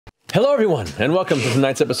Hello, everyone, and welcome to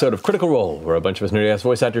tonight's episode of Critical Role, where a bunch of us nerdy-ass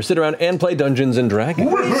voice actors sit around and play Dungeons and Dragons.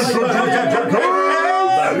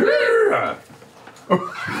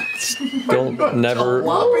 Still never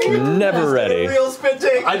ready. Real spit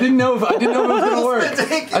take. I didn't know if it was gonna work.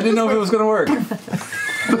 I didn't know if it was gonna work.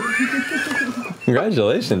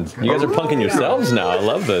 Congratulations. You guys are punking yourselves now. I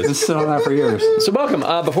love this. Just sit on that for years. So welcome.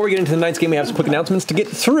 Before we get into tonight's game, we have some quick announcements to get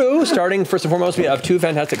through. Starting, first and foremost, we have two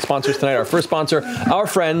fantastic sponsors tonight. Our first sponsor, our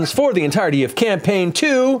friends for the entirety of Campaign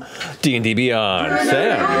 2, D&D Beyond.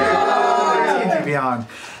 Sam. D&D Beyond.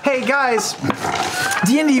 Hey guys,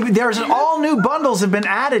 D&D, there's all new bundles have been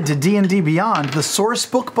added to D&D Beyond. The source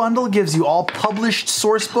book bundle gives you all published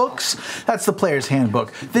source books. That's the player's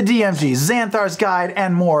handbook, the DMG, Xanthar's Guide,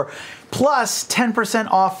 and more. Plus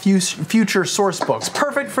 10% off future source books.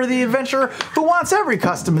 Perfect for the adventurer who wants every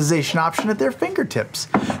customization option at their fingertips.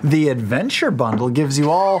 The Adventure Bundle gives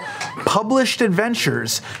you all published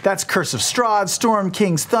adventures. That's Curse of Strahd, Storm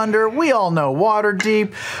King's Thunder, we all know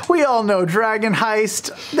Waterdeep, we all know Dragon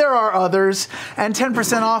Heist, there are others, and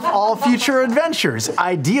 10% off all future adventures.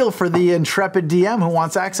 Ideal for the intrepid DM who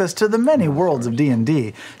wants access to the many worlds of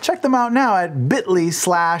D&D. Check them out now at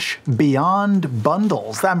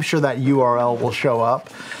bit.ly/beyondbundles. I'm sure that URL will show up.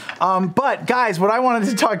 But guys, what I wanted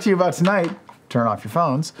to talk to you about tonight, turn off your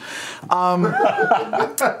phones. I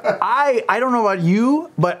don't know about you,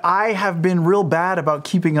 but I have been real bad about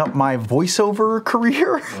keeping up my voiceover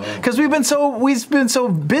career because we've been so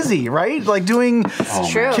busy, right? Like doing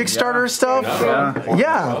Kickstarter stuff.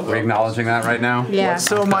 Yeah. We're acknowledging that right now. Yeah.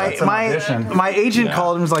 So my agent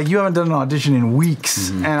called and was like, "You haven't done an audition in weeks,"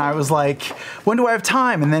 and I was like, "When do I have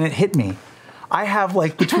time?" And then it hit me. I have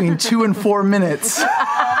like between 2 and 4 minutes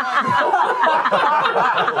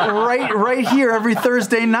right here every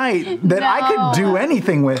Thursday night that I could do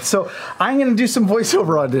anything with. So I'm gonna do some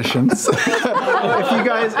voiceover auditions.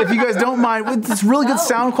 if you guys don't mind, it's really good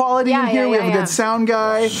sound quality in here. We have a good sound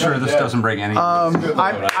guy. Sure, this doesn't break anything.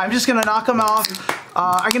 I'm just gonna knock them off.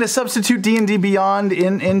 I'm gonna substitute D&D Beyond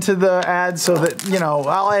into the ad so that, you know,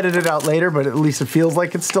 I'll edit it out later, but at least it feels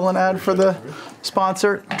like it's still an ad for the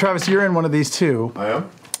sponsor. Travis, you're in one of these too. I am?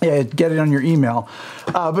 Yeah, get it on your email.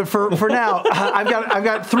 But for now, I've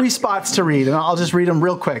got 3 spots to read, and I'll just read them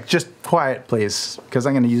real quick. Just quiet, please, because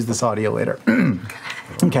I'm gonna use this audio later.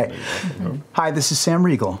 Okay. Hi, this is Sam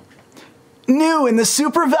Riegel. New in the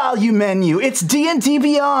super value menu, it's D&D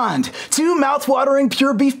Beyond. 2 mouth-watering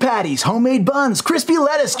pure beef patties, homemade buns, crispy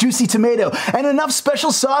lettuce, juicy tomato, and enough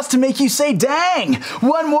special sauce to make you say, dang!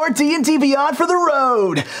 1 more D&D Beyond for the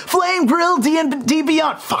road. Flame grilled D&D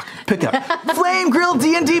Beyond. Fuck, pick up. Flame grilled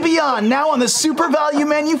D&D Beyond, now on the super value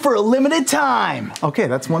menu for a limited time. Okay,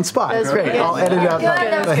 that's 1 spot. That's great. I'll edit out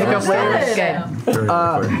the hiccup later.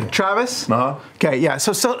 Good. Travis? Uh-huh. Okay, yeah,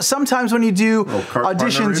 so sometimes when you do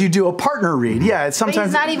auditions, you do a partner read. Yeah, it's But sometimes.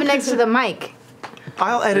 he's not even next to the mic.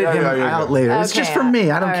 I'll edit him out later. It's just for me.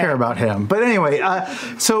 I don't care about him. But anyway,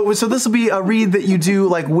 so this will be a read that you do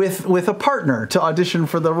like with a partner to audition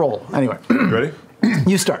for the role. Anyway, Ready?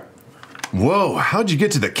 you start. Whoa, how'd you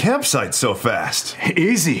get to the campsite so fast?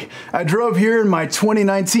 Easy. I drove here in my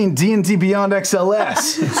 2019 D&D Beyond XLS.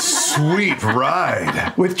 Sweet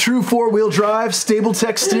ride. With true 4-wheel drive, stable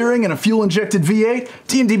tech steering, and a fuel-injected V8,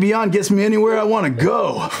 D&D Beyond gets me anywhere I want to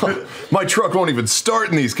go. My truck won't even start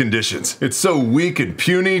in these conditions. It's so weak and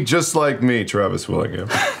puny, just like me, Travis Willingham.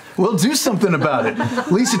 We'll do something about it.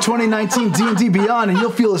 Lease a 2019 D&D Beyond and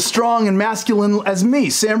you'll feel as strong and masculine as me,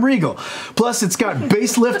 Sam Riegel. Plus, it's got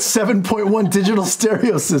Baselift 7.1 digital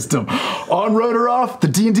stereo system. On road or off, the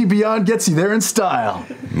D&D Beyond gets you there in style.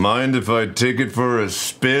 Mind if I take it for a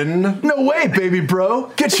spin? No way, baby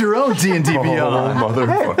bro. Get your own D&D Beyond. Oh,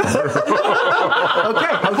 motherfucker.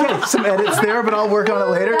 Okay, some edits there, but I'll work on it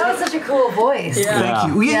later. That was such a cool voice. Thank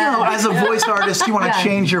you. You know, as a voice artist, you want to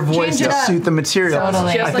change your voice to suit the material.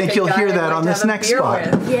 Totally. I think you'll hear that on this next spot.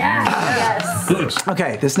 Yes.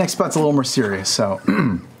 Okay, this next spot's a little more serious, so.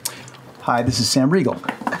 Hi, this is Sam Riegel.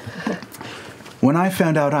 When I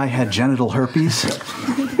found out I had genital herpes,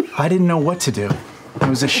 I didn't know what to do. I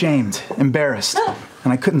was ashamed, embarrassed,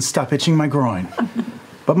 and I couldn't stop itching my groin.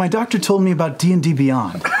 But my doctor told me about D&D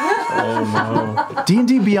Beyond. Oh no.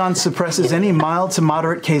 D&D Beyond suppresses any mild to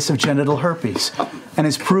moderate case of genital herpes and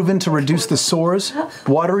is proven to reduce the sores,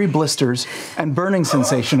 watery blisters, and burning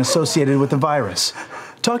sensation associated with the virus.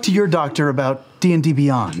 Talk to your doctor about D&D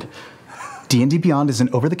Beyond. D&D Beyond is an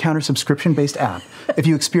over-the-counter subscription-based app. If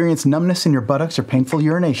you experience numbness in your buttocks or painful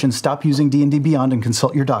urination, stop using D&D Beyond and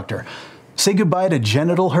consult your doctor. say goodbye to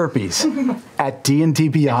genital herpes at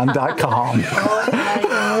dndbeyond.com.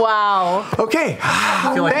 Wow. Okay,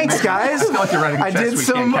 thanks guys. like you're writing I did checks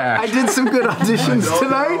we can't cash. I did some good auditions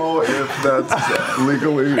tonight. know if that's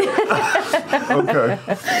legally okay.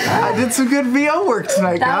 I did some good VO work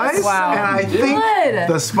tonight, That was guys. wow. And I think Good.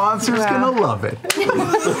 the sponsor's gonna love it.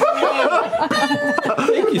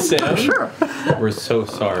 Thank you, Sam. Sure. We're so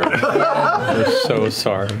sorry. We're so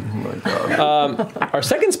sorry. Our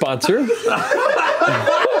second sponsor,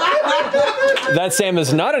 that Sam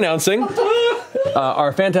is not announcing,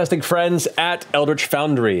 our fantastic friends at Eldritch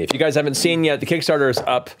Foundry. If you guys haven't seen yet, the Kickstarter is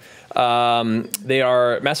up. They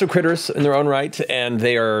are massive critters in their own right, and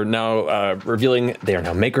they are now revealing they are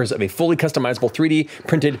now makers of a fully customizable 3D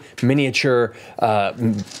printed miniature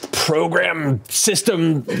program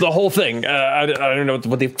system, the whole thing. I don't know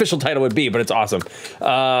what the official title would be, but it's awesome.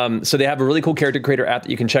 So they have a really cool character creator app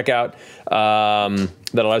that you can check out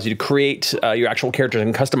that allows you to create your actual characters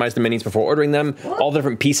and customize the minis before ordering them. All the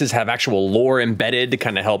different pieces have actual lore embedded to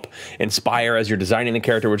kind of help inspire as you're designing the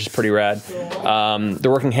character, which is pretty rad.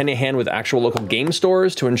 They're working hand in hand with actual local game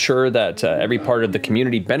stores to ensure that every part of the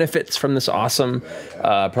community benefits from this awesome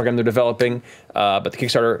program they're developing. But the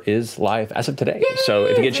Kickstarter is live as of today. So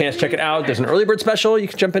if you get a chance, check it out. There's an early bird special you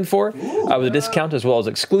can jump in for with a discount, as well as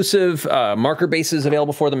exclusive marker bases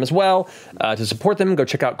available for them as well. To support them, go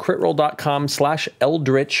check out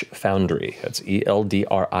critroll.com/Eldritch Foundry. That's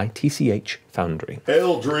ELDRITCH Foundry.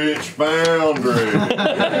 Eldritch Foundry.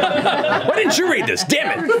 Why didn't you read this?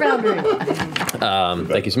 Damn it!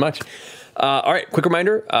 Thank you so much. All right, quick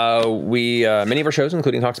reminder, many of our shows,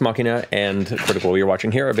 including Talks Machina and Critical you're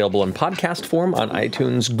watching here, are available in podcast form on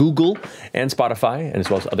iTunes, Google, and Spotify, and as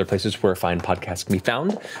well as other places where fine podcasts can be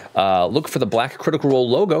found. Look for the black Critical Role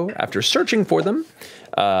logo after searching for them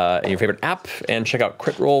in your favorite app, and check out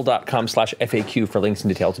critroll.com/FAQ for links and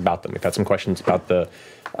details about them. We've had some questions about the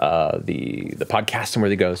podcast and where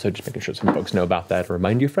they go, so just making sure some folks know about that.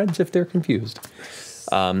 Remind your friends if they're confused.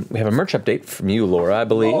 We have a merch update from you, Laura, I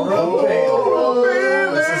believe.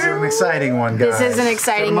 This is an exciting one, guys. This is an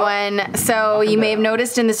exciting one. So you may have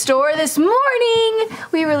noticed in the store this morning,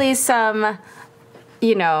 we released some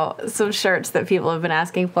shirts that people have been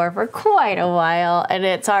asking for quite a while, and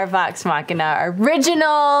it's our Vox Machina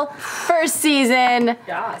original first season.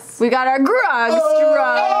 Yes. We got our Grog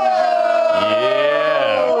Strong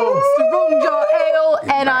Ale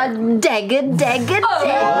and our Dagger.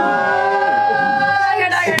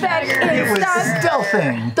 It was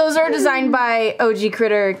stealthing. Those are designed by OG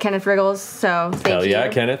Critter Kenneth Riggles, so thank you. Hell yeah,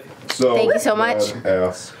 Kenneth. So Thank you so much.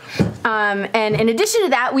 Ass. And in addition to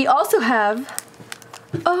that, we also have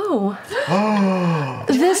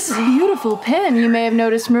this beautiful pin. You may have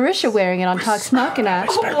noticed Marisha wearing it on Talks Machina.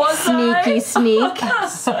 Sneaky sneak.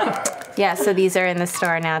 Yeah, so these are in the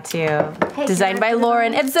store now too. Designed by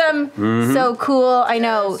Lauren Ipsum. So cool. I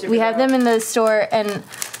know. We have them in the store, and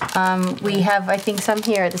we have, I think, some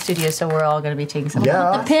here at the studio, so we're all going to be taking some.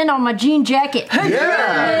 Yeah. Put the pin on my jean jacket.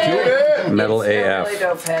 Yeah. Metal AF. Really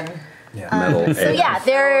dope pin. Metal So yeah,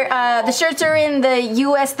 they're the shirts are in the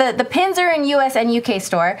U.S. The pins are in U.S. and U.K.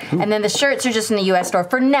 store, and then the shirts are just in the U.S. store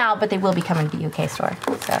for now, but they will be coming to the U.K. store.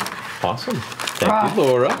 So Awesome. Thank you,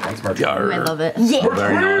 Laura. Thanks, Mark. I love it. Yeah,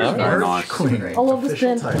 Very nice. Very nice. Queen. I love this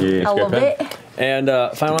pin. Yeah. I love it. And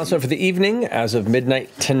final announcement for the evening. As of midnight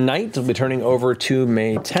tonight, we'll be turning over to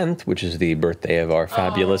May 10th, which is the birthday of our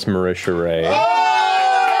fabulous Marisha Ray.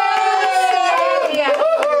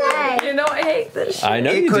 You know I hate this shit. I know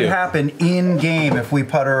It you could do. happen in game if we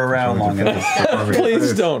putter around long enough.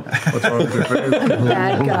 Please don't. What's wrong with your face?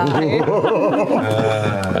 Bad guy.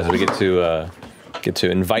 As we get to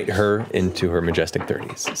invite her into her majestic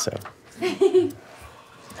 30s. So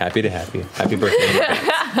happy to have you. Happy birthday.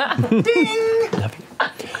 Ding. Love you.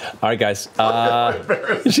 All right, guys.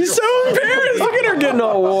 She's so embarrassed. Look at her getting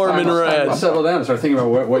all warm and red. Settle down and start thinking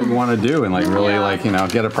about what you want to do and really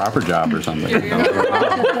get a proper job or something.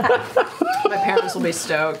 My parents will be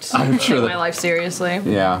stoked. I'm sure Take that- my life seriously.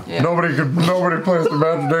 Yeah. Nobody plays the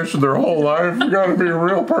imagination their whole life. You gotta be a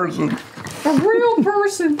real person. A real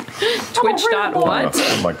person. Twitch.what?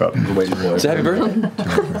 Oh my god. So happy birthday.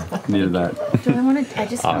 Needed that. Do I want to? I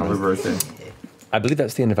just. Happy birthday. I believe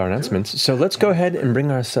that's the end of our announcements. So let's go ahead and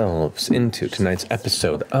bring ourselves into tonight's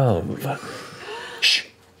episode of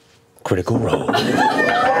Critical Role.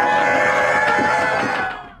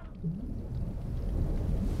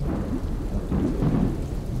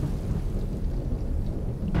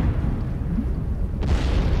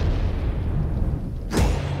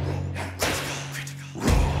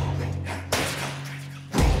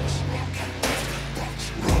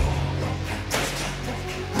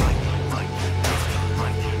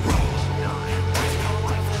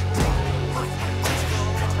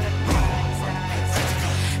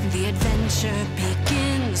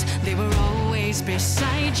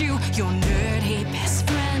 you, your nerdy best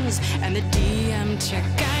friends, and the DM to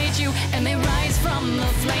guide you, and they rise from the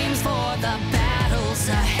flames for the battles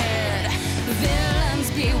ahead. Villains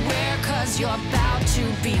beware, 'cause you're about to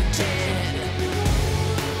be dead.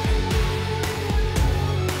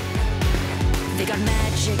 They got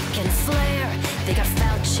magic and flair, they got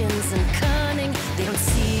falchions and cunning, they don't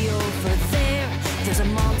see over there, there's a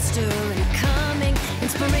monster incoming,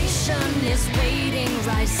 inspiration is waiting,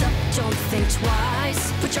 rise up, don't think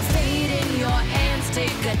twice, put your fate in your hands,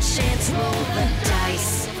 take a chance, roll the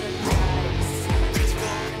dice.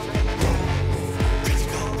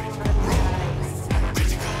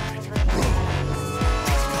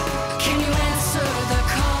 Can you answer the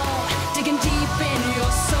call, digging deep in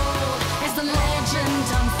your soul, as the legend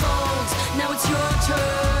unfolds, now it's your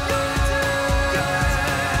turn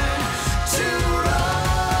to roll.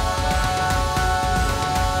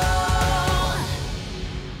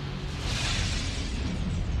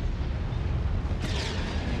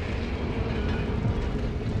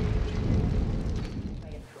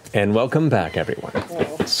 And welcome back, everyone.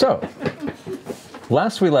 So,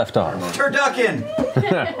 last we left off. Turducken!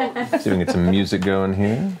 See if we can get some music going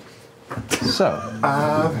here. So,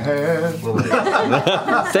 I've had.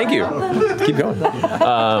 thank you. Keep going.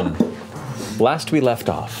 Last we left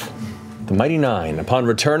off, the Mighty Nein, upon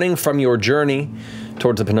returning from your journey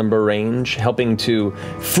towards the Penumbra Range, helping to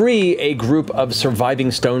free a group of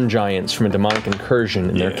surviving stone giants from a demonic incursion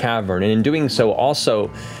in their cavern, and in doing so also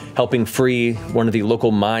helping free one of the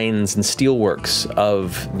local mines and steelworks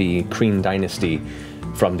of the Kreen dynasty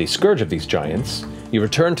from the scourge of these giants, you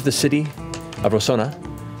returned to the city of Rossona.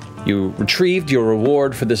 You retrieved your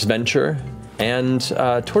reward for this venture, and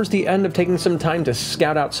towards the end of taking some time to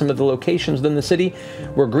scout out some of the locations within the city,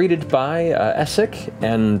 were greeted by Essek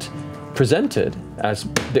and presented as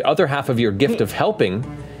the other half of your gift of helping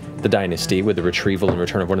the dynasty with the retrieval and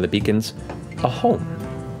return of one of the beacons, a home.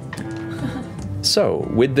 So,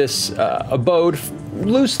 with this abode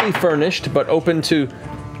loosely furnished but open to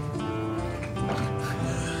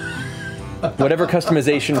whatever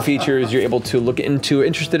customization features you're able to look into,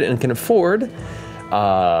 interested in, and can afford,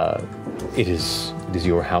 it is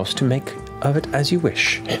your house to make of it as you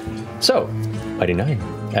wish. So, Mighty Nein,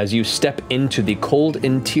 as you step into the cold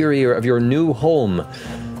interior of your new home,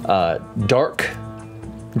 dark,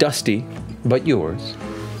 dusty, but yours,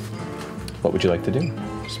 what would you like to do?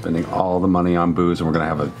 Spending all the money on booze, and we're gonna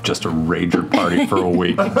have just a rager party for a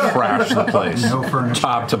week. Crash the place, No furniture.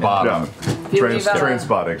 top to bottom.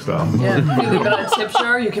 Transpotting stuff. Yeah, if you leave it on a tip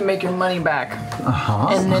jar, you can make your money back.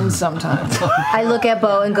 And then sometimes. I look at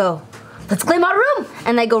Bo and go, let's claim our room!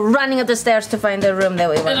 And I go running up the stairs to find the room that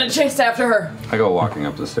we And want. I chase after her. I go walking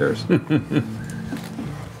up the stairs.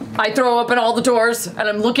 I throw open all the doors, and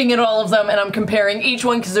I'm looking at all of them, and I'm comparing each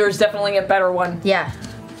one, because there's definitely a better one. Yeah,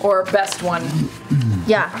 Or best one.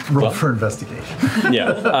 yeah. Roll for investigation.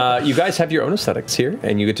 Yeah, you guys have your own aesthetics here,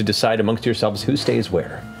 and you get to decide amongst yourselves who stays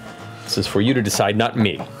where. This is for you to decide, not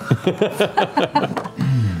me.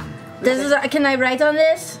 This is. Can I write on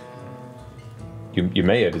this? You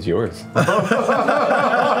may, it is yours.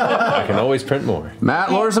 I can always print more.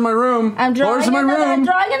 Matt, Laura's in my room. I'm drawing Laura's in my another- room. I'm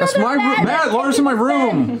drawing That's another my room. Matt. Matt, Laura's in my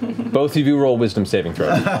room. Both of you roll wisdom saving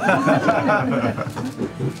throws.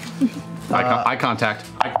 Eye contact.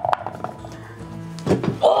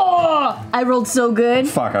 Oh, I rolled so good.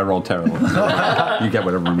 Fuck, I rolled terrible. You get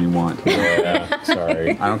whatever room you want. Yeah,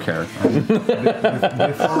 sorry. I don't care.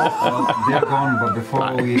 They're gone, but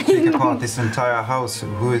before we take apart this entire house,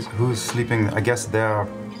 who's sleeping? I guess they're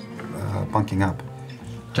bunking up.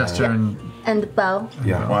 Jester and And Bo.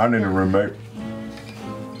 Yeah. Well, I need a roommate.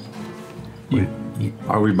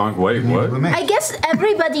 Are we bunk? Wait, what? Roommate. I guess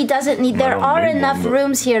everybody doesn't need. There don't are need enough one, but-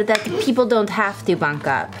 rooms here that people don't have to bunk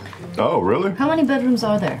up. Oh, really? How many bedrooms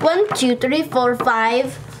are there? 1, 2, 3, 4,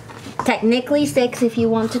 5. Technically 6 if you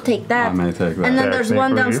want to take that. I may take that. And then there's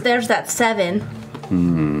one Technically. downstairs that's 7.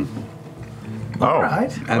 Oh,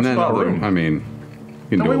 right. And then about other, room? I mean, you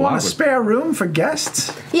can Don't do we a want lot a with- spare room for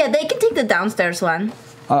guests? Yeah, they can take the downstairs one.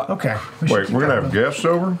 Okay. we should wait, keep we're gonna that have one. guests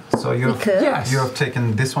over? So you could. Yes. you have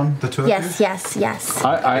taken this one, the two of Yes, yes, yes.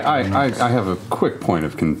 I have a quick point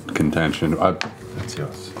of contention. That's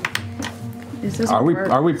yours. This doesn't Are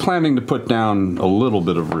work. we planning to put down a little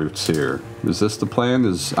bit of roots here? Is this the plan?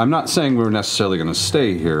 I'm not saying we're necessarily going to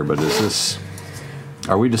stay here, but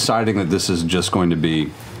are we deciding that this is just going to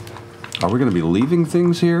be? Are we going to be leaving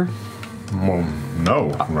things here? Well, no,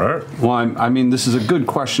 right? Well, I mean, this is a good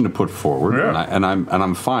question to put forward, Yeah. and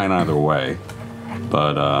I'm fine either way.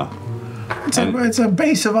 But It's a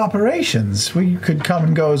base of operations. We could come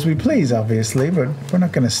and go as we please, obviously, but we're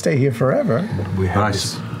not going to stay here forever. We But I have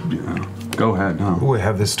s- this. yeah. Go ahead. No. We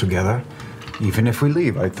have this together. Even if we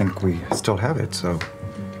leave, I think we still have it. So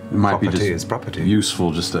it might be property just is property.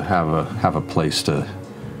 useful just to have a place to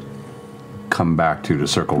come back to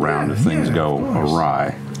circle round if things go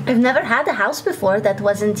awry. I've never had a house before that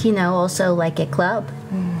wasn't, also like a club.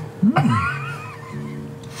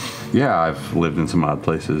 Yeah, I've lived in some odd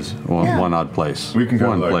places. One odd place. We can go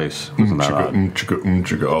one like, place. Wasn't that odd?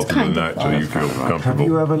 All through the night so you feel Have comfortable.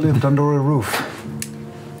 you ever lived under a roof?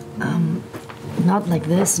 Not like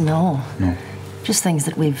this, no. No. Just things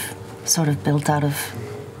that we've sort of built out of,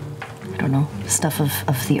 I don't know, stuff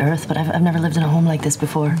of the earth, but I've never lived in a home like this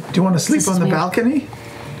before. Do you want to sleep on the balcony?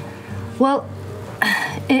 Well,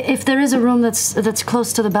 if there is a room that's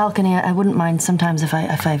close to the balcony, I wouldn't mind sometimes if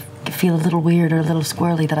I feel a little weird or a little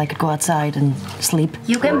squirrely that I could go outside and sleep.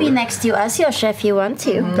 You can be next to us, Yosha, if you want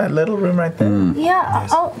to. That little room right there? Yeah,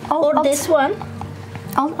 Or this one.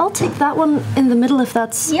 I'll take that one in the middle if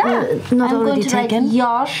that's not I'm already going to taken. write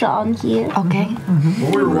Yasha on here. Okay.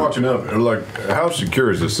 When we were watching up, like, how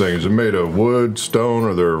secure is this thing? Is it made of wood, stone,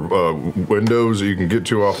 or there windows that you can get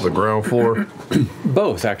to off the ground floor?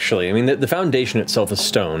 Both, actually. I mean, the foundation itself is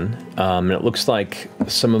stone, and it looks like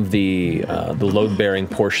some of the load-bearing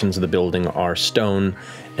portions of the building are stone,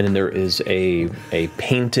 and then there is a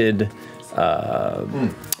painted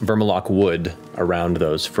Vermalock wood around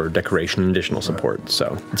those for decoration and additional support.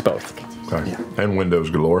 So it's both. Okay. And windows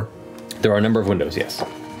galore. There are a number of windows, yes.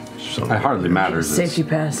 It hardly matters. Safety It's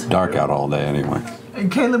pass. dark out all day anyway. And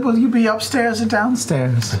Caleb, will you be upstairs or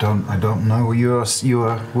downstairs? I don't know. You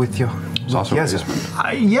are with your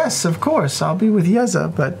Yeza. Yes, of course. I'll be with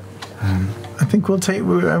Yeza, but I think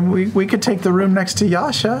we could take the room next to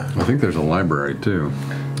Yasha. I think there's a library too.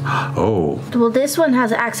 Oh. Well, this one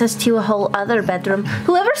has access to a whole other bedroom.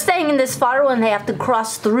 Whoever's staying in this far one, they have to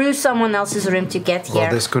cross through someone else's room to get here.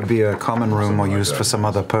 Well, this could be a common room or used for some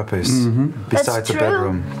other purpose That's besides a true.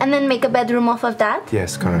 bedroom. And then make a bedroom off of that?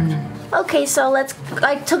 Yes, correct. Okay, so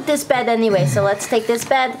I took this bed anyway, so let's take this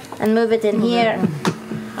bed and move it in here.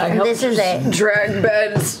 And this is drag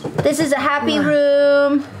beds. This is a happy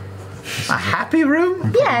room. A happy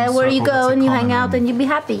room? Yeah, where you go and you hang out and you be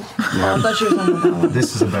happy.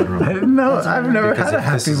 This is a bedroom. No, I've never had a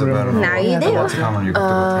happy room. Now you do. That's common. You have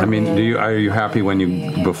to I mean, are you happy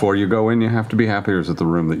when before you go in, you have to be happy, or is it the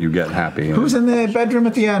room that you get happy in? Who's in the bedroom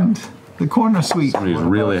at the end? The corner suite. Somebody's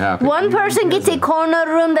really happy. One person gets a corner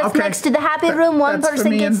room that's next to the happy room. One That's for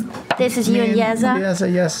person me gets. and- This is you and Yeza. Yeza,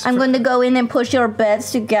 yes. I'm going to go in and push your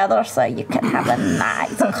beds together so you can have a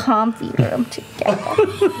nice, comfy room together.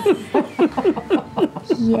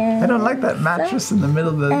 Yeah. I don't like that mattress in the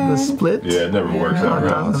middle of the split. Yeah, it never works out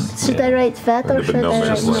right. Should I write vet or should I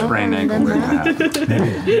write no? Sprained ankle.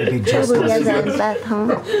 maybe Probably Yeza and vet,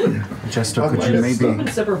 huh? Jester, could you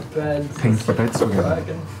maybe Separate beds. paint the beds together?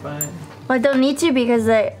 I don't need to because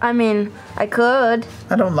I could.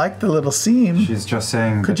 I don't like the little seam. She's just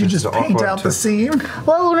saying. Could you just paint out the seam?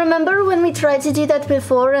 Well, remember when we tried to do that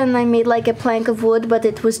before and I made like a plank of wood, but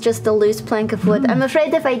it was just a loose plank of wood. I'm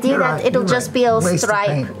afraid if I do You're that, right, it'll you're just right. be a Waste of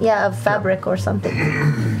stripe, paint. of fabric or something.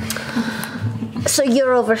 So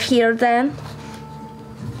you're over here then?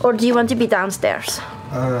 Or do you want to be downstairs?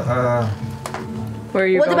 Where are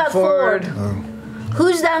you What going about forward?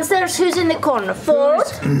 Who's downstairs? Who's in the corner? Ford?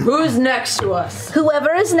 Who's next to us?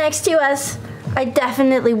 Whoever is next to us, I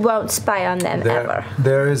definitely won't spy on them ever.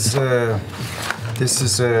 There is. This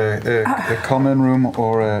is a common room,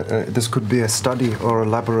 or this could be a study or a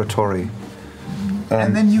laboratory.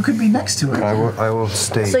 And then you could be next to it. I will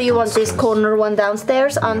stay. So you want this downstairs. corner one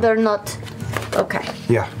downstairs, under not... Okay.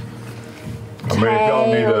 Yeah. I mean, if y'all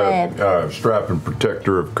need Caleb. a strapping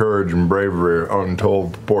protector of courage and bravery,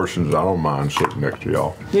 untold proportions, I don't mind sitting next to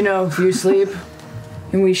y'all. You know, if you sleep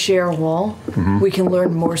and we share a wall, we can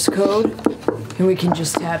learn Morse code and we can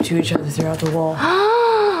just tap to each other throughout the wall.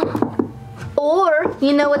 Or,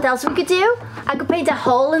 you know what else we could do? I could paint a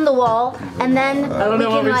hole in the wall, and then we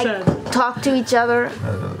can, like, talk to each other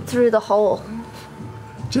through the hole.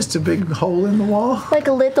 Just a big hole in the wall? Like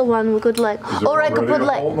a little one we could, like... Or I could put,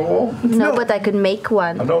 like... hole in the wall? No, but I could make I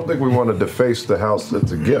one. don't think we want to deface the house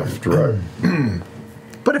that's a gift, right?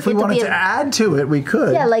 But if we It could wanted be to add to it, we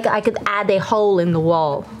could. Yeah, like I could add a hole in the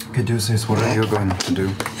wall. Caduceus, what are you going to do?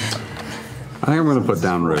 I think I'm going to put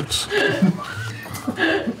down roots.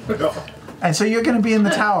 And so you're going to be in the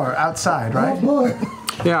tower outside, right?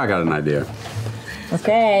 Yeah, I got an idea.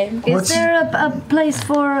 Okay. Is there a place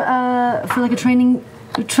for like a training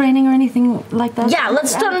training or anything like that? Yeah,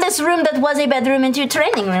 let's turn this room that was a bedroom into a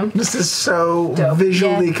training room. This is so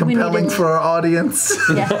visually Yeah, we compelling needed- for our audience.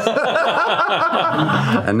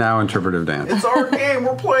 And now interpretive dance. It's our game.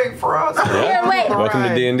 We're playing for us. Here, wait. Welcome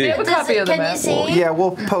to D&D. have a copy of the Can you map. see? Yeah,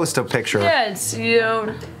 we'll post a picture. Yeah, it's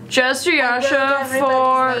Jester Yasha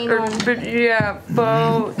everybody's for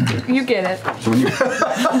Bo. You get it.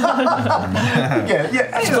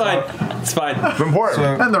 It's fine. It's fine.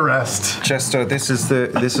 Important. And the rest. Chester, this is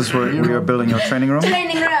where we are building your training room.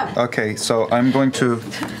 Training room. Okay, so I'm going to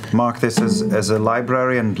mark this as a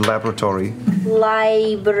library and laboratory.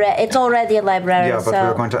 Library. It's already a library. Yeah, but so.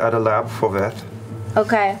 we're going to add a lab for that.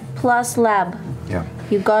 Okay. Plus lab. Yeah.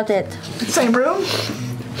 You got it. Same room?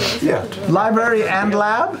 Yeah. Library and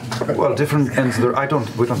lab? Well, different ends. We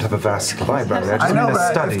don't have a vast library. I just I know, mean a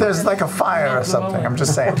but study. if there's like a fire or something, I'm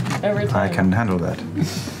just saying. Every time. I can handle that.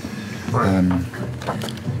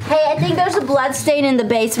 Hey, I think there's a blood stain in the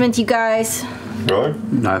basement, you guys. Really?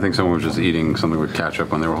 I think someone was just eating something with ketchup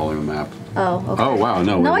when they were holding the map. Oh, okay. Oh, wow,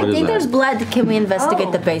 no. No, what I is think that? there's blood. Can we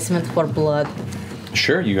investigate the basement for blood?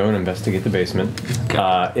 Sure, you go and investigate the basement.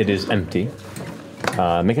 It is empty.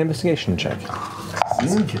 Make an investigation check.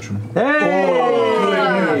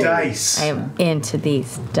 Dice. I am into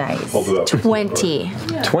these dice. Hold it up. 20.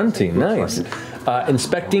 20, nice.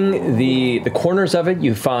 Inspecting the corners of it,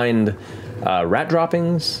 you find rat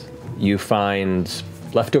droppings, you find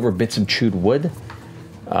leftover bits of chewed wood.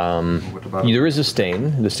 There is a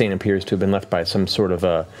stain. The stain appears to have been left by some sort of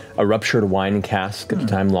a ruptured wine cask at a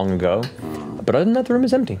time long ago. But other than that, the room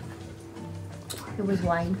is empty. It was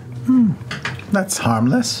wine. That's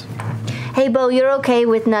harmless. Hey, Bo, you're okay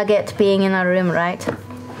with Nugget being in our room, right?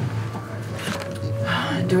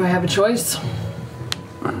 Do I have a choice?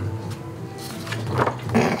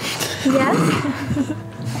 Yes.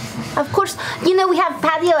 Of course. You know, we have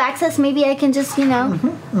patio access. Maybe I can just,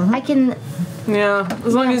 I can... Yeah,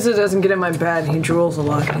 as long as it doesn't get in my bed. He drools a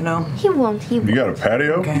lot, you know? He won't. He You got a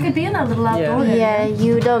patio? You could be in our little outdoor area. Yeah,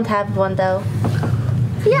 you don't have one, though.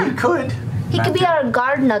 Yeah. You could. He could be our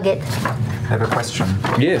guard Nugget. I have a question.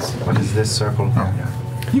 Yes. What is this circle?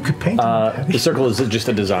 You could paint The circle is just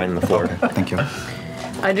a design on the floor. Thank you.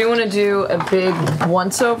 I do want to do a big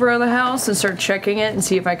once-over of the house and start checking it and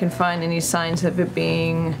see if I can find any signs of it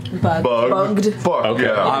being bugged. Fuck, Okay.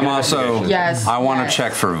 yeah. I'm also. Yes. I want to Yes.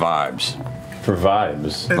 check for vibes. For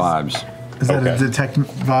vibes. Vibes. Is that Okay. a detect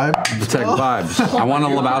vibe? Detect vibes. I want a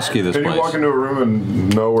Lebowski this Can you walk place. into a room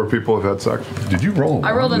and know where people have had sex? Did you roll?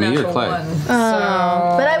 I rolled a Me or natural Clay? one.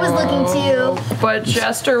 But I was looking too. But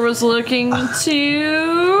Jester was looking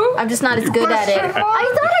too. I'm just not as good at it. I thought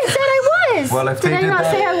I said I was. Well, if did they I did not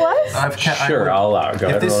that- say I was? Sure, I'll allow it. Go If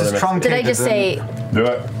ahead. this roll is an truncated, Did I just say... Do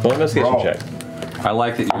it. roll an investigation Roll. check. I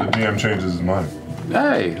like that The DM changes his mind.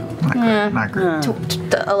 Hey. Not great.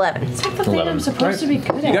 11. It's like the thing I'm supposed to be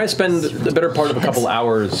good at. You guys spend the better part of a couple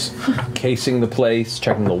hours casing the place,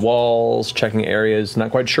 checking the walls, checking areas.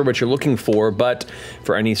 Not quite sure what you're looking for, but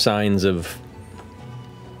for any signs of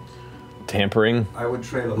tampering. I would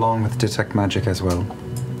trail along with detect magic as well.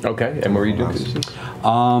 Okay, and what were you doing?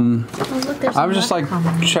 Oh, look, there's I was just another like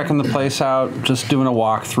comment. checking the place out, just doing a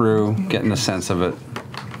walkthrough, getting a sense of it.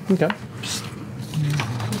 Okay.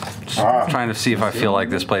 Trying to see if I feel like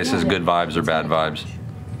this place has good vibes or bad vibes.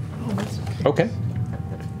 Okay.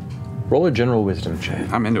 Roll a general wisdom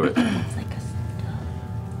check. I'm into it.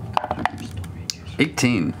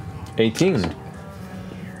 18. 18.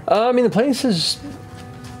 I mean, the place is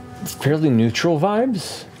fairly neutral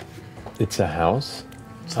vibes. It's a house.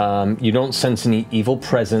 You don't sense any evil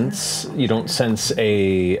presence. You don't sense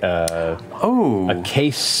a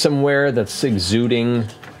case somewhere that's exuding.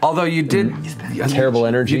 Although you did terrible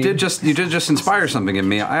energy. You did just inspire something in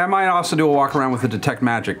me. I might also do a walk around with the detect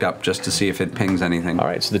magic up just to see if it pings anything. All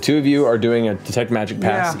right, so the two of you are doing a detect magic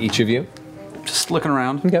pass, Yeah. each of you. Just looking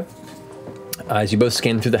around. Okay. As you both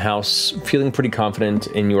scan through the house, feeling pretty confident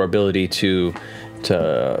in your ability to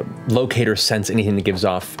locate or sense anything that gives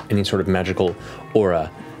off any sort of magical aura,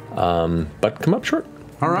 but come up short.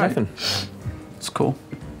 All right. Nothing. It's cool.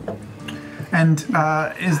 And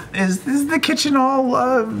is the kitchen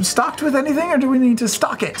all stocked with anything, or do we need to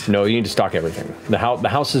stock it? No, you need to stock everything. The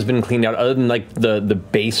house has been cleaned out, other than like the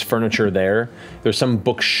base furniture there. There's some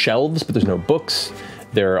bookshelves, but there's no books.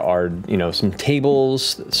 There are, some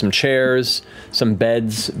tables, some chairs, some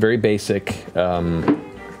beds, very basic,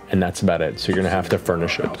 and that's about it. So you're gonna have to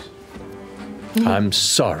furnish it. I'm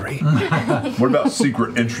sorry. What about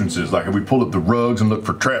secret entrances? Like, if we pull up the rugs and look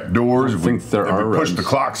for trap doors? I think there are If we push rugs. the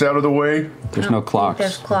clocks out of the way? There's no There's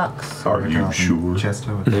clocks. clocks. Are you sure?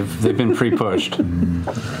 Chester. They've been pre-pushed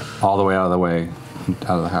all the way out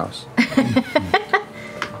of the house.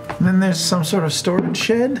 Then there's some sort of storage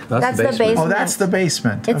shed? That's the basement. Oh, that's the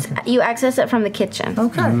basement. It's you access it from the kitchen.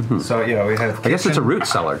 Okay. So yeah, we have. I guess it's a kitchen, root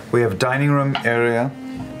cellar. We have dining room area.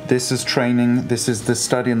 This is training. This is the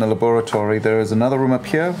study in the laboratory. There is another room up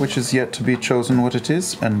here, which is yet to be chosen what it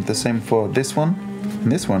is, and the same for this one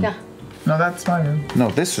and this one. Yeah. No, that's my room. No,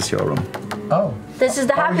 this is your room. Oh. This is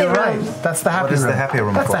the happy You're room. right. That's the happy room. What is the happy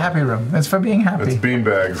room That's for? the happy room. It's for being happy. It's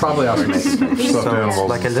beanbags. Probably automated. Stuffed animals.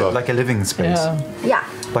 Like a and stuff. like a living space. Yeah.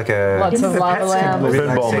 Like a Lots of lava lamps.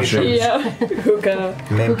 Pinball relaxation. machines. Yeah. Hookah.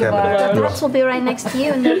 Main cabinet. The pets will be right next to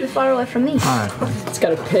you and they'll be far away from me. It's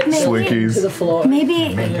got a pit Slinkies. to the floor.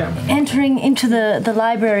 Maybe entering into the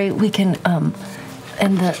library, we can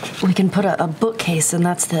we can put a bookcase, and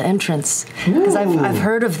that's the entrance. Because I've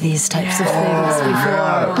heard of these types of things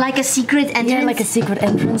before. Like a secret entrance? Yeah, like a secret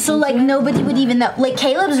entrance. So like nobody would even know. Like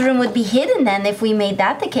Caleb's room would be hidden then if we made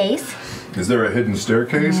that the case. Is there a hidden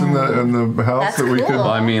staircase in the house That's that we cool. could? Well,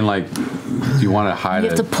 I mean, like, do you want to hide You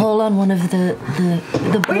have it? to pull on one of the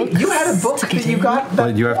books. Wait, you had a book to get that you in. got. That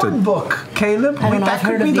But you have to- one book, Caleb. I don't know, That I've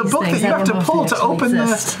could heard be of the these book that things. you I have don't to know if pull they to actually open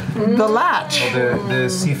exist. the latch. The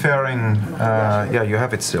seafaring. Yeah, you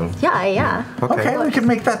have it still. Yeah, yeah. Okay, we can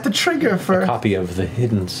make that the trigger for. Copy of the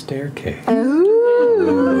hidden staircase.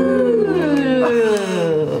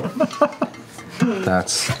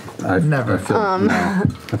 That's. Never. I feel, no, I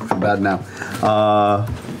feel bad now.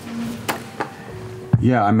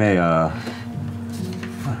 Yeah, I may.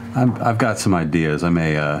 I've got some ideas. I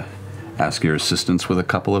may ask your assistance with a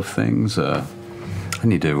couple of things. I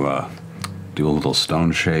need to do a little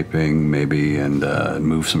stone shaping, maybe, and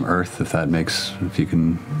move some earth. If you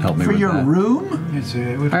can help me For with your that. room?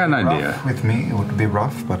 It would I got an be rough idea. with me. It would be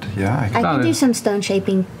rough, but yeah. I can do some stone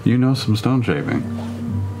shaping. You know some stone shaping.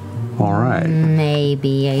 All right.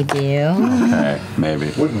 Maybe I do. Okay, maybe.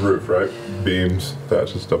 Wooden roof, right? Beams,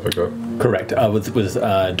 thatch, and stuff like that. Correct. With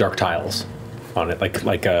dark tiles on it, like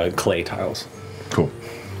clay tiles. Cool.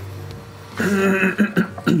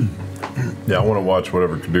 Yeah, I want to watch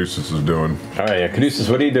whatever Caduceus is doing. All right, yeah, Caduceus,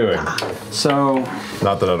 what are you doing? So,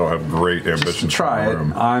 Not that I don't have great just ambitions. to try for it, my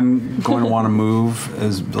room. I'm going to want to move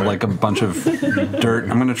as like a bunch of dirt.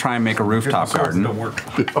 I'm going to try and make a rooftop garden at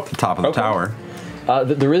the top of the tower.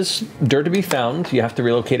 There is dirt to be found. You have to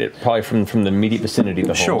relocate it probably from the immediate vicinity of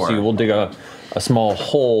the home. Sure. So you will dig a small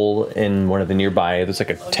hole in one of the nearby. There's like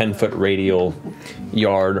a 10-foot radial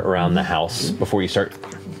yard around the house before you start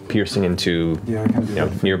piercing into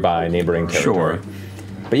nearby neighboring territory. Sure.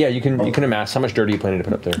 But yeah, you can amass. How much dirt are you planning to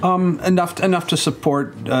put up there? Enough to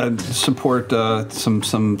support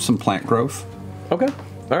some plant growth. Okay.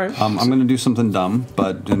 All right. I'm going to do something dumb,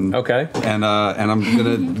 but okay. And I'm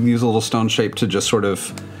going to use a little stone shape to just sort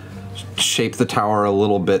of shape the tower a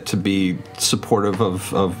little bit to be supportive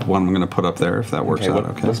of what I'm going to put up there, if that works out.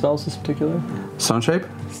 Okay. What spell is this particular? Stone shape?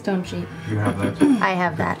 Stone shape. You have that. I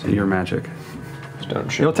have that. Your magic. Stone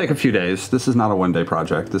shape. It'll take a few days. This is not a one-day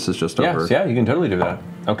project. This is just over. Yeah, you can totally do that.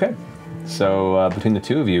 Okay. So between the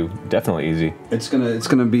two of you, definitely easy. It's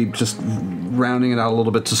gonna be just rounding it out a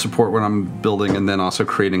little bit to support what I'm building, and then also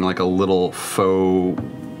creating like a little faux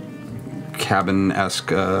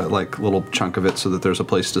cabin-esque like little chunk of it, so that there's a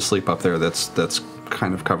place to sleep up there. That's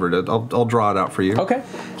kind of covered. I'll draw it out for you. Okay.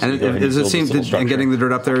 And does it seem and getting the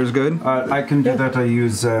dirt up there is good? I can do that. I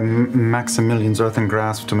use Maximilian's earthen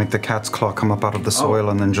grasp to make the cat's claw come up out of the soil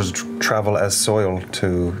and then just travel as soil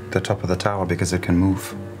to the top of the tower because it can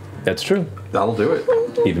move. That's true. That'll do it.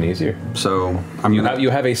 Even easier. So you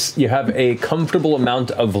have a comfortable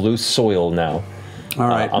amount of loose soil now. All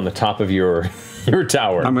right. On the top of your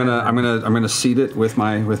tower. I'm gonna seed it with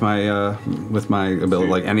my ability.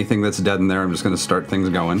 Like anything that's dead in there, I'm just gonna start things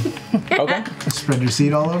going. Okay. Spread your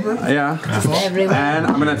seed all over? Yeah. Everywhere. And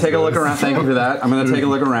I'm gonna take a look around. Thank you for that. I'm gonna take a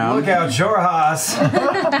look around. Look out,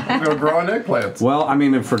 Jorhas! Go grow on eggplants. Well, I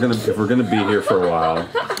mean, if we're gonna be here for a while,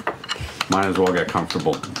 might as well get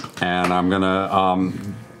comfortable. And I'm gonna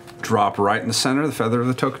drop right in the center the feather of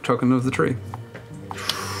the token of the tree.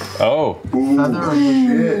 Oh. Feather of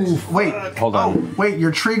the Wait. Hold on. Oh, wait,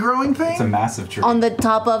 your tree growing thing? It's a massive tree. On the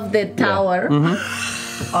top of the tower.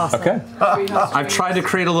 Awesome. Okay. I've tried to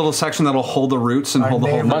create a little section that'll hold the roots and hold the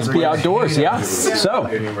whole. Must be outdoors, yeah. So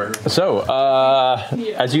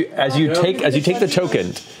as you take the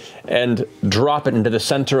token and drop it into the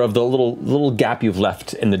center of the little gap you've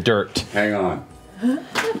left in the dirt. Hang on.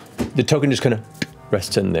 The token just kind of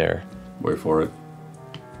rests in there. Wait for it.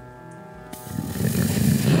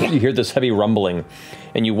 You hear this heavy rumbling,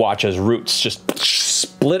 and you watch as roots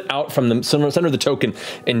just split out from the center of the token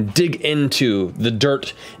and dig into the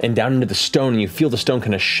dirt and down into the stone, and you feel the stone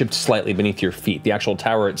kind of shift slightly beneath your feet. The actual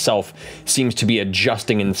tower itself seems to be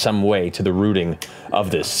adjusting in some way to the rooting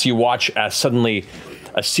of this. You watch as suddenly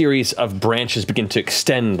a series of branches begin to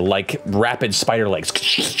extend like rapid spider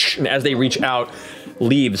legs. And as they reach out,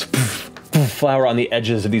 leaves flower on the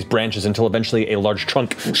edges of these branches until eventually a large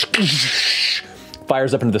trunk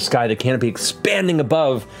fires up into the sky, the canopy expanding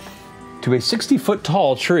above to a 60-foot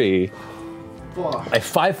tall tree, a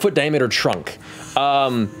 5-foot diameter trunk,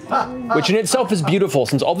 which in itself is beautiful.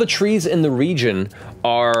 Since all the trees in the region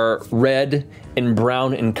are red and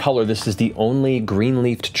brown in color, this is the only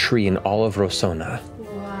green-leafed tree in all of Rosohna.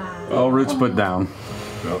 All roots put down.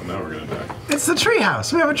 Well, now we're gonna die. It's the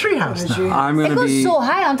treehouse. We have a treehouse now. I'm It gonna goes be. so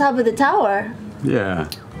high on top of the tower. Yeah.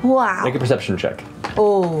 Wow. Make a perception check.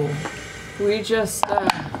 Oh. We just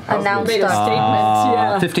Announced made a our- statement.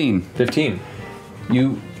 Yeah. 15. 15.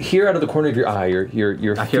 You hear out of the corner of your eye, your hear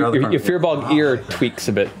out of the corner. Fearbog ear tweaks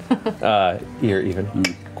a bit. Ear even.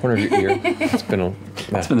 Corner of your ear. It's been a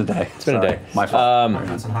day. It's been a day. My fault.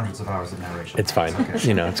 Hundreds and hundreds of hours of narration. It's fine.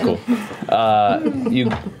 You know, it's cool. You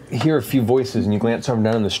hear a few voices and you glance over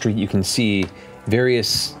down the street. You can see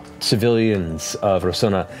various civilians of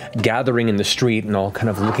Rosohna gathering in the street and all kind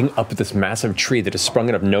of looking up at this massive tree that has sprung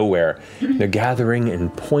out of nowhere. They're gathering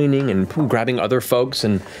and pointing and grabbing other folks,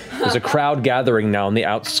 and there's a crowd gathering now on the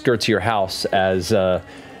outskirts of your house as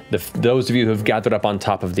those of you who have gathered up on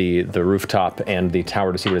top of the rooftop and the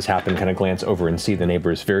tower to see what has happened kind of glance over and see the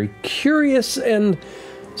neighbors very curious and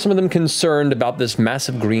some of them concerned about this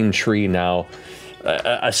massive green tree now,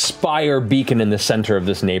 a spire beacon in the center of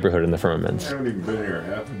this neighborhood in the firmament. I haven't even been here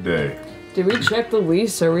half a day. Did we check the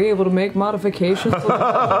lease? Are we able to make modifications? There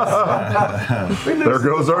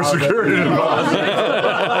goes our security deposit.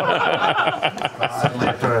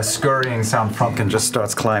 After a scurrying sound, Frumpkin just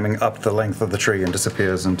starts climbing up the length of the tree and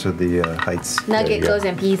disappears into the heights. Nugget goes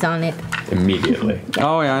and pees on it. Immediately.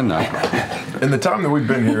 Oh, yeah, I know. In the time that we've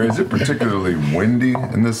been here, is it particularly windy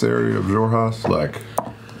in this area of Xhorhas? Like,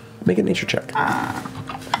 Make a nature check. Can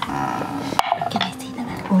I see them?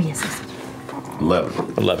 Oh, yes.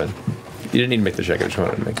 11. 11. You didn't need to make the check, I just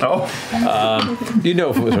wanted to make it. Oh. You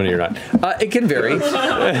know if it was windy or not. It can vary.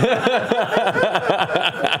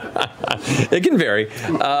 It can vary.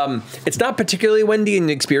 It's not particularly windy in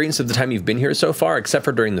the experience of the time you've been here so far, except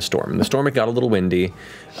for during the storm. The storm, it got a little windy.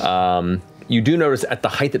 You do notice at the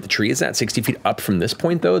height that the tree is at, 60 feet up from this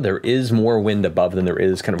point, though, there is more wind above than there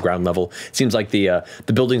is kind of ground level. It seems like the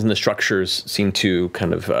buildings and the structures seem to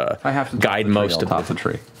kind of guide most of the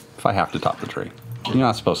tree. If I have to top the tree. You're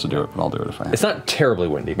not supposed to do it, but I'll do it if I have. It's not terribly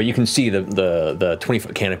windy, but you can see the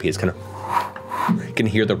 20-foot canopy is kind of. You can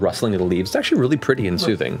hear the rustling of the leaves. It's actually really pretty and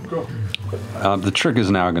soothing. The trick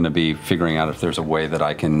is now going to be figuring out if there's a way that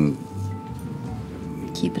I can.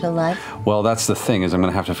 Keep it alive? Well, that's the thing, is I'm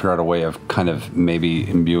going to have to figure out a way of kind of maybe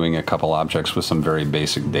imbuing a couple objects with some very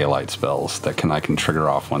basic daylight spells that I can trigger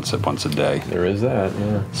off once a day. There is that,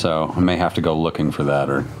 yeah. So I may have to go looking for that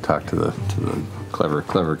or talk to the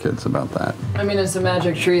clever kids about that. I mean, it's a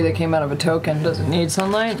magic tree that came out of a token. Does it need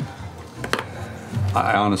sunlight?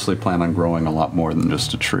 I honestly plan on growing a lot more than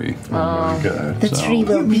just a tree. Oh, my God. The tree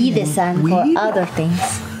will be the sun for other things.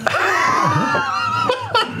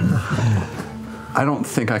 I don't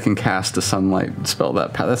think I can cast a sunlight spell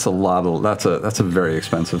that's a very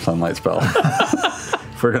expensive sunlight spell.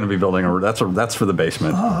 If we're going to be building that's for the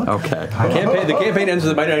basement. Oh, okay. The campaign ends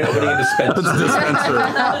with the Mighty Nein opening a dispenser.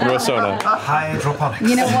 In Rosohna. Hydroponics.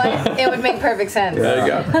 You know what? It would make perfect sense. There you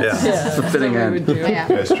go. Yeah. It's a fitting end. Yeah.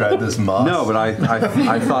 You guys tried this moss? No, but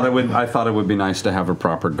I thought it would be nice to have a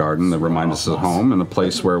proper garden that reminds us of home and a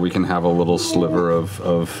place where we can have a little sliver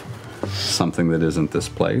of something that isn't this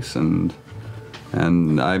place and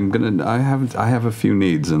I have a few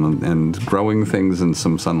needs and growing things in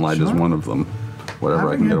some sunlight is one of them. Whatever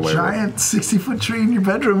I can get away with. Having a giant 60-foot tree in your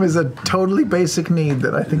bedroom is a totally basic need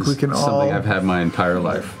that I think we can all. Something I've had my entire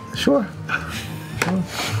life. Sure.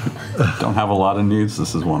 Don't have a lot of needs.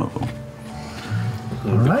 This is one of them.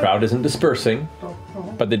 The crowd isn't dispersing,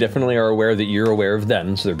 but they definitely are aware that you're aware of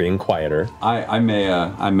them, so they're being quieter. I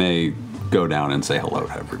may go down and say hello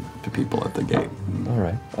to people at the gate. All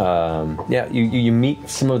right. Yeah, you meet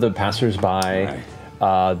some of the passersby.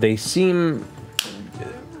 Right. They seem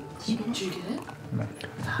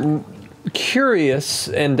curious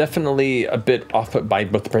and definitely a bit off put by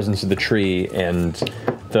both the presence of the tree and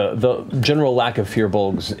the general lack of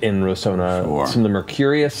fearbolgs in Rosohna. Sure. Some of them are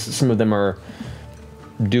curious, some of them are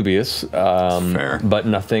dubious, fair. But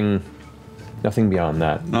nothing beyond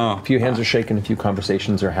that. No. A few hands are shaken, a few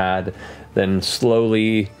conversations are had, then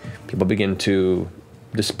slowly people begin to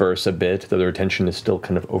disperse a bit, though their attention is still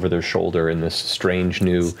kind of over their shoulder in this strange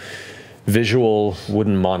new visual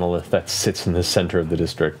wooden monolith that sits in the center of the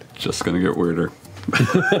district. Just gonna get weirder.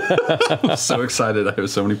 I'm so excited. I have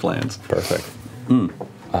so many plans. Perfect.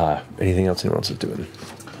 Anything else anyone else is doing?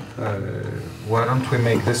 Why don't we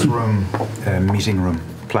make this room a meeting room,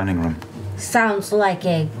 planning room? Sounds like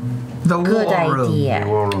a The good war room. idea.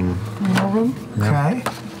 War room. Okay.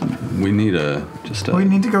 We need We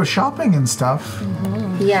need to go shopping and stuff.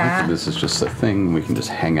 Yeah. This is just a thing. We can just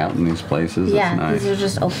hang out in these places. Yeah, That's nice. these are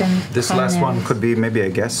just open. This last one corners. could be maybe a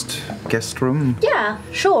guest room. Yeah,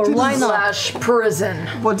 sure. Why not? / prison.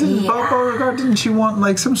 Well, didn't Beauregard, didn't she want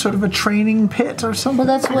like some sort of a training pit or something?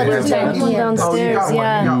 Well, that's what Yeah. it's There's one downstairs, Oh, you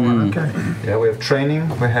got one, okay. Yeah, we have training,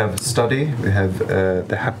 we have study, we have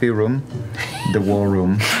the happy room, the war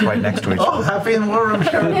room, right next to each Oh, other. happy in the war room.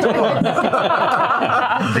 Shut the door.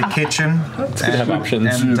 The kitchen have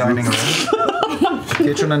options. and dining room.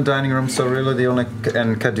 Kitchen and dining room. So really, the only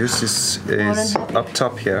and Caduce is up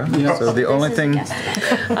top here. So the only thing.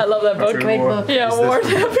 I love that book. Great book. Yeah, Is War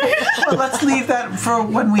this- Happy. Well, let's leave that for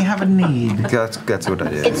when we have a need. That's a good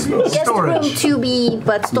idea. It's guest room Storage. to be,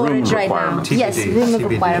 but storage right now. requirement. Yes, TBD. room of TBD.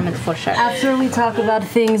 requirement for sure. After we talk about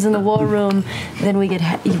things in the war room, then we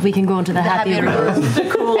can go into the happy room.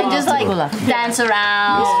 And just like Cool off. dance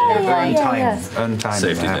around. and, like, Untime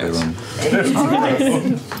Safety happy nets. room.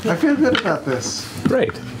 I feel good about this.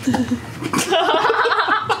 Great.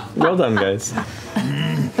 Well done, guys.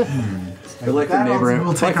 You're like the That neighbor, also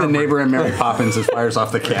will take like the our neighbor in Mary Poppins who fires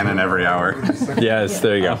off the cannon every hour. Yes,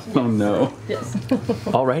 there you go. Oh no.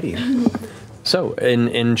 Alrighty. So,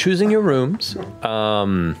 in choosing your rooms,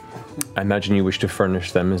 I imagine you wish to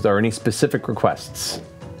furnish them. Is there any specific requests?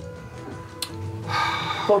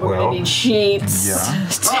 Well, we're Well, gonna need sheets. yeah.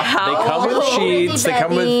 They come with sheets. They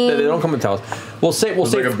come with. They don't come with towels. We'll say.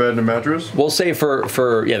 It's like a bed and a mattress. We'll say for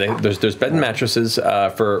there's bed and mattresses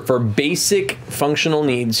for basic functional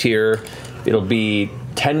needs here. It'll be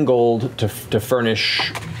 10 gold to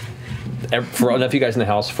furnish for enough of you guys in the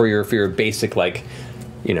house for your basic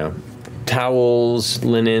towels,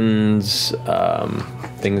 linens,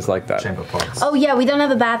 things like that. Chamber pots. Oh yeah, we don't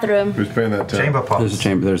have a bathroom. Who's paying that 10? Chamber pots. There's a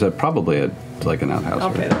chamber. There's probably an outhouse.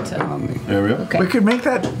 I'll pay right that on the. There we go. We could make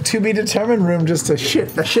that to be determined room just a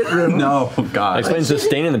shit room. No, God. Explains the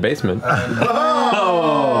stain in the basement.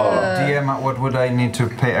 DM, what would I need to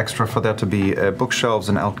pay extra for that to be? Bookshelves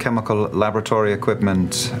and alchemical laboratory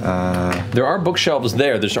equipment. There are bookshelves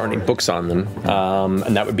there. There just aren't any books on them,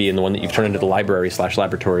 and that would be in the one that you've turned into the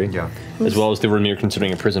library/laboratory, Yeah. as well as the room you're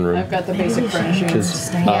considering a prison room. I've got the basic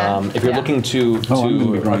furnishings. If you're looking to I'm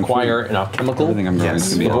gonna be growing acquire food. an alchemical Everything I'm growing is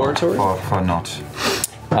Yes, gonna be laboratory, for not.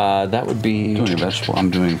 that would be doing a vegetable. I'm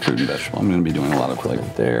doing fruit and vegetable. I'm going to be doing a lot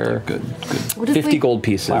of there. good. What if 50 we, gold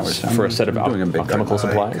pieces Flowers. for a set of I'm doing a big alchemical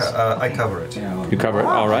garden. supplies. I cover it. You cover it.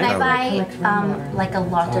 All Can right. I buy like a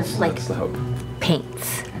lot of like That's the hope.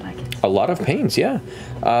 paints? A lot of paints. Yeah.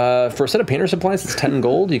 For a set of painter supplies, it's 10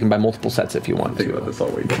 gold. You can buy multiple sets if you want Think to. about this all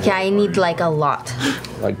week. Yeah, I need like a lot.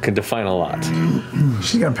 Like, could define a lot.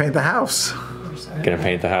 She's gonna paint the house. Gonna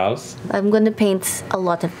paint the house. I'm gonna paint a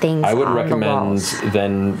lot of things. I would on the recommend walls.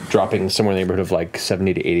 then dropping somewhere in the neighborhood of like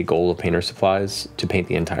 70 to 80 gold of painter supplies to paint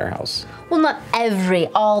the entire house. Well, not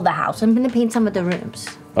all the house. I'm gonna paint some of the rooms,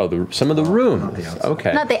 Oh, some of the rooms.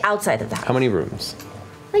 Okay. not the outside of the house. How many rooms?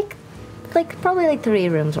 Like probably like 3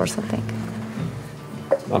 rooms or something.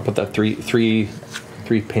 I'll put that three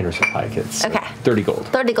painter supply kits. Okay. 30 gold.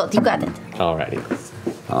 30 gold. You got it. Alrighty.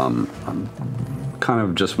 Kind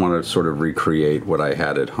of just want to sort of recreate what I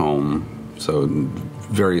had at home. So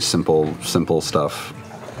very simple stuff.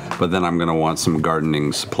 But then I'm going to want some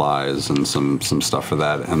gardening supplies and some stuff for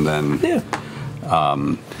that. And then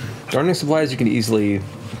Gardening supplies you can easily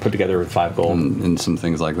put together with 5 gold. and some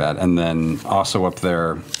things like that. And then also up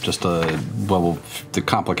there, just the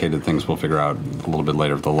complicated things we'll figure out a little bit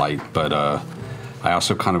later with the light. But I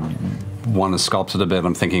also kind of want to sculpt it a bit.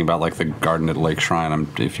 I'm thinking about like the garden at Lake Shrine,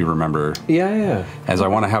 if you remember. Yeah. As I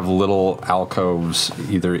want to have little alcoves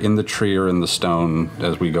either in the tree or in the stone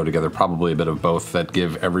as we go together, probably a bit of both, that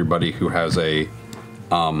give everybody who has a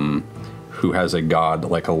god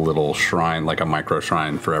like a little shrine, like a micro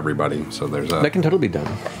shrine for everybody. So there's a That can totally be done.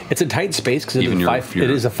 It's a tight space because it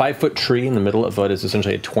is a 5-foot tree in the middle of what is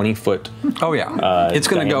essentially a 20-foot. Oh yeah, it's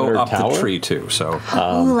going to go diameter up tower. the tree too. So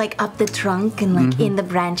Ooh, like up the trunk and like in the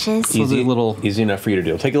branches. Easy enough for you to do.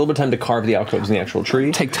 It'll take a little bit of time to carve the alcoves in the actual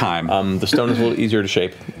tree. take time. The stone is a little easier to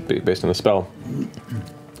shape based on the spell.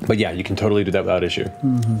 But yeah, you can totally do that without issue.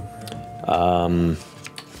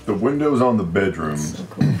 The windows on the bedroom.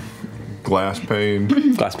 Glass pane.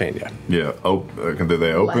 Glass pane, yeah. Yeah. Are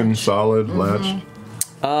they open, solid, latch?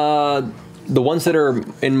 The ones that are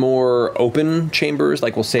in more open chambers,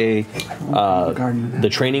 like we'll say the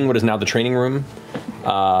training, what is now the training room,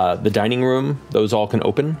 the dining room, those all can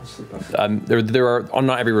open. There are,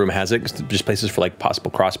 not every room has it, just places for like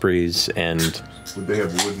possible crossbreeds and... Would they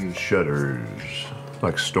have wooden shutters,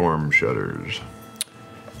 like storm shutters?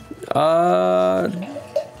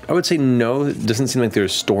 I would say no. It doesn't seem like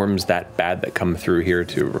there's storms that bad that come through here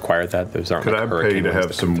to require that. Those aren't. Could like I pay to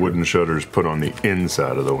have some wooden shutters put on the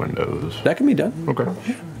inside of the windows? That can be done. Okay.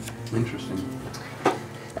 Interesting.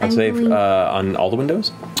 I'd say on all the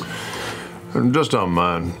windows? Just on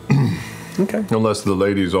mine. Okay. Unless the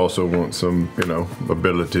ladies also want some,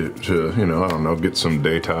 ability to, I don't know, get some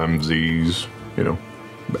daytime Z's,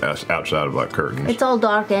 outside of like curtains. It's all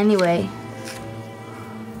dark anyway.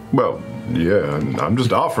 Well, yeah, I'm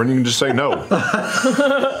just offering. You can just say no.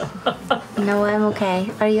 No, I'm okay.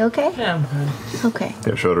 Are you okay? Yeah, I'm good. Okay.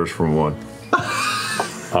 Yeah, shutters from one.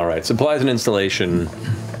 All right, supplies and installation,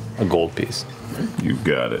 a gold piece. You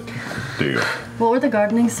got it. Deal. What were the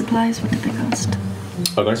gardening supplies? What did they cost?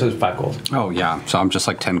 Oh, I said 5 gold. Oh, yeah. So I'm just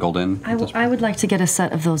like 10 gold in. I would like to get a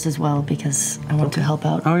set of those as well because I want to help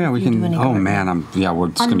out. Oh, yeah, we You do can. any Oh, gardening? man.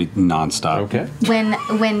 It's going to be nonstop. Okay.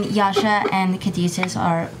 When Yasha and Caduceus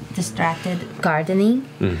are distracted gardening,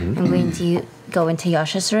 I'm going to go into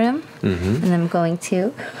Yasha's room, and I'm going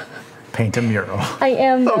to... Paint a mural. I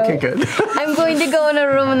am, though. Okay, good. I'm going to go in a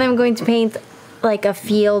room and I'm going to paint like a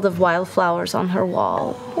field of wildflowers on her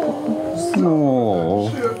wall.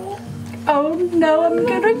 Oh. Oh no, I'm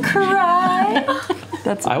gonna cry.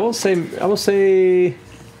 I will say,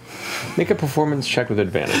 make a performance check with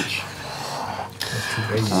advantage.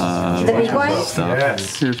 The big one?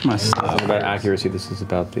 Yes. Here's my stuff. About accuracy, this is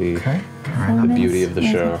about the beauty of the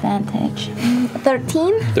show. Advantage.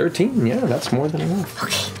 13? 13, yeah, that's more than enough.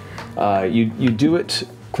 Okay. You do it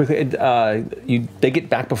quickly. They get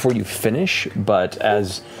back before you finish, but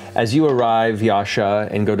as you arrive, Yasha,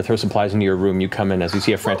 and go to throw supplies into your room, you come in as you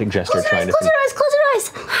see a frantic gesture trying to... Close your eyes, close your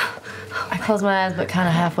eyes! I close my eyes, but kind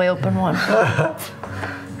of halfway open one.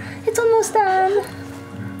 It's almost done.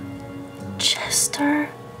 Chester.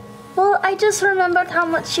 Well, I just remembered how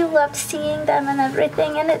much you loved seeing them and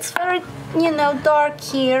everything, and it's very, dark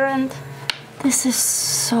here, and... This is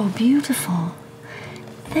so beautiful.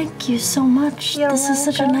 Thank you so much. You're This is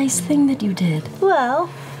such a welcome. nice thing that you did. Well,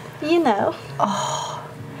 Oh,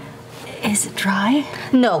 is it dry?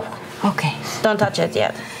 No, Okay. don't touch it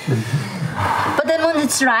yet. But then when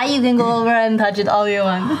it's dry, you can go over and touch it all you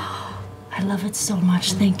want. I love it so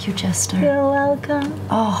much. Thank you, Chester. You're welcome.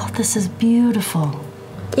 Oh, this is beautiful.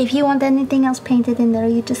 If you want anything else painted in there,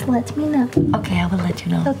 you just let me know. Okay, I will let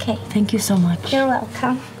you know. Okay. Thank you so much. You're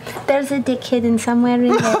welcome. There's a dick hidden somewhere in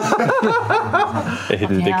there. A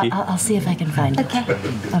hidden Okay, dicky. I'll see if I can find it. Okay.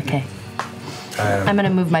 Okay. I'm gonna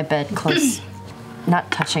move my bed close. Not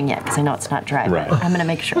touching yet, because I know it's not dry. Right. But I'm gonna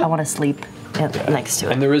make sure I want to sleep next to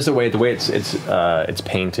it. And there is a way, the way it's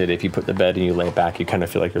painted, if you put the bed and you lay back, you kind of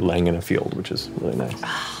feel like you're laying in a field, which is really nice.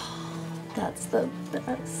 That's the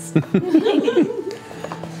best.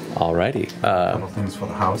 Alrighty. Couple things for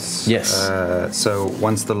the house. Yes. So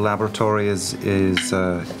once the laboratory is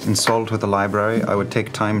installed with the library, I would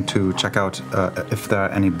take time to check out if there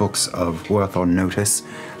are any books of worth or notice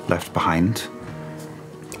left behind.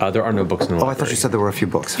 There are no books in the Oh, I library. thought you said there were a few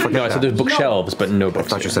books. Forget No, I said that. there's bookshelves, but no I books.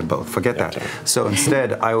 thought you here. said both. Forget that. So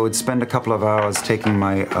instead, I would spend a couple of hours taking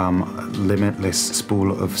my limitless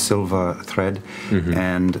spool of silver thread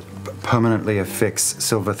and permanently affix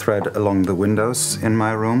silver thread along the windows in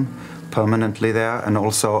my room, permanently there, and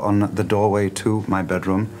also on the doorway to my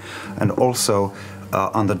bedroom, and also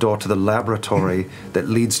on the door to the laboratory that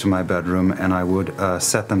leads to my bedroom, and I would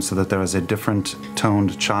set them so that there is a different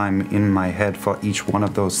toned chime in my head for each one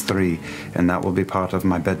of those three, and that will be part of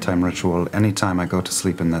my bedtime ritual. Anytime I go to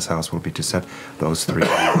sleep in this house will be to set those three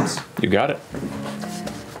chimes. You got it.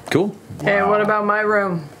 Cool. Hey, what about my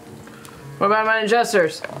room? What about my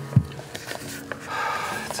ingesters?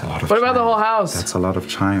 It's a lot of What about the chimes. whole house? That's a lot of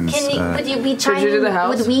chimes. Would you be Should chiming? you do the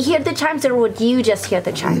house? Would we hear the chimes or would you just hear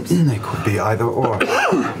the chimes? It could be either or.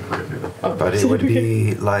 But it would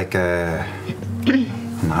be like an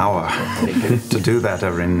hour to do that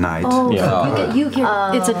every night. Oh, Yeah. you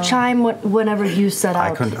can. It's a chime whenever you set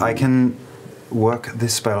out. I can work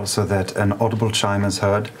this spell so that an audible chime is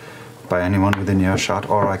heard by anyone within earshot,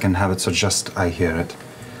 or I can have it so just I hear it.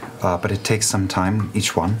 But it takes some time,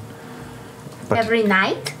 each one. But Every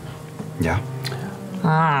night? yeah.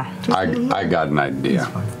 I got an idea.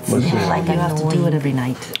 Like you have to do it every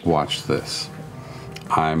night. Watch this.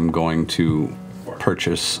 I'm going to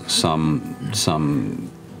purchase some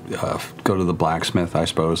go to the blacksmith, I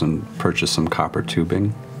suppose, and purchase some copper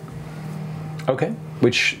tubing. Okay.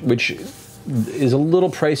 Which is a little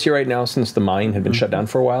pricey right now since the mine had been shut down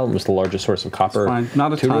for a while and was the largest source of copper. Fine.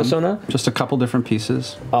 Not a to ton. Arizona. Just a couple different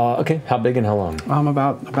pieces. Okay. How big and how long?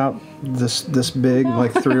 About this big,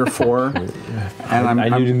 like 3 or 4. And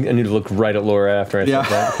I need to look right at Laura after I said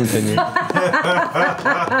that. Continue.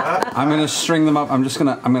 I'm gonna string them up. I'm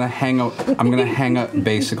gonna hang up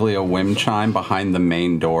basically a wind chime behind the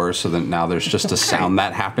main door, so that now there's just a sound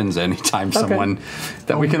that happens anytime someone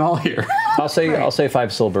that we can all hear. I'll say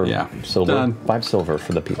 5 silver. Yeah. Silver. Done. 5 silver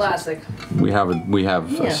for the pieces. Classic. We have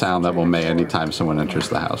a sound that will make anytime someone enters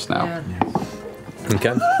the house now. Yeah.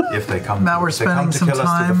 Okay. If they come, Now we're if they come spending to some kill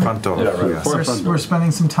us to time. the front door. Yes. We're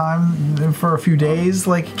spending some time for a few days,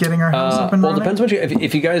 like getting our house up and Well, it running. depends what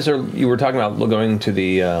if you guys you were talking about going to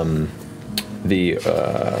the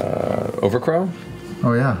Overcrow,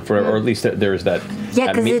 Oh yeah. or at least there's that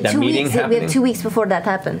Yeah, that, because that meeting we happening. have 2 weeks before that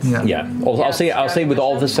happens. Yeah. Yeah. Well, I'll say with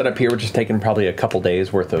all this set up here, which is taking probably a couple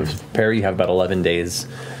days worth of repair, you have about 11 days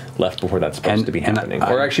left before that's supposed to be happening,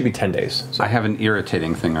 or actually be 10 days. So. I have an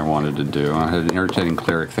irritating thing I wanted to do. I had an irritating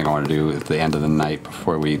cleric thing I wanted to do at the end of the night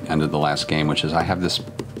before we ended the last game, which is I have this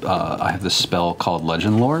spell called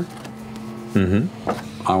Legend Lore.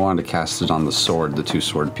 Mm-hmm. I wanted to cast it on the sword, the 2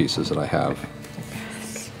 sword pieces that I have.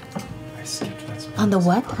 On the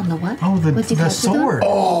what? On the what? Oh, the What's he cast it on? sword.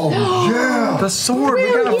 Oh yeah. The sword.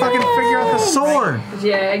 We gotta fucking figure out the sword.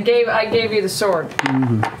 Yeah, I gave you the sword.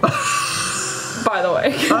 By the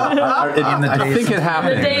way. I think it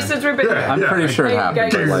happened. The day since we've been I'm pretty sure it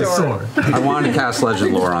happened. Get your sword. I wanted to cast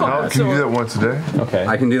Legend Lore on it. Can you do that once a day? Okay.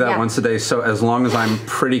 I can do that Yeah. once a day, so as long as I'm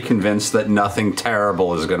pretty convinced that nothing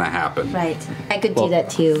terrible is going to happen. Right. I could do that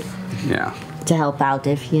too, Yeah. to help out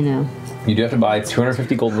if, you know. You do have to buy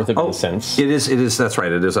 250 gold worth of incense. It is. That's right.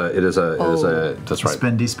 That's right.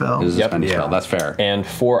 Spendy spell. It is Yep. a spendy spell. That's fair. And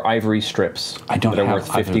 4 ivory strips I don't that are have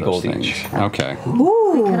worth either 50 of those gold things. each. Okay.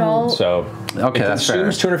 So Okay, it that's fair.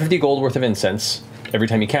 consumes 250 gold worth of incense every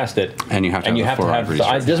time you cast it. And you have to have the 4 ivory it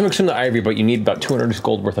strips. doesn't consume the ivory, but you need about 200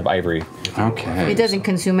 gold worth of ivory. Okay. It doesn't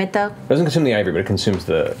consume it though. It doesn't consume the ivory, but it consumes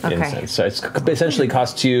the incense. So it's essentially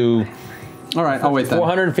costs you All right. I'll wait then.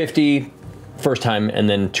 450 first time, and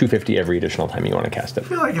then 250 every additional time you want to cast it. I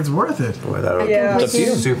feel like it's worth it. Boy, that would Yeah. be It's up to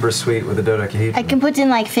you. super sweet with the dodecahedron. I can put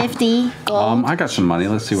in like 50 gold. I got some money.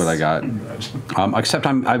 Let's see what I got. Except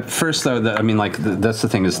first though. That's the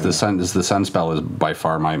thing is the sun spell is by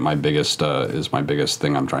far my biggest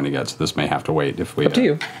thing I'm trying to get. So this may have to wait if we. Up to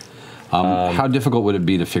you. How difficult would it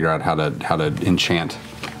be to figure out how to enchant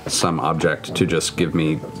some object to just give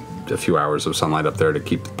me a few hours of sunlight up there to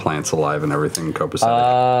keep the plants alive and everything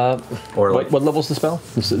copacetic? Or What level's the spell?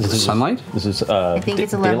 This is sunlight? This is I think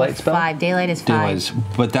it's a level daylight spell? 5. Daylight is 5.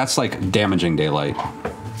 But that's like damaging daylight.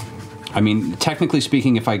 I mean, technically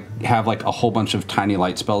speaking, if I have like a whole bunch of tiny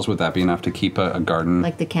light spells, would that be enough to keep a garden?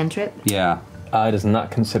 Like the cantrip? Yeah. It is not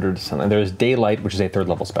considered sunlight. There's daylight, which is a 3rd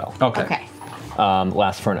level spell. Okay. Okay.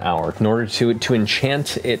 Lasts for an hour. In order to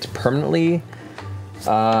enchant it permanently,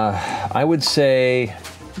 I would say.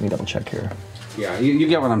 Let me double check here. Yeah, you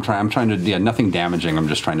get what I'm trying. I'm trying to. Yeah, nothing damaging. I'm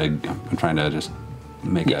trying to just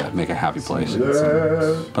make a happy place.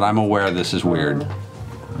 But I'm aware this is weird.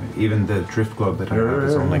 Even the drift globe that I have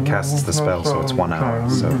is only casts the spell, so it's 1 hour.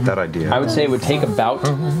 So that idea. I would say it would take about,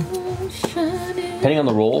 depending on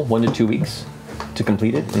the roll, 1 to 2 weeks to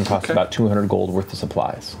complete it, and cost about 200 gold worth of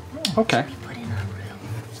supplies. Okay.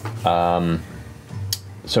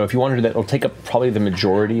 So if you want to do that, it'll take up probably the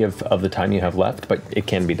majority of the time you have left, but it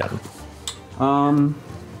can be done.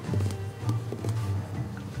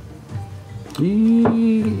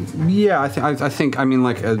 Yeah, I think. I mean,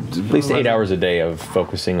 like At least 8 hours a day of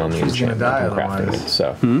focusing on the She's gonna enchantment die and crafting otherwise. it.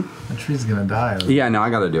 So The tree's gonna die. Yeah, no, I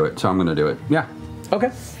got to do it. So I'm going to do it. Yeah.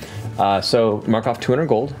 okay. So mark off 200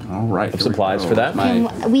 gold All right. of supplies for that.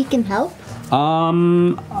 We can help.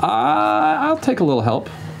 I'll take a little help.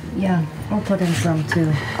 Yeah, I'll put in some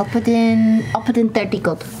too. I'll put in 30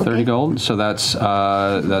 gold. 30 gold. So that's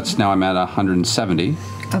now I'm at 170.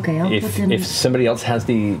 Okay, I'll put in. If somebody else has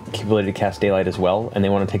the capability to cast daylight as well, and they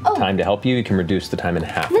want to take the time to help you, you can reduce the time in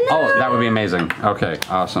half. Oh, that would be amazing. Okay,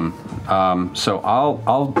 awesome. So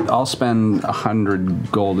I'll spend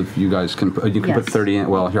 100 gold if you guys can. You can put Yes. 30 in.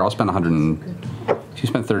 Well, here I'll spend 100. If you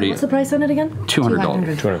spend 30. What's the price on it again? 200 gold.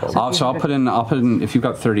 200 gold. So I'll put in. If you've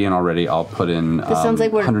got 30 in already, I'll put in. This sounds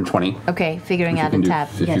like we're 120. Okay, figuring If you out can in do- tab.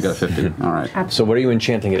 If you got 50, all right. So what are you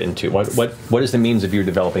enchanting it into? What is the means of you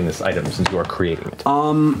developing this item since you are creating it?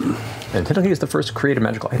 And technically it's the first creative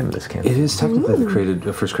magical item of this campaign. It is technically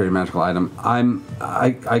the first created magical item.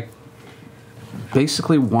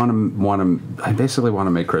 basically want to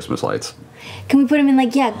make Christmas lights. Can we put them in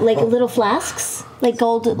like little flasks, like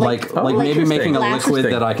gold, like maybe making a liquid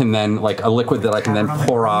that I can then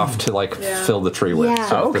pour off to fill the tree with. Yeah.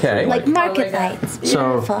 So okay. Like market lights.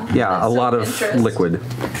 So Beautiful. yeah, a lot of liquid.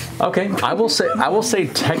 Okay, I will say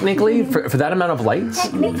technically for that amount of lights,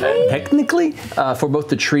 technically for both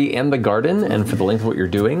the tree and the garden, and for the length of what you're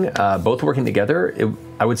doing, both working together,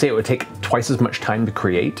 I would say it would take twice as much time to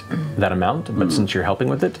create that amount. But since you're helping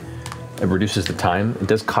with it, it reduces the time. It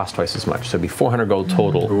does cost twice as much, so it'd be 400 gold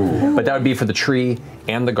total. But that would be for the tree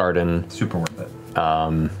and the garden. Super worth it.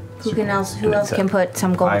 Who else can put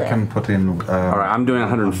some gold in? I can put in. All right, I'm doing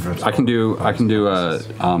 100. I can do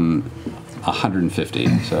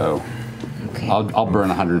 150. So Okay. I'll burn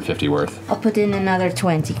 150 worth. I'll put in another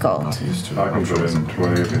 20 gold. I can put in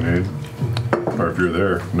 20 if you need. Or if you're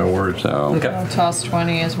there, no worries. So I'll toss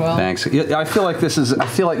 20 as well. thanks. Yeah, I feel like this is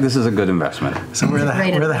a good investment. So we're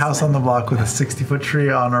the house on the block with a 60-foot tree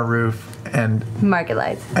on our roof and Market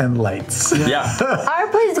lights. and lights. Yeah. Our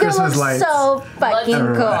place is gonna Christmas look lights. so fucking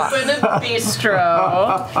cool. Open a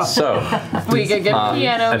bistro. So We could get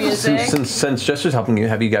piano music. since Jester's helping you,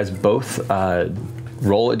 have you guys both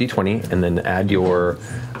roll a d20 and then add your,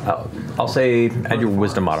 I'll say, add your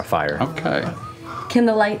wisdom modifier. Okay. Can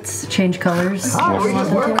the lights change colors?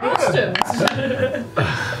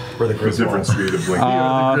 We're the different speed of blinking.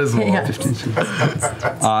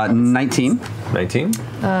 Yeah. 19. 19.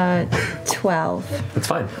 12. That's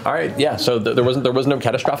fine. All right. Yeah. So there was no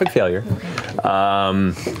catastrophic failure.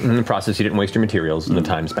 In the process, you didn't waste your materials and the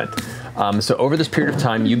time spent. So over this period of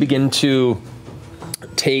time, you begin to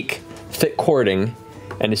take thick cording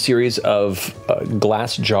and a series of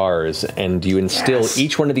glass jars, and you instill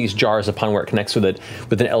each one of these jars upon where it connects with it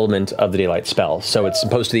with an element of the daylight spell. So it's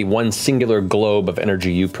supposed to be one singular globe of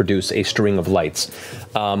energy. You produce a string of lights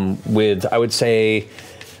with, I would say,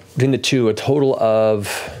 between the two, a total of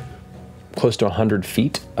close to 100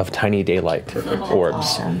 feet of tiny daylight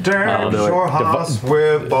orbs. Damn your house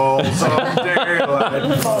with balls of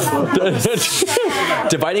daylight.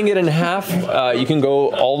 Dividing it in half, you can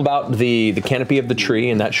go all about the canopy of the tree,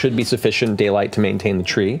 and that should be sufficient daylight to maintain the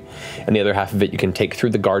tree. And the other half of it you can take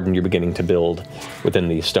through the garden you're beginning to build within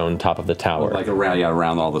the stone top of the tower. Like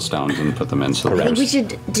around all the stones and put them in. So I think we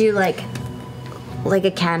should do like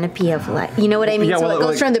a canopy of light. You know what I mean? Yeah, so well, it goes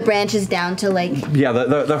like- from the branches down to like. Yeah,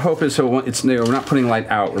 the hope is we're not putting light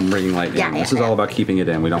out, we're bringing light in. This is all about keeping it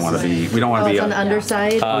in. We don't want to be. On the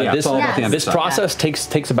underside. This underside. process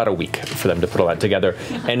takes about a week for them to put all that together.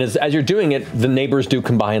 And as you're doing it, the neighbors do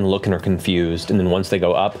come by and look and are confused. And then once they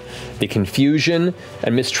go up, the confusion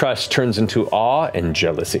and mistrust turns into awe and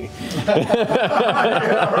jealousy.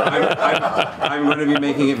 I'm going to be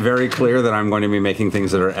making it very clear that I'm going to be making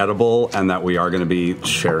things that are edible and that we are going to be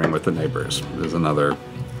sharing with the neighbors. There's another.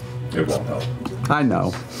 It won't help. I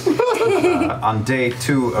know. On day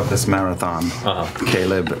 2 of this marathon,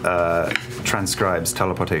 Caleb transcribes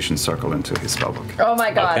teleportation circle into his spellbook. Oh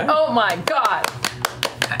my god. Okay. Oh my god.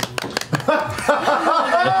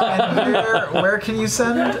 And where can you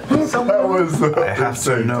send someone? I have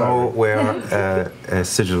to know where a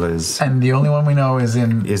sigil is. And the only one we know is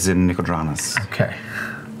in Nicodranus. Okay.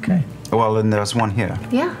 Okay. Well, and there's one here.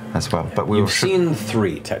 Yeah. As well, but we You've seen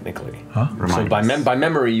 3 technically. Huh? So by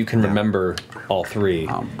memory, you can remember all 3.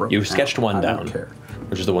 You sketched one down,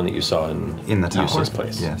 which is the one that you saw in the tower. Eustace's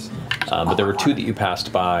place. Yes. But there were 2 that you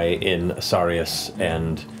passed by in Asarius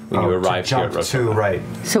and when you arrived here at Rosetta. Right.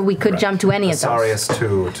 So we could jump to any of those.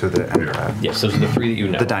 Asarius to the Empire. Yes, those are the 3 that you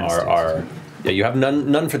know The dynasties. are. Yeah, you have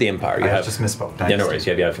none for the Empire. You I have just misspoke. Yeah, no worries.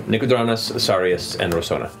 You have Nicodranus, Asarius, and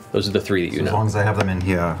Rosona. Those are the 3 that you know. As long as I have them in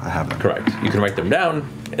here, I have them. Correct. You can write them down,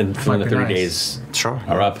 and when the 30 days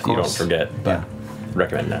are up, you don't forget. But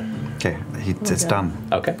recommend that. Okay, it's done.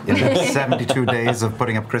 Okay. In the 72 days of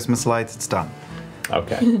putting up Christmas lights, it's done.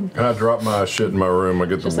 Okay. Can I drop my shit in my room? I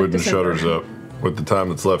get the wooden shutters up. With the time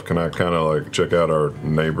that's left, can I kind of like check out our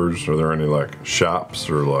neighbors? Are there any like shops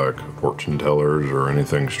or like fortune tellers or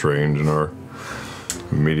anything strange in our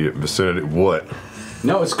immediate vicinity? What?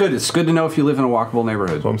 No, it's good. It's good to know if you live in a walkable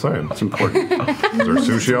neighborhood. That's what I'm saying. It's important. Is there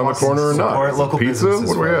sushi on the corner or not? Or local Pizza? businesses,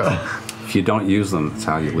 What do we right? have? If you don't use them, that's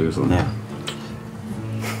how you lose them. Yeah.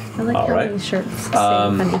 I like All how right. many shirts say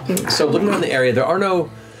funny things. So looking around the area, there are no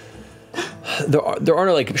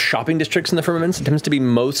like shopping districts in the firmaments. It tends to be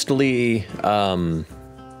mostly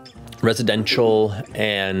residential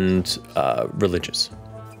and religious.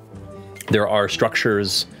 There are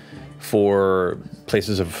structures for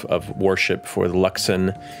places of worship for the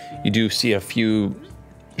Luxon. You do see a few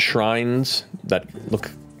shrines that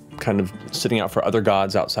look kind of sitting out for other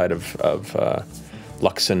gods outside of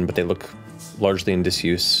Luxon, but they look largely in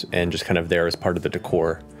disuse and just kind of there as part of the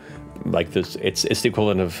decor. Like this, it's the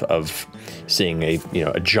equivalent of seeing a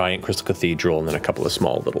giant crystal cathedral and then a couple of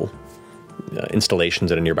small little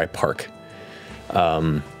installations at a nearby park.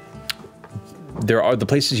 There are the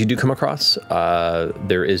places you do come across.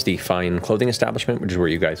 There is the fine clothing establishment, which is where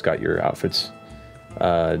you guys got your outfits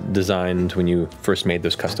designed when you first made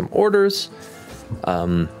those custom orders.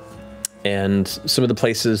 And some of the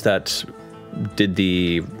places that did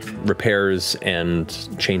the repairs and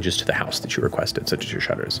changes to the house that you requested, such as your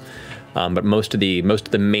shutters. But most of the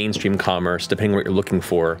mainstream commerce, depending on what you're looking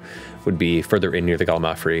for, would be further in near the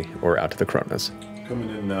Galmafri or out to the Coronas. Coming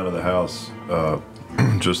in and out of the house,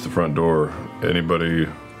 just the front door. Anybody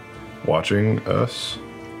watching us?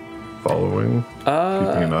 Following? Keeping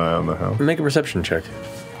an eye on the house? Make a perception check.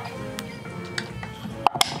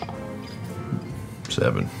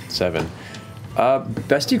 7. 7.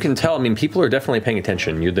 Best you can tell, I mean, people are definitely paying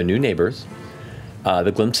attention. You're the new neighbors.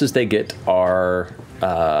 The glimpses they get are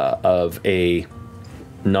of a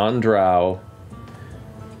non-drow,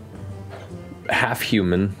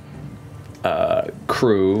 half-human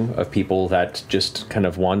crew of people that just kind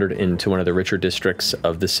of wandered into one of the richer districts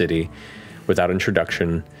of the city without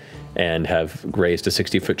introduction and have raised a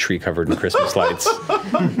 60-foot tree covered in Christmas lights.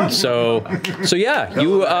 So yeah,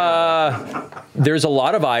 you there's a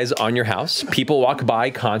lot of eyes on your house. People walk by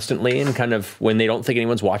constantly and kind of, when they don't think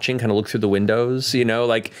anyone's watching, kind of look through the windows,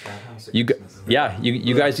 like you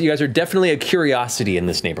guys are definitely a curiosity in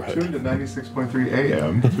this neighborhood. Tuned to 96.3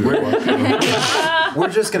 AM. We're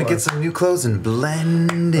just gonna get some new clothes and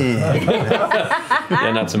blend in.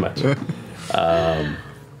 Yeah, not so much.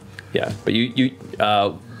 Yeah, but you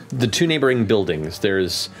the two neighboring buildings,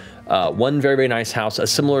 there's one very, very nice house, a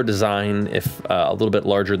similar design, if a little bit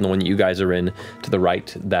larger than the one that you guys are in, to the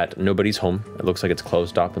right, that nobody's home. It looks like it's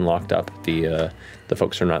closed up and locked up. The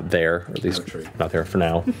folks are not there, or at least not there for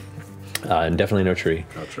now. And definitely no tree.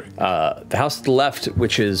 No tree. The house to the left,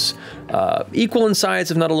 which is equal in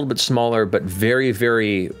size, if not a little bit smaller, but very,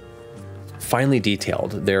 very finely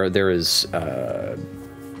detailed. There is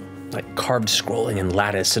like carved scrolling and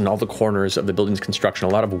lattice in all the corners of the building's construction. A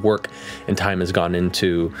lot of work and time has gone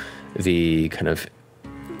into the kind of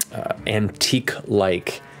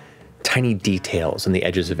antique-like tiny details in the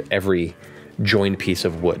edges of every joined piece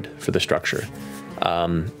of wood for the structure.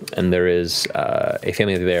 And there is a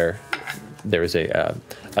family there. There is a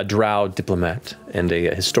drow diplomat and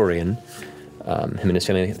a historian. Him and his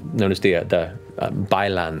family, known as the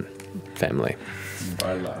Bailan family.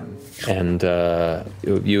 Bailan. And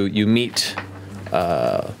you meet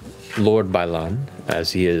Lord Bailan,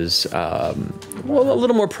 as he is a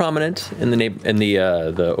little more prominent in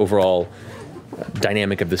the overall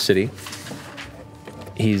dynamic of the city.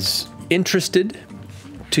 He's interested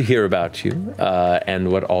to hear about you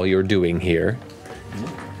and what all you're doing here.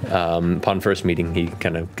 Upon first meeting, he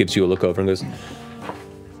kind of gives you a look over and goes,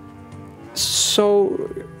 "So,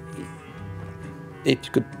 if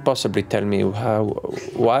you could possibly tell me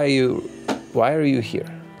why are you here?"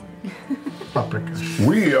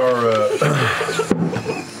 We are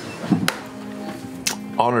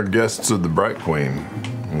honored guests of the Bright Queen.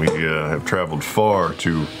 We have traveled far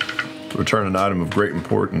to return an item of great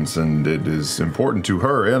importance, and it is important to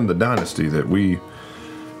her and the dynasty that we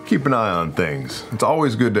keep an eye on things. It's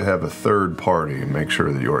always good to have a third party and make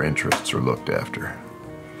sure that your interests are looked after.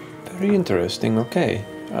 Very interesting, okay.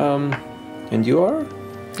 And you are?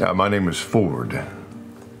 My name is Ford.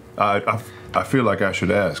 I feel like I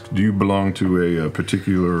should ask, do you belong to a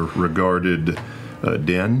particular regarded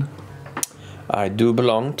den? I do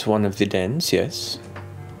belong to one of the dens, yes.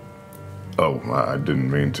 Oh, I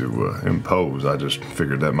didn't mean to impose. I just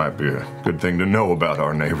figured that might be a good thing to know about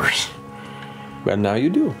our neighbors. Well, now you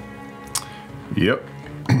do. Yep.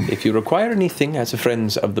 If you require anything as a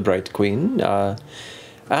friends of the Bright Queen,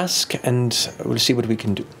 ask and we'll see what we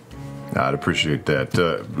can do. I'd appreciate that.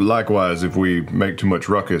 Likewise, if we make too much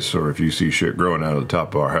ruckus or if you see shit growing out of the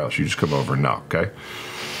top of our house, you just come over and knock, okay?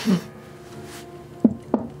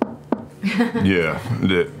 Yeah.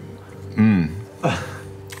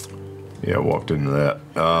 Yeah, I walked into that.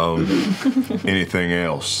 Anything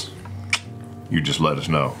else, you just let us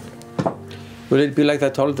know. Will it be like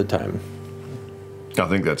that all the time? I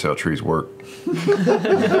think that's how trees work.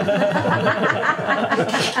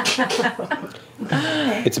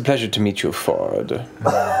 It's a pleasure to meet you, Ford.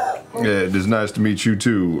 Yeah, it is nice to meet you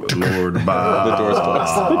too, Lord. Bye. The door's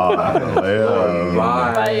closed.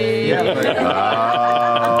 Bye.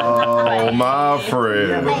 Oh, my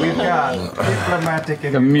friend. But we've got diplomatic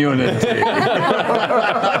Immunity.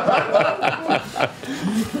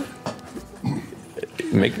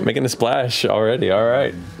 Making a splash already. All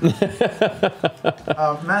right.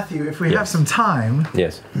 Matthew, if we have some time,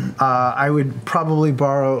 yes, I would probably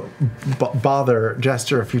bother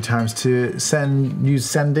Jester a few times to use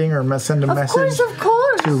sending or send a message Of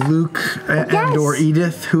course. to Luke and or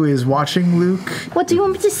Edith, who is watching Luke. What do you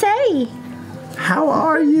want me to say? How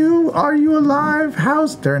are you? Are you alive?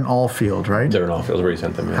 They're in Allfield, right? They're in Allfield where you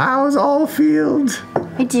sent them. Yeah. How's Allfield?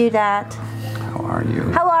 I do that. How are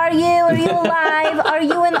you? How are you? Are you alive? Are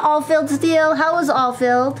you in Allfield still? How is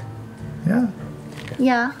Allfield? Yeah.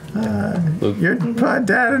 Yeah. Your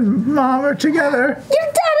dad and mom are together. Your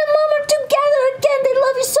dad and mom are together again. They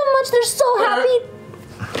love you so much. They're so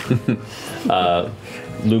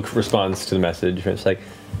happy. Luke responds to the message. It's like,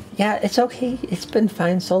 yeah, it's okay. It's been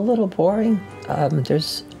fine. It's a little boring.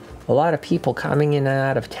 There's a lot of people coming in and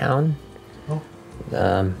out of town.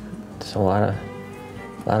 There's a lot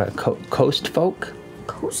of coast folk.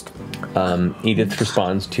 Coast. Edith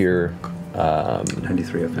responds to your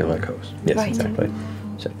 93 of the coast. Yes, Right. exactly.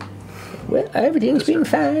 So, well, everything's been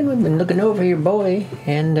fine. We've been looking over your boy,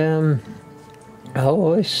 and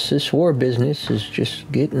this war business is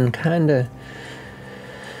just getting kind of.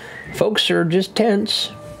 Folks are just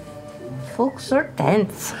tense. Folks are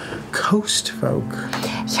tense. Coast folk.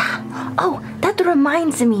 Yeah. Oh, that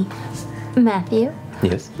reminds me. Matthew,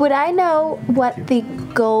 Yes. would I know what the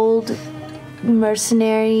gold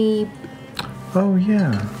mercenary... Oh,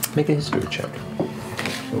 yeah. Make a history check.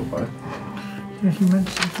 Yeah, you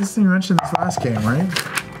mentioned this last game, right?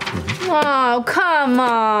 Oh, come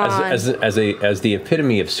on. As the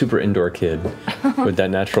epitome of super indoor kid with that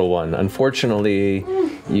natural one, unfortunately,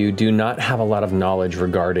 you do not have a lot of knowledge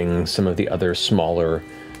regarding some of the other smaller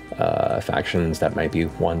factions that might be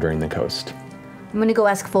wandering the coast. I'm gonna go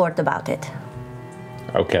ask Ford about it.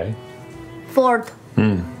 Okay. Ford,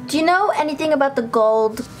 do you know anything about the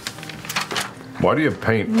gold? Why do you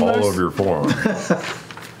paint all over your forearm?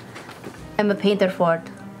 I'm a painter, Ford.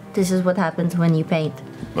 This is what happens when you paint.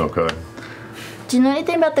 Okay. Do you know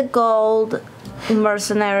anything about the gold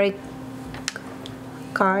mercenary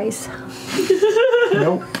guys?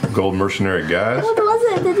 Nope. Gold mercenary guys? What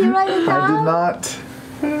was it? Did you write it down? I did not.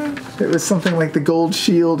 It was something like the Gold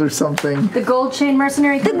Shield or something. The Gold Chain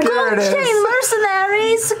Mercenary. The There gold it is. chain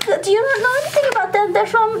mercenaries. Do you not know anything about them? They're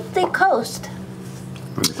from the coast.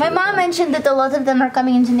 My mom mentioned that a lot of them are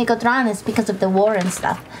coming into Nicotranis because of the war and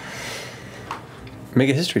stuff. Make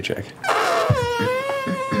a history check. Is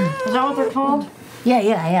that what they're called?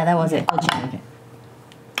 Yeah, that was it.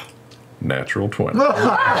 Natural 20.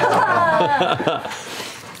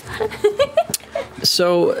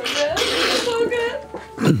 So,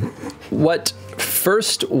 what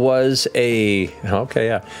first was a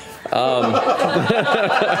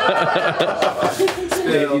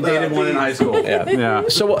You dated one in high school. yeah.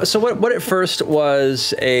 So what at first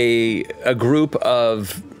was a group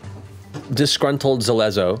of disgruntled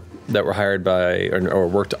Zalezo that were hired by or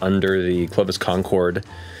worked under the Clovis Concord,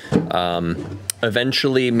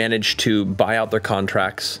 eventually managed to buy out their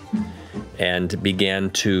contracts and began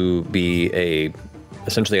to be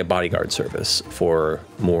essentially a bodyguard service for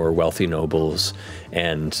more wealthy nobles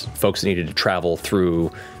and folks that needed to travel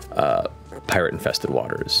through pirate-infested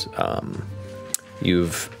waters.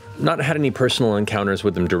 You've not had any personal encounters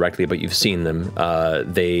with them directly, but you've seen them.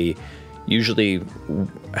 They usually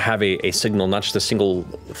have a signal, not just a single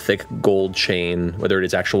thick gold chain, whether it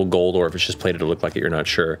is actual gold or if it's just plated to look like it, you're not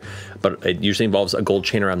sure. But it usually involves a gold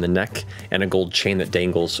chain around the neck and a gold chain that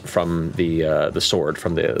dangles from the sword.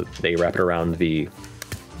 They wrap it around the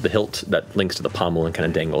hilt that links to the pommel and kind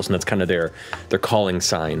of dangles, and that's kind of their calling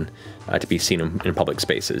sign to be seen in public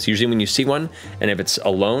spaces. Usually when you see one, and if it's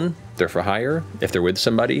alone, they're for hire. If they're with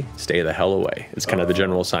somebody, stay the hell away. It's kind of the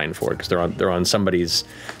general sign for it, because they're on somebody's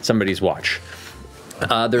watch.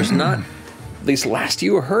 There's not, at least last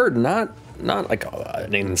you heard, not like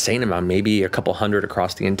an insane amount, maybe a couple hundred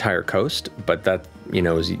across the entire coast, but that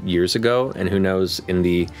was years ago, and who knows, in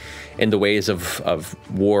the ways of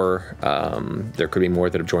war, there could be more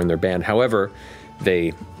that have joined their band. However,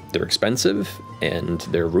 they're expensive and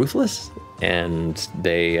they're ruthless, and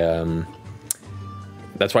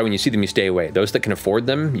that's why when you see them, you stay away. Those that can afford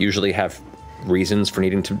them usually have reasons for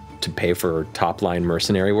needing to pay for top-line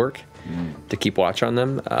mercenary work to keep watch on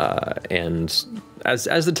them. And as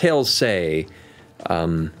the tales say,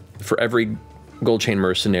 for every gold chain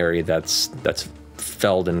mercenary that's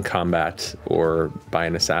felled in combat or by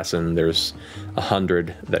an assassin, there's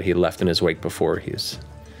 100 that he left in his wake before his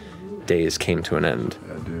days came to an end.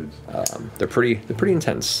 Yeah, dudes. They're pretty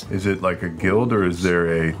intense. Is it like a guild, or is there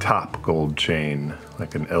a top gold chain,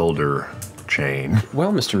 like an elder chain.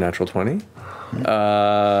 Well, Mr. Natural 20.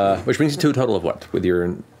 Which brings you to a total of what with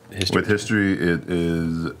your history? With history, it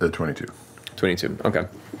is a 22. 22, okay.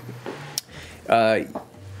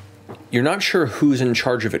 You're not sure who's in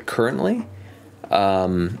charge of it currently.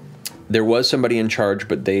 There was somebody in charge,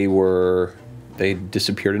 but they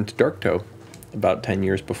disappeared into Darktoe about 10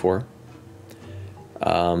 years before.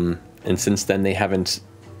 And since then, they haven't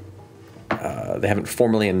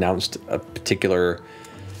formally announced a particular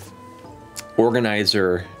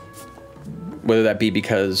organizer, whether that be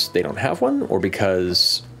because they don't have one or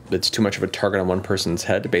because it's too much of a target on one person's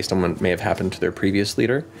head based on what may have happened to their previous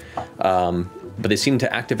leader. But they seem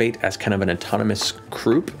to activate as kind of an autonomous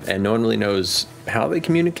group, and no one really knows how they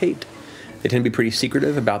communicate. They tend to be pretty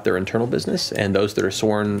secretive about their internal business, and those that are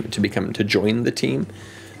sworn to join the team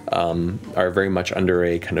are very much under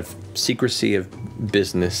a kind of secrecy of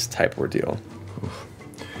business type ordeal.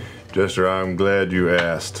 Jester, I'm glad you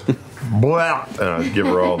asked. Blah! And I give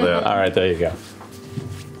her all that. All right, there you go.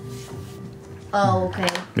 Oh, okay.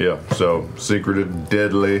 Yeah, so secretive,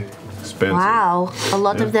 deadly, expensive. Wow, a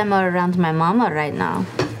lot of them are around my mama right now.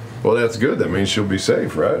 Well, that's good. That means she'll be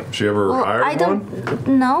safe, right? She ever hired I one? don't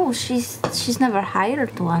know. She's never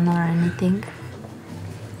hired one or anything.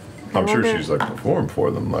 I'm sure she's like performed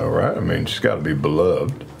for them, though, right? I mean, she's got to be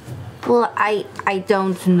beloved. Well, I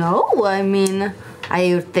don't know. I mean,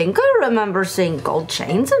 I think I remember seeing gold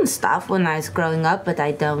chains and stuff when I was growing up, but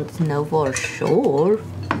I don't know for sure.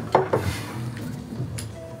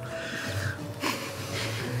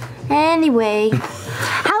 Anyway,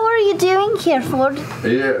 how are you doing here, Ford?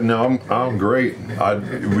 Yeah, no, I'm great.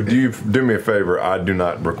 Would you do me a favor? I do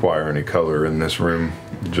not require any color in this room.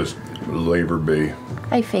 Just leave her be.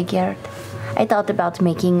 I figured. I thought about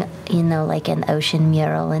making, like an ocean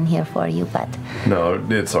mural in here for you, but... No,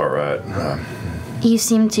 it's all right. You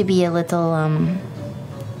seem to be a little,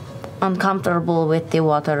 uncomfortable with the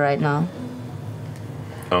water right now.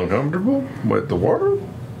 Uncomfortable with the water?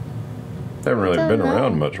 Haven't really been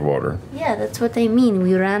around much water. Yeah, that's what I mean.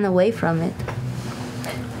 We ran away from it.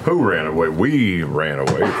 Who ran away? We ran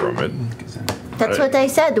away from it. That's what I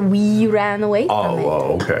said. We ran away from it.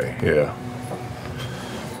 Oh, okay, yeah.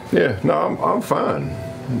 Yeah, no, I'm fine.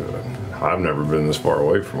 I've never been this far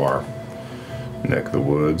away from our neck of the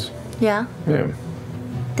woods. Yeah? Yeah.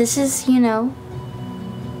 This is, I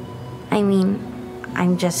mean,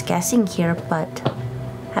 I'm just guessing here, but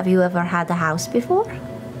have you ever had a house before?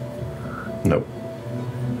 Nope.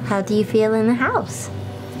 How do you feel in the house?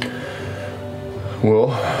 Well,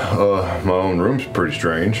 my own room's pretty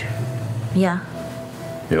strange. Yeah.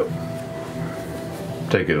 Yep.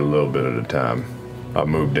 Take it a little bit at a time. I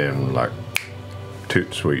moved in like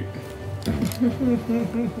toot sweet.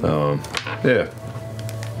 Yeah.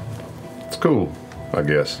 It's cool, I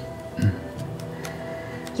guess.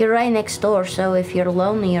 You're right next door, so if you're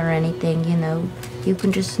lonely or anything, you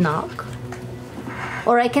can just knock.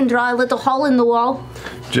 Or I can draw a little hole in the wall.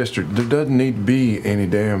 Jester, there doesn't need to be any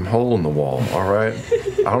damn hole in the wall, all right?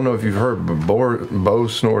 I don't know if you've heard, but Bo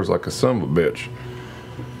snores like a son of a bitch.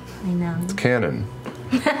 I know. It's canon.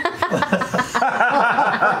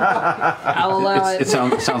 I'll allow it. It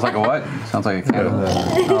sounds like a what? Sounds like a candle.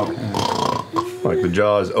 Oh, okay. Like the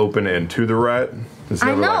jaw is open and to the right. It's I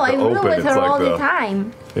never know, like I the rule open, with it's her like all the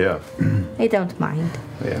time. Yeah. I don't mind.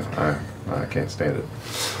 Yeah, I can't stand it.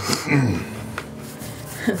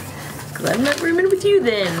 Glad I'm not rooming with you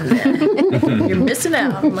then. You're missing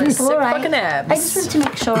out on my sick fucking abs. I just want to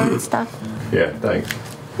make sure and stuff. Yeah, thanks.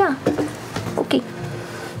 Yeah. Okay.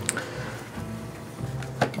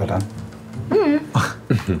 Well done.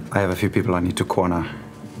 I have a few people I need to corner.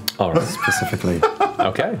 All right. Specifically.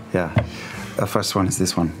 Okay. Yeah. The first one is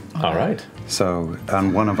this one. All right. So,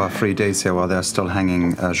 on one of our free days here, while they're still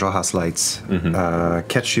hanging Jojas lights,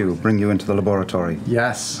 catch you, bring you into the laboratory.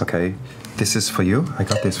 Yes. Okay. This is for you. I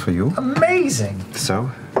got this for you. Amazing.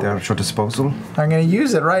 So, they're at your disposal. I'm going to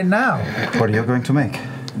use it right now. What are you going to make?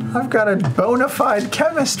 I've got a bona fide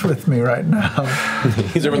chemist with me right now.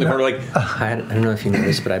 He's over in the corner like, I don't know if you know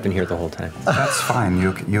this, but I've been here the whole time. That's fine.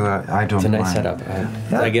 I don't It's a nice mind. setup.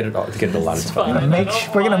 I get it a lot. It's fun.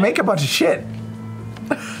 We're gonna make a bunch of shit.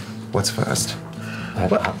 What's first?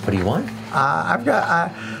 What do you want?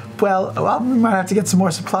 Well, we might have to get some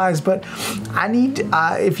more supplies, but I need,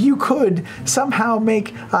 if you could somehow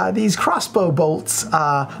make these crossbow bolts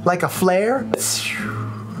like a flare.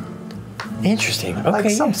 Interesting. Okay. Like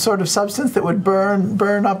some sort of substance that would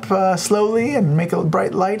burn up slowly and make a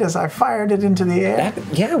bright light as I fired it into the air.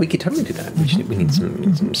 Yeah, we could totally do that. We need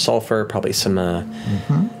some sulfur, probably some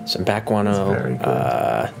back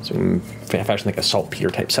guano, some fashion like a saltpeter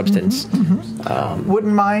type substance.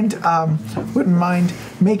 Wouldn't mind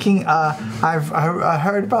making. I've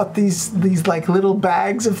heard about these like little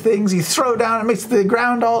bags of things you throw down. It makes the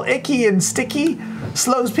ground all icky and sticky.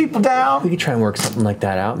 Slows people down. We could try and work something like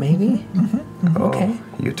that out, maybe. Okay.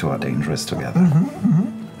 You two are dangerous together.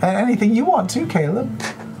 And anything you want to, Caleb.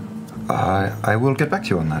 I will get back to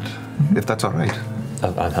you on that, if that's all right.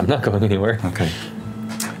 I'm not going anywhere. Okay.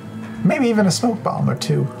 Maybe even a smoke bomb or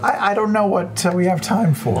two. I don't know what we have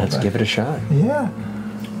time for. Let's give it a shot. Yeah.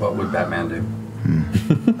 What would Batman do?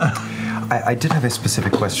 I did have a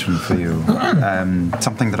specific question for you.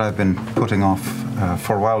 Something that I've been putting off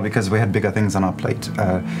for a while because we had bigger things on our plate.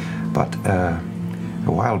 But a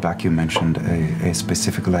while back you mentioned a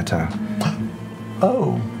specific letter.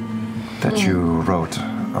 Oh. That you wrote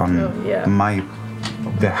on my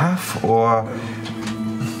behalf, or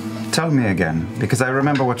tell me again, because I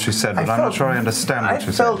remember what you said, but I'm not sure I understand what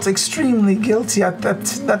you said. I felt extremely guilty. At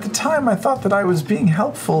the time, I thought that I was being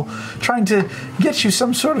helpful, trying to get you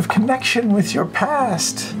some sort of connection with your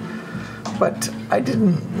past. But I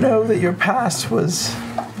didn't know that your past was...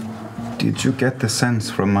 Did you get the sense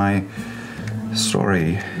from my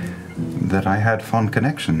story that I had fond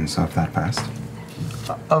connections of that past?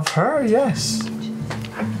 Of her, yes.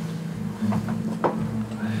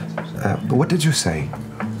 What did you say?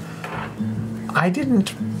 I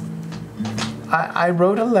didn't... I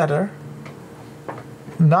wrote a letter,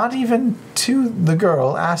 not even to the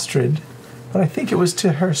girl, Astrid, but I think it was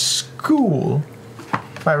to her school,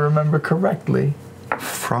 if I remember correctly.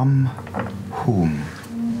 From whom?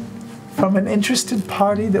 From an interested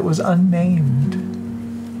party that was unnamed.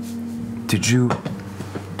 Did you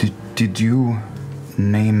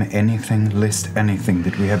name anything, list anything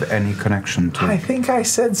that we have any connection to? I think I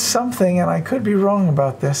said something, and I could be wrong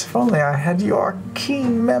about this. If only I had your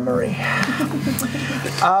keen memory.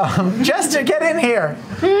 Jester, get in here.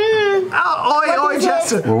 Oi,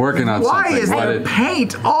 Jester. We're working on Why something. is there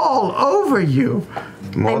paint all over you?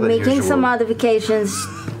 I'm making some modifications.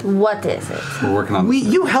 What is it? We're working on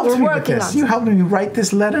You helped me with this. You helped me write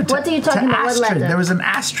this letter to What are you talking about? What Astrid. letter? There was an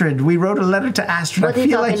Astrid. We wrote a letter to Astrid. What are I you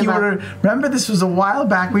feel like talking you about? were... Remember, this was a while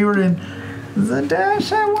back. We were in the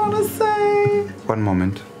dash, I want to say. One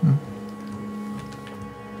moment.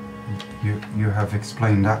 You have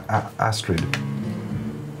explained Astrid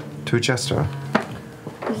to Jester.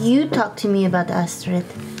 You talked to me about Astrid.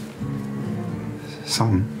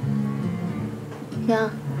 Some. Yeah.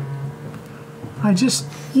 I just...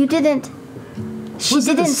 You didn't... She Was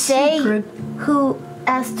it a didn't say secret? who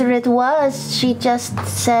Astrid was. She just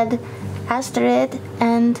said Astrid,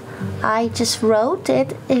 and I just wrote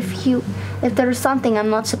it. If there's something I'm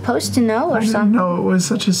not supposed to know or I didn't something. know it was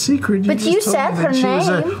such a secret. But just you told said me that her she was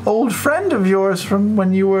an name. old friend of yours from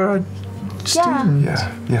when you were a student.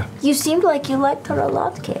 Yeah. You seemed like you liked her a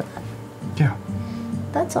lot, Caleb. Yeah.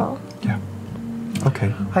 That's all.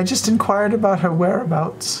 Okay. I just inquired about her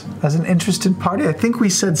whereabouts as an interested party. I think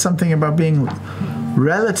we said something about being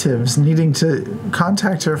relatives, needing to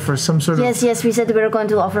contact her for some sort of... Yes, we said we were going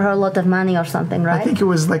to offer her a lot of money or something, right? I think it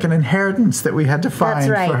was like an inheritance that we had to find That's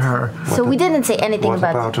right. for her. So we didn't say anything What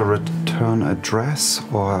about... about a return address,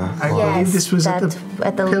 or... I believe this was at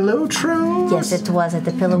the Pillow Trove? Yes, it was at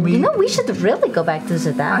the Pillow. We should really go back to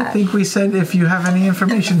Zadash. I think we said if you have any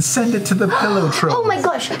information, send it to the Pillow Trove. Oh my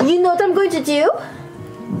gosh, you know what I'm going to do?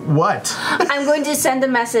 What? I'm going to send a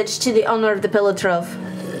message to the owner of the Pillow Trove.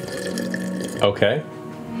 Okay.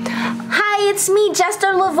 Hi, it's me,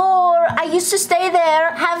 Jester Lavore. I used to stay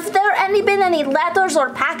there. Have there been any letters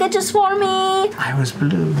or packages for me? I was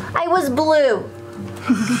blue. I was blue.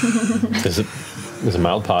 There's a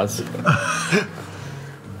mild pause.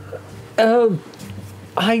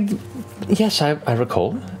 Yes, I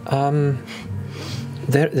recall.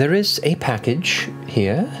 There is a package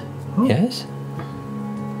here. Oh. Yes.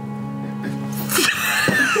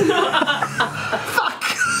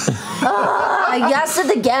 I guessed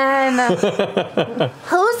it again. Who's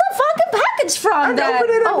the fucking package from then? Open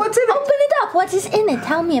it up. What's in it? Open it up. What is in it?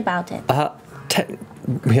 Tell me about it.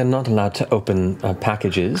 We are not allowed to open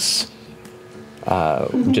packages,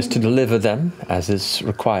 just to deliver them, as is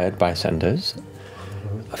required by senders.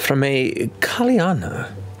 From a Kalyana.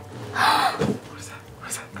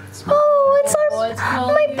 Oh, it's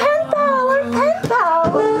my pen pal, our pen pal.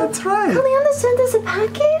 Oh, that's right. Kalyana sent us a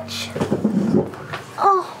package.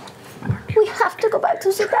 Oh, we have to go back to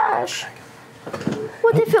Zadash.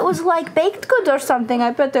 What if it was like baked good or something?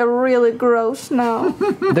 I bet they're really gross now.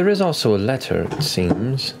 There is also a letter, it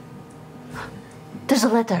seems. There's a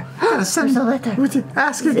letter. There's a letter.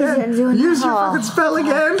 Ask again. Use your fucking spell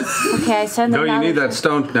again. Okay, I send No, another. you need that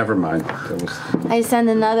stone. Never mind. I send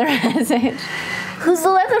another message. Who's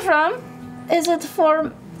the letter from? Is it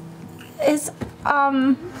for?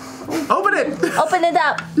 Open it. Open it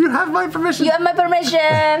up. You have my permission. You have my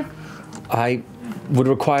permission. I would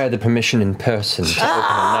require the permission in person to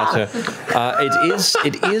open a letter.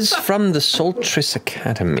 It is from the Soltris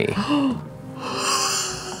Academy.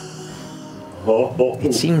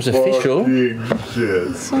 It seems official.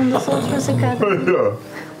 It's from the Solstice Academy.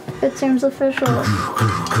 It seems official.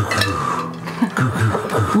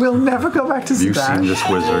 We'll never go back to Zadash. You've seen this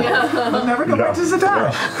wizard. We'll never go back to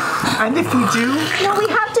Zadash. And if we do, No, we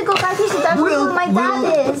have to go back to Zadash where my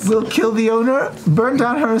dad is. we'll kill the owner, burn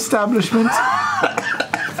down her establishment,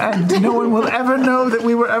 and no one will ever know that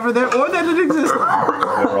we were ever there or that it existed.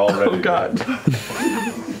 They're already God.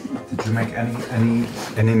 Did you make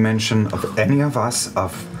any mention of any of us,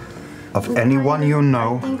 of anyone you I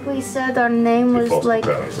know? think we said our name was like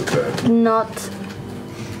not.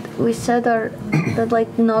 We said that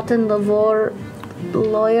like not in the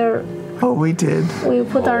lawyer. Oh, we did. We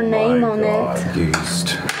put our name on it. You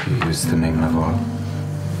used the name Lavore.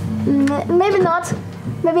 Maybe not.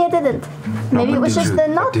 Maybe I didn't. Maybe it was just the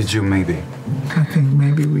not. Did you maybe? I think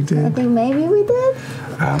maybe we I did. think maybe we did.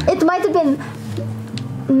 It might have been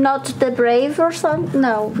not the brave or something.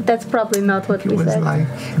 No, that's probably not what It we was said. like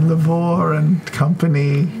Lavore and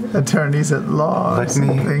company, attorneys at law. Let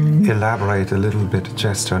me elaborate a little bit,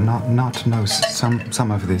 Jester. Not know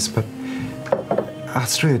some of this, but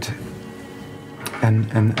Astrid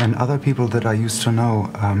and other people that I used to know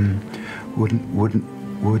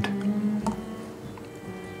would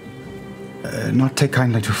not take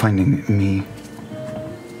kindly to finding me.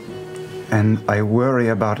 And I worry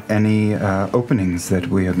about any openings that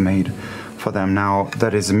we have made for them now.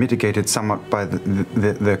 That is mitigated somewhat by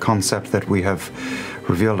the concept that we have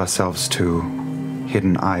revealed ourselves to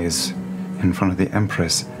hidden eyes in front of the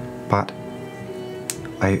Empress. But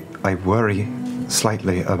I worry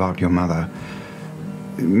slightly about your mother.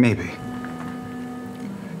 Maybe.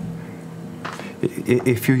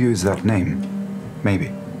 If you use that name, maybe.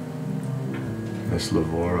 Miss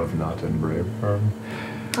Lavore of Not and Brave Firm.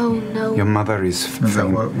 Oh no. Your mother is that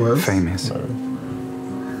what it was? famous.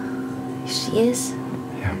 She is.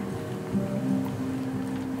 Yeah.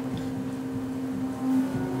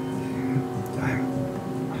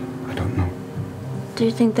 I don't know. Do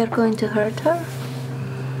you think they're going to hurt her?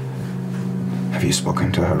 Have you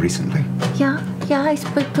spoken to her recently? Yeah, I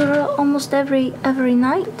speak to her almost every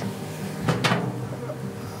night.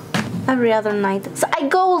 Every other night. So I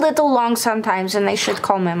go a little long sometimes, and I should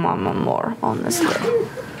call my mama more, honestly.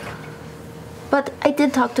 But I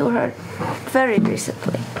did talk to her very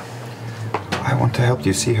recently. I want to help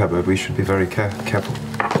you see her, but we should be very careful.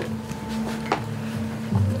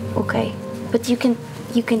 Okay, but you can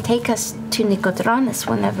take us to Nicodranas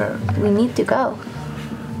whenever we need to go.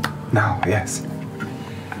 Now, yes.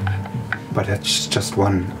 But it's just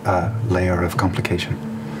one layer of complication.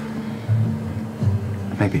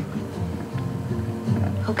 Maybe.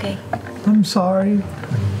 Okay. I'm sorry.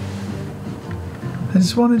 I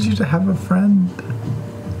just wanted you to have a friend.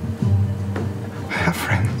 I have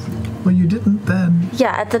friends. Well, you didn't then.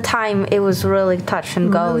 Yeah, at the time it was really touch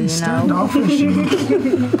and go, Really you know. standoffish.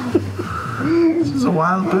 This was a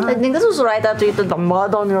while I back. think this was right after you did the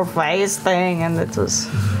mud on your face thing, and I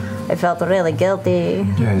felt really guilty.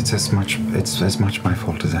 Yeah, it's as much my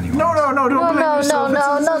fault as anyone. No, don't blame yourself.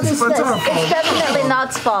 It's definitely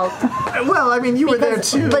Not's fault. Well, I mean, you were there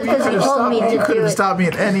too. Because you told me to You could do have it. stopped me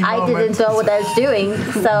at any moment. I didn't know what I was doing,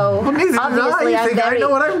 so Well, neither did I. obviously You I'm think I very. know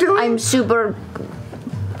what I'm doing? I'm super.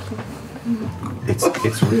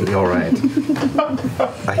 It's really all right.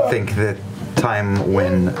 I think the time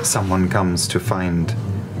when someone comes to find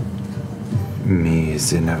me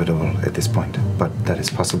is inevitable at this point, but that is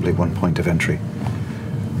possibly one point of entry.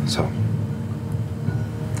 So,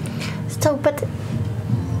 But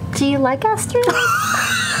do you like Astrid?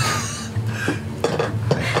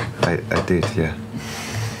 I did, yeah.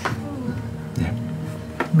 Yeah.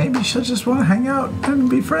 Maybe she'll just want to hang out and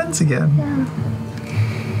be friends again.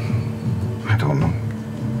 I don't know.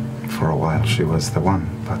 For a while she was the one,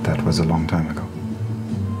 but that was a long time ago.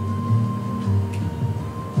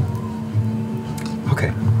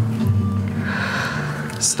 Okay.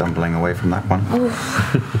 Stumbling away from that one.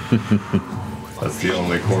 That's the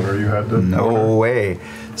only corner you had to. No way.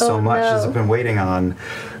 So Oh, much no. as I've been waiting on.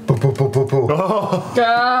 Boo, boo, boo, boo, boo.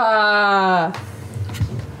 Ah.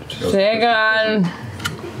 Hang on.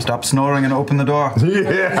 Stop snoring and open the door.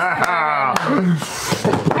 Yeah!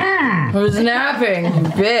 Who's napping, you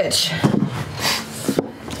bitch?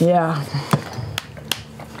 Yeah.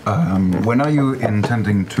 When are you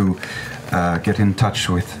intending to get in touch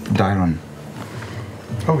with Dyron?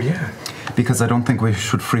 Oh, yeah. Because I don't think we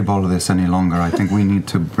should freeball this any longer. I think we need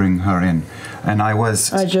to bring her in. And I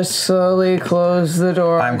just slowly close the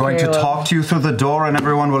door. I'm going to talk to you through the door and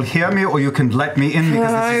everyone will hear me, or you can let me in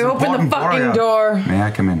because this is open the important fucking warrior. door. May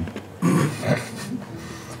I come in?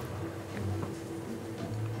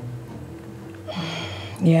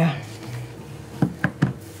 Yeah.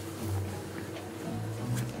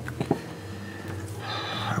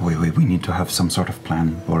 We need to have some sort of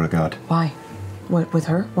plan, Beauregard. Why? What, with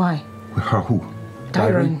her? Why? With her who?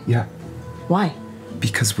 Dyron. Yeah. Why?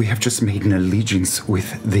 Because we have just made an allegiance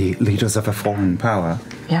with the leaders of a foreign power.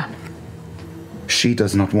 Yeah. She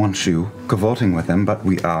does not want you cavorting with them, but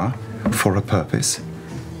we are, for a purpose.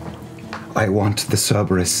 I want the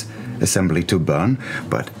Cerberus assembly to burn,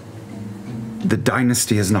 but the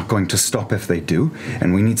dynasty is not going to stop if they do,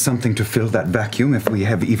 and we need something to fill that vacuum if we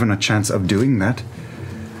have even a chance of doing that.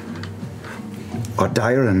 Are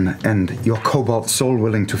Dyron and your Cobalt Soul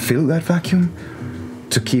willing to fill that vacuum?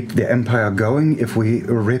 To keep the Empire going if we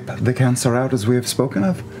rip the cancer out as we have spoken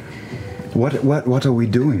of? What are we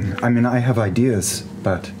doing? I mean, I have ideas,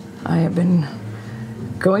 but... I have been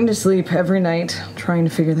going to sleep every night trying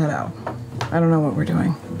to figure that out. I don't know what we're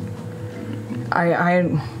doing.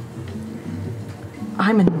 I'm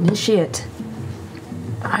an initiate.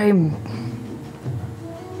 I'm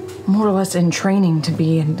more or less in training to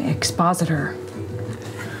be an expositor.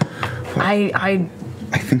 I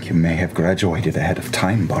think you may have graduated ahead of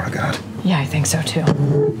time, Beauregard. Yeah, I think so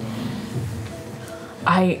too.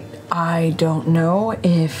 I don't know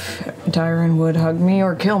if Dyron would hug me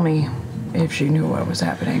or kill me if she knew what was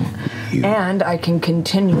happening. And I can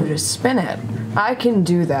continue to spin it. I can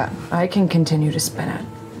do that. I can continue to spin it.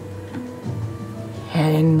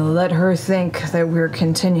 And let her think that we're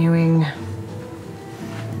continuing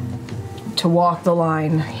to walk the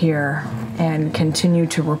line here and continue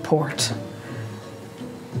to report.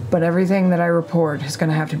 But everything that I report is going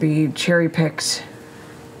to have to be cherry-picked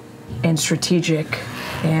and strategic.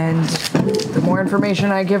 And the more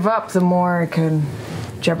information I give up, the more it could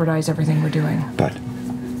jeopardize everything we're doing. But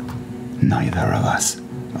neither of us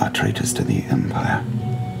are traitors to the Empire.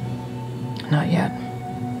 Not yet.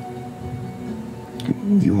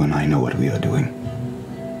 You and I know what we are doing.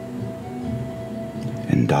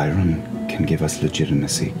 And Dyron can give us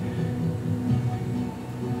legitimacy.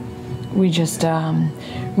 We just,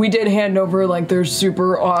 we did hand over, like, their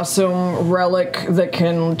super awesome relic that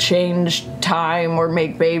can change time or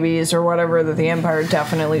make babies or whatever that the Empire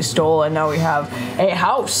definitely stole, and now we have a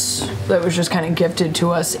house that was just kind of gifted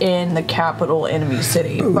to us in the capital enemy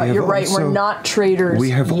city. But you're right, we're not traitors We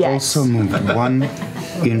have yet. also moved 1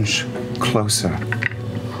 inch closer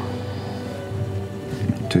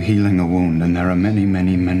to healing a wound, and there are many,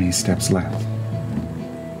 many, many steps left.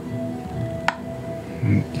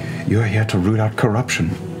 You're here to root out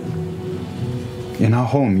corruption. In our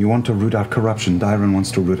home, you want to root out corruption. Dyron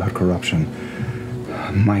wants to root out corruption.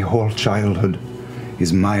 My whole childhood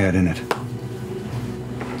is mired in it.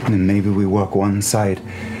 And maybe we work one side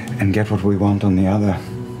and get what we want on the other.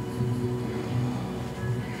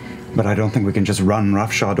 But I don't think we can just run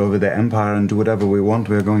roughshod over the Empire and do whatever we want.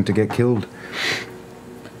 We're going to get killed.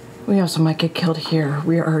 We also might get killed here.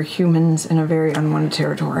 We are humans in a very unwanted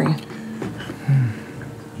territory.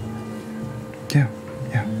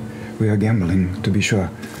 Yeah. We are gambling, to be sure.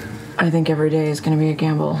 I think every day is going to be a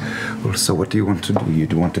gamble. Well, so what do you want to do? You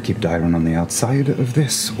do want to keep Dyron on the outside of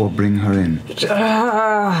this, or bring her in?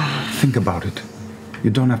 Think about it. You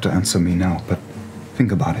don't have to answer me now, but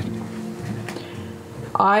think about it.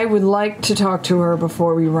 I would like to talk to her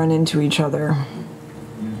before we run into each other.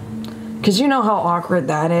 Because you know how awkward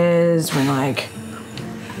that is when, like,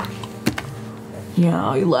 you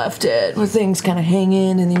know, you left it with things kind of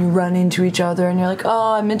hanging and then you run into each other and you're like,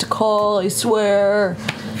 oh, I meant to call, I swear.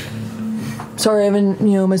 Sorry I haven't,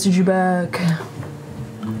 messaged you back.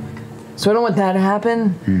 So I don't want that to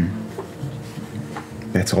happen.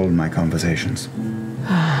 That's all in my conversations.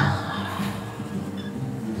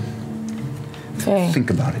 Hey.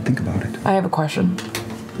 Think about it, I have a question.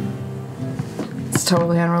 It's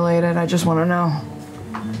totally unrelated. I just want to know.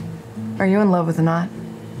 Are you in love with Anat?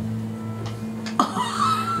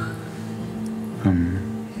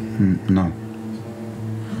 No.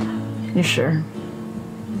 You sure?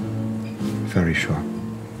 Very sure.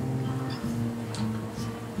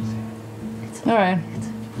 All right.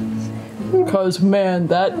 Because, man,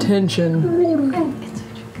 that tension.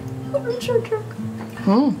 Inside check.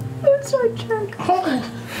 Inside check.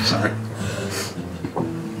 Sorry.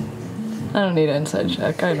 I don't need an inside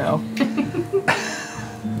check, I know.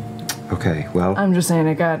 Okay, well, I'm just saying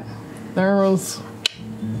there was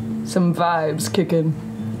some vibes kicking,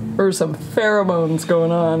 or some pheromones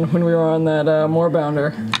going on when we were on that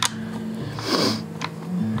moorbounder.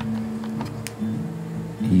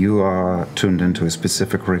 you are tuned into a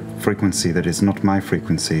specific frequency that is not my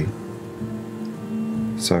frequency.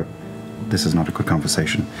 So, this is not a good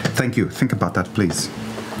conversation. Thank you. Think about that, please.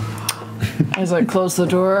 As I close the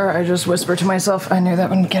door, I just whisper to myself, I knew that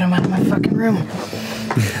wouldn't get him out of my fucking room.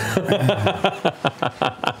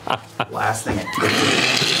 Last thing.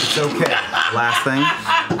 It's okay. Last thing,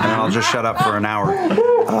 and then I'll just shut up for an hour.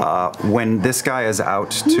 When this guy is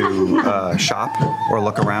out to shop or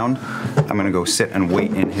look around, I'm gonna go sit and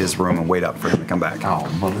wait in his room and wait up for him to come back. Oh,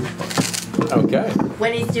 motherfucker. Okay.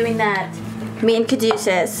 When he's doing that, me and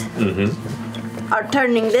Caduceus are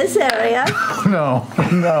turning this area No.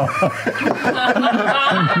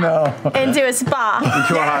 into a spa.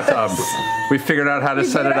 Into a hot tub. We figured out how to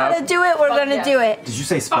set it We're up. gonna do it. We're gonna do it. Did you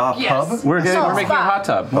say spa pub? We're making a hot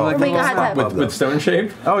tub. We're making a hot tub. With stone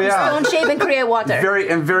shape? Oh yeah. Stone shape and create water.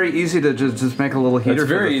 Very easy to just make a little heater. It's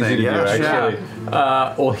very for the easy thing. to do, Yeah. actually.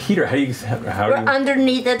 Well, heater. How do you? We're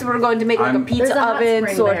underneath it. We're going to make like a pizza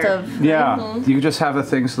oven, sort of. Yeah. You can just have a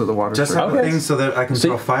thing so that the water. Just have a thing so that I can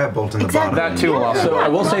throw a firebolt in the bottom. That too will also. So I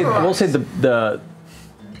will say the.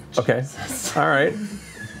 Okay. All right.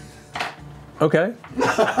 Okay.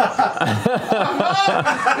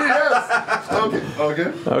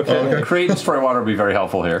 Okay. Create and destroy water will be very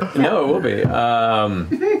helpful here. No, it will be.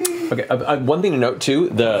 Okay. One thing to note too: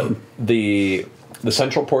 the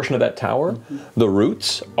central portion of that tower, the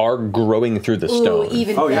roots are growing through the stone.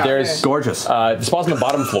 Even better. There's gorgeous. The spa's on the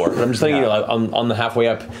bottom floor, but I'm just telling you, like, on the halfway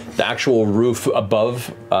up, the actual roof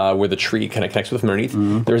above, where the tree kind of connects with from underneath,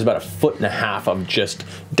 there's about 1.5 feet of just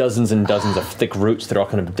dozens and dozens of thick roots that are all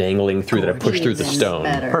kind of dangling through that are pushed through the stone.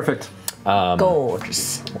 Perfect.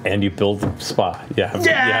 Gorgeous. And you build a spa. You have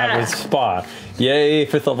a spa. Yay,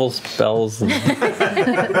 5th level spells.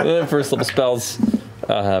 And first level spells.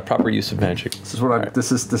 Proper use of magic. This is what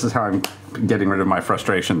this is how I'm getting rid of my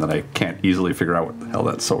frustration that I can't easily figure out what the hell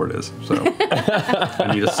that sword is. So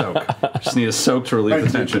I need a soak. Just need a soak to relieve the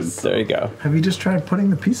tension. There you go. Have you just tried putting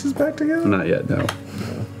the pieces back together? Not yet, no.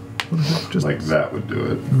 Just Like that would do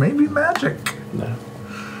it. maybe magic.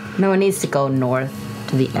 No one needs to go north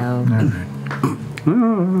to the L.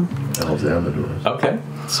 Hell's down the doors. Okay.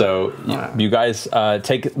 So you guys it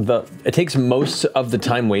takes most of the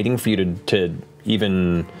time waiting for you to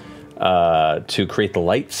even to create the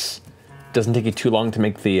lights. Doesn't take you too long to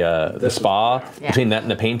make the spa. Yeah. Between that and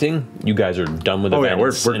the painting, you guys are done with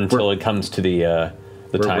events until it comes to the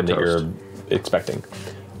time that you're expecting.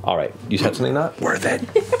 All right, you said something not worth it.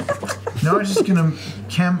 No, I'm just gonna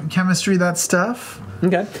chemistry that stuff.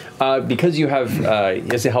 Okay, because you have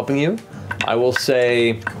is it helping you? I will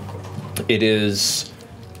say it is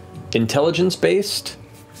intelligence based.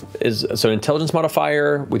 So intelligence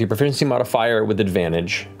modifier with your proficiency modifier with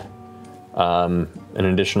advantage. An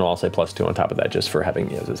additional, I'll say +2 on top of that, just for having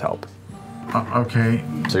you as his help. Okay.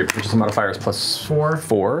 So your proficiency modifier is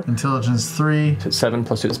 +4. Intelligence 3. 7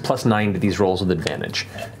 +2 is +9 to these rolls with advantage.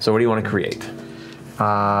 So what do you want to create?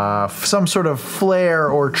 Some sort of flare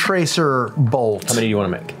or tracer bolt. How many do you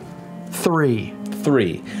want to make? 3.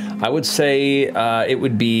 3. I would say it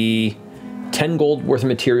would be 10 gold worth of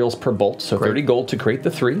materials per bolt, so 30 gold to create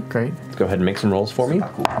the 3. Great. Go ahead and make some rolls for me.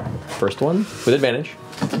 First one with advantage.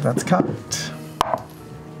 That's cocked.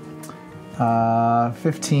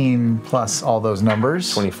 15 plus all those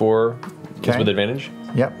numbers. 24 is Okay. with advantage.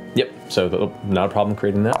 Yep. Yep, so not a problem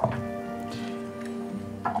creating that.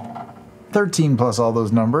 13 plus all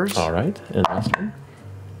those numbers. All right, and last one?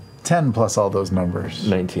 10 plus all those numbers.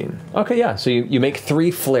 19. Okay, yeah, so you make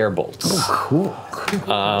 3 flare bolts. Oh,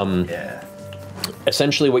 cool.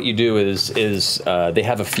 Essentially what you do is they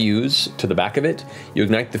have a fuse to the back of it. You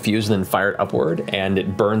ignite the fuse and then fire it upward, and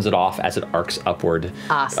it burns it off as it arcs upward.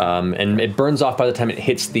 Awesome. And it burns off by the time it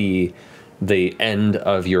hits the end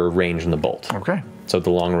of your range in the bolt. Okay. So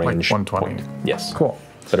the long range 120. point. Yes. Cool.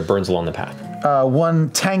 But it burns along the path.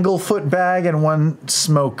 1 tanglefoot bag and 1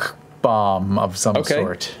 smoke bomb of some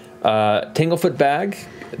sort. Tanglefoot bag.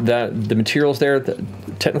 The materials there,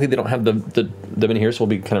 technically they don't have them in here, so we'll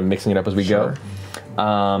be kind of mixing it up as we go.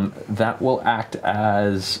 That will act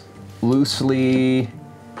as loosely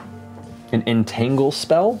an entangle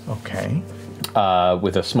spell. Okay.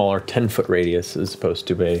 With a smaller 10-foot radius as opposed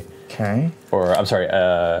to a. Okay. Or I'm sorry.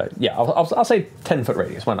 Yeah, I'll say 10-foot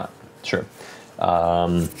radius. Why not? Sure.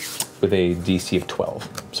 with a DC of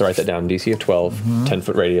 12. So write that down, DC of 12,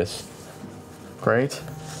 10-foot radius. Great.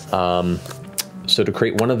 So to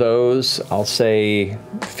create one of those, I'll say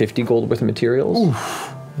 50 gold worth of materials.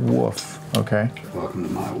 Oof. Woof. Okay. Welcome to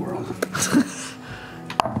my world.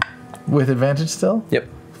 With advantage still? Yep.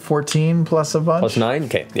 14 plus a bunch? Plus 9?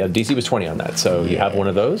 Okay. Yeah, DC was 20 on that, so you have one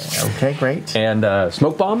of those. Okay, great. And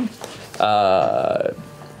smoke bomb, I'll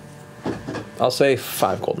say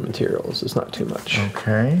 5 golden materials. It's not too much.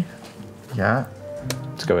 Okay. Yeah.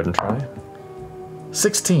 Let's go ahead and try.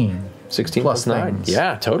 16. 16 plus plus 9. things.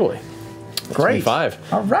 Yeah, totally. That's Great.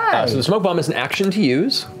 25. All right. So the smoke bomb is an action to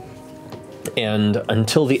use, and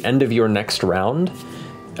until the end of your next round,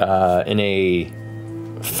 in a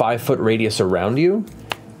 5-foot radius around you,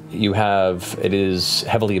 it is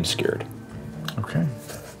heavily obscured. Okay.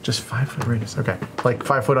 Just 5-foot radius. Okay. Like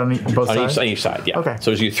 5 foot on both sides? On each side, yeah. Okay.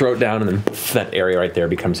 So as you throw it down, and then that area right there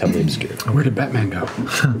becomes heavily obscured. Where did Batman go?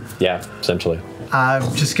 Yeah, essentially.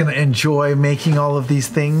 I'm just going to enjoy making all of these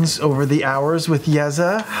things over the hours with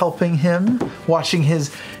Yeza, helping him, watching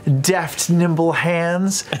his deft, nimble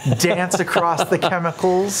hands dance across the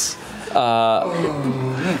chemicals. Though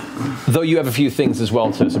you have a few things as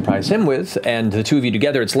well to surprise him with, and the two of you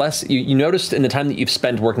together, it's less, you noticed in the time that you've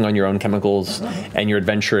spent working on your own chemicals and you're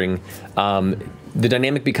adventuring, the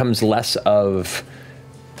dynamic becomes less of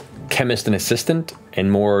chemist and assistant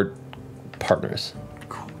and more partners.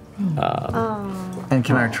 And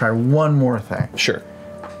can I try one more thing? Sure.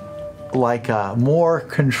 Like a more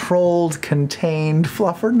controlled, contained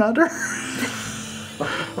fluffernutter?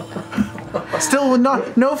 Still with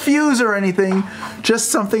no fuse or anything,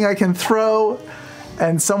 just something I can throw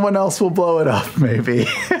and someone else will blow it up, maybe.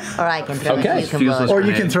 Or I can throw it and you can blow it up. Or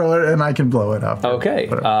you can throw it and I can blow it up. Okay.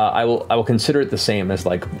 I will consider it the same as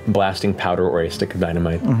like blasting powder or a stick of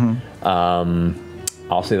dynamite.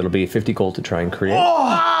 I'll say that'll be 50 gold to try and create.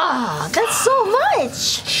 Oh, that's so much.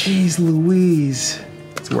 Jeez Louise.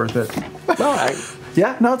 It's worth it.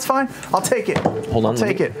 Yeah, no, it's fine. I'll take it. Hold on. I'll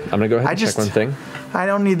take it. I'm going to go ahead and check one thing. I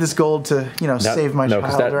don't need this gold to, save my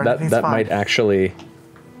child or anything. That might actually...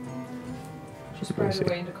 Just right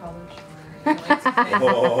away into college. Hey,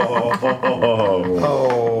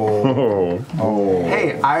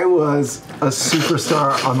 I was a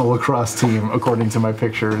superstar on the lacrosse team, according to my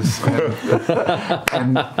pictures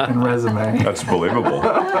and resume. That's believable.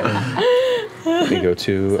 We go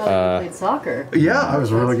to... played soccer. Yeah, I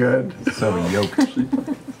was really good. So yoked.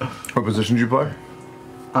 What position did you play?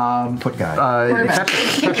 Foot guy.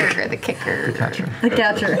 The kicker. Catcher. The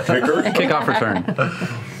catcher. Kicker? Kickoff return.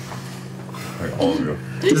 All of you.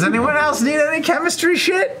 Does anyone else need any chemistry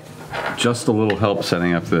shit? Just a little help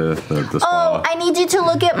setting up the Oh, spa. I need you to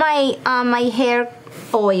look at my my hair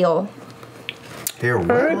oil. Here,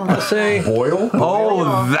 what? I'll say... Oil?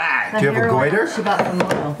 Oh, that! Do you have a goiter? She bought from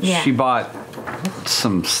oil. Yeah. She bought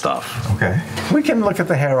some stuff. Okay. We can look at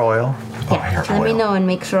the hair oil. Oh, hair Let me oil. know and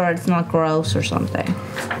make sure it's not gross or something.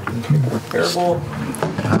 Terrible.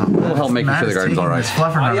 It'll help make sure the garden's all right.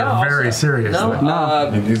 Fluffernutter yeah, very also- seriously.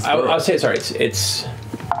 I'll say, sorry,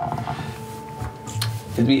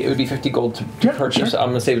 it would be 50 gold to purchase. Sure. I'm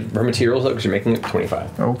going to say for materials, though, because you're making it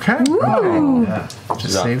 25. Okay. Yeah.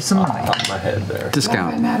 Just save some money. Top of my head there.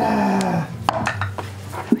 Discount.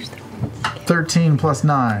 13 plus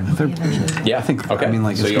 9. Yeah, I think. Okay. I mean,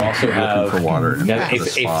 like, so it's you gonna also be looking have for water. in yeah, the a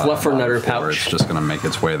spot fluffernutter before It's pouch, just going to make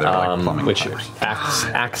its way there like plumbing which pipes.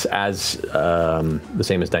 acts as the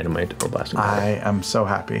same as dynamite or blasting powder. I am so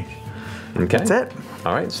happy. Okay. That's it.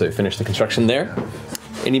 All right, so finish the construction there.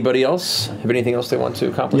 Anybody else have anything else they want to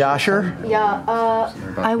accomplish? Yasher? Yeah,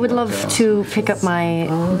 I would love to pick up my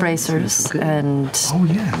bracers and. Oh,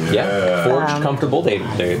 yeah. Yeah, forged, comfortable.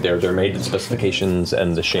 They're made to specifications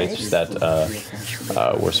and the shapes that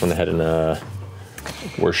Worse went ahead and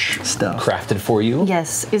were crafted for you.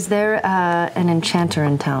 Yes. Is there an enchanter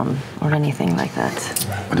in town or anything like that?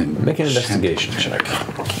 Make an investigation check.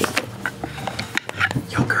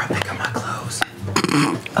 Yo, girl, pick up my clothes.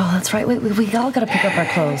 Oh, that's right. Wait, we all gotta pick up our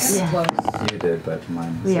clothes. You did, but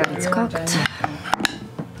mine. Yeah, it's cocked.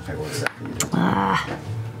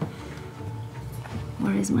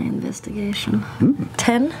 Where is my investigation?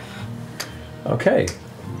 10? Okay.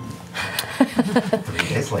 3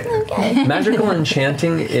 days later. Magical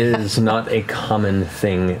enchanting is not a common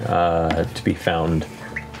thing to be found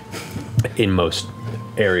in most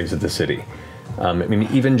areas of the city. I mean,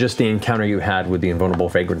 even just the encounter you had with the invulnerable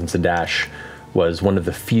vagrant Zadash was one of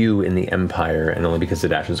the few in the Empire, and only because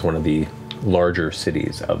Zadash is one of the larger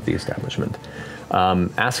cities of the establishment.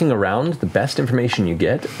 Asking around, the best information you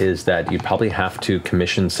get is that you probably have to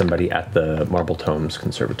commission somebody at the Marble Tomes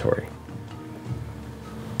Conservatory.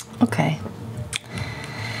 Okay.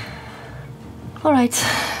 All right.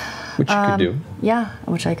 Which you could do. Yeah,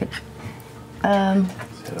 which I could. Head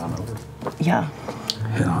on over. Yeah.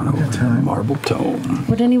 Head on over to the Marble Tome.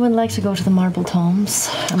 Would anyone like to go to the Marble Tomes?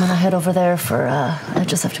 I'm gonna head over there for, I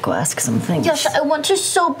just have to go ask some things. Gosh, I want to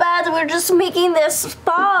so bad. We're just making this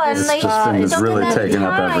spa and like It's really taking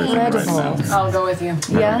up everything right now. I'll go with you.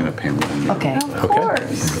 Yeah? I'm gonna pay more. Okay.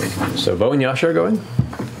 Okay. So Bo and Yasha are going?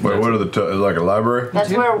 Wait, what are the like a library? That's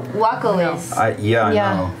where Wacko is. I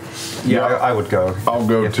know. Yeah, I would go. I'll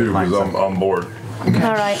go If too you find because I'm bored.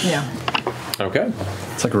 All right. Yeah. Okay.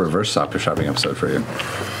 It's like a reverse Stop Your Shopping episode for you.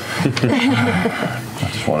 I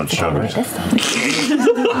just wanted shutters.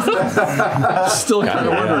 Still kind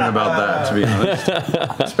of wondering about that, to be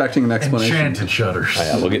honest. Expecting an explanation. Enchanted shutters.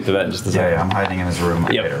 Yeah, we'll get to that in just a second. Yeah, I'm hiding in his room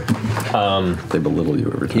later. They belittle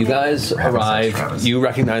you every time. You guys arrive. You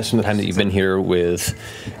recognize from the time that you've been here with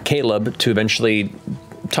Caleb to eventually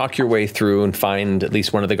talk your way through and find at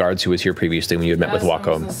least one of the guards who was here previously when you had met with The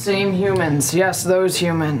Wacko. same humans. Yes, those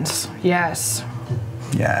humans. Yes.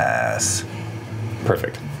 Yes.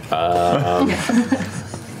 Perfect.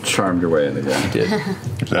 Charmed your way in again. You did.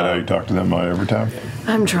 Is that how you talk to them every time?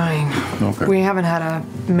 I'm trying. Okay. We haven't had a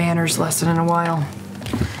manners lesson in a while.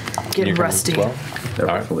 Getting You're coming rusty. as well? They're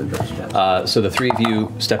All right. fully dressed. So the three of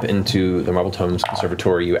you step into the Marble Tomes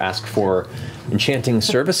Conservatory. You ask for enchanting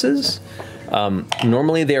services.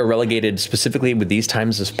 Normally they are relegated specifically with these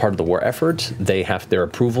times as part of the war effort. They have their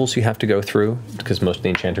approvals you have to go through because most of the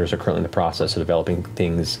enchanters are currently in the process of developing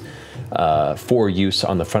things for use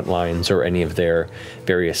on the front lines or any of their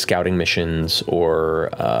various scouting missions or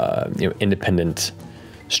independent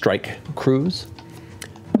strike crews.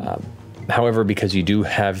 However, because you do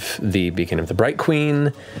have the Beacon of the Bright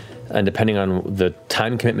Queen, and depending on the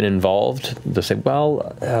time commitment involved, they'll say,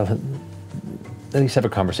 well, at least have a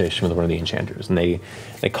conversation with one of the enchanters. And they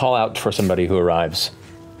call out for somebody who arrives.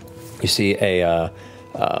 You see a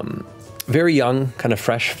very young, kind of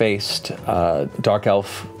fresh-faced, dark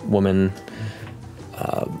elf woman,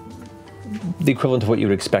 the equivalent of what you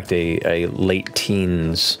would expect a late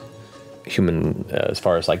teens human, as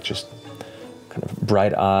far as like just kind of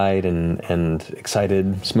bright-eyed and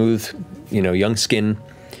excited, smooth, young skin.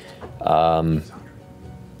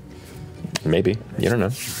 Maybe, you don't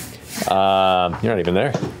know. You're not even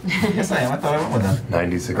there. Yes, I am. I thought I went with them.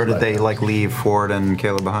 96. Or did they leave Ford and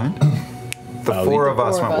Caleb behind? The four of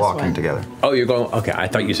us went walking together. Oh, you're going. Okay, I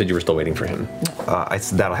thought you said you were still waiting for him.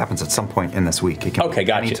 That'll happens at some point in this week. It can Okay, be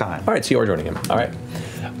gotcha. anytime. All right, so you're joining him. All right,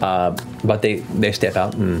 but they step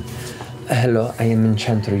out and hello, I am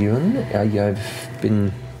Enchanter Yun. I've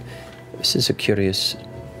been. This is a curious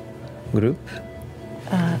group.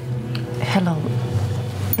 Hello.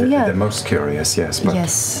 The most curious, yes, but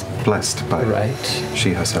Yes. blessed by Right.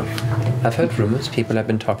 she herself. I've heard rumors. People have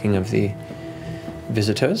been talking of the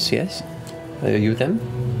visitors. Yes, are you them?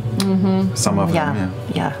 Some of them,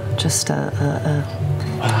 yeah. Yeah. Just a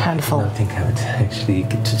handful. I don't think I would actually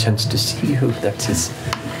get a chance to see you. That is.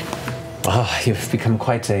 You've become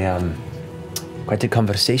quite a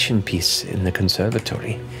conversation piece in the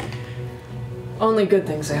conservatory. Only good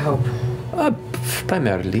things, I hope.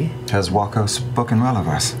 Primarily. Has Wacko spoken well of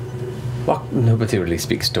us? Nobody really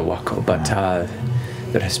speaks to Wacko, but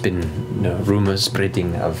there has been rumors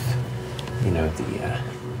spreading of,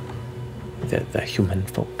 the human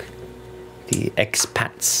folk, the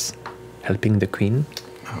expats helping the queen.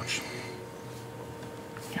 Ouch.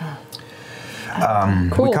 Yeah.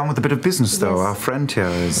 We come with a bit of business, though. Our friend here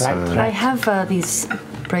is... I have these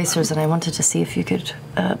bracers, and I wanted to see if you could,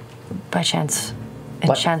 by chance,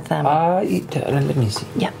 enchant them. Let me see.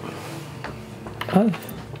 Yeah.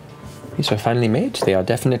 These are finally made. They are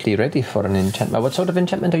definitely ready for an enchantment. What sort of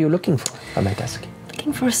enchantment are you looking for, I might ask?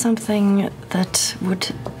 Looking for something that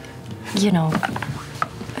would,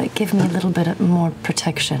 give me a little bit more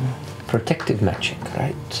protection. Protective magic,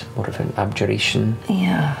 right? More of an abjuration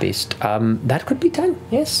based. That could be done,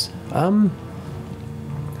 yes.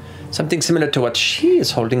 Something similar to what she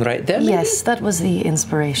is holding right there, maybe? Yes, that was the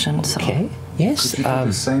inspiration. So. Okay, yes. Could you do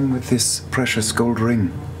the same with this precious gold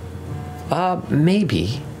ring?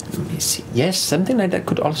 Maybe. Let me see. Yes, something like that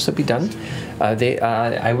could also be done.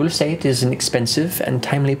 I will say it is an expensive and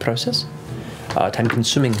timely process.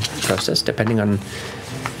 Time-consuming process, depending on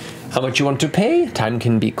how much you want to pay. Time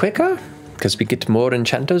can be quicker, because we get more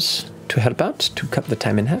enchanters to help out, to cut the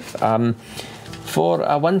time in half. For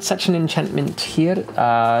one such an enchantment here,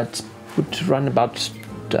 it would run about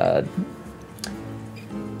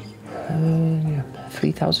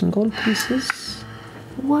 3,000 gold pieces.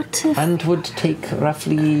 What if... And would take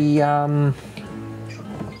roughly, I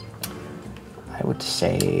would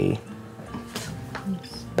say,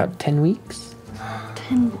 about 10 weeks.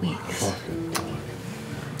 10 weeks.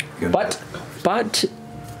 But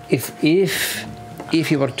if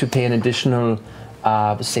you were to pay an additional,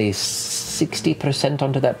 say 60%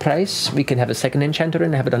 onto that price, we can have a second enchanter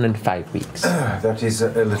and have it done in 5 weeks. That is a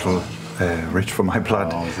little rich for my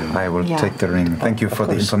blood. I will Yeah. take the ring. Thank you for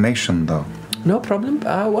the information, though. No problem.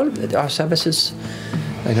 Well, our services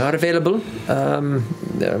are available,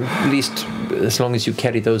 at least as long as you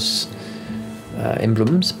carry those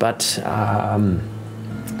emblems. But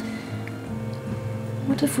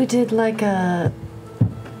What if we did like a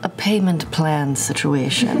payment plan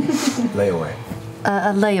situation? Layaway.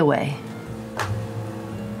 A layaway.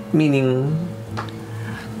 meaning,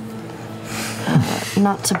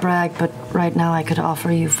 Not to brag, but right now I could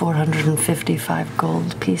offer you 455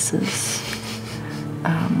 gold pieces.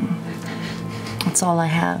 That's all I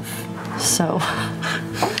have. So,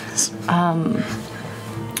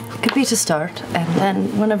 it could be to start, and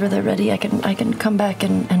then whenever they're ready, I can come back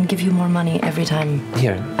and give you more money every time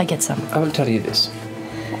here, I get some. I will tell you this.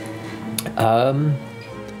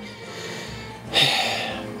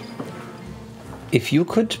 If you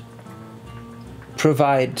could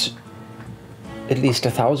provide at least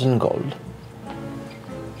 1,000 gold,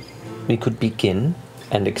 we could begin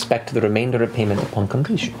and expect the remainder of payment upon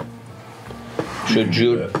completion. Should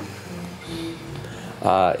you,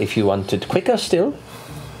 if you wanted quicker still,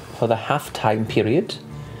 for the half-time period,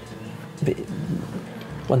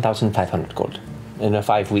 1,500 gold in a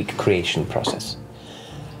 5-week creation process.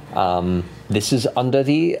 This is under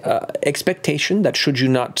the expectation that should you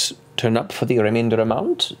not turn up for the remainder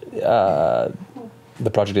amount, the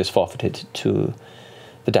project is forfeited to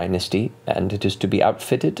the dynasty, and it is to be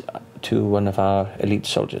outfitted to one of our elite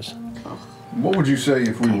soldiers. What would you say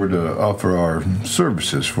if we were to offer our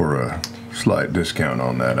services for a slight discount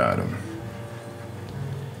on that item?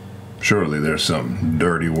 Surely there's some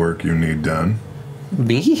dirty work you need done.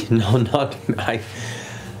 Me? No, not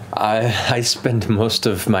I spend most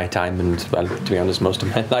of my time and, well, to be honest, most of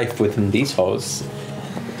my life within these halls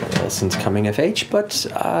since coming of age, but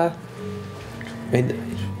I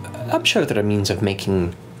mean, I'm sure there are means of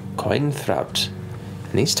making coin throughout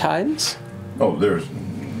these times. Oh, there's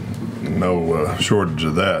no shortage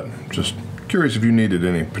of that. Just curious if you needed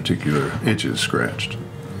any particular itches scratched.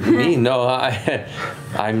 Me? No,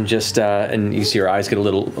 I'm just, and you see your eyes get a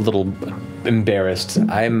little embarrassed.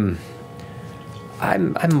 I'm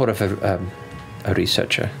more of a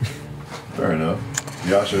researcher. Fair enough.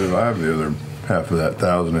 Yasha, I have the other half of that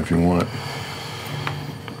 1,000 if you want it.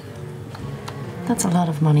 That's a lot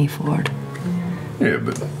of money, Ford. Yeah,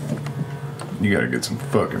 but you gotta get some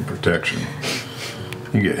fucking protection.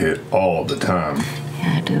 You get hit all the time.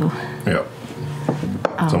 Yeah, I do. Yep.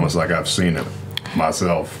 It's almost like I've seen it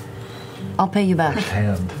myself. I'll pay you back.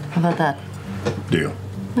 Hand. How about that? Deal.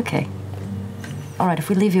 Okay. All right, if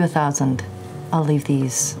we leave you 1,000, I'll leave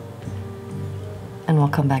these. And we'll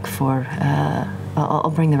come back for,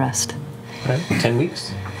 I'll bring the rest. Right? 10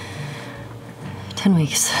 weeks? 10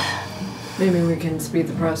 weeks. Maybe we can speed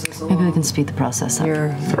the process along. Maybe we can speed the process up.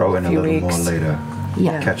 Here, Throw in a few little weeks. more later.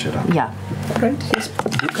 Yeah. Catch it up. Yeah. Right, yes,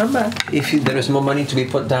 you come back. If there is more money to be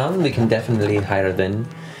put down, we can definitely hire then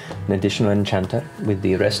an additional enchanter with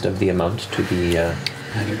the rest of the amount to be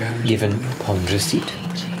given upon receipt.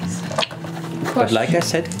 But like I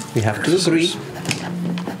said, we have to agree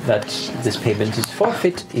that this payment is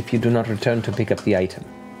forfeit if you do not return to pick up the item.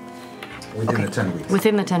 Within the 10 weeks.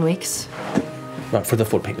 Within the 10 weeks? Well, for the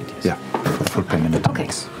full payment, yes. Yeah, for full payment in 10 Okay,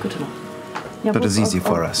 weeks. good to know. Yeah, But it's easy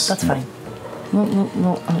for us. That's Yeah. fine.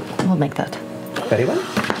 We'll make that. Very well.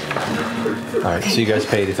 All right, so you guys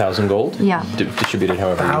paid 1,000 gold? Yeah. Distributed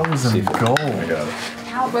however you see 1,000 fit. gold.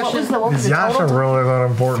 What was the Is Yasha really that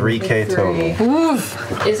important? 3K total.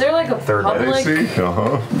 Oof. Is there like a public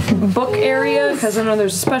book area? Because I know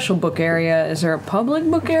there's a special book area. Is there a public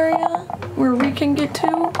book area where we can get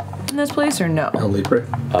to in this place, or no? El Libre?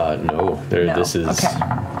 No. This is Okay.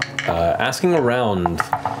 asking around.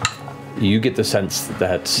 You get the sense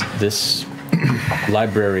that this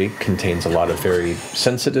library contains a lot of very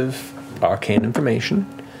sensitive, arcane information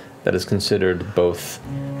that is considered both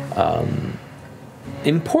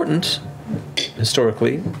important,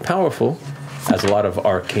 historically powerful, as a lot of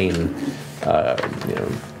arcane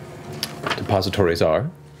depositories are.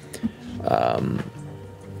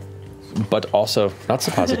 But also, not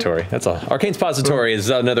suppository. That's all. Arcane suppository is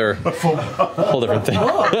another whole different thing.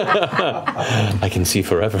 I can see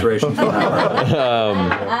forever.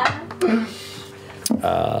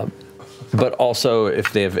 But also,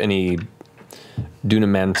 if they have any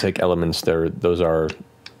dunamantic elements, those are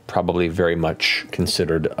probably very much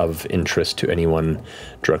considered of interest to anyone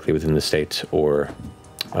directly within the state or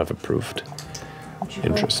of approved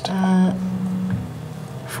interest.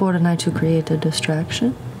 for the night to create a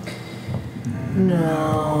distraction?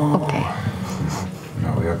 No. Okay.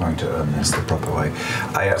 No, we are going to earn this the proper way.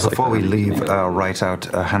 Before we leave, write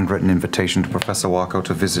out a handwritten invitation to Professor Wako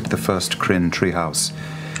to visit the first Kryn treehouse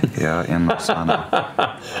here in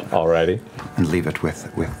Roxana. Alrighty. And leave it with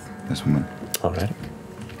this woman. Alrighty.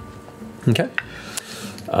 Okay.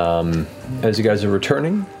 As you guys are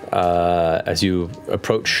returning, as you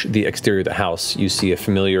approach the exterior of the house, you see a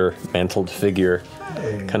familiar mantled figure,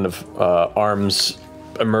 kind of arms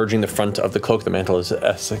emerging the front of the cloak. The mantle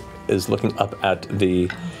is looking up at the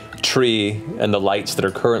tree and the lights that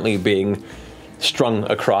are currently being strung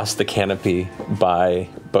across the canopy by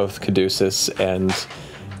both Caduceus and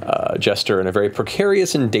Jester in a very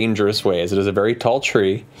precarious and dangerous way, as it is a very tall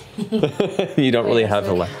tree. You don't really have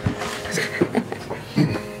a light.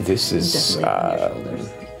 This is...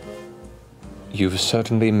 you've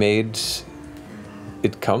certainly made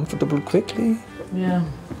it comfortable quickly. Yeah.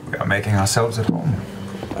 We are making ourselves at home.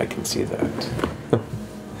 I can see that.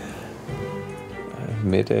 I've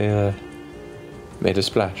made a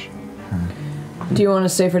splash. Do you want to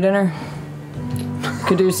stay for dinner?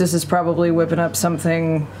 Caduceus is probably whipping up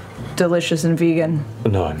something delicious and vegan.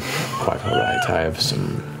 No, I'm quite all right. I have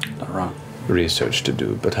some research to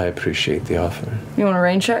do, but I appreciate the offer. You want a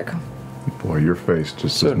rain check? Boy, your face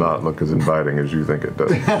just does not look as inviting as you think it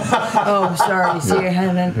does. Oh, sorry. See your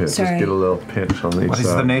hand then. Yeah, Sorry. just get a little pinch on each side. What is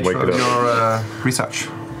the nature Wake it of up. your research?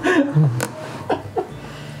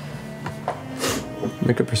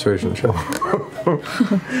 Make a persuasion check.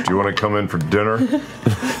 Do you want to come in for dinner?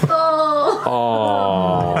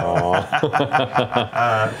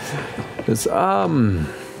 It's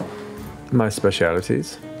my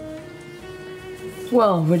specialities.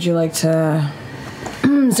 Well, would you like to...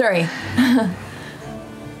 Sorry.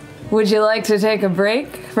 Would you like to take a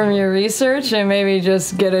break from your research and maybe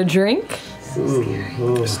just get a drink?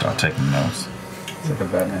 Just start taking notes. It's like a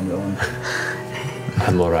Batman villain.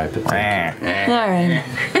 I'm all right, but thank you. All right.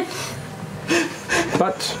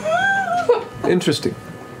 But interesting.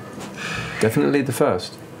 Definitely the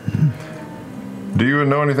first. Do you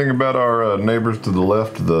know anything about our neighbors to the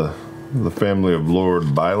left, the family of Lord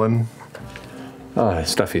Bylan?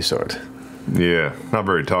 Stuffy sort. Yeah, not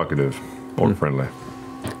very talkative or friendly.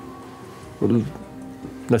 Well,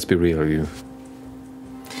 let's be real, you.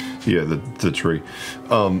 Yeah, the tree.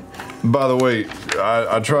 By the way,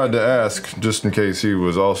 I tried to ask, just in case he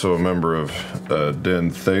was also a member of Den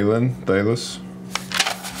Thalos.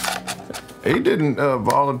 He didn't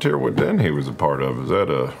volunteer what den he was a part of. Is that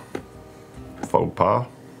a faux pas?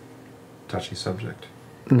 Touchy subject.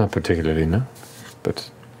 Not particularly, no. But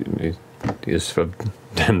he is from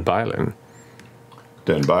Den Bylan.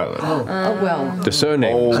 Den Bylan. Well. The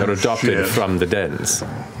surnames are adopted from the dens.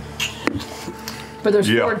 But there's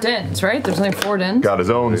 4 dens, right? There's only 4 dens. Got his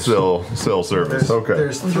own cell service. Okay.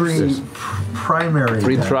 There's 3 primary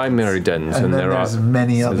Three dens. primary dens, and there are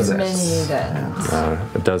many others. Many dens.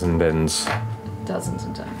 a dozen dens. Dozens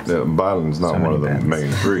of times. Yeah, Bylan's not one of the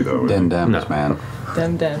main 3, though. Den Dems, man.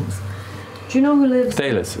 Them dens. Do you know who lives?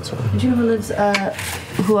 Thalos is one. Do you know who lives?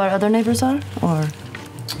 Who our other neighbors are? Or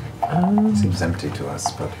Seems empty to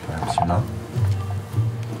us, but perhaps you know.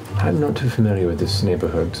 I'm not too familiar with this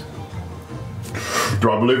neighborhood. Do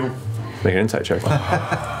I believe him? Make an insight check.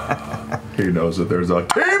 He knows that there's a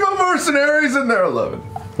team of mercenaries in there. 11.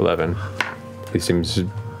 11. He seems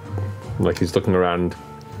like he's looking around,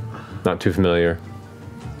 not too familiar.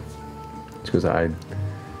 He goes, I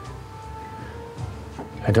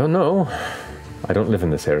don't know. I don't live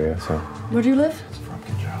in this area, so. where do you live?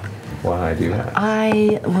 Why do you ask?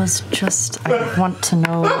 I want to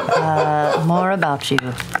know more about you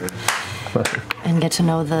and get to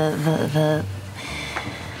know the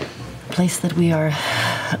place that we are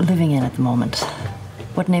living in at the moment.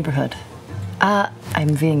 What neighborhood?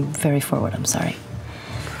 I'm being very forward, I'm sorry.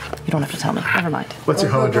 You don't have to tell me. Never mind. What's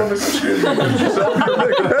your home address?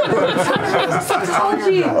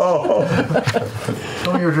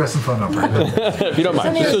 Tell me your address and phone number. If you don't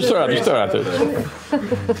mind, just throw it out there.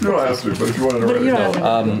 You don't have to, but if you want to write it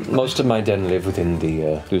down. Most of my den live within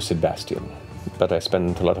the Lucid Bastion, but I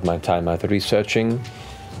spend a lot of my time either researching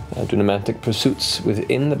dunamantic pursuits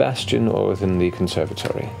within the Bastion or within the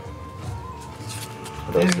conservatory.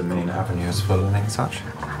 Are those the main avenues for learning such?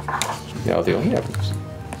 They are the only avenues.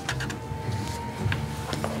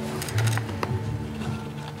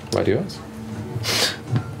 Why do you ask?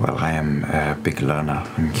 Well, I am a big learner.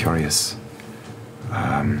 I'm curious.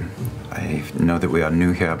 I know that we are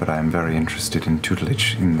new here, but I am very interested in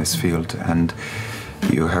tutelage in this field, and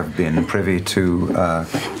you have been privy to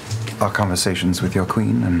our conversations with your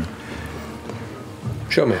queen, and...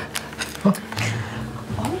 Show me.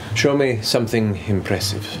 Show me something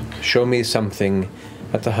impressive. Show me something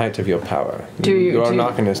at the height of your power. You are an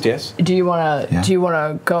arcanist, yes? Do you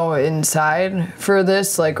wanna go inside for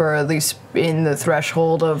this, like, or at least in the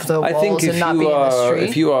threshold of the walls and not be in the street?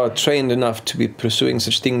 If you are trained enough to be pursuing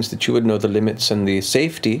such things, that you would know the limits and the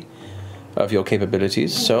safety of your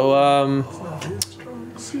capabilities. So,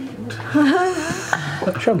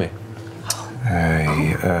 show me.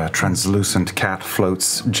 A translucent cat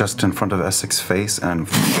floats just in front of Essex's face, and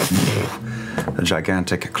a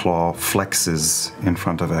gigantic claw flexes in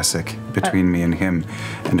front of Essex between me and him,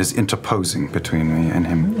 and is interposing between me and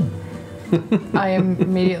him. I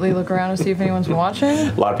immediately look around to see if anyone's watching.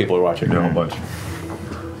 A lot of people are watching. Yeah, a bunch.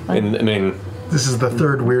 I mean, this is the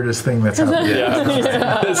third weirdest thing that's happened.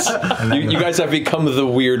 Yeah. You guys have become the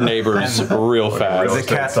weird neighbors real fast.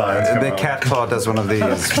 The cat claw does one of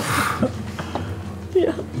these.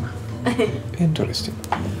 Interesting.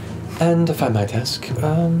 And if I might ask,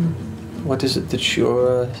 what is it that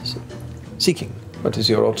you're seeking? What is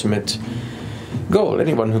your ultimate goal?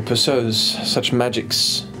 Anyone who pursues such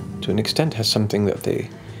magics to an extent has something that they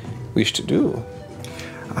wish to do.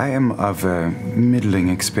 I am of middling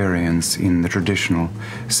experience in the traditional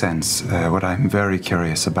sense. What I'm very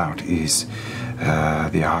curious about is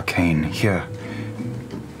the arcane here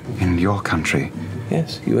in your country.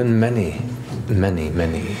 Yes, you and many.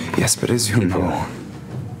 Yes, but as you know,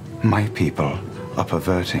 my people are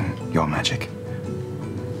perverting your magic.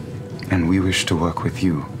 And we wish to work with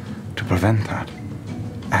you to prevent that,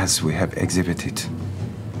 as we have exhibited.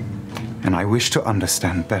 And I wish to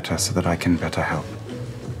understand better so that I can better help.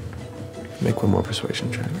 Make one more persuasion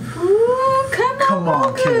check. Ooh, come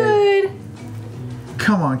on, Kay.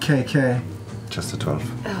 Come on, KK. Just a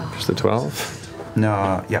 12. Oh. Just a 12?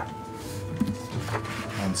 No, yeah.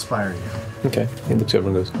 I'll inspire you. Okay. He looks over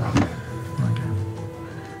and goes,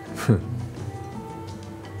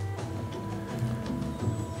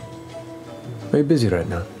 very busy right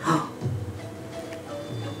now.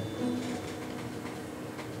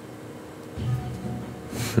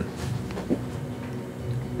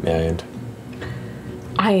 And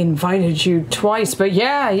I invited you twice, but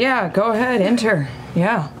yeah, go ahead, enter.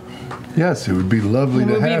 Yeah. Yes, it would be lovely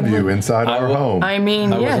to have you inside our home. I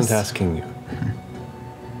mean, I yes. wasn't asking you.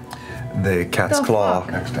 The cat's claw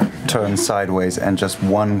turns sideways, and just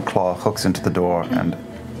one claw hooks into the door and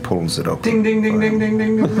pulls it open. Ding, ding, ding, ding, ding,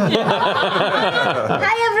 ding, ding.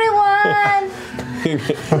 Hi,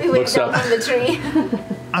 everyone! We wake down from the tree.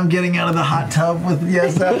 I'm getting out of the hot tub with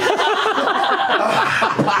yes. Oh,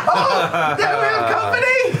 there we have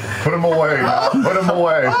company. Put him away. Put him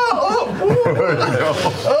away.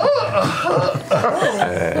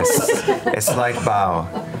 A slight bow.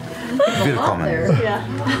 Willkommen.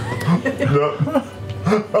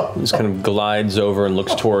 Just kind of glides over and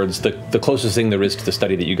looks towards the closest thing there is to the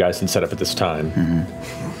study that you guys had set up at this time.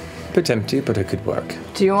 Bit empty, but it could work.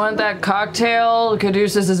 Do you want that cocktail?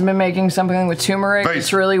 Caduceus has been making something with turmeric.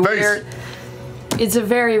 It's really weird. It's a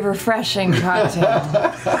very refreshing cocktail.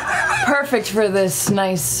 Perfect for this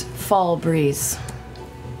nice fall breeze.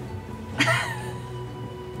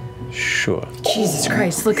 Sure. Jesus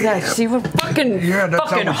Christ, look at that. See what fucking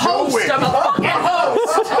host. I'm a fucking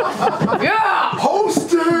host. Yeah.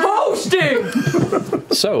 Hosting.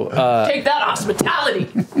 So, take that hospitality.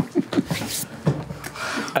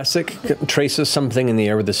 Essek traces something in the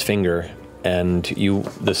air with his finger, and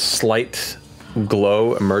the slight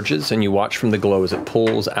glow emerges, and you watch from the glow as it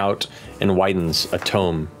pulls out and widens. A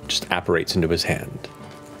tome just apparates into his hand.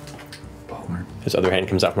 His other hand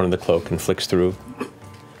comes out from under the cloak and flicks through.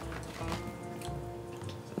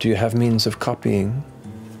 Do you have means of copying?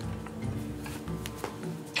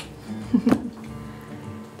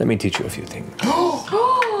 Let me teach you a few things.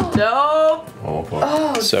 Dope.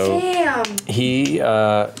 Oh, So damn. he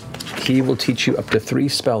will teach you up to 3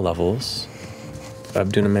 spell levels of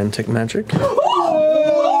Dunamantic magic. Oh,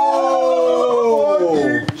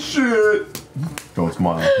 shit. Don't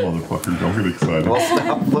smile, motherfucker. Don't get excited. Well,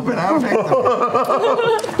 stop flipping out.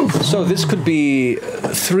 So this could be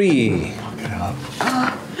 3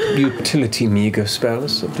 utility meager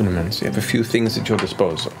spells of Dunamancy. You have a few things at your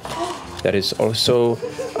disposal. There is also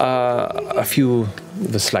a few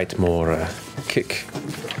with a slight more kick.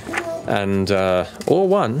 And, or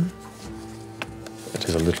one that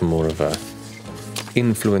is a little more of a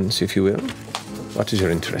influence, if you will. What is your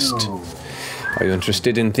interest? Are you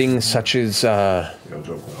interested in things such as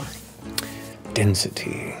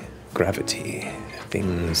density, gravity,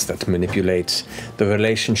 things that manipulate the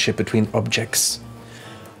relationship between objects?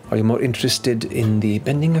 Are you more interested in the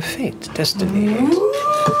bending of fate, destiny?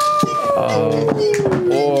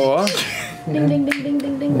 Ding, ding, ding, ding,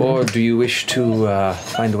 ding, ding. Or or do you wish to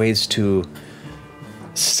find ways to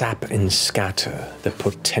sap and scatter the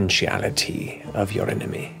potentiality of your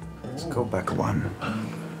enemy? Let's go back one.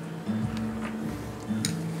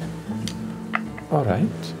 All right.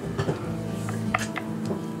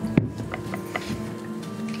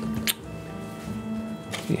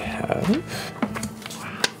 We have.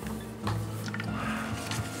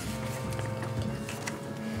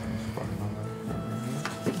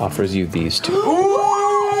 Offers you these two.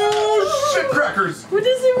 Oh, shit crackers! What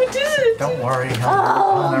is it? What is it? Don't worry.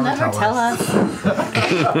 Oh, never tell us.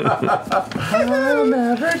 I'll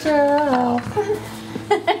never tell.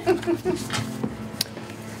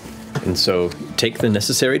 And so take the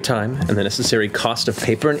necessary time and the necessary cost of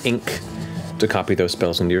paper and ink to copy those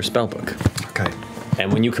spells into your spell book. Okay.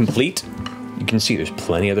 And when you complete, you can see there's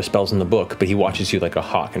plenty other spells in the book, but he watches you like a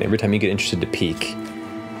hawk, and every time you get interested to peek,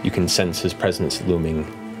 you can sense his presence looming.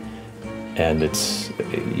 And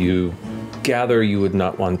you gather you would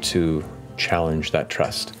not want to challenge that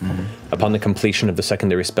trust. Upon the completion of the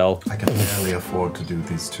secondary spell, I can barely afford to do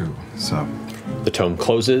these two, so. The tome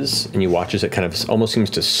closes, and you watch as it kind of almost seems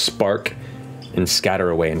to spark and scatter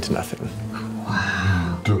away into nothing.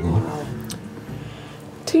 Wow.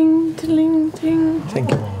 Ting, ting, ting. Thank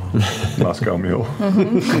you. Moscow Mule.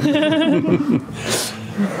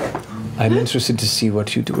 I'm interested to see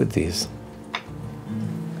what you do with these.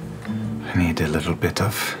 I need a little bit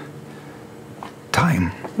of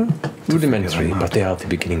time. Rudimentary, but they are the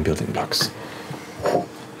beginning building blocks.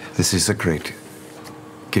 This is a great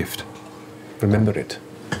gift. Remember it.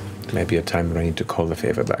 There may be a time when I need to call the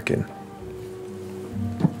favor back in.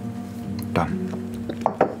 Done.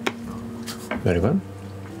 Very well.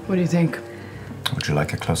 What do you think? Would you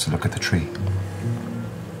like a closer look at the tree?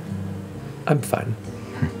 I'm fine.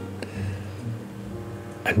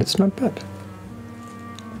 And it's not bad.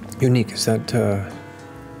 Unique, is that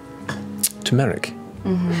turmeric?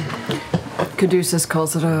 Caduceus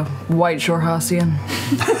calls it a white shore Hassian.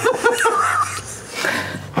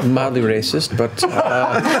 Mildly racist, but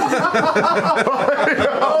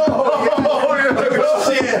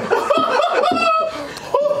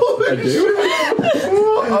I do?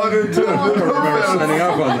 Signing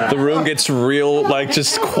up on that. the room gets real, like,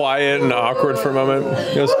 just quiet and awkward for a moment.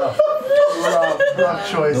 He goes, Rough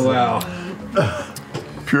choice. Wow.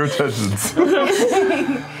 Pure intentions.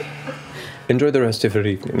 enjoy the rest of your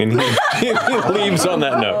evening. And he leaves on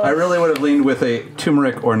that note. I really would have leaned with a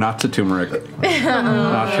turmeric or not to turmeric.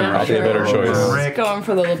 Not turmeric. Probably a better choice. Just going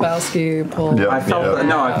for the Lebowski pull. Yep, I felt yep.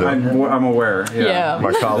 no, I'm aware. Yeah.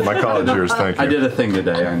 My college years, thank you. I did a thing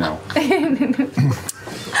today, I know.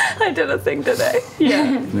 I did a thing today. Yeah.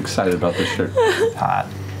 I'm excited about this shirt. Hot.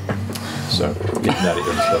 So, getting out of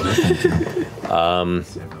here.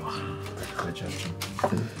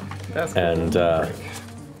 And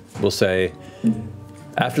we'll say,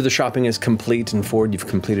 after the shopping is complete and Ford, you've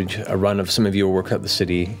completed a run of some of your work at the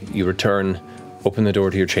city, you return, open the door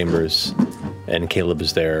to your chambers, and Caleb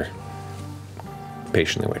is there,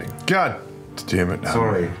 patiently waiting. God damn it.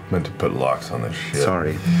 Sorry. I meant to put locks on this shit.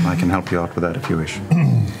 Sorry. I can help you out with that if you wish.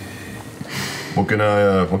 What can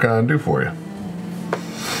I do for you?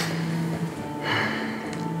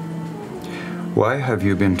 Why have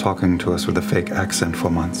you been talking to us with a fake accent for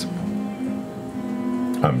months?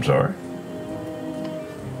 I'm sorry.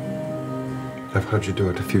 I've heard you do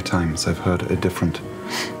it a few times. I've heard a different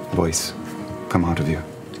voice come out of you.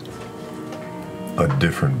 A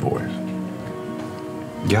different voice.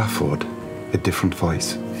 Yeah, Ford. A different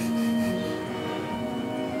voice.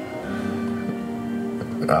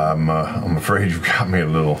 I'm afraid you've got me a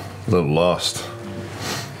little lost.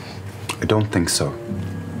 I don't think so.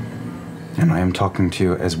 And I am talking to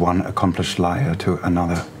you as one accomplished liar to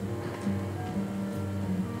another.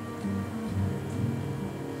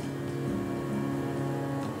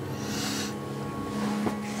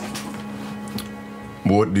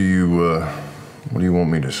 What do you want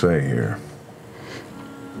me to say here?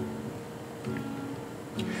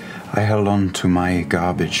 I held on to my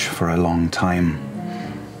garbage for a long time,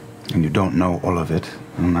 and you don't know all of it,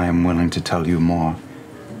 and I am willing to tell you more.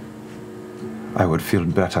 I would feel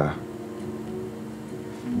better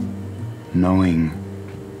knowing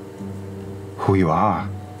who you are,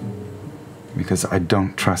 because I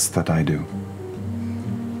don't trust that I do.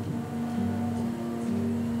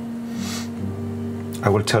 I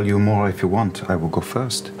will tell you more if you want. I will go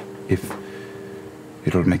first, if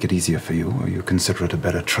it'll make it easier for you, or you consider it a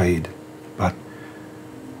better trade. But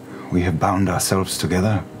we have bound ourselves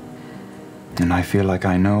together, and I feel like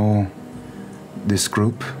I know this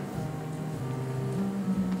group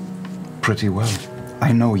pretty well.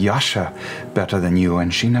 I know Yasha better than you,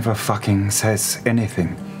 and she never fucking says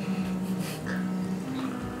anything.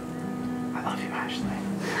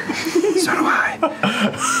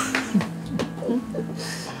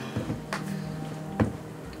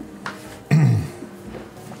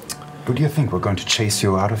 What do you think? We're going to chase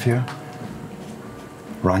you out of here?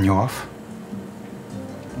 Run you off?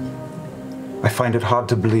 I find it hard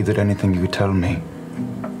to believe that anything you tell me,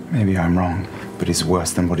 maybe I'm wrong, but is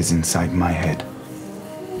worse than what is inside my head.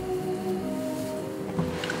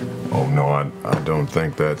 Oh, no, I don't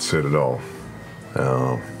think that's it at all.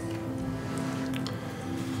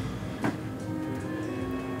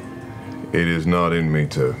 It is not in me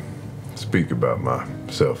to speak about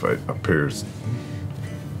myself. It appears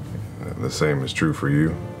the same is true for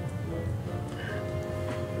you.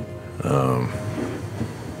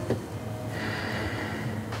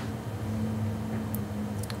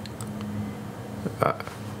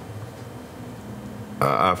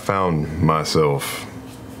 I found myself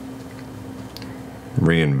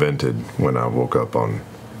reinvented when I woke up on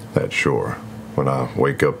that shore. When I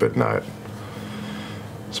wake up at night,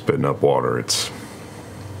 spitting up water, it's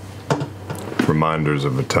reminders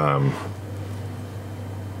of a time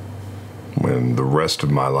when the rest of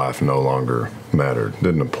my life no longer mattered,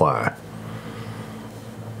 didn't apply.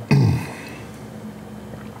 I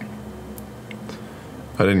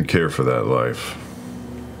didn't care for that life.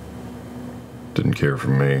 Didn't care for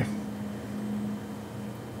me.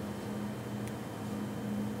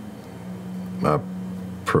 I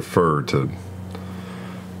prefer to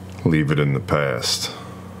leave it in the past.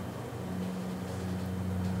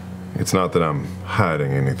 It's not that I'm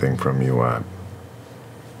hiding anything from you. I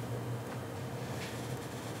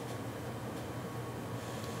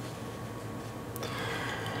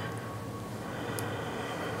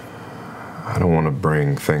don't want to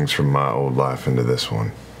bring things from my old life into this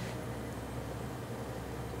one.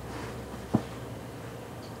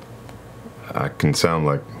 I can sound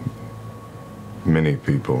like many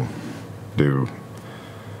people do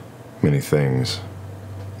many things.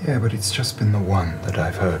 Yeah, but it's just been the one that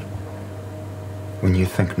I've heard. When you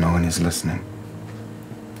think no one is listening.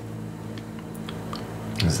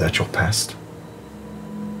 Is that your past?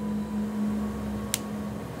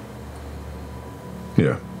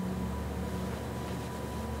 Yeah.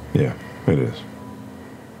 Yeah, it is.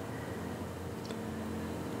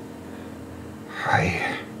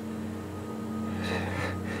 I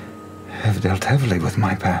have dealt heavily with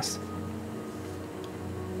my past.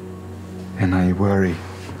 And I worry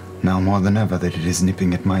now more than ever that it is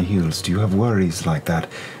nipping at my heels. Do you have worries like that?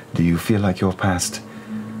 Do you feel like your past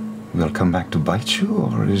will come back to bite you,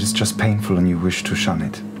 or it is just painful and you wish to shun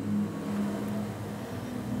it?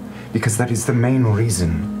 Because that is the main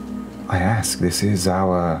reason I ask. This is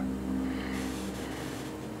our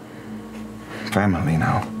family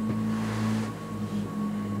now.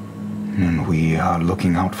 And we are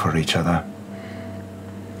looking out for each other.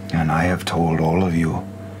 And I have told all of you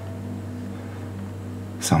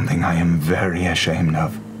something I am very ashamed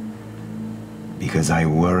of, because I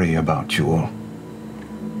worry about you all.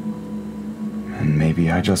 And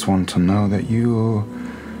maybe I just want to know that you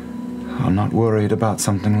are not worried about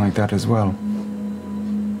something like that as well.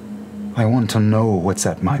 I want to know what's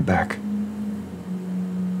at my back.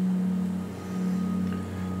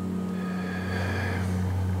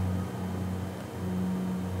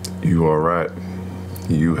 You are right.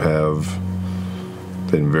 You have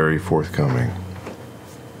been very forthcoming.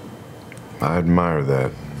 I admire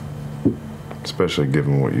that, especially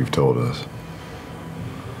given what you've told us.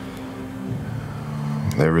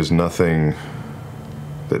 There is nothing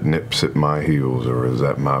that nips at my heels or is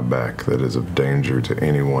at my back that is of danger to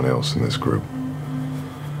anyone else in this group.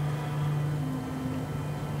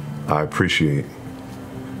 I appreciate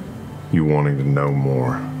you wanting to know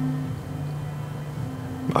more.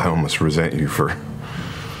 I almost resent you for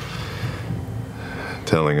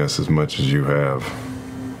telling us as much as you have.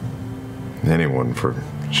 Anyone for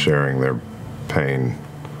sharing their pain.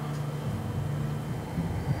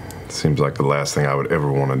 It seems like the last thing I would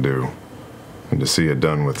ever want to do. And to see it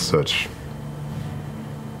done with such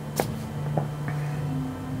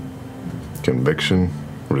conviction,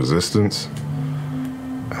 resistance.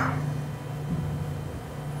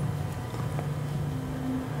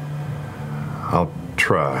 I'll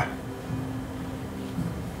try.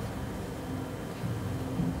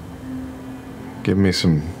 Give me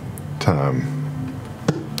some time.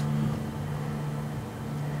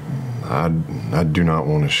 I do not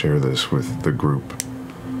want to share this with the group.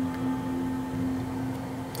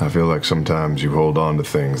 I feel like sometimes you hold on to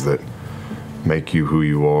things that make you who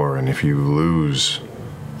you are, and if you lose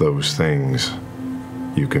those things,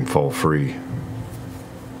 you can fall free.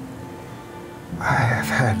 I have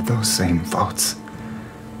had those same thoughts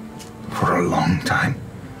for a long time.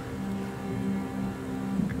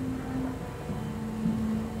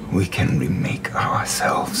 We can remake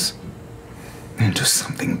ourselves into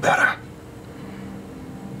something better.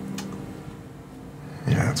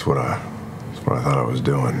 That's what I thought I was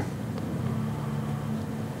doing.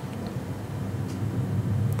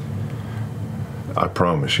 I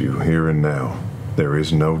promise you, here and now, there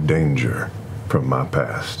is no danger from my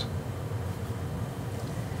past.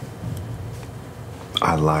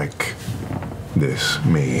 I like this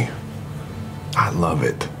me. I love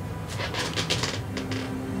it.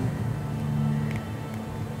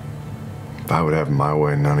 If I would have my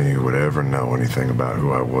way, none of you would ever know anything about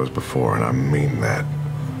who I was before, and I mean that.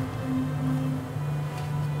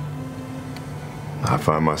 I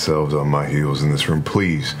find myself on my heels in this room.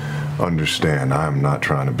 Please understand, I'm not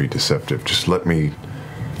trying to be deceptive. Just let me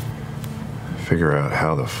figure out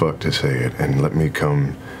how the fuck to say it, and let me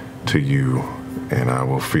come to you, and I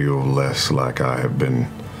will feel less like I have been,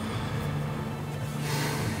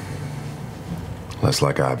 less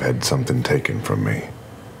like I've had something taken from me.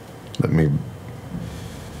 Let me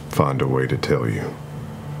find a way to tell you.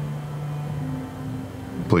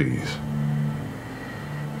 Please.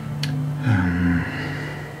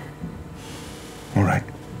 All right.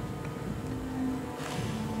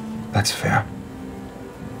 That's fair.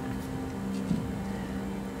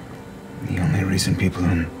 The only reason people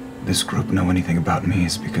in this group know anything about me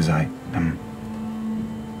is because I am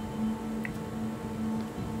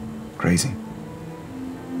crazy.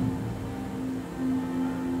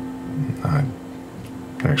 I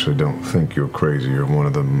actually don't think you're crazy. You're one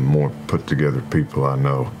of the more put together people I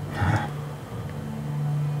know. At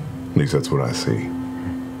least that's what I see.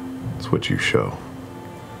 It's what you show.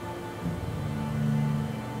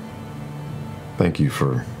 Thank you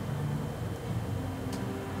for,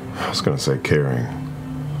 I was gonna say caring.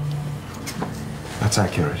 That's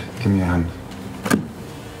accurate. Give me a hand.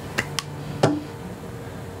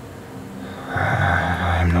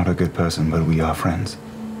 I'm not a good person, but we are friends.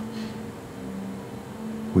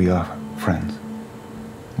 We are friends.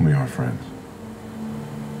 We are friends.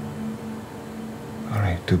 All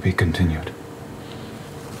right, to be continued.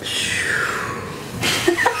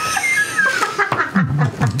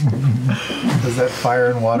 Is that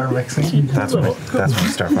fire and water mixing? That's when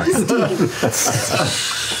Starbucks.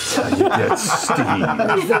 You get steam.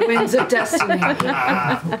 The winds of destiny.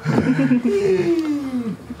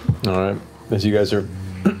 All right. As you guys are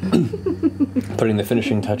putting the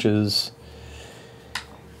finishing touches,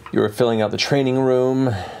 you're filling out the training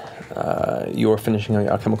room. You're finishing out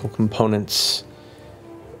your alchemical components.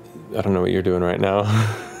 I don't know what you're doing right now.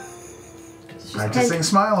 Practicing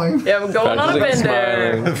smiling. Yeah, I'm going on a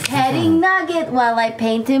bender. Petting Nugget while I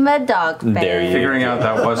paint him a dog face. There you Figuring out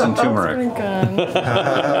that wasn't turmeric.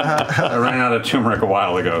 I ran out of turmeric a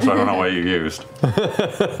while ago, so I don't know what you used.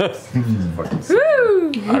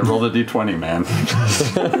 Woo! I rolled a d20, man.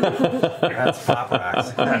 That's Pop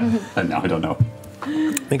Rocks. No, I don't know.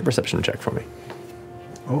 Make a perception check for me.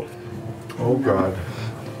 Oh God.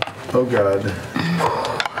 Oh God.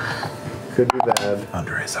 Could be bad.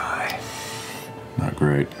 Under his eye. Not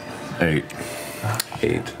great. 8.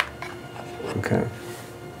 8. Okay.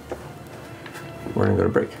 We're gonna go to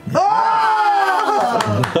break.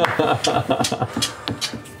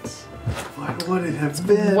 What would it have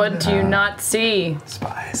been? What do you not see?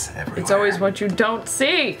 Spies everywhere. It's always what you don't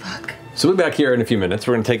see. So we'll be back here in a few minutes.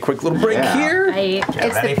 We're gonna take a quick little break here. It's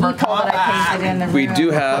the people that I painted in the room. We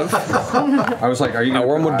do have I was like, are you a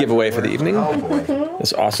Wormwood giveaway for the evening.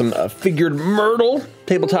 This awesome figured Myrtle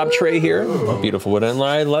tabletop tray here. Beautiful wood and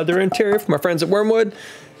leather interior from our friends at Wormwood.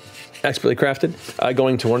 Expertly crafted.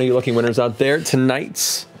 Going to one of you lucky winners out there.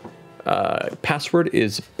 Tonight's password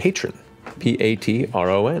is patron.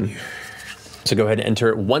 Patron. So go ahead and enter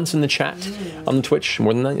it once in the chat on the Twitch.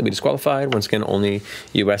 More than that, you'll be disqualified. Once again, only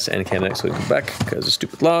US and Canada, excluding Quebec because of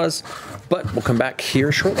stupid laws. But we'll come back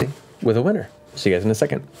here shortly with a winner. See you guys in a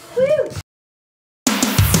second.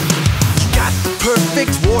 Got the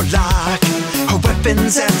perfect warlock, her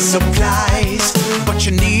weapons and supplies. But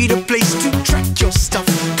you need a place to track your stuff,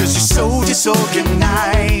 cause you're so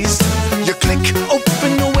disorganized. You click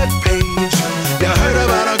open the webpage, you heard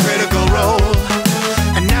about a critical role,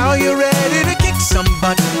 and now you're ready to kick some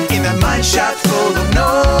butt in that mine shot full of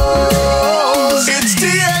no's. It's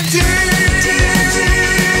TNT!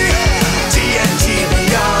 TNT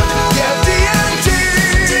Beyond, yeah, TNT!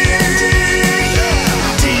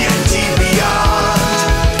 TNT Beyond.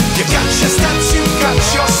 You got your stats, you got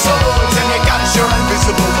your swords, and you got your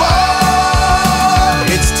invisible war.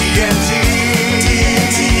 It's TNT.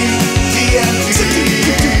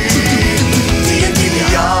 TNT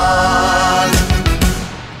Beyond.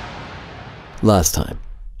 Last time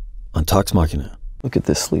on Talks Machina. Look at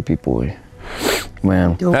this sleepy boy.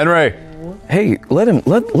 Man. Henry! Hey, let him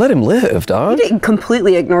live, dog. He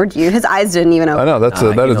completely ignored you. His eyes didn't even open. I know,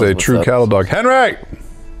 that is a true cattle dog. Henry!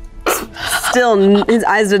 Still, his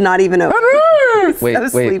eyes did not even open. Wait, So wait,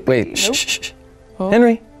 sleepy. wait. Shh, shh, shh.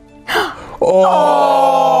 Henry.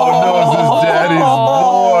 Oh, no, it's his daddy's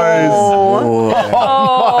voice.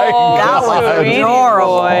 That was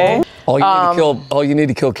adorable. All you need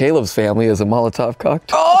to kill Caleb's family is a Molotov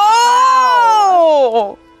cocktail.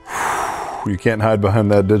 Oh! You can't hide behind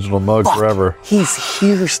that digital mug forever. He's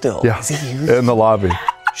here still. Yeah, Is he here? in the lobby.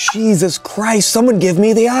 Jesus Christ, someone give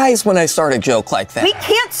me the eyes when I start a joke like that. We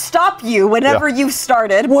can't stop you whenever you've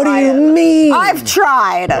started. What do you Brian. mean? I've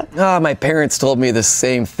tried. Ah, my parents told me the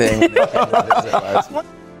same thing when they came to visit last month.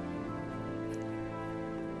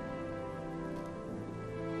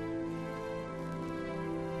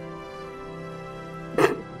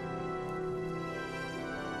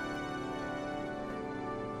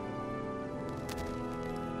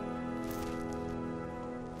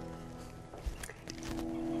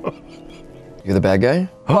 You're the bad guy?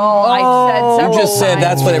 Oh, I said so. You just said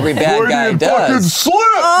that's what every bad guy does. Slip.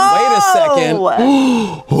 Wait a second. Wait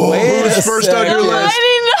a Who's first on your second. list?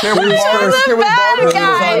 Can we barter? the bad Who's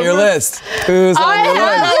guy. on your list? Who's on your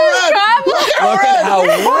list? Look at how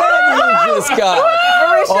red you just got.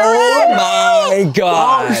 Oh my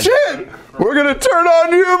God. Oh shit! We're gonna turn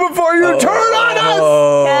on you before you turn on us.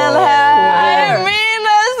 I mean,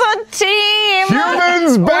 as a team.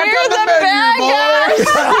 Humans back We're on the the menu, bad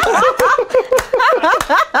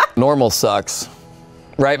boys. Normal sucks.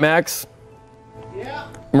 Right, Max? Yeah.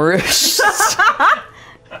 Marish.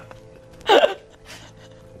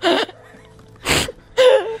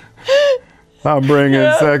 I'm bringing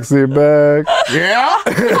sexy back. Yeah.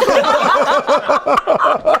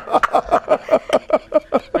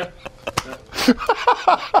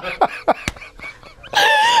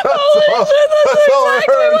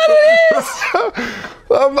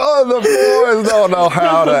 The boys don't know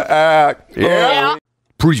how to act. Yeah.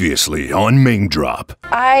 Previously on Main Drop.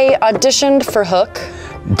 I auditioned for Hook.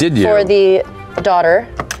 Did you? For the daughter,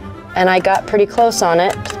 and I got pretty close on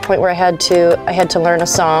it to the point where I had to learn a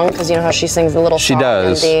song because you know how she sings the little She song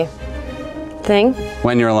does. in the thing.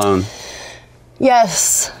 When you're alone.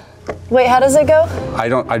 Yes. Wait, how does it go?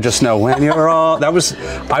 I just know when you're all.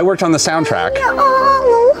 I worked on the soundtrack.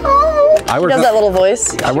 He does that little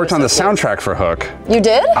voice. I worked on the soundtrack for Hook. You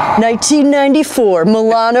did? 1994,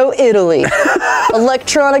 Milano, Italy.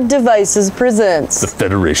 Electronic Devices presents. The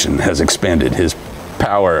Federation has expanded his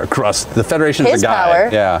power across. The Federation's His the guy. power?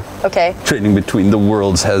 Yeah. Okay. Trading between the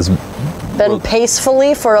worlds has. Been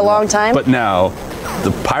pacefully for a long time. But now,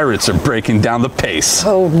 the pirates are breaking down the pace.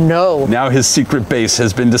 Oh no. Now his secret base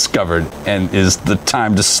has been discovered, and is the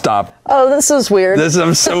time to stop. Oh, this is weird.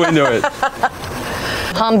 I'm so into it.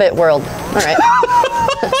 Hombit world. All right.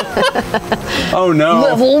 Oh no.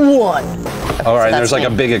 Level 1. All right, that's there's like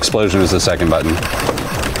me. a big explosion is the second button.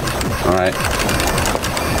 All right.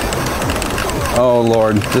 Oh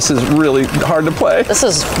Lord, this is really hard to play. This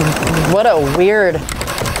is, what a weird.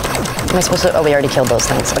 Am I supposed to, oh, we already killed those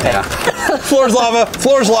things. Okay. Yeah. Floor's lava,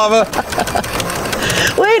 floor's lava.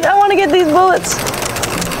 Wait, I want to get these bullets.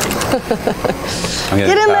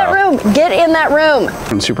 Get in that room. Get in that room.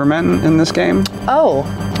 And Superman in this game? Oh.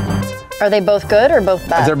 Are they both good or both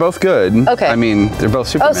bad? They're both good. Okay. I mean, they're both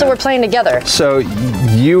Superman. Oh, so we're playing together. So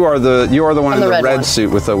you are the one I'm in the the red red one.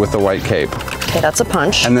 suit with the white cape. Okay, that's a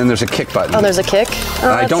punch. And then there's a kick button. Oh, there's a kick? Oh,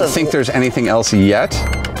 And I don't think there's anything else yet.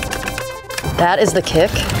 That is the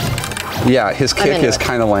kick? Yeah, his I'm kick into is it.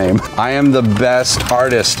 kind of lame. I am the best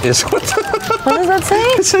artist is what What does that say?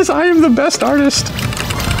 It says I am the best artist.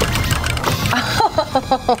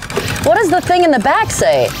 What does the thing in the back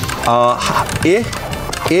say?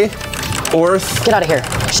 Orth. Get out of here.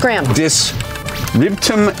 Scram. Dis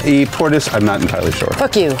ribtum e portis. I'm not entirely sure.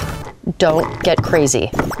 Fuck you. Don't get crazy.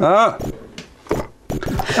 Oh,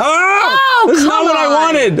 Oh, that's come not what I on.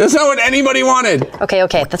 wanted. That's not what anybody wanted.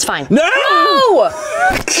 Okay, that's fine. No! No!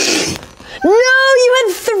 No, you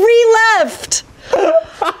had 3 left.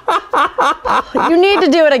 You need to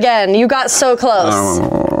do it again. You got so close.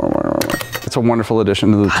 It's a wonderful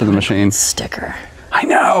addition to the machine. Sticker. I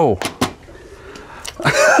know. Do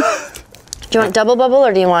you want double bubble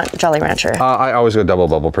or do you want Jolly Rancher? I always go double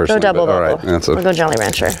bubble personally. Go double but bubble. All right, that's We'll go Jolly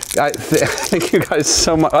Rancher. Thank you guys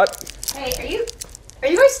so much. Hey, are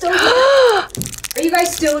you guys still here? Are you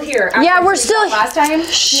guys still here? Yeah, we're still last time.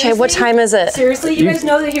 Shit, what time is it? Seriously, you guys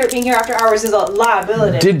know that being here after hours is a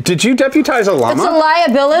liability. Did you deputize a llama? It's a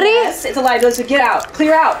liability? Yes, it's a liability. So get out,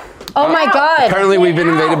 clear out. Oh my God! Apparently, we've been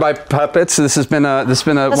invaded by puppets. This has been a That's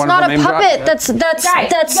one not of the a main puppet. drops. That's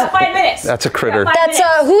Guys, you got 5 minutes. That's a critter. That's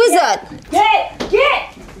who is that?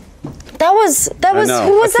 Get. That was I know.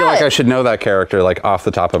 who was I feel that? like I should know that character like off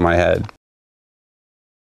the top of my head.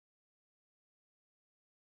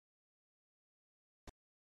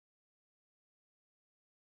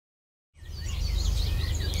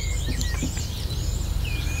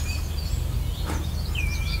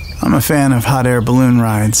 I'm a fan of hot air balloon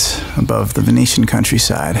rides above the Venetian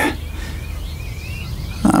countryside.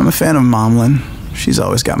 I'm a fan of Momlin. She's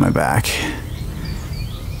always got my back.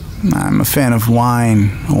 I'm a fan of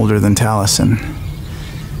wine older than Taliesin.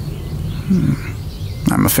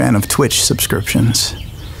 I'm a fan of Twitch subscriptions.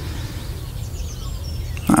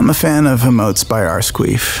 I'm a fan of emotes by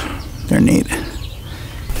Arsqueef. They're neat.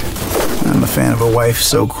 I'm a fan of a wife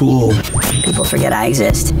so cool. People forget I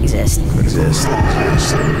exist. Exist.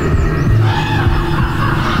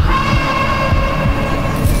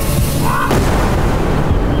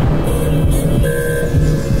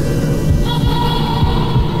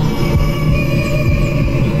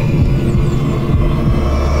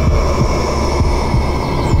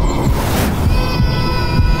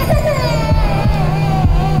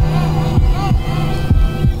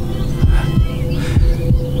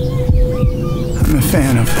 I'm a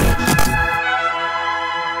fan of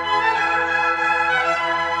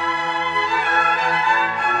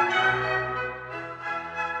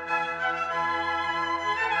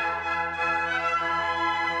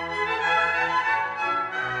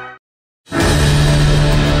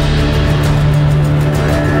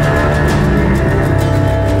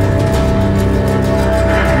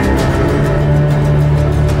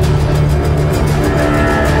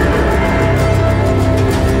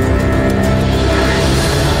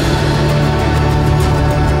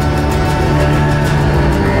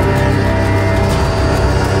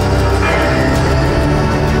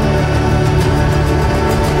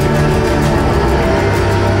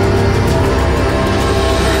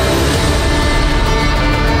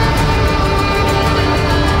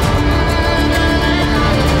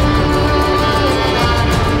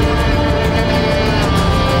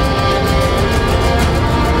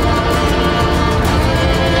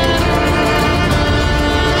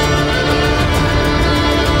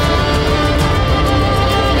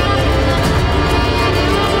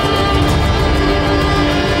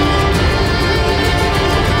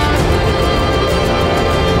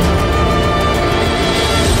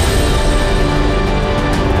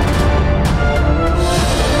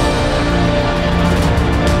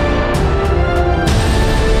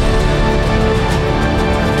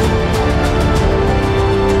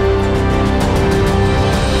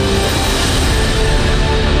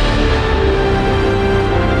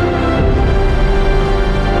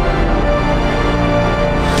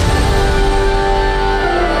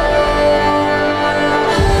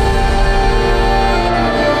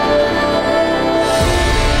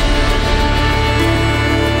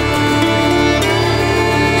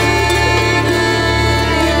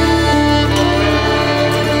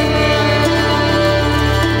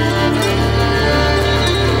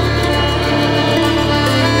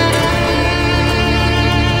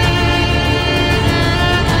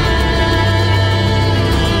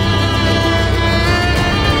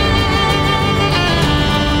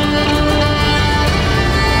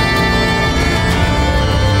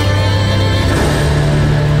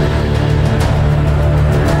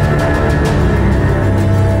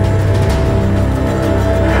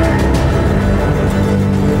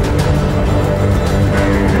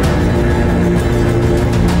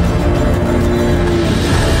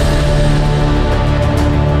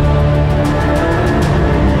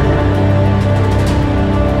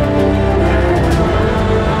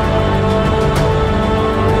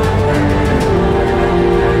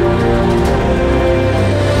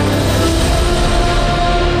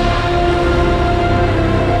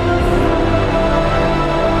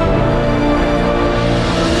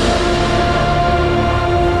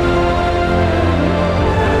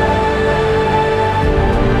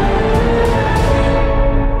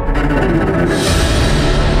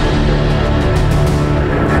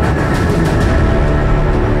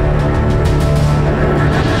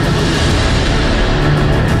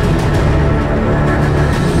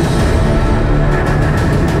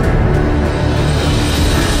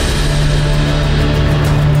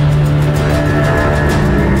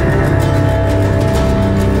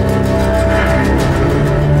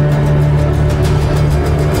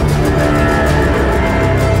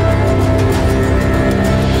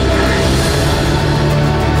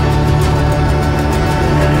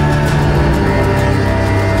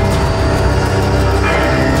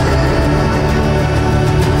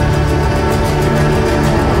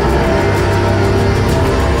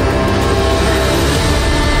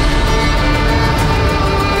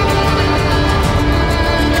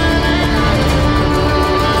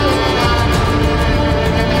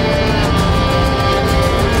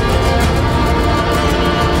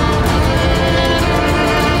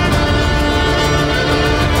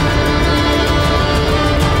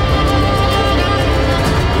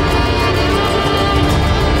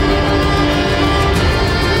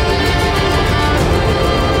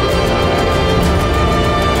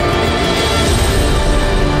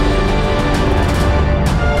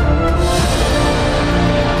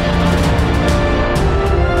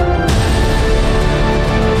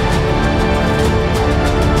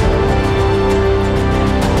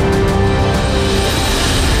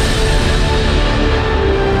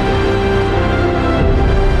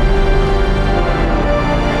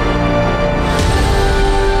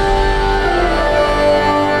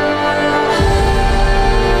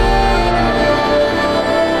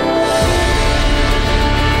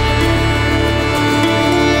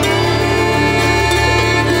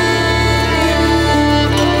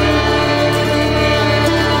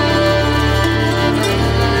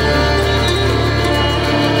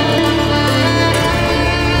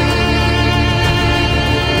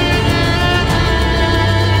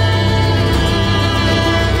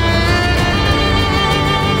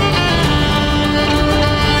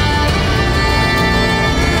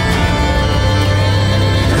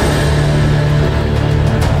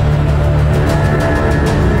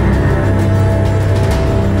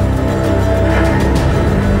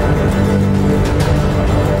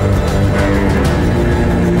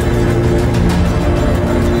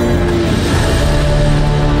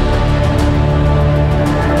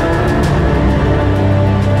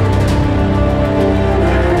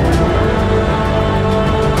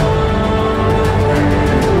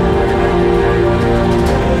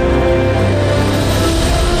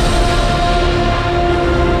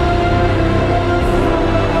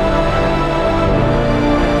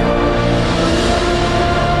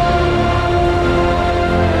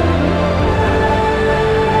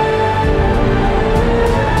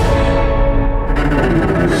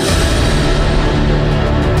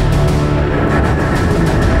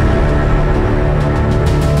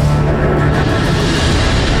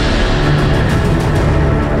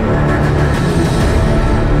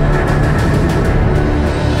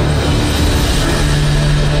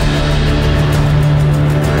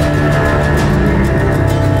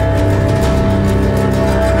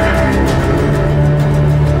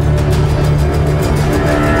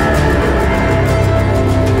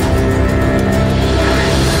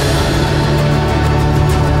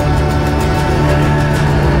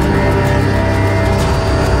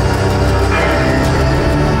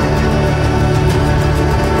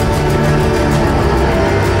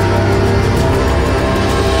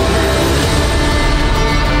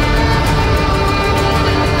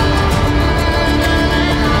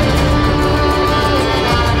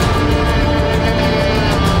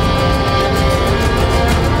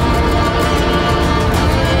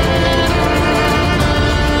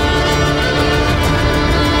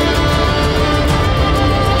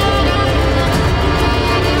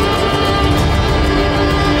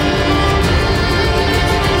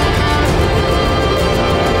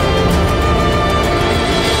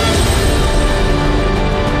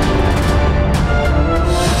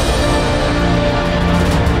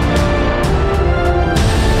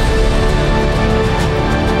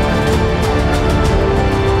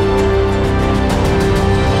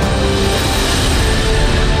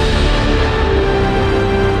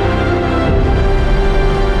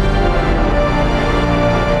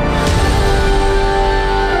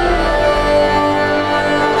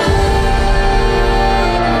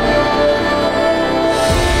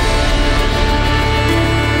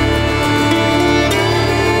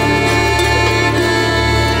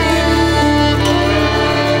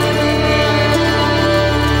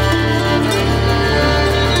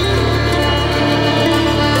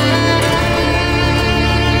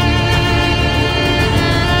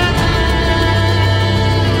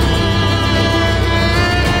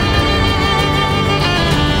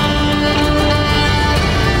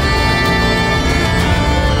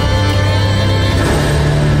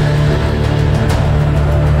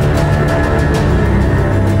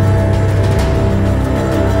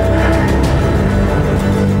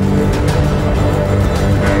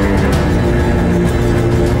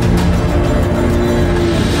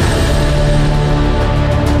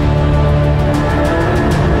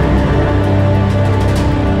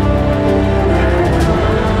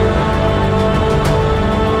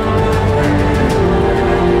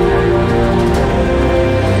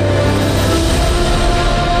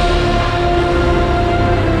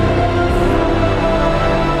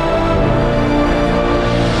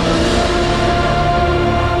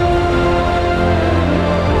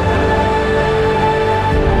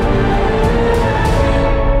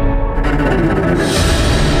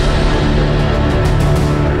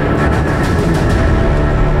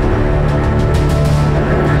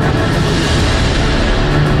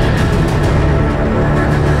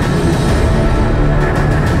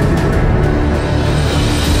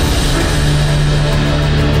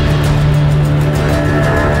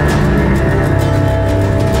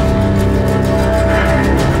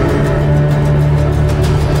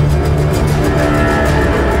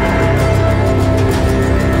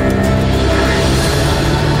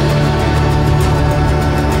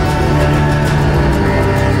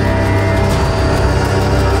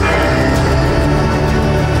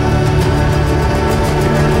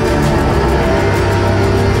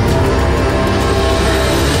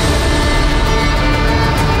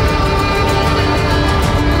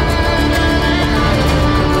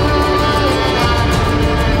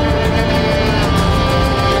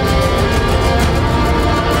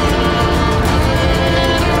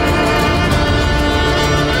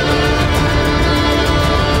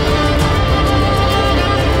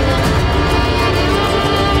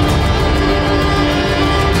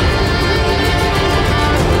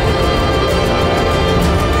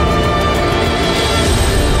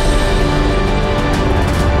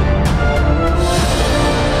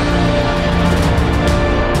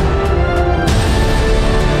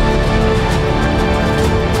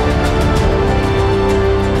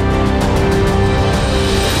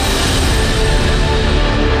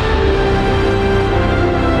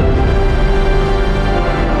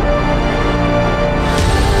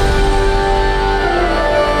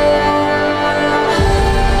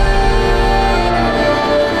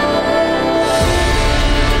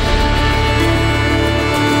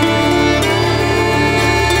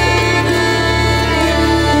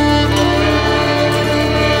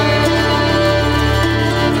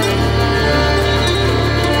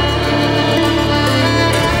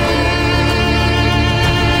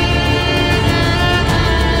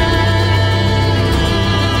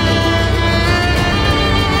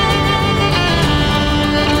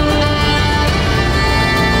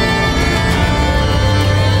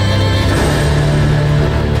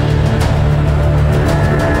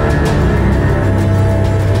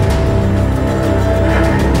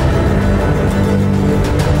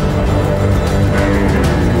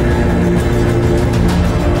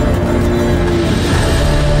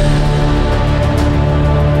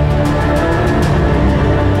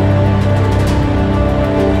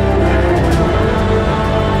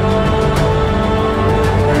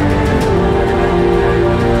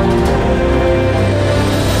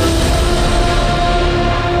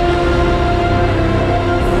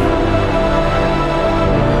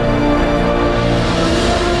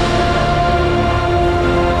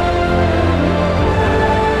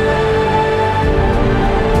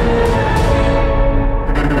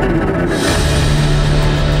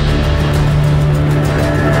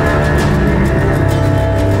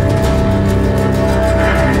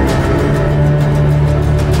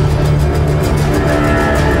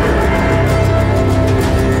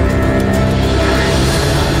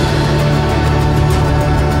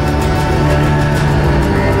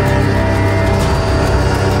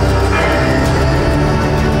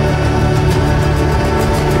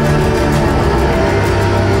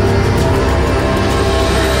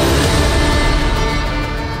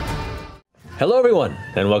everyone,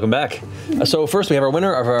 and welcome back. So first we have our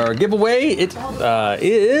winner of our giveaway. It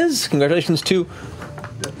is, congratulations to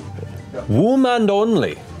Woman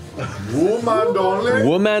Only. Woman only?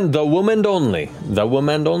 The woman only. The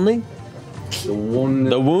woman only? The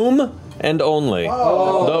womb and only.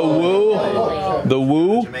 The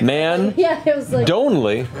woo man. Yeah, it was like.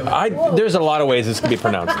 Donly. There's a lot of ways this could be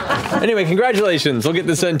pronounced. Anyway, congratulations. We'll get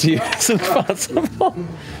this sent to you as soon as possible.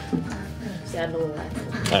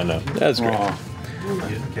 I know. That's great.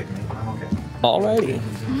 Alrighty.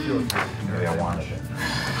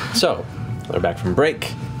 So, we're back from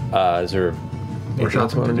break. Is there anything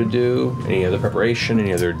else you wanted to do? Any other preparation?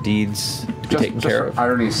 Any other deeds to be taken care of? For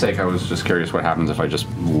irony's sake, I was just curious what happens if I just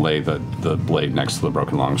lay the blade next to the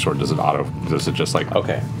broken longsword. Does it just like...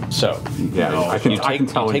 Okay, so... Yeah, I can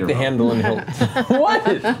tell you take the handle and he'll... What?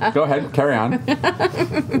 Go ahead, carry on.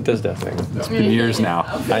 It does that thing. It's been years now.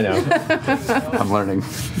 I know. I'm learning.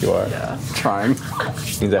 You are. Yeah. Trying.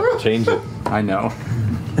 Means I have to change it. I know.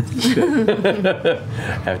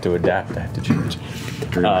 I have to adapt. I have to change.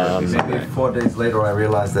 Maybe 4 days later, I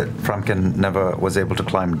realized that Frumpkin never was able to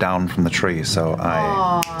climb down from the tree, so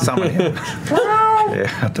I summoned him.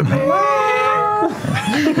 Yeah, to me.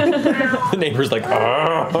 The neighbor's like,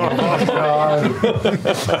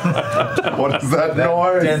 what is that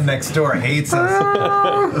noise? Den next door hates us.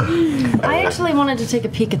 I actually wanted to take a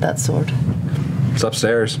peek at that sword. It's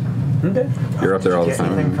upstairs. Okay. You're up there all the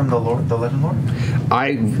time. Anything from the Legend Lord?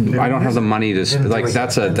 I don't have the money to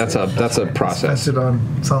that's a process. Spent it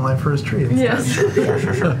on sunlight for his tree. Yes. Sure.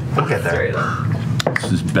 We'll get there.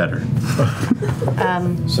 This is better.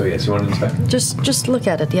 So yes, you want to inspect? Just look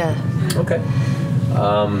at it, yeah. Okay.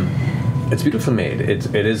 It's beautifully made.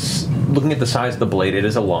 It is, looking at the size of the blade, it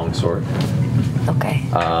is a long sword. Okay.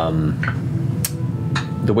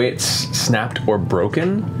 The way it's snapped or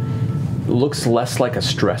broken looks less like a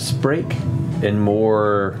stress break and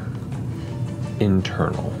more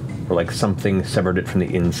internal, or like something severed it from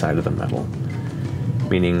the inside of the metal.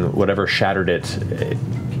 Meaning whatever shattered it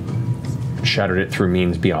through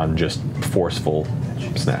means beyond just forceful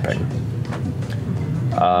snapping.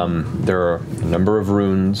 There are a number of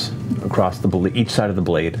runes across each side of the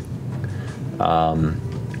blade.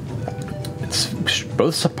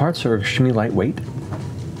 Both parts are extremely lightweight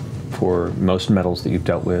for most metals that you've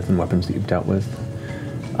dealt with and weapons that you've dealt with.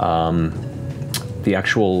 The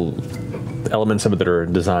actual elements of it that are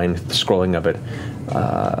designed, the scrolling of it,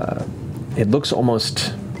 it looks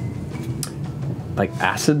almost like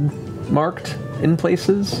acid marked in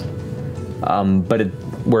places, but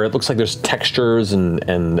where it looks like there's textures and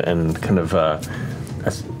kind of a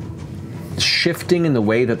shifting in the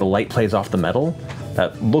way that the light plays off the metal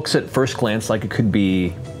that looks at first glance like it could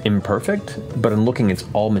be imperfect, but in looking it's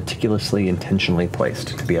all meticulously, intentionally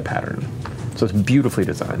placed to be a pattern. So it's beautifully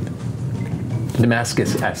designed.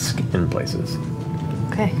 Damascus-esque in places.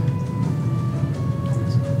 Okay.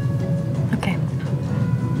 Okay.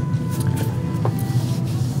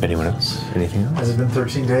 Anyone else? Anything else? Has it been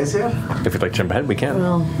 13 days yet? If you'd like to jump ahead, we can.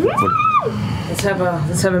 Well, let's have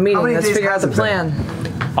a meeting. Let's figure out the plan.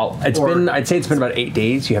 I'd say it's been about 8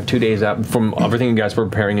 days. You have 2 days out from everything you guys were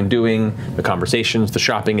preparing and doing, the conversations, the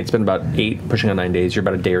shopping. It's been about 8, pushing on 9 days. You're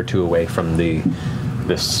about a day or two away from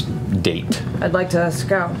this date. I'd like to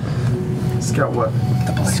scout. Scout what?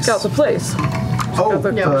 The place. Scout the place.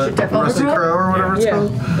 The Rusty Crow or whatever it's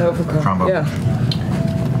called? The Overcrow.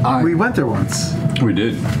 Yeah. We went there once. We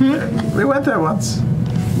did. We went there once.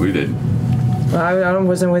 We did. I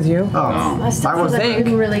wasn't with you. Oh, I still feel like we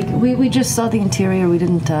didn't really. We just saw the interior. We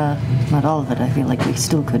didn't. Not all of it. I feel like we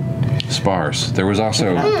still could. Sparse. There was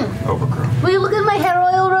also Overcrow. Will you look at my hair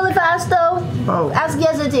oil really fast, though? Oh. Ask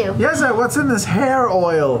Yeza too. Yeza, what's in this hair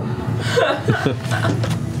oil?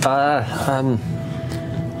 I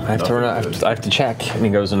have to check. And he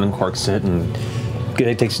goes and uncorks it, and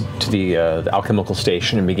he takes it to the alchemical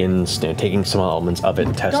station and begins taking some elements of it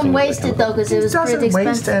and testing. Don't waste it though, because it was pretty expensive. Doesn't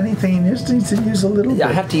waste anything. You just need to use a little bit.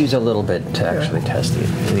 I have to use a little bit to actually test it.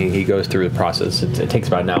 And he goes through the process. It takes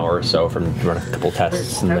about an hour or so from to run a couple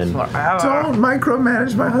tests, and then Don't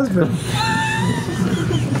micromanage my husband.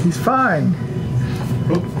 He's fine.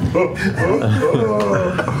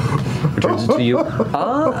 returns it to you.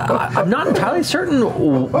 I'm not entirely certain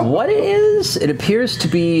what it is. It appears to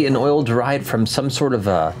be an oil derived from some sort of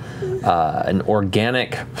an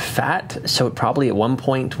organic fat, so it probably at one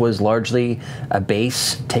point was largely a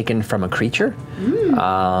base taken from a creature.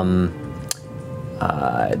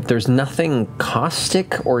 There's nothing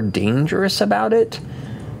caustic or dangerous about it,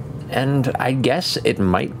 and I guess it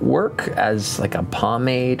might work as like a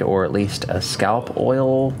pomade or at least a scalp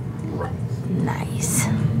oil. Nice.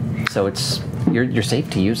 So it's you're safe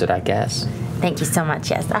to use it, I guess. Thank you so much,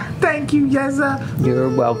 Yeza. Thank you, Yeza. You're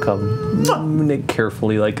welcome. Nick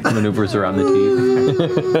carefully maneuvers around the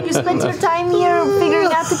teeth. You spent your time here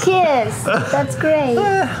figuring out to kiss. That's great.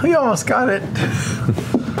 We almost got it.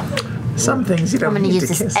 Some things you don't I'm gonna need use to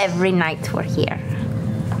this kiss. every night we're here.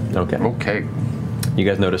 Okay. Okay. You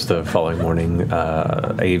guys notice the following morning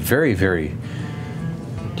a very, very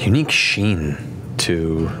unique sheen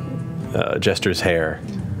to Jester's hair.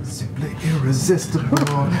 Simply irresistible.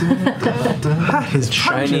 That is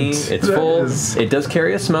Shiny, pungent. it's That full, is- it does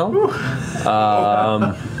carry a smell.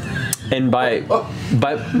 And by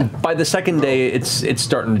the second day, it's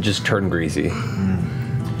starting to just turn greasy.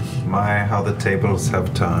 My, how the tables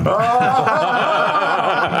have turned.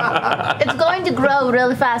 It's going to grow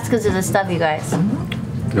really fast because of this stuff, you guys.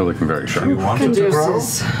 You're looking very sharp.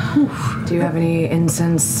 Caduceus, do you have any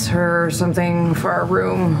incense or something for our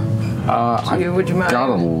room? Would you mind? Got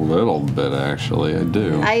a little bit, actually. I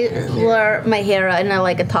do. I wore my hair in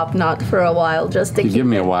a top knot for a while just to You keep give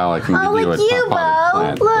me a while, I can Oh, give you a like you, top Bo.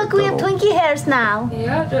 plant. Look, we have Twinkie hairs now.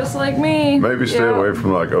 Yeah, just like me. Maybe stay away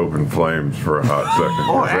from open flames for a hot second.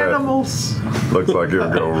 Or 'cause that animals. Looks like it'll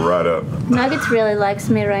go right up. Nuggets really likes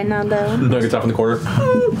me right now, though. Nuggets off in the corner.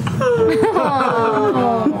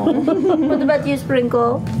 What about you,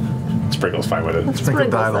 Sprinkle? Sprinkle's fine with it. Sprinkle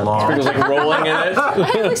died along. Sprinkle's rolling in it.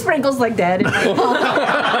 Like Sprinkle's dead.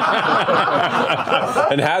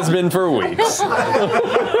 And has been for weeks.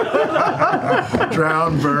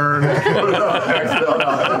 Drown, burn. What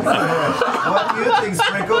do you think,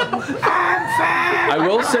 Sprinkle?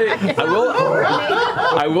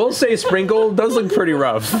 I will say Sprinkle does look pretty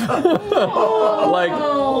rough.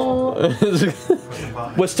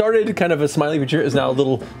 What started kind of a smiley feature is now a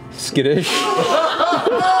little skittish.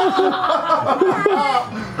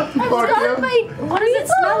 What does it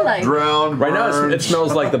smell like? Drowned. Right now it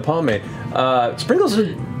smells like the pomade. Sprinkle's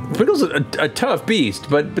a tough beast,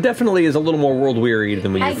 but definitely is a little more world weary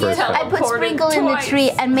than when you first I found put Sprinkle in the tree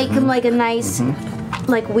and make him like a nice,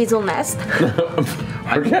 weasel nest.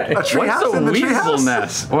 Okay. What's a weasel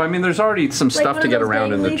nest? Well, I mean, there's already some stuff one to of get those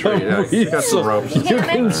around in the dangly tree. Yeah, you got some ropes. You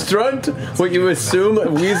construct what you assume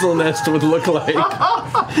a weasel nest would look like.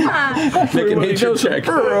 Make a nature check.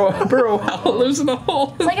 Burrow owl lives in a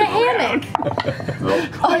hole. It's like a hammock.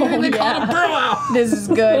 This is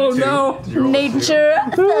good. Oh no. Nature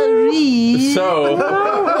 3. So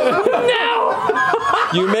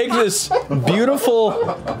you make this beautiful,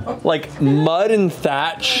 mud and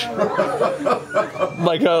thatch,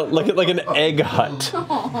 like an egg hut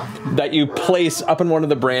that you place up in one of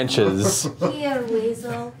the branches. Here,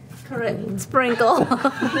 weasel. Correct. Sprinkle. You've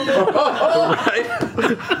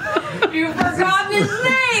forgotten his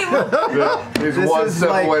name! He's This one is step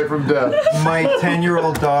like- away from death. My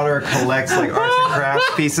 10-year-old daughter collects arts and crafts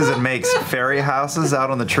pieces and makes fairy houses out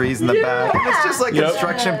on the trees in the back. And it's just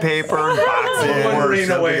construction paper and boxes. One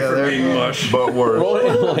away from being mush. But worse. Roll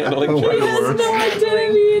animal handling check. There's no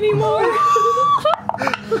identity anymore.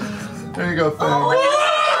 There you go, Fang.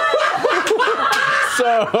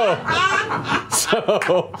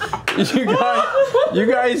 So you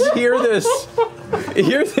guys hear this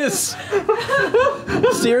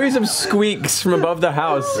series of squeaks from above the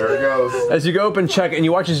house. There it goes. As you go up and check, and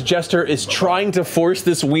you watch as Jester is trying to force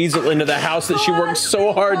this weasel into the house that she worked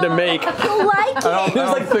so hard to make. You like it? I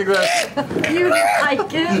don't think that. You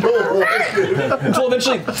like it? Until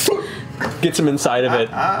eventually gets him inside of it.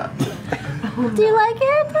 Do you like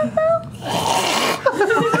it,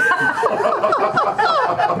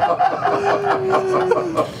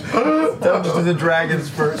 Dungeons and Dragons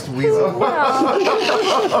first weasel.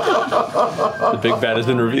 The big bad has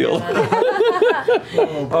been revealed.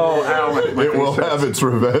 Oh, ow. It will have its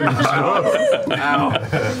revenge. Ow. Ow.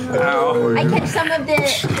 I catch some of the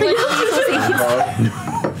weasels eat.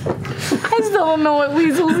 I still don't know what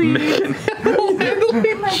weasels eat. Would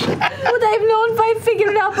I have known if I figured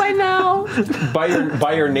it out by now?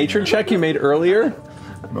 By your nature check you made earlier,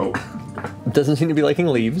 Nope. doesn't seem to be liking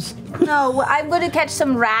leaves. No, I'm going to catch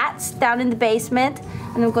some rats down in the basement,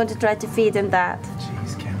 and I'm going to try to feed them that.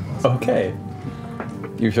 Okay.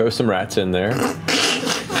 You throw some rats in there.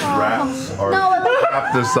 Rats are No, I like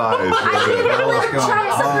half the size. I give them little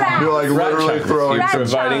chunks of rats. You're like Rat literally chunks. throwing You're Rat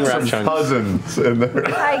providing rat some chunks. cousins in there.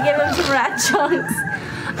 I give them some rat chunks.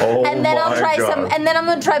 Oh And then I'll my try God. some, and then I'm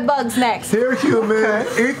gonna try bugs next. Here, human,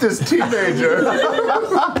 eat this teenager.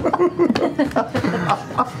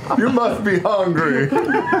 You must be hungry.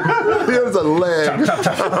 Here's a leg.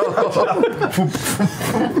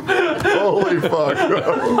 Holy fuck.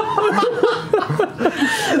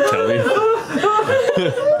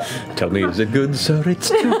 Tell me, is it good, sir? It's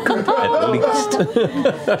too good, at least.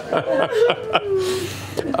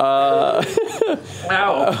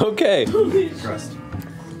 Okay.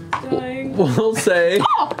 We'll say.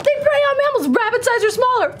 Oh, they prey on mammals rabbit size or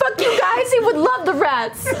smaller. Fuck you guys, he would love the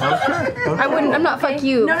rats. I wouldn't, I'm not fuck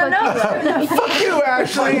you. No. Fuck you,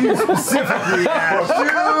 Ashley. Specifically, Ashley.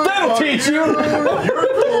 That'll teach you. You're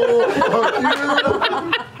cool. Fuck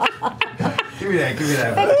you. Give me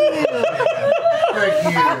that.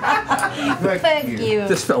 Thank you.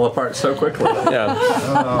 This fell apart so quickly. Yeah.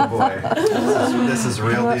 Oh boy. This is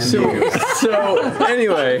real D&D. So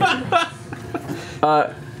anyway,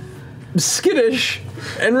 skittish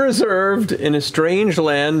and reserved in a strange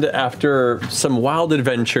land after some wild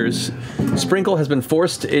adventures, Sprinkle has been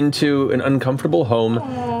forced into an uncomfortable home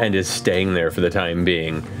and is staying there for the time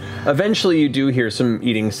being. Eventually, you do hear some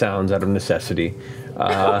eating sounds out of necessity.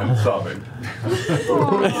 Sobbing.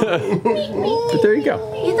 But there you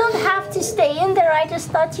go. You don't have to stay in there. I just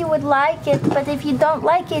thought you would like it. But if you don't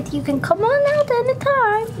like it, you can come on out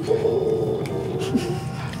anytime.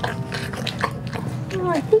 Oh,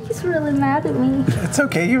 I think he's really mad at me. It's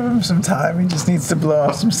okay. Give him some time. He just needs to blow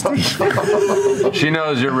off some steam. She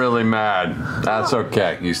knows you're really mad. That's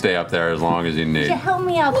okay. You stay up there as long as you need. Yeah, help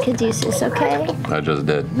me out, Caduceus, okay? I just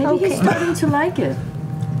did. Maybe he's starting to like it.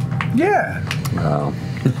 Yeah. Well.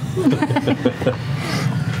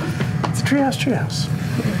 It's a treehouse.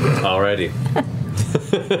 Alrighty.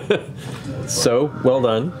 So, well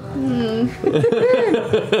done.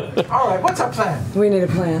 All right, what's our plan? We need a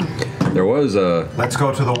plan. There was a. Let's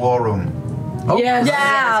go to the war room. Yes.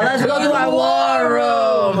 Yeah, let's go to our war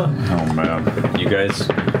room. Oh man. You guys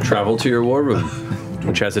travel to your war room,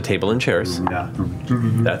 which has a table and chairs. Yeah.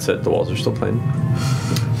 That's it. The walls are still plain.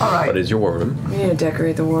 All right. But is your war room? We need to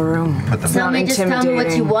decorate the war room. Just tell me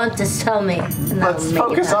what you want. Just tell me. And I'll Let's make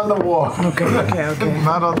focus it on the war. Okay.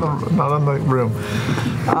 not on the room.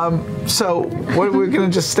 So, what, we're going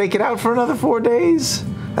to just stake it out for another 4 days?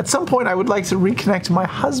 At some point, I would like to reconnect my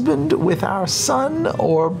husband with our son,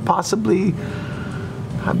 or possibly.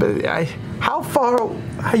 How far?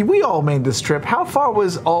 We all made this trip. How far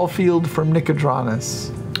was Allfield from Nicodranus?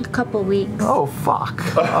 A couple weeks. Oh fuck!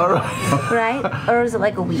 All right. Right? Or is it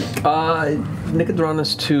like a week?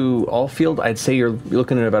 Nicodranus to Allfield, I'd say you're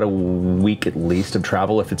looking at about a week at least of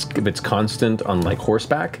travel if it's constant on like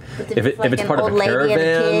horseback. If it's part of a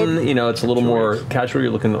caravan, you know, it's a little more casual. You're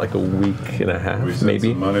looking at like a week and a half, We sent maybe.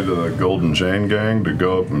 some money to the Golden Chain Gang to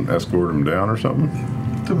go up and escort them down or something.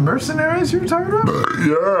 The mercenaries you were talking about?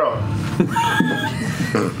 Yeah.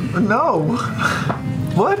 No.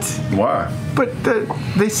 What? Why? But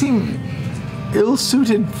they seem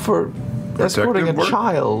ill-suited for escorting a work?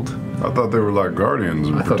 child. I thought they were like guardians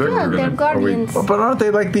and protectors. Yeah, they're guardians. But aren't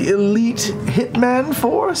they like the elite hitman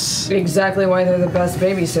force? Exactly why they're the best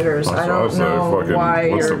babysitters. I don't know why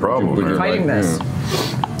what's you're the problem? fighting this.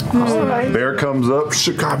 Bear comes up,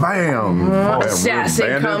 shaka-bam.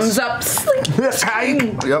 Sassy comes up.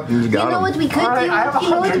 Yep, you got You know him. what we could do? I have You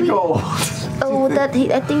know what 100 we- gold. Oh, I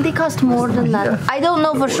think they cost more than that. I don't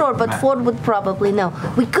know for sure, but Ford would probably know.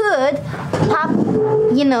 We could pop,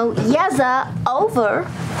 Yeza over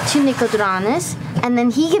to Nicodranus, and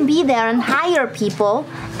then he can be there and hire people,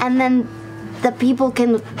 and then the people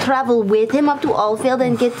can travel with him up to Allfield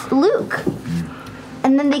and get Luke.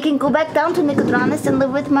 And then they can go back down to Nicodranus and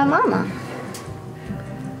live with my mama.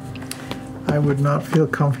 I would not feel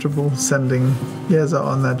comfortable sending Yeza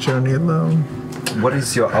on that journey alone. What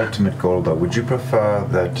is your ultimate goal, though? Would you prefer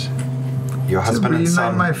that your husband and reunite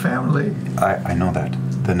son... my family. I know that.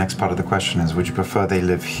 The next part of the question is, would you prefer they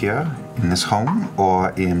live here, in this home,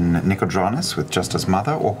 or in Nicodranus with just his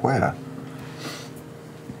mother, or where?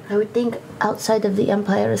 I would think outside of the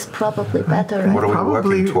Empire is probably better. What are we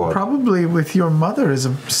working toward? Probably with your mother is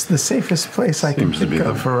the safest place I can think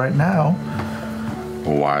of for right now.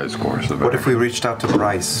 A wise course of What if we reached out to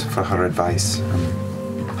Bryce for her advice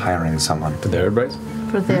on hiring someone? For their advice?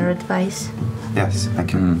 For their advice. Yes,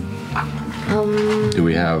 thank you. Do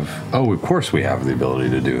we have... Oh, of course we have the ability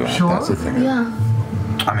to do that. Sure. That's the thing. Yeah.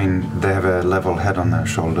 I mean, they have a level head on their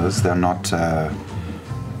shoulders. They're not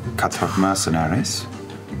cutthroat mercenaries.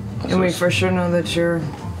 And we for sure know that your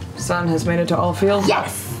son has made it to Allfield?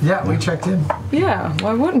 Yes! Yeah, we checked in. Yeah,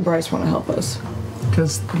 why wouldn't Bryce want to help us?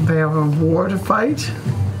 Because they have a war to fight?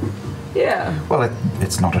 Yeah. Well,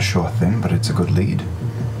 it's not a sure thing, but it's a good lead.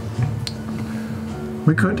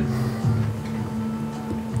 We could.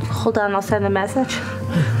 Hold on, I'll send a message.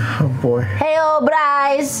 Oh boy. Hey,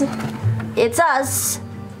 Bryce. It's us.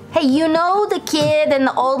 Hey, you know the kid and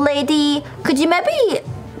the old lady? Could you maybe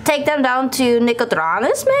take them down to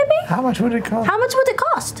Nicodranus, maybe? How much would it cost? How much would it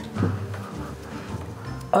cost?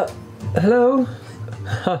 Hello?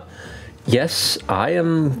 Yes, I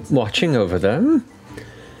am watching over them.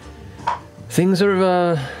 Things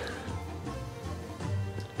are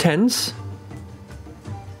tense.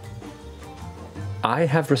 I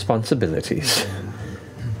have responsibilities.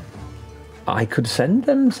 I could send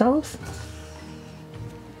them south.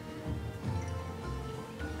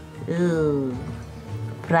 Ooh,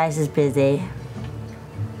 Bryce is busy.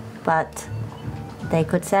 But they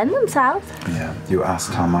could send them south. Yeah, you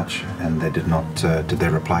asked how much, and they did not. Did they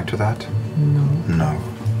reply to that? No. No.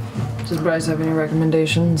 Does Bryce have any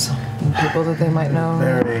recommendations? People that they might know?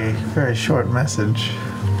 Very, very short message.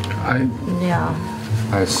 Yeah.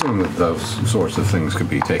 I assume that those sorts of things could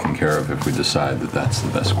be taken care of if we decide that that's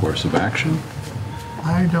the best course of action.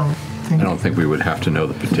 I don't think. I don't think we would have to know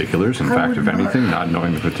the particulars. In fact, if anything, not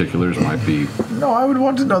knowing the particulars might be. No, I would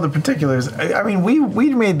want to know the particulars. I mean, we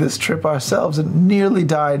made this trip ourselves and nearly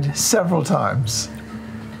died several times.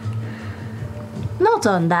 Not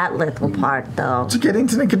on that little part, though. So getting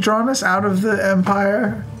to Nicodranus out of the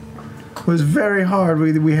Empire was very hard.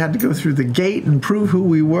 We had to go through the gate and prove who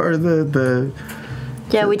we were.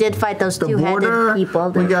 Yeah, we did fight those two-headed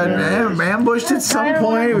people. We got ambushed at some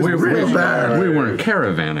point. It was real bad. We weren't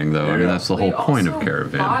caravanning, though. I mean, that's the whole point of We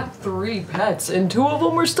caravanning. bought 3 pets, and 2 of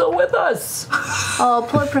them were still with us. Oh,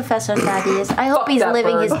 poor Professor Thaddeus. I hope he's that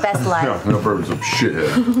living bird. his best life. No, bird's a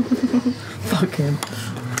shithead. Fuck him.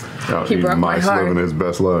 Out He eating broke my mice, heart. living his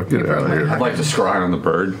best life. Get out of here. I'd like to scry on the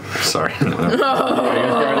bird. Sorry.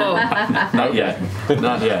 Not yet.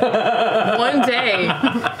 Not yet. One day,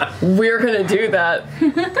 we're gonna do that.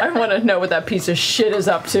 I want to know what that piece of shit is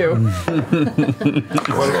up to.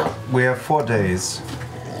 Well, we have 4 days.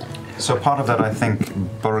 So part of that, I think,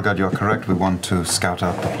 Beauregard, you're correct. We want to scout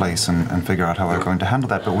out the place and figure out how we're going to handle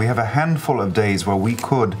that. But we have a handful of days where we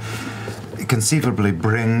could conceivably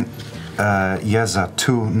bring Yeza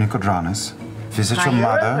to Nicodranus, visit your Hire a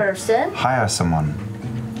mother, person. hire someone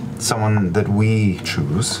that we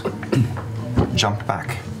choose, jump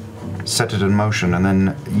back, set it in motion, and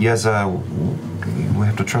then Yeza, we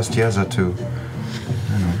have to trust Yeza to.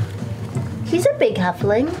 He's a big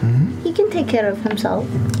halfling. He can take care of himself.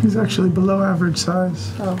 He's actually below average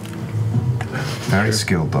size. Oh. Very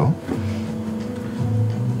skilled, though.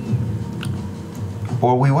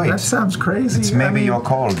 Or we wait. That sounds crazy. It's maybe your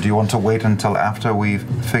call. Do you want to wait until after we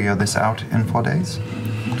figure this out in 4 days?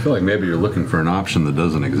 I feel like maybe you're looking for an option that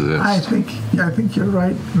doesn't exist. I think you're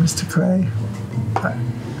right, Mr. Clay.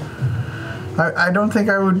 I don't think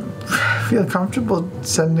I would feel comfortable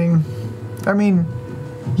sending. I mean,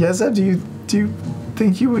 Yeza, do you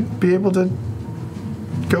think you would be able to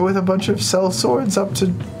go with a bunch of cell swords up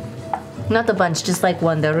to Not a bunch, just like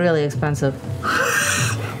one. They're really expensive.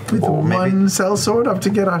 with one cell sword up to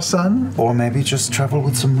get our son? Or maybe just travel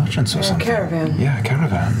with some merchants or something. Caravan. Yeah, a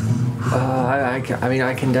caravan. I mean,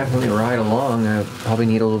 I can definitely ride along. I probably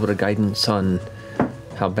need a little bit of guidance on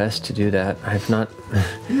how best to do that. I've not.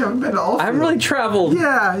 You haven't been all. I haven't really traveled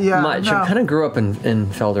much. no. I kind of grew up in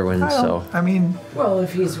Felderwind, so. I mean. Well,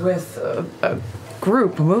 if he's with a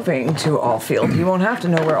group moving to Allfield, he won't have to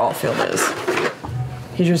know where Allfield is.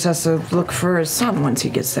 He just has to look for his son once he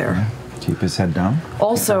gets there. Keep his head down.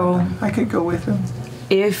 Also, I could go with him.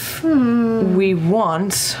 If we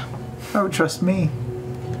want. Oh, trust me.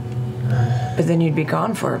 But then you'd be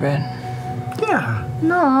gone for a bit. Yeah.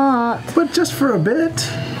 Not. But just for a bit.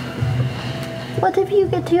 What if you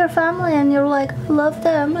get to your family and you're like, I love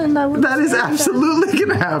them and I would. That is absolutely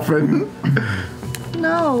gonna happen.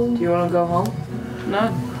 No. Do you want to go home? No.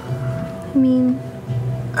 I mean.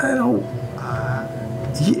 I don't.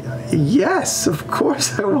 Yes, of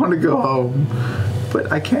course I want to go home.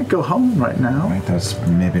 But I can't go home right now. Right, there's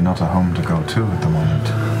maybe not a home to go to at the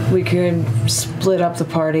moment. We could split up the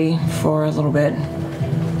party for a little bit.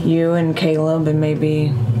 You and Caleb and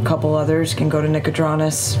maybe a couple others can go to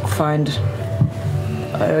Nicodranus, find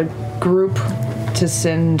a group to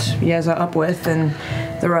send Yeza up with, and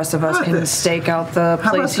the rest of us can stake out the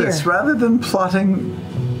How about place here. this? Rather than plotting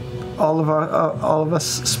all of us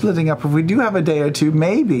splitting up, if we do have a day or two,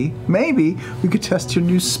 maybe we could test your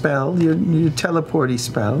new spell, your teleporty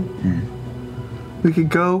spell. We could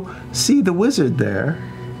go see the wizard there,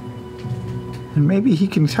 and maybe he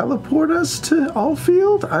can teleport us to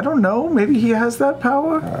Allfield. I don't know. Maybe he has that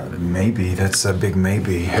power. Maybe that's a big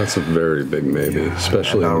maybe. That's a very big maybe,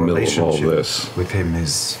 especially in the middle of all this. With him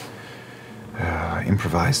is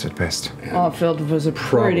improvised at best. Allfield was a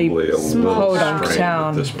pretty podunk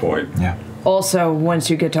town at this point. Yeah. Also, once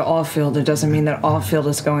you get to Allfield, it doesn't mean that Allfield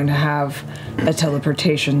is going to have a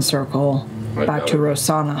teleportation circle back to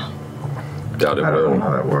Rosanna. Doubt it I don't will. know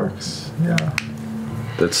how that works. Yeah.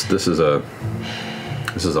 This is a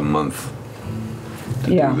month to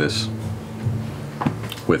do this,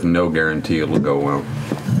 with no guarantee it'll go well.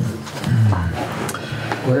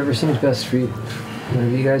 Whatever seems best for you.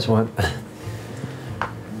 Whatever you guys want.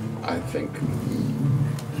 I think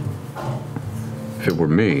if it were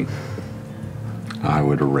me, I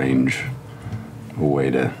would arrange a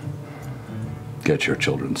way to get your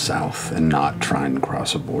children south and not try and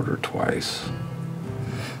cross a border twice.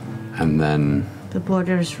 And then The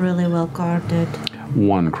border is really well guarded.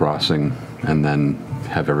 one crossing, and then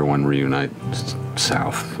have everyone reunite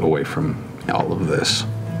south away from all of this.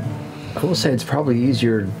 I will say it's probably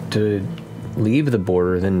easier to leave the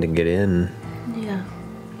border than to get in. Yeah.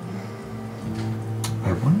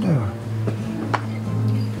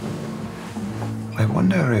 I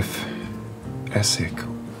wonder if Essek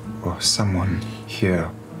or someone here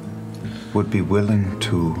would be willing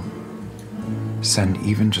to send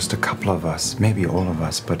even just a couple of us, maybe all of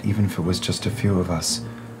us, but even if it was just a few of us,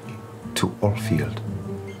 to Allfield.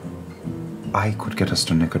 I could get us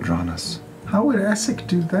to Nicodranus. How would Essek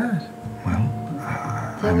do that?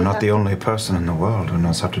 I'm not the only person in the world who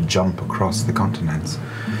knows how to jump across the continents.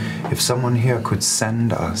 If someone here could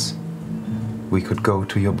send us, we could go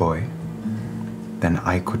to your boy. Then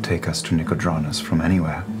I could take us to Nicodranus from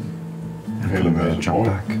anywhere. And from there jump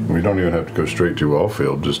back. We don't even have to go straight to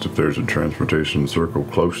Allfield, just if there's a transportation circle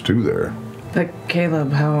close to there. But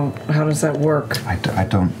Caleb, how does that work? I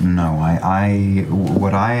don't know.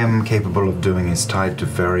 What I am capable of doing is tied to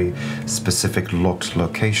very specific locked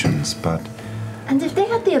locations, but And if they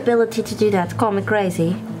had the ability to do that, call me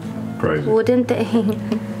crazy. Crazy. Wouldn't they?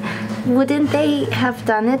 Wouldn't they have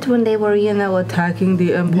done it when they were, attacking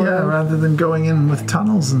the Emperor? Yeah, rather than going in with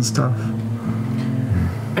tunnels and stuff.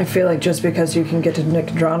 I feel like just because you can get to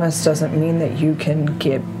Nicodranus doesn't mean that you can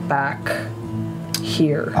get back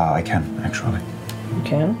here. I can, actually. You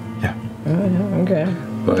can? Yeah. Oh, yeah, okay.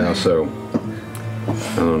 But also,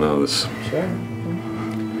 I don't know this. Sure.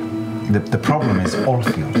 The problem is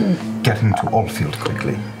Allfield. Getting to Allfield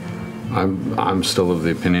quickly. I'm still of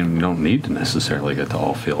the opinion we don't need to necessarily get to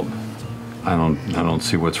Allfield. I don't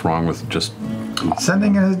see what's wrong with just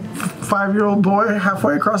Sending a 5-year-old boy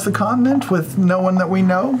halfway across the continent with no one that we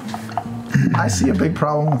know? I see a big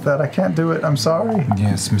problem with that. I can't do it. I'm sorry.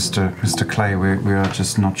 Yes, Mr. Clay, we are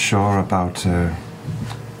just not sure about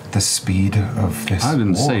the speed of this. I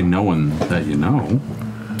didn't say no one that you know.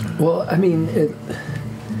 Well, I mean,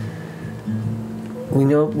 we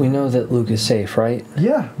know that Luke is safe, right?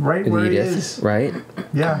 Yeah, right where he Edith, is. right?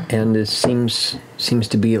 Yeah. And it seems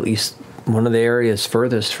to be at least one of the areas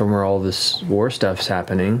furthest from where all this war stuff's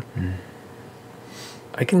happening.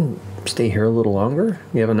 I can stay here a little longer.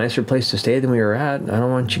 We have a nicer place to stay than we were at. I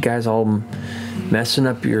don't want you guys all messing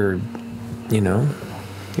up your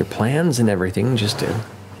plans and everything just to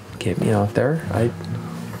get me out there.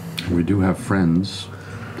 We do have friends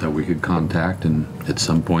that we could contact, and at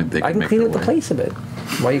some point they I can can make clean their up the way. place a bit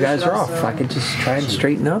while you guys are off. I could just try and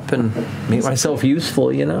straighten up and make myself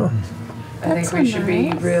useful, I think we should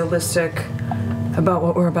be realistic about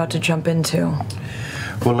what we're about to jump into.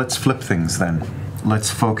 Well, let's flip things then. Let's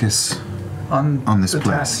focus on this the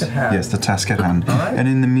place. task at hand. Yes, the task at hand. All right. And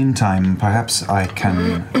in the meantime, perhaps I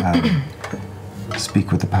can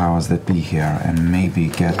speak with the powers that be here and maybe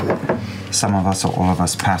get some of us or all of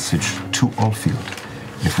us passage to Allfield.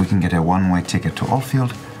 If we can get a one-way ticket to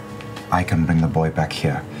Allfield, I can bring the boy back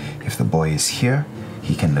here. If the boy is here,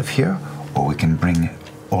 he can live here, or we can bring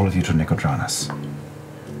all of you to Nicodranus.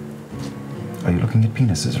 Are you looking at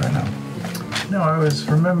penises right now? No, I was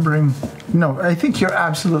remembering. No, I think you're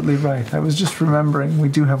absolutely right. I was just remembering we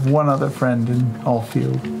do have one other friend in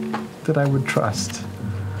Allfield that I would trust.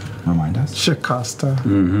 Remind us? Shakasta.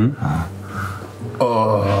 Mm-hmm.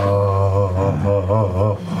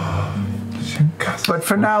 But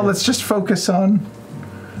for now, let's just focus on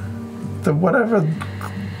the whatever.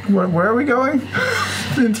 Where are we going?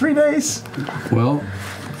 In 3 days? Well,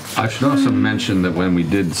 I should also mention that when we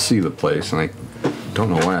did see the place, and I don't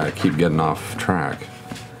know why I keep getting off track,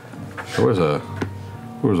 there was a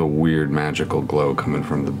weird magical glow coming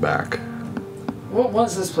from the back. What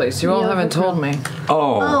was this place? You all haven't told me.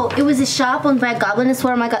 Oh, it was a shop owned by a goblin. It's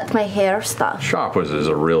where I got my hair stuff. Shop is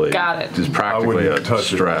a really Got it. Is practically a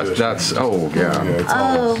stress. That's it's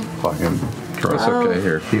Oh. fucking. That's okay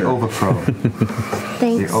here. The Overcrow.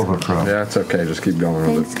 Thanks. The Overcrow. Yeah, it's okay. Just keep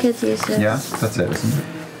going with Thanks, kids. Use it. Yeah, that's it, isn't it?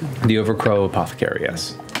 The Overcrow Apothecary,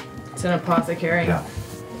 yes. It's an apothecary. Yeah.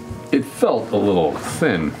 It felt a little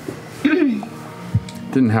thin.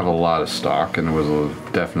 Didn't have a lot of stock, and it was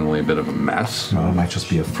definitely a bit of a mess. Well, it might just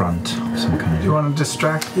be a front of some kind. Do you want to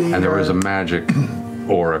distract the? And there was a magic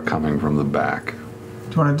aura coming from the back.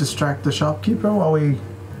 Do you want to distract the shopkeeper while we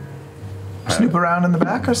snoop around in the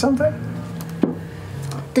back or something?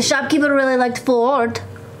 The shopkeeper really liked Ford.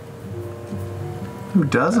 Who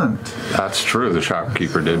doesn't? That's true. The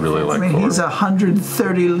shopkeeper did really like I mean, Ford. he's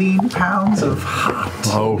 130 lean pounds of hot.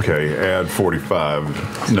 Okay, add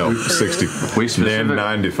 45. No, 60. Then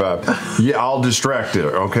 95. Yeah, I'll distract it,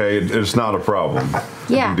 okay? It's not a problem.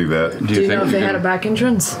 Yeah. I can do that. Do you know if they had a back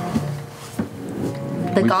entrance?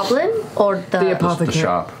 The goblin or the apothecary? The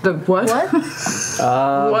shop. The what? What?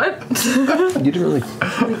 What? You didn't really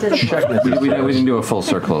check. We didn't do a full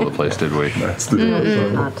circle of the place, did we? That's But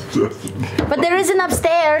there is an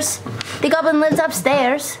upstairs. The goblin lives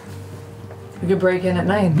upstairs. We could break in at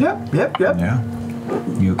night. Yep. Yeah.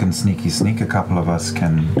 You can sneak. A couple of us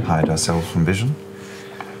can hide ourselves from vision.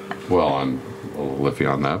 Well, I'm a little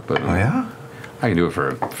iffy on that, but Oh yeah. I can do it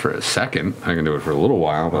for a second. I can do it for a little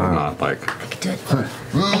while, but not like I could do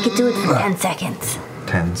it for 10 seconds.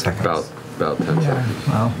 10 seconds. about 10 seconds.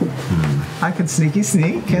 Well, I can sneaky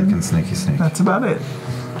sneak, and that's about it.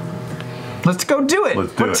 Let's go do it.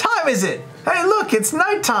 Let's do What it. time is it? Hey, look, it's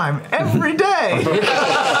nighttime every day.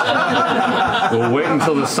 We'll wait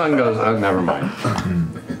until the sun goes. Oh, never mind.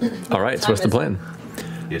 All right, so what's the plan?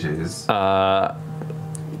 It is.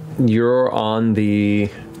 You're on the,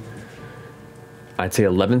 I'd say,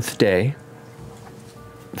 11th day.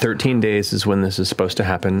 13 days is when this is supposed to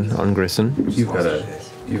happen on Grissom. You've got a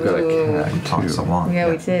cat, too. So long. Yeah,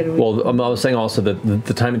 we did. Well, I was saying also that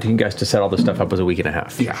the time it took you guys to set all this stuff up was a week and a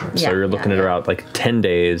half. Yeah. So you're looking at about like 10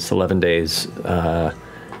 days, 11 days of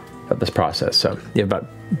this process. So you have about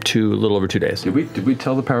a little over 2 days. Did we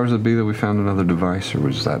tell the powers that be that we found another device, or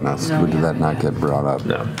was that not? Did that not get brought up?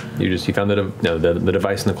 No, you found the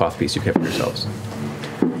device and the cloth piece you kept for yourselves.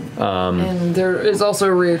 And there is also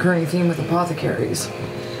a reoccurring theme with apothecaries.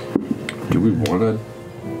 Do we want to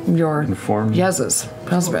Your inform Yez's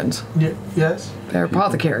husband, Yes. their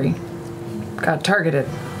apothecary, got targeted.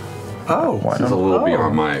 Oh, Why This is a little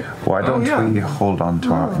beyond my. Why don't we hold on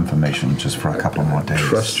to our information just for a couple more days?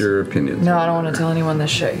 Trust your opinions. No, I don't want to tell anyone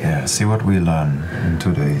this shit yet. Yeah, see what we learn in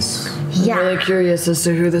 2 days. Yeah. I'm really curious as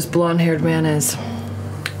to who this blonde-haired man is.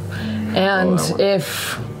 And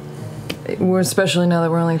especially now that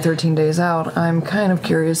we're only 13 days out, I'm kind of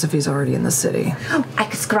curious if he's already in the city. I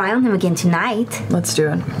could scry on him again tonight. Let's do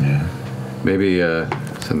it. Yeah. Maybe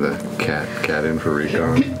send the cat in for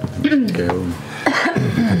recon. Caleb.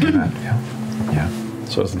 Yeah.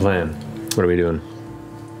 So what's the plan? What are we doing?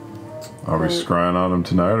 Are we scrying on him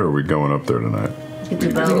tonight, or are we going up there tonight? We can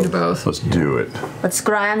do both. Let's do it. Let's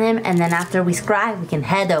scry on him, and then after we scry, we can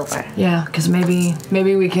head over. Yeah, because maybe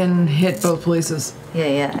we can hit both places.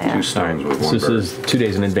 Yeah. 2 stones with So 1 this bird. is 2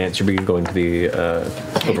 days in advance. You're going to the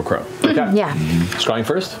Overcrow. Okay. Yeah. Scrying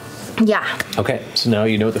first? Yeah. Okay, so now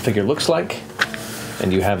you know what the figure looks like,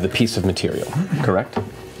 and you have the piece of material, correct?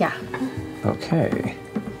 Yeah. Okay.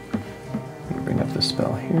 Let me bring up the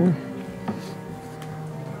spell here.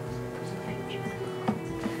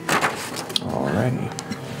 Alrighty.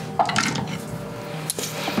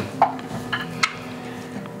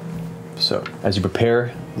 So, as you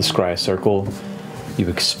prepare the scry circle, you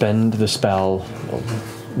expend the spell,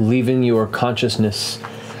 leaving your consciousness,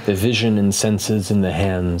 the vision and senses in the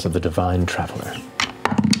hands of the divine traveler.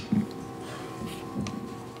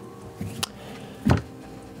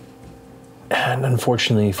 And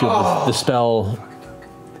unfortunately, you feel the spell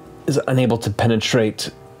is unable to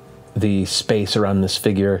penetrate the space around this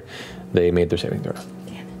figure. They made their saving throw.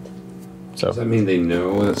 So, does that mean they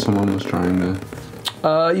know that someone was trying to?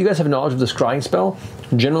 You guys have knowledge of the scrying spell.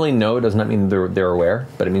 Generally, no, it does not mean they're aware,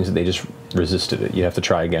 but it means that they just resisted it. You have to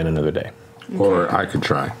try again another day. Or I could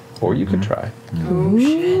try. Or you could try.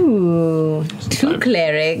 Ooh, 2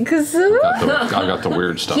 clerics. I got the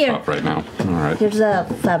weird stuff Here. up right now. All right. Here's a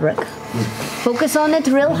fabric. Focus on it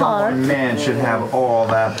real hard. Man should have all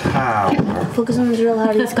that power. Focus on it real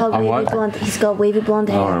hard. He's got On wavy what? blonde. He's got wavy blonde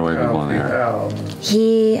hair. Oh, wait, blonde hair.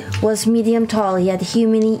 He was medium tall. He had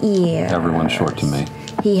human ear. Everyone's short to me.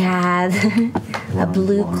 He had a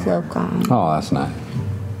blue cloak on. Oh, that's nice.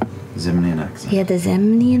 Zimnian accent. He had a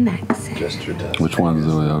Zemnian accent. Which one's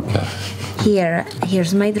the okay?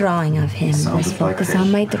 Here's my drawing of him. Let's focus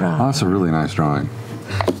on my Oh, drawing. that's a really nice drawing.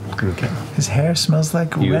 Okay. His hair smells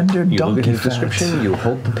like rendered You look at donkey his fat. description, you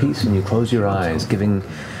hold the piece, and you close your eyes, giving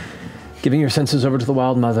your senses over to the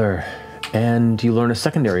Wild Mother. And you learn a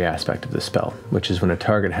secondary aspect of the spell, which is when a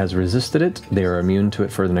target has resisted it, they are immune to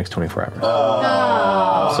it for the next 24 hours.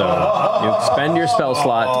 So you expend your spell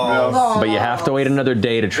slot, but you have to wait another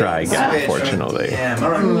day to try again, unfortunately.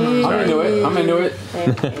 I'm into it.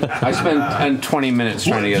 I spent 20 minutes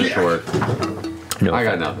trying to get it to work. No, I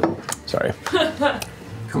got nothing. Sorry.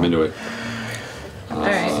 I'm into it. All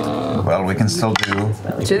right. Well, we can still do.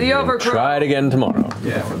 To the Overcrow. Try it again tomorrow.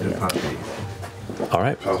 Yeah, we'll do party. All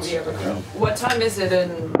right. What time is it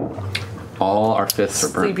in? All our fists are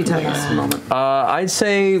burnt Sleepy time. at the moment. I'd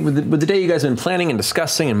say with the day you guys have been planning and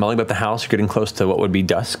discussing and mulling about the house, you're getting close to what would be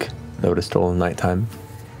dusk, though it is still nighttime.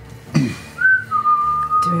 Do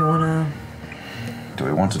we want to? Do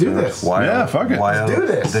we want to do this? Yeah, fuck it. While Let's do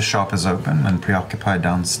this. the shop is open and preoccupied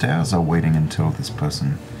downstairs, or waiting until this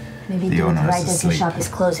person, Maybe the do it owner, right is as the asleep? shop is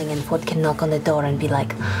closing and Ford can knock on the door and be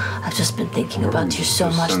like, I've just been thinking about you so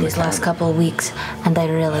much these last couple of weeks, and I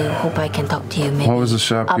really hope I can talk to you maybe What was the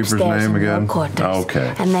shopkeeper's upstairs name in your again? quarters. Oh,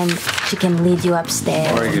 okay. And then she can lead you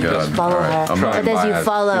upstairs. Very and good. just follow All right. her. I'm But gonna as buy you a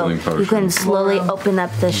follow, healing you can potion. slowly open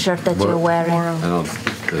up the shirt that you're wearing.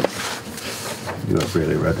 You have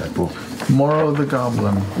really read that book. Moral of the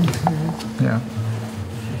Goblin. Yeah.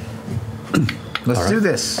 Let's do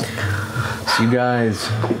this. So you guys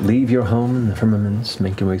leave your home in the firmaments,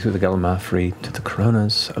 make your way through the Galamafri to the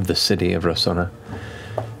coronas of the city of Rosona,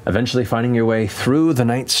 eventually finding your way through the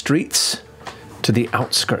night streets to the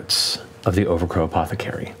outskirts of the Overcrow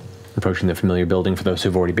Apothecary. Approaching the familiar building for those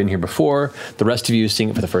who've already been here before, the rest of you seeing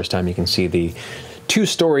it for the first time, you can see the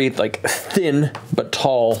two-story, thin but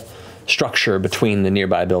tall structure between the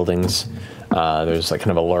nearby buildings. There's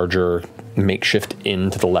kind of a larger makeshift inn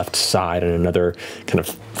to the left side and another kind of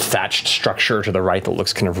thatched structure to the right that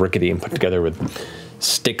looks kind of rickety and put together with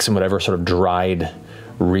sticks and whatever sort of dried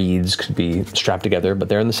reeds could be strapped together. But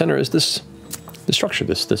there in the center is this structure,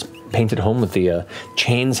 this painted home with the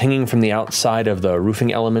chains hanging from the outside of the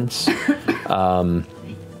roofing elements.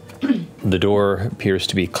 The door appears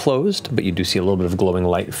to be closed, but you do see a little bit of glowing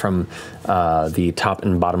light from the top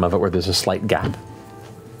and bottom of it where there's a slight gap.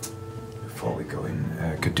 Before we go in,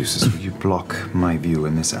 Caduceus, will you block my view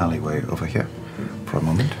in this alleyway over here for a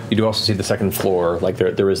moment? You do also see the second floor,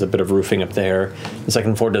 there is a bit of roofing up there. The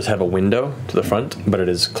second floor does have a window to the front, but it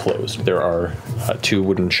is closed. There are 2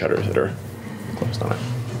 wooden shutters that are closed on it.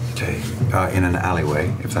 Okay, in an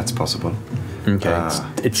alleyway, if that's possible. Okay,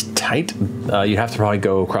 it's tight. You have to probably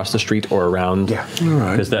go across the street or around. Yeah,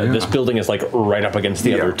 because this building is right up against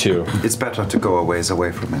the other 2. It's better to go a ways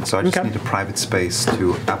away from it. So I just need a private space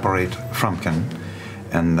to apparate Frumpkin,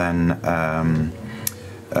 and then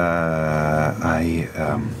I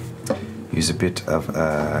use a bit of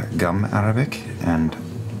gum Arabic and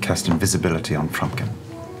cast invisibility on Frumpkin.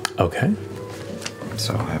 Okay.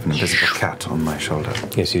 So I have an invisible cat on my shoulder.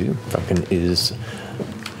 Yes, you do. Frumpkin is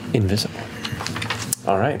invisible.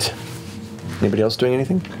 All right. Anybody else doing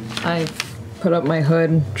anything? I put up my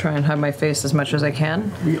hood, try and hide my face as much as I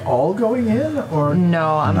can. We all going in, or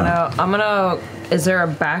no? I'm gonna. Is there a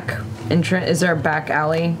back entrance? Is there a back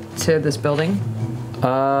alley to this building?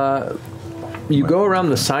 You go around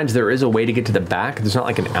the sides. There is a way to get to the back. There's not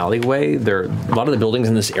like an alleyway. A lot of the buildings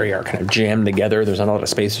in this area are kind of jammed together. There's not a lot of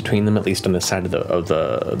space between them, at least on the side of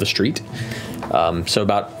the street. So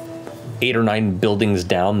about 8 or 9 buildings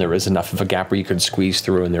down, there is enough of a gap where you could squeeze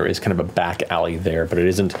through, and there is kind of a back alley there, but it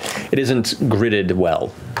isn't gridded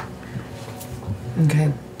well.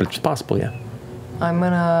 Okay. But it's possible, yeah. I'm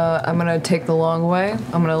gonna take the long way.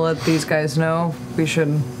 I'm gonna let these guys know we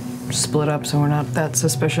should split up so we're not that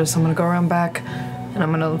suspicious. I'm gonna go around back, and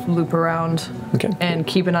I'm gonna loop around. Okay. And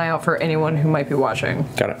keep an eye out for anyone who might be watching.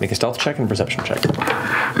 Got it. Make a stealth check and perception check.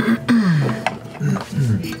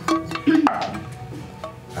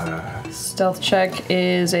 Stealth check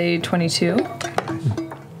is a 22.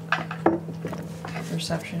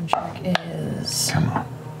 Perception check is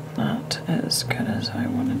not as good as I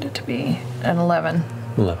wanted it to be. An 11.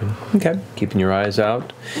 11. Okay. Keeping your eyes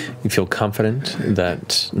out, you feel confident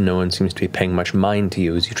that no one seems to be paying much mind to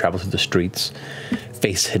you as you travel through the streets,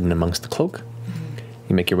 face hidden amongst the cloak.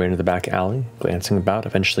 You make your way into the back alley, glancing about.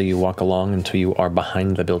 Eventually you walk along until you are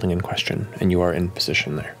behind the building in question, and you are in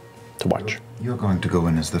position there to watch. You're going to go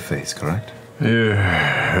in as the face, correct?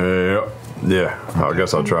 Yeah. I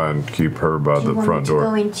guess I'll try and keep her by the front Go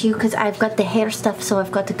door. in too, because I've got the hair stuff, so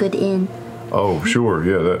I've got a good in. Oh, sure.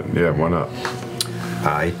 Yeah, why not?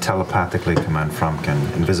 I telepathically command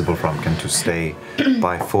Frumpkin, invisible Frumpkin, to stay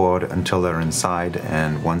by Ford until they're inside,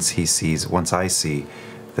 and once I see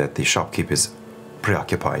that the shopkeep is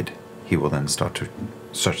preoccupied, he will then start to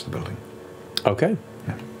search the building. Okay.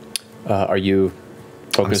 Yeah. Are you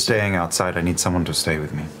focused? I'm staying outside. I need someone to stay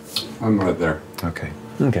with me. I'm right there. Okay.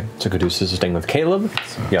 Okay. So Caduceus is staying with Caleb.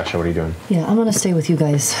 Yasha, what are you doing? Yeah, I'm gonna stay with you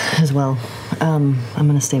guys as well. I'm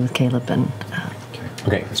gonna stay with Caleb and.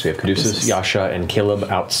 Okay, so we have Caduceus, Yasha, and Caleb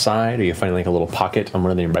outside. Are you finding a little pocket on one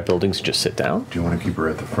of the nearby buildings to just sit down? Do you want to keep her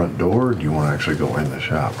at the front door, or do you want to actually go in the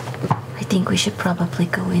shop? I think we should probably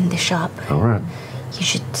go in the shop. All right. You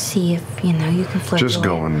should see if, you can flirt Just away.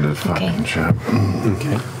 go in the fucking shop.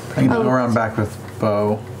 Okay. I'm gonna go around back with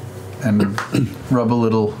Bo. and rub a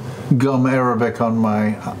little gum Arabic on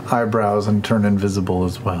my eyebrows and turn invisible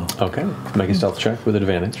as well. Okay. Make a stealth check with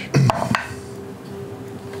advantage.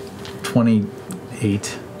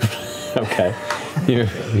 28. Okay. You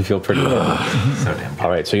feel pretty good. So damn. All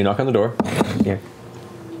right, so you knock on the door. Yeah.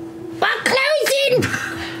 We're closing!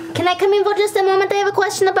 Can I come in for just a moment? I have a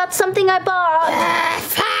question about something I bought.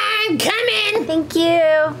 Fine, come in. Thank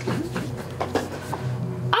you.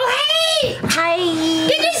 Oh, hey! Hi.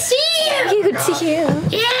 Good to see you. Good to see you.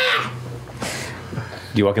 Yeah.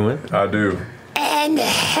 Do you walk in with? I do. And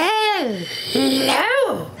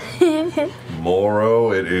hello.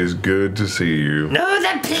 Moro, it is good to see you. No,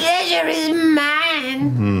 the pleasure is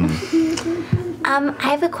mine. I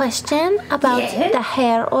have a question about the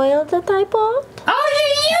hair oil that I bought. Oh,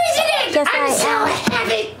 you're using it! Yes, I'm so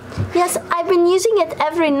happy. Yes, I've been using it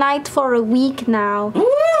every night for a week now.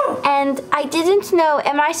 Ooh. And I didn't know,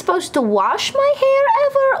 am I supposed to wash my hair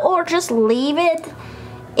ever or just leave it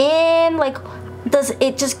in? Like, does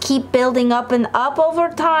it just keep building up and up over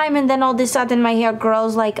time and then all of a sudden my hair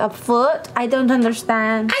grows like a foot? I don't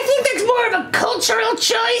understand. I think that's more of a cultural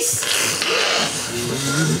choice.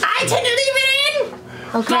 I tend to leave it in.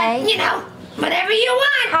 Okay. But, you know, whatever you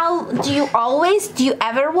want. How do you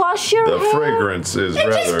ever wash your The hair? fragrance is It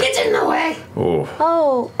rather. just gets in the way.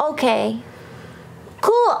 Oh, okay.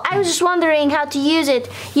 Cool. I was just wondering how to use it.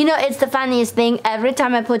 You know, it's the funniest thing. Every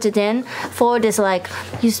time I put it in, Ford is like,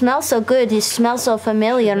 "You smell so good. You smell so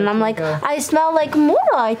familiar." And I'm like, "I smell like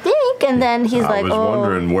Mora, I think." And then he's I like, was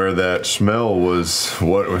wondering where that smell was,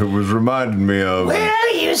 what it was reminding me of.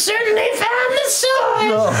 Well, you certainly found the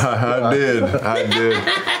source. I did.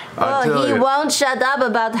 "Oh, he won't shut up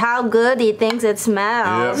about how good he thinks it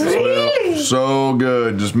smells." Yep, smells so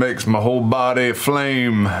good. Just makes my whole body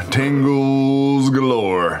flame, tingles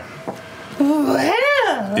galore.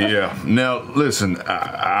 Well. Yeah. Now, listen,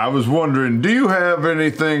 I was wondering, do you have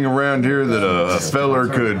anything around here that a feller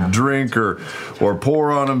could drink or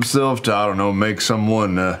pour on himself to, I don't know, make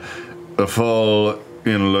someone fall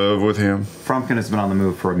in love with him? Frumpkin has been on the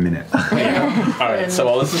move for a minute. All right, so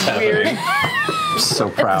while this is happening, I'm so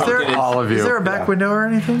proud Is there, of all of you. Is there a back window or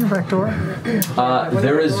anything? A back door?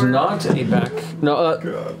 there is not a back. No,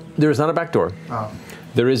 there is not a back door. Oh.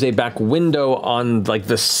 There is a back window on like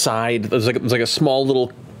the side. There's like a small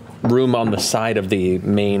little room on the side of the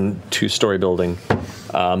main two-story building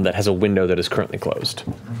that has a window that is currently closed.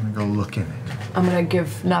 I'm gonna go look in it. I'm gonna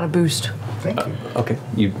give Nott a boost. Thank you. Okay,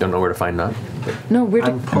 you don't know where to find Nott? No, we're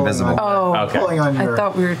Invisible. Oh, Okay. Pulling on your. I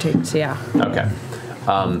thought we were taking. Yeah. Okay.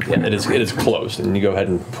 Yeah, it is closed, and you go ahead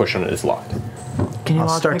and push on it. It's locked. Can you I'll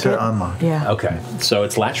start lockpick it? to unlock. Yeah. Okay, so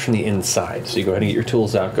it's latched from the inside. So you go ahead and get your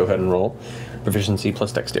tools out. Go ahead and roll proficiency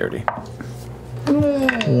plus dexterity.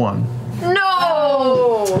 1.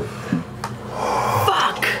 No.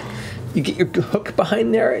 Fuck! You get your hook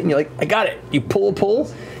behind there, and you're like, I got it. You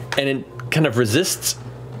pull, and it kind of resists,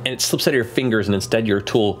 and it slips out of your fingers, and instead your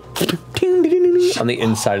tool on the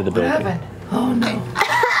inside of the building. Oh no.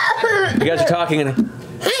 You guys are talking, and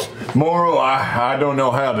Moro, I don't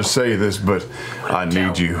know how to say this, but I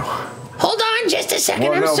need you. Hold on just a second.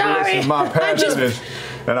 Well, I'm no, but sorry. this is my passion,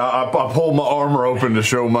 and I pull my armor open to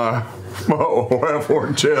show my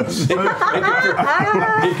half-orc chest. Make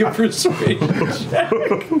a persuasion check.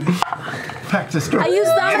 Practice. I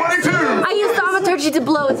used thaumaturgy to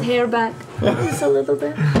blow his hair back just a little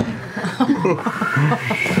bit.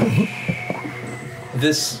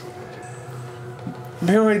 This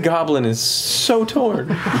paranoid goblin is so torn.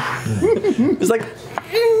 It's like.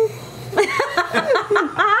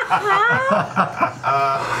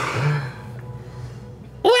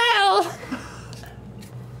 Well, what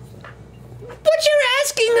you're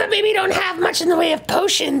asking, I maybe don't have much in the way of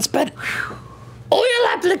potions, but oil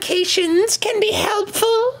applications can be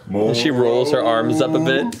helpful. And she rolls her arms up a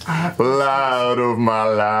bit. Light of my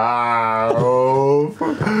life,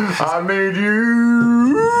 I need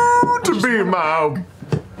you to be my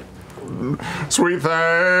sweet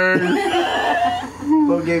thing.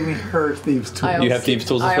 Flo gave me her thieves tools. You have thieves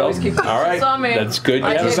tools as I well? always keep the All right, tools on me. that's good. You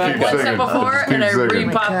I have a just keep backup. one step before and I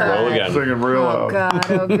repop them. Roll again. Singing real Oh loud. god,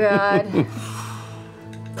 oh god.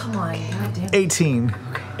 Come on, goddamn. 18.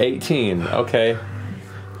 18, okay.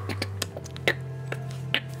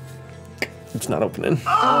 It's not opening.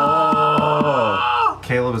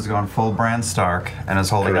 Caleb has gone full Bran Stark and is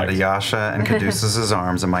holding onto Yasha and Caduceus'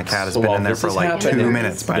 arms, and my cat has So been while in there this for is like happening- 2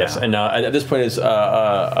 minutes by Yes, now. and at this point,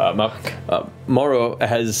 Moro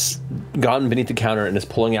has gone beneath the counter and is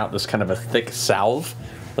pulling out this kind of a thick salve,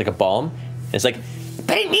 like a balm. And it's like,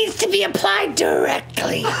 But it needs to be applied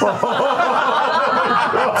directly. Do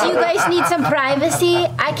you guys need some privacy?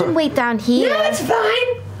 I can wait down here. No, it's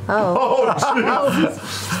fine. Oh.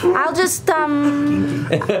 I'll just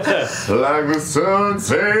Like the sun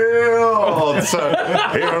sails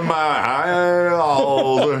here in my eyes.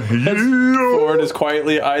 Ford is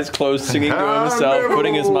quietly, eyes closed, singing to himself,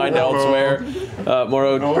 putting his mind elsewhere.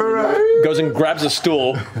 Moro goes and grabs a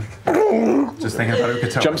stool. Just thinking about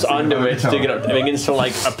it. Jumps onto it, to get up, and begins to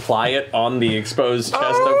like apply it on the exposed chest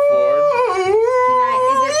of Ford.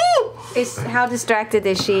 How distracted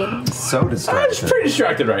is she? So distracted. She's pretty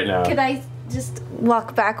distracted right now. Could I just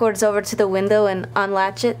walk backwards over to the window and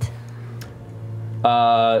unlatch it?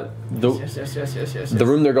 The Yes.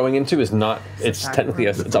 room they're going into is not. It's technically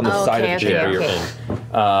it's on the side of the chamber you're in.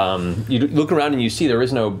 You look around and you see there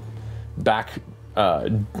is no back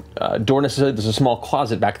door necessarily. There's a small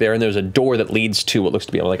closet back there, and there's a door that leads to what looks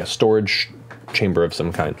to be like a storage chamber of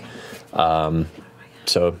some kind.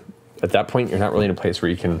 So at that point, you're not really in a place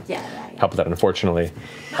where you can help with that, unfortunately.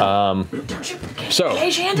 So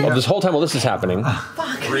this whole time while this is happening,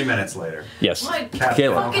 3 minutes later. yes,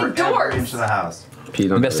 Caleb, over every inch of the house.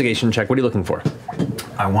 Investigation check. What are you looking for?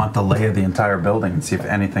 I want the lay of the entire building and see if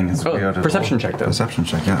anything is weird. Perception check, though. Perception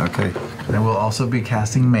check, yeah, okay. I will also be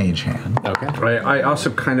casting Mage Hand. Okay. I also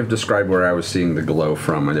kind of described where I was seeing the glow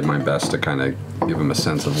from. I did my best to kind of give him a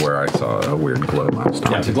sense of where I saw a weird glow last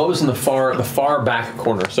time. Yeah, the glow is in the far back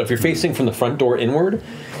corner. So if you're facing from the front door inward,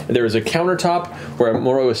 there is a countertop where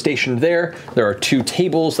Moro is stationed there. There are 2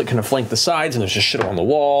 tables that kind of flank the sides, and there's just shit on the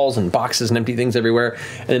walls and boxes and empty things everywhere.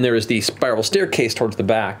 And then there is the spiral staircase towards the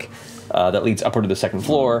back that leads upward to the second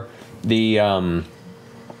floor. The or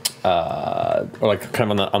like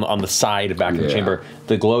kind of on the side back of the chamber.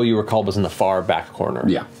 The glow you recalled was in the far back corner.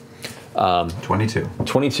 Yeah. 22.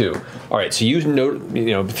 22. All right, so you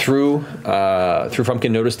know through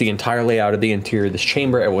Frumpkin noticed the entire layout of the interior of this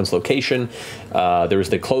chamber, everyone's location. There was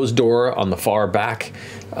the closed door on the far back,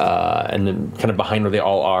 and then kind of behind where they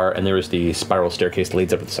all are, and there is the spiral staircase that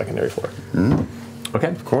leads up to the secondary floor. Okay.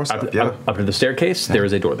 Of course. Up to the staircase, there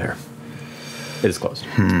is a door there. It is closed.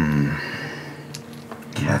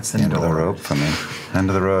 That's the end of the road for me. End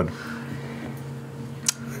of the road.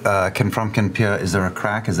 Can Frumpkin peer? Is there a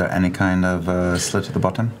crack? Is there any kind of slit at the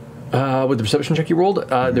bottom? With the perception check you rolled,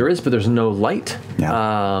 there is, but there's no light.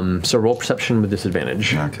 Yeah. So roll perception with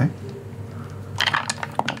disadvantage. Okay.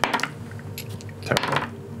 Terrible.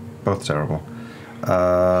 Both terrible.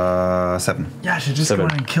 7. Yeah, I should just go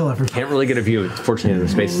in and kill everybody. Can't really get a view. Fortunately, the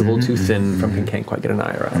space is a little too thin. Frumpkin can't quite get an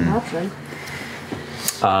eye around.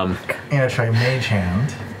 I'm gonna try Mage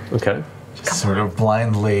Hand. Okay. Just sort of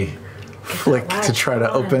blindly flick to try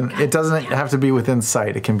to open. It doesn't have to be within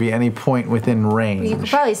sight. It can be any point within range. You can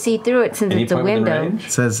probably see through it since it's a window.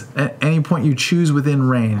 It says any point you choose within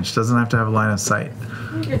range. Doesn't have to have a line of sight.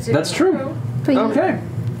 That's true. Okay.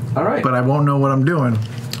 All right. But I won't know what I'm doing.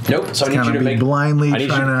 Nope. So I need you to make blindly I need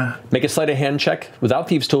trying you to make a sleight of hand check without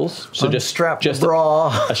thieves' tools. So just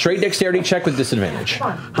raw. A straight dexterity check with disadvantage.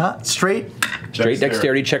 Huh? Straight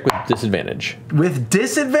dexterity check with disadvantage. with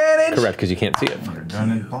disadvantage. Correct, because you can't see it.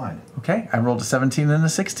 Okay, I rolled a 17 and a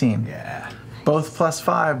 16. Yeah. Both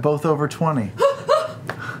 +5, both over 20. What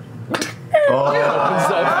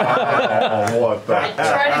the? I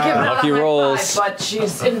tried to give her Lucky a high rolls. five, but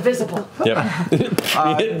she's invisible. Yep.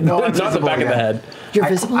 No, I'm Not the back of the head. You're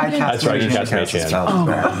visible. I cast That's right. You Mage cast Hand. Mage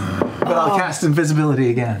Hand. But I'll cast invisibility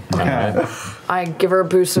again. Okay. I give her a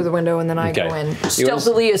boost through the window and then I Okay. go in. You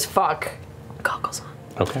Stealthily as fuck. Goggles on.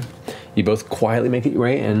 Okay. You both quietly make it your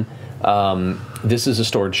way in. This is a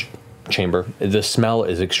storage chamber. The smell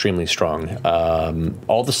is extremely strong.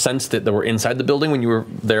 All the scents that were inside the building when you were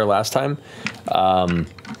there last time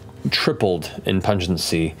tripled in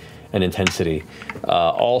pungency and intensity.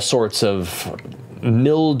 All sorts of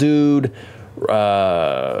mildewed,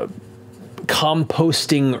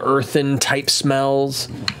 composting, earthen type smells.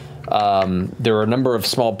 There are a number of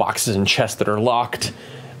small boxes and chests that are locked,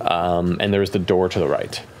 and there's the door to the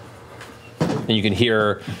right. And you can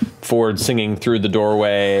hear Ford singing through the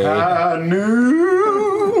doorway. I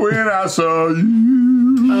knew when I saw you.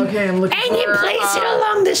 Okay, I'm looking And you place it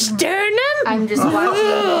along the sternum? I'm just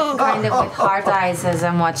watching kind of with heart eyes as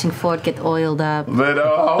I'm watching Ford get oiled up. That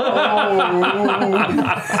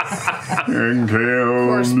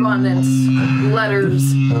correspondence,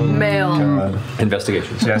 letters, mail.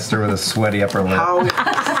 Investigation. Jester with a sweaty upper lip.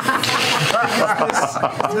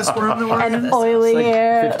 Is this room that we're in? And oily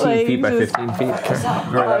hair. 15 feet by 15 feet.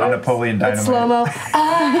 Napoleon Dynamite. Slow-mo.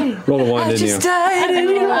 Roll a 1, didn't you? Died in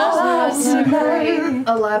your arms tonight.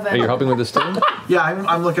 11. Are you helping with this too? Yeah,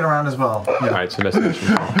 I'm looking around as well. All right, so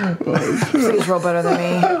investigation. Please roll better than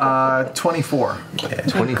me. 24.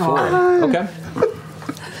 24. Okay.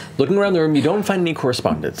 Looking around the room, you don't find any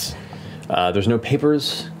correspondence. There's no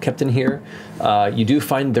papers kept in here. You do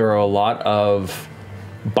find there are a lot of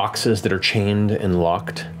boxes that are chained and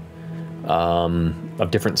locked,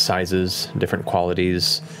 of different sizes, different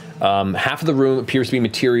qualities. Half of the room appears to be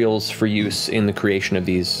materials for use in the creation of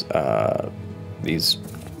these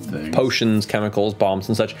potions, chemicals, bombs,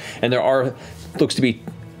 and such. And there are, looks to be,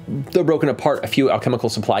 they're broken apart, a few alchemical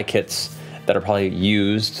supply kits that are probably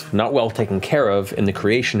used, not well taken care of in the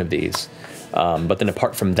creation of these. But then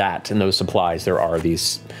apart from that, in those supplies, there are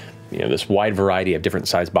these, this wide variety of different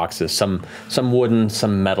size boxes. Some wooden,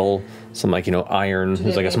 some metal, some iron.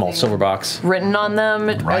 There's like a small silver box. Written on them,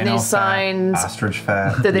 are these signs? Ostrich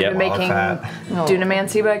fat. That they've been making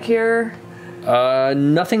dunamancy back here?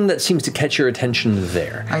 Nothing that seems to catch your attention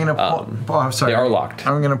there. I'm gonna. Sorry. They are locked.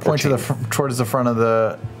 I'm gonna point towards the front of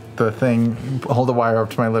the thing, hold the wire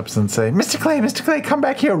up to my lips, and say, "Mr. Clay, come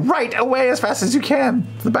back here right away as fast as you can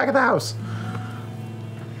to the back of the house."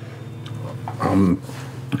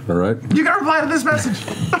 All right. You can reply to this message.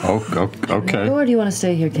 Okay. Or do you want to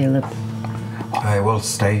stay here, Caleb? I will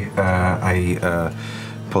stay. I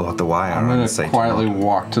pull out the wire. I'm going to quietly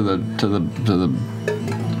walk to the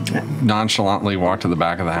nonchalantly walk to the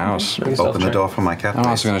back of the house. Open the door for my cat. I'm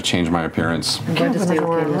also going to change my appearance. I'm going to stay with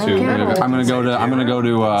Caleb. I'm going to go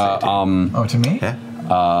to. to me? Yeah.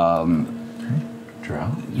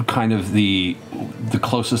 Drow. Kind of the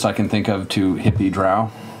closest I can think of to hippie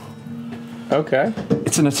drow. Okay.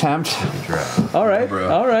 It's an attempt. All right.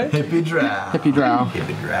 All right. Hippie drow. Hippie drow.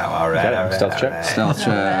 Hippie drow. All right. Stealth check. Stealth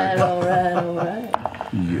check. All right.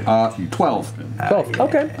 12. 12.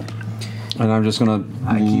 Okay. And I'm just gonna.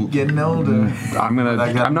 I keep getting older.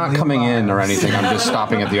 I'm not coming in or anything. I'm just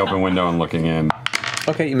stopping at the open window and looking in.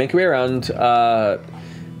 Okay, you make your way around.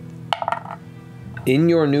 In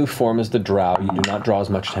your new form as the drow, you do not draw as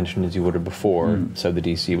much attention as you would have before, so the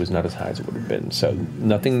DC was not as high as it would have been. So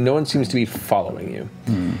no one seems to be following you.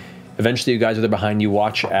 Eventually, you guys are there behind you.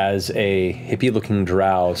 Watch as a hippie-looking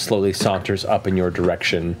drow slowly saunters up in your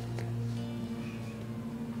direction.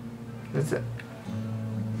 Is it?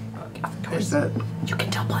 Is it? You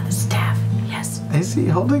can tell by the staff. Yes. Is he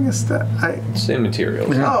holding a staff? Same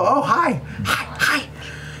materials. Oh, hi. Hi.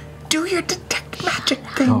 Do your detect magic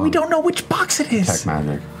thing. We don't know which box it is. Detect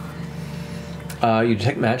magic. You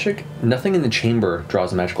detect magic. Nothing in the chamber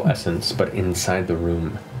draws a magical essence, but inside the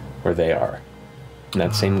room where they are. In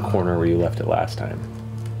that same corner where you left it last time.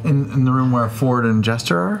 In the room where Ford and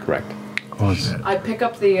Jester are? Correct. I pick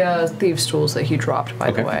up the thieves' tools that he dropped, by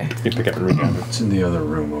the way. You pick up and regather. It's in the other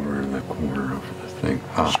room over in the corner of the thing.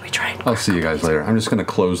 Should we try and I'll see you guys later. I'm just going to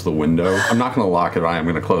close the window. I'm not going to lock it. I am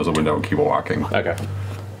going to close the window and keep walking. Okay.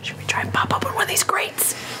 Should we try and pop open one of these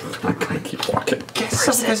grates? I'm going to keep walking.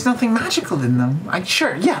 There's nothing magical in them.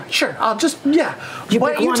 Sure. I'll just, You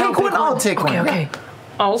take one, I'll take one. Okay.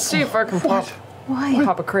 I'll see if I can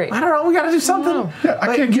pop a crate. I don't know, we gotta do something. Yeah,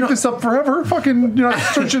 I can't keep this up forever. Fucking,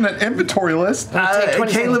 searching that inventory list.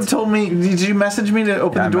 Caleb told me, did you message me to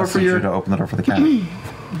open the door for your... to open the door for the cat.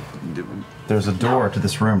 There's a door to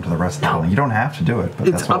this room to the rest of the building. You don't have to do it, but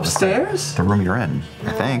It's that's what upstairs? the room you're in,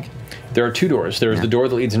 I think. There are two doors. There's the door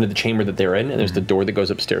that leads into the chamber that they're in, and there's the door that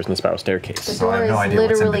goes upstairs in the spiral staircase. The So I door have no is idea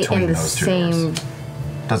what's in literally between in the those two same.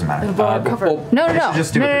 Doesn't matter. No.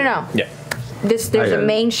 just do it. Yeah. There's a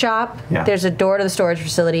main shop. Yeah. There's a door to the storage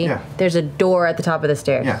facility. Yeah. There's a door at the top of the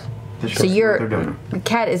stairs. Yeah. This So shows you what they're doing. the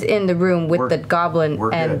cat is in the room with the goblin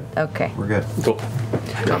we're and good. okay. We're good. Cool.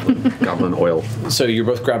 Goblin oil. So you're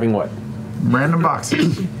both grabbing what? Random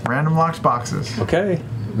boxes. Random locked boxes. Okay.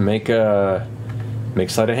 Make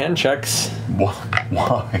sleight of hand checks.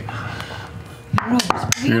 Why?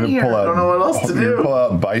 You're gonna pull out. I don't know what else to You're do. gonna pull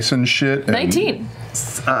out bison shit. And 19.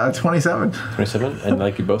 27. 27,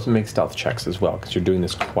 and you both make stealth checks as well because you're doing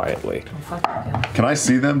this quietly. Can I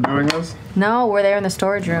see them doing this? No, we're there in the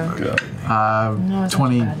storage room.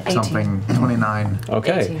 20 something. 29.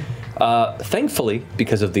 Okay. Thankfully,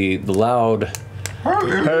 because of the loud,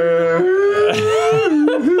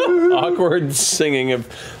 awkward singing of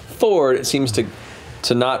Ford, it seems to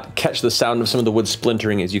not catch the sound of some of the wood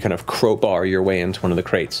splintering as you kind of crowbar your way into one of the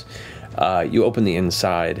crates. You open the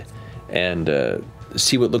inside and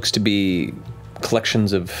see what looks to be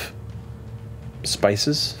collections of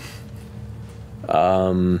spices.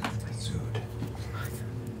 What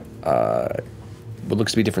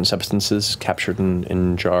looks to be different substances captured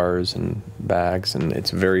in jars and bags, and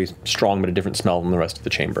it's very strong but a different smell than the rest of the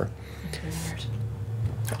chamber.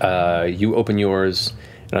 You open yours,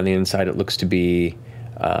 and on the inside it looks to be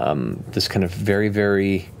this kind of very,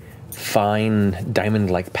 very fine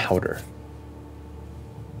diamond-like powder.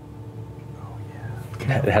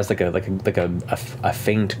 It has like a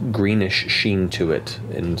faint greenish sheen to it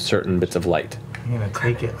in certain bits of light. I'm gonna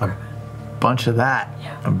take it. A bunch of that.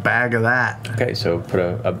 A bag of that. Okay, so put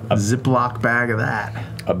a Ziploc bag of that.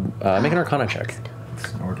 Make an Arcana check.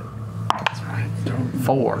 Snorted. That's right.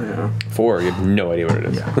 4. Yeah. 4. You have no idea what it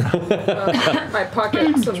is. My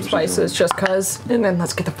pocket some spices just cause, and then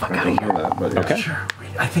let's get the fuck out of here. Okay. Sure.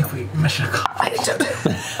 I think we mission accomplished.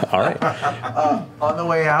 All right. On the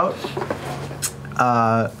way out,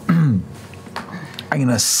 I'm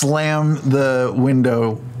gonna slam the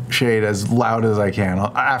window shade as loud as I can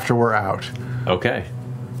after we're out. Okay.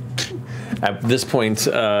 At this point,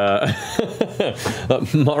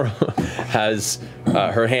 Mara has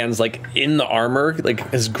her hands like in the armor, like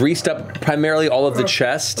has greased up primarily all of the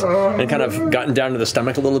chest and kind of gotten down to the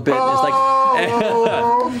stomach a little bit. It's like,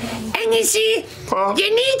 And you see,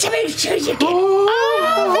 you need to make sure you get all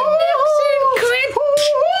the nooks and crannies.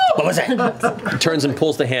 What was that? Turns and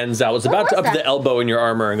pulls the hands out. It's about to up to the elbow in your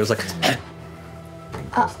armor and goes like,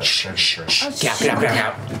 Shh. Get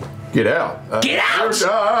out. Get out. Get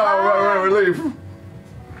out! We leave.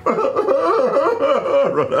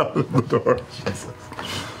 Run out of the door.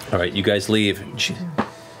 all right, you guys leave.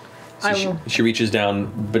 She reaches down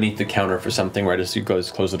beneath the counter for something right as you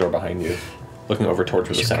guys close the door behind you, looking over towards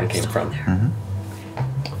where the sound came from.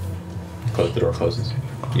 Close the door, closes.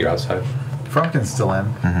 You're outside. Frumpkin's still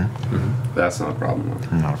in. That's not a problem.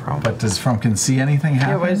 Not a problem. But does Frumpkin see anything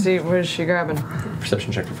happen? Yeah, what is she grabbing?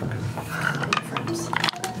 Perception check for Frumpkin.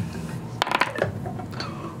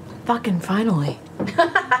 Fucking finally.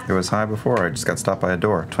 It was high before. I just got stopped by a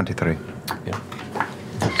door. 23. Yeah.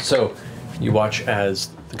 So you watch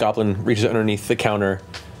as the goblin reaches underneath the counter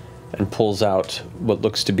and pulls out what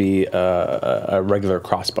looks to be a regular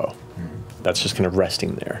crossbow. That's just kind of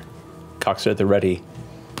resting there. Cocks it at the ready,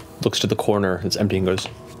 looks to the corner, it's empty, and goes.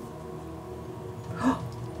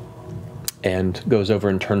 And goes over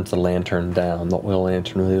and turns the lantern down, the oil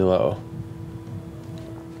lantern really low.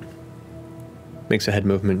 Makes a head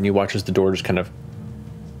movement, and you watch as the door just kind of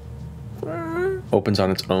opens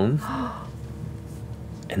on its own,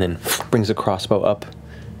 and then brings the crossbow up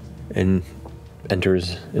and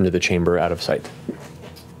enters into the chamber out of sight.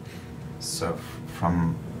 So,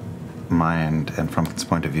 from my end and from its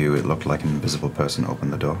point of view, it looked like an invisible person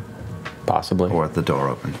opened the door? Possibly. Or the door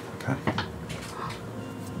opened. Okay.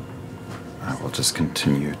 I will just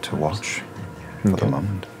continue to watch for the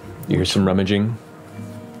moment. You hear some rummaging.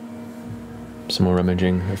 Some more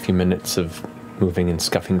rummaging, a few minutes of moving and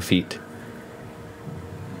scuffing feet.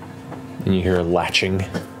 And you hear a latching.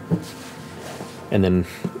 And then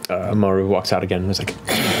Amaru walks out again and is like,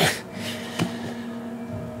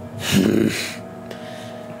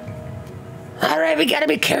 All right, we gotta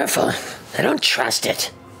be careful. I don't trust it.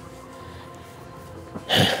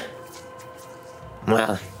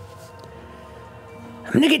 Well,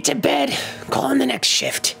 I'm gonna get to bed, call on the next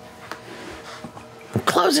shift. I'm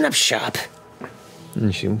closing up shop.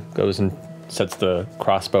 and she goes and sets the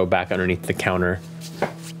crossbow back underneath the counter,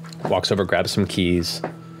 walks over, grabs some keys,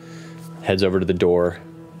 heads over to the door,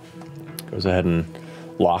 goes ahead and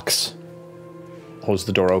locks, holds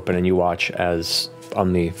the door open, and you watch as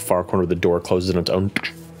on the far corner of the door closes on its own.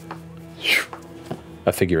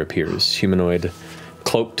 A figure appears, humanoid,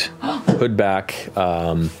 cloaked, hood back,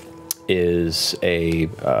 is a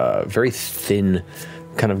very thin,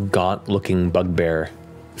 kind of gaunt-looking bugbear,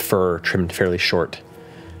 fur trimmed fairly short,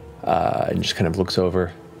 and just kind of looks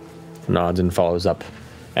over, nods and follows up,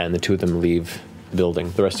 and the two of them leave the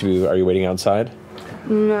building. The rest of you, are you waiting outside?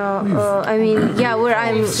 No, I mean, yeah,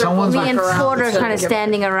 me and Ford are kind of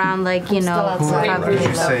standing around, like, you know. Did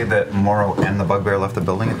you say that Morrow and the bugbear left the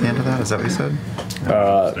building at the end of that? Is that what you said?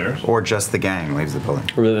 Or just the gang leaves the building?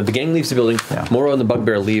 The gang leaves the building. Yeah. Morrow and the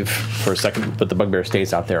bugbear leave for a second, but the bugbear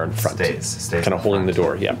stays out there in front. Stays kind of holding the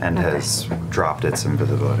door, yeah. And has dropped its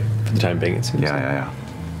invisibility. For the time being, it seems. Yeah.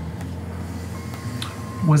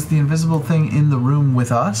 Was the invisible thing in the room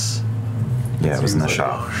with us? Yeah, it was in the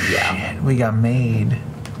shop. Oh, shit, we got made.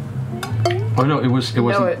 Oh no, it was in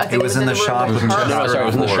the shop. It was in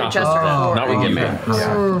the shop. Not with you, man.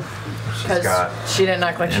 Because she didn't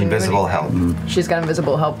act like she invisible knew anything. help. She's got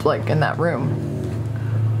invisible help, like, in that room.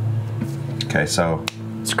 Okay, so...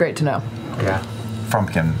 It's great to know. Yeah.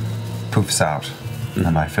 Frumpkin poofs out,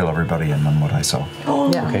 and I fill everybody in on what I saw.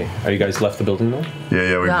 Yeah. Okay, are you guys left the building now?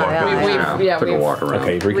 Yeah, we walked around. Took a walk around.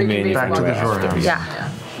 Okay, reconvene. Back to the shore.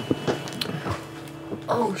 Yeah.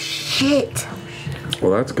 Oh, shit.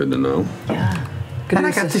 Well, that's good to know. Yeah. And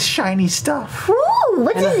I got this shiny stuff. Ooh,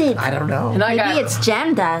 what is it? I don't know. And Maybe it's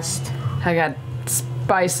jam dust. I got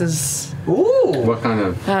spices. Ooh. What kind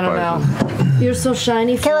of I don't know. You're so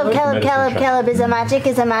shiny. Caleb, Caleb, is it magic?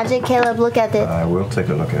 Is it magic? Caleb, look at it. I will take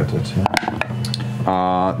a look at it.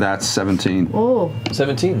 That's 17. Oh.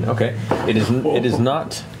 17. Okay. It is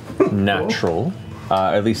not natural.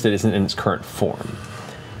 At least it isn't in its current form.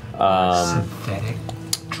 Synthetic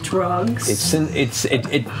drugs.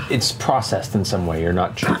 It's processed in some way. You're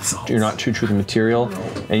not true to the material,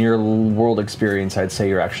 and your world experience, I'd say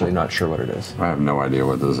you're actually not sure what it is. I have no idea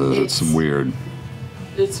what this is. It's weird.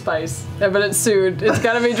 It's spice. Yeah, but it's sued. It's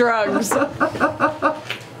gotta be drugs. Go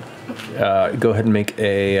ahead and make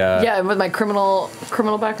a. Yeah, with my criminal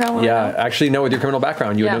background. Yeah, actually, no. With your criminal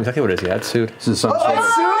background, you would know exactly what it is. Yeah, it's sued. It is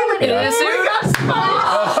sued.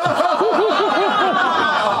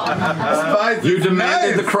 You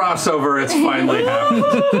demanded the crossover. It's finally happened.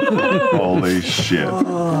 Holy shit.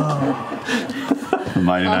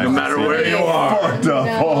 Mighty Nein. No matter where you are. Fucked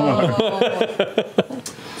up.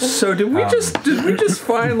 So did we just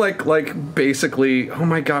find like basically? Oh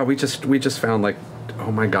my god, we just found like.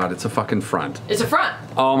 Oh my god, it's a fucking front. It's a front.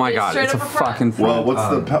 Oh my god, it's a fucking front.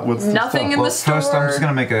 Well, what's the nothing in the store? First, I'm just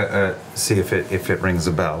gonna make see if it rings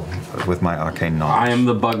a bell with my arcane knowledge. I am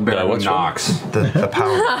the bugbear who knocks. The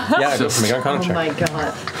power. Yeah, go for me. Arcana check. Oh my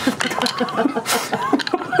god.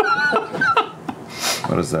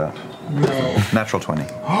 What is that? No. Natural 20.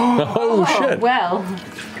 Oh shit. Well.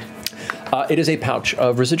 It is a pouch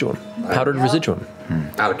of residuum, powdered residuum.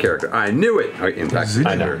 Out of character. I knew it. In fact,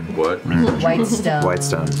 I know. What? White stone. White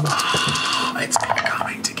stone. It's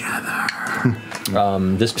coming together.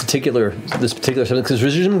 This particular substance, because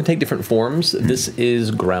residuum can take different forms. This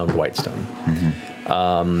is ground white stone.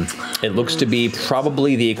 It looks to be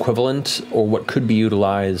probably the equivalent, or what could be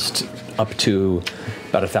utilized up to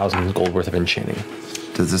about 1,000 gold worth of enchanting.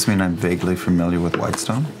 Does this mean I'm vaguely familiar with white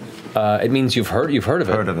stone? It means you've heard of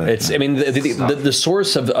it. Heard of it. It's. I mean, the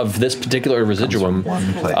source of this particular residuum,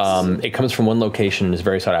 it comes from one location and is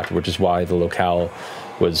very sought after, which is why the locale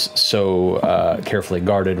was so carefully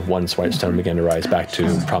guarded once white stone began to rise back to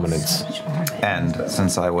prominence. And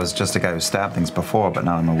since I was just a guy who stabbed things before, but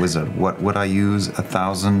now I'm a wizard, what would I use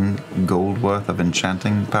 1,000 gold worth of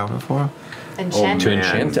enchanting powder for? To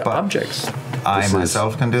enchant objects. I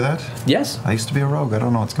myself can do that? Yes. I used to be a rogue. I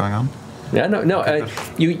don't know what's going on. Yeah, no.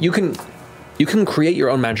 You can create your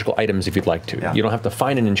own magical items if you'd like to. Yeah. You don't have to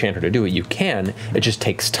find an enchanter to do it. You can. It just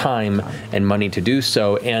takes time and money to do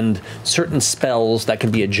so, and certain spells that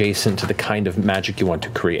can be adjacent to the kind of magic you want to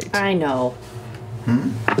create. I know.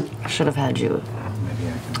 I should have had you.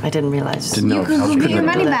 I didn't realize. You could go get your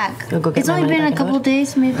money back. It's only been a couple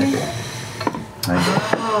days, maybe.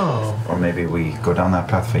 Or maybe we go down that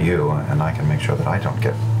path for you, and I can make sure that I don't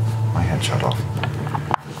get my head shot off.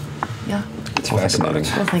 Yeah. It's fascinating.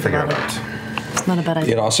 We'll think about it. It's not a bad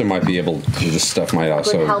idea. It also might be able. This stuff might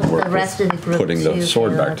also help work the rest with of the group putting the too,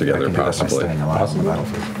 sword back Caleb. together, possibly.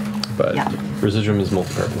 But residuum is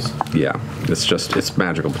multi-purpose. Yeah, it's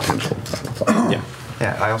magical potential. Yeah.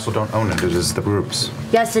 Yeah, I also don't own it. It is the group's.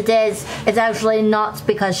 Yes, it is. It's actually not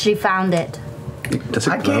because she found it. Does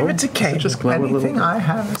it I glow? gave it to Kate. Does it just glow a little Anything bit? I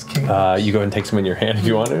have is Kate. You go ahead and take some in your hand if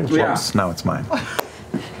you want to. Yeah. No, it's mine.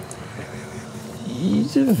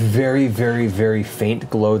 It's a very, very, very faint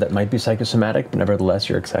glow that might be psychosomatic, but nevertheless,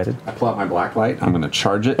 you're excited. I pull out my black light. I'm going to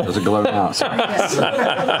charge it. Does it glow now?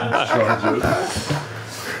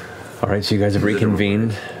 All right, so you guys have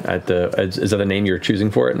reconvened at the. Is that the name you're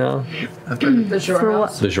choosing for it now? The Jor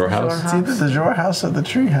House. The Jor House. It's either the Jor House or the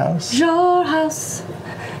Tree House. Jor House.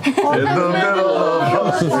 In the middle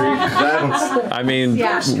of the street. I mean,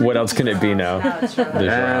 what else can it be now? The Jor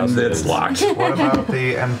House. It's locked. What about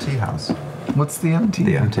the empty house? What's the empty?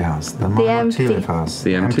 The empty house. The empty- Monotilif house.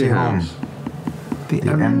 The empty house. home. The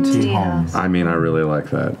empty home. I mean, I really like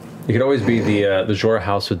that. It could always be the Jor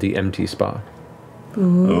House with the empty spa.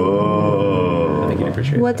 Oh. I think you'd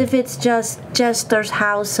appreciate it. What if it's just Jester's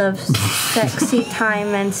house of sexy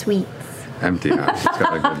time and sweets? Empty house. It's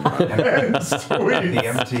got a good vibe. The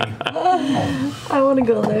empty home. I want to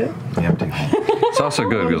go there. The empty home. It's also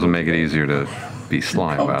good because it'll make it easier to be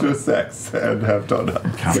sly about To it. sex and have done it.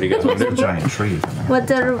 What do you guys want to A do? giant tree. What?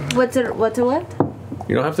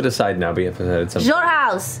 You don't have to decide now, but you have to decide at some point. Your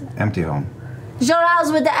house. Empty home. Your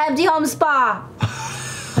house with the empty home spa.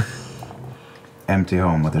 Empty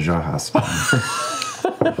home with a jar house.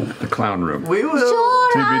 The clown room. We will.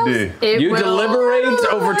 TBD. You deliberate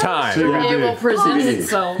over time. It will present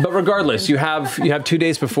itself. But regardless, you have 2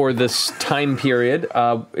 days before this time period.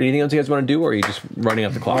 Anything else you guys want to do, or are you just running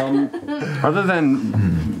up the clock? Other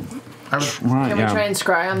than Can we try and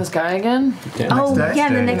scry on this guy again? Oh, yeah,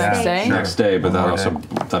 the next day. Next day, but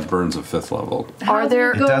that burns a 5th level. Are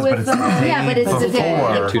there? It does, but it's yeah, but it's a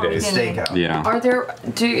day. 2 days. Stakeout. Yeah. Are there?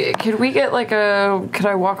 Could we get like a? Could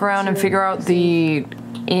I walk around and figure out the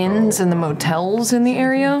inns and the motels in the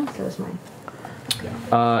area?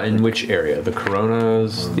 In which area? The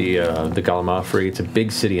Coronas, the Galamafri. It's a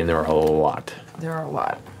big city, and there are a lot. There are a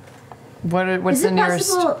lot. What's Is the it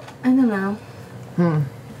nearest? possible? I don't know.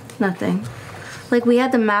 Nothing. Like we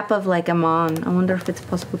had the map of like Amon. I wonder if it's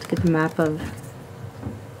possible to get the map of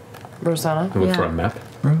Rosanna. Look for a map.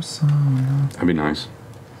 Rosanna. That'd be nice.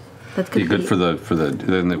 That Be good for the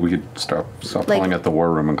then we could stop Like- calling it the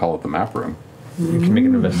war room and call it the map room. You can make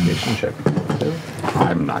an investigation check.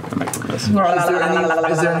 I'm not going to make an investigation.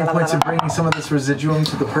 Is there any point in bringing some of this residuum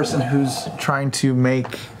to the person who's trying to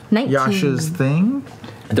make 19. Yasha's thing?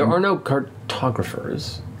 There are no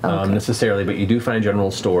cartographers necessarily, but you do find a general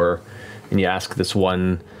store, and you ask this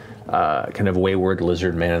one kind of wayward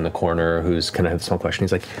lizard man in the corner who's kind of had a small question.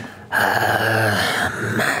 He's like,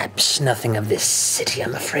 Maps, nothing of this city,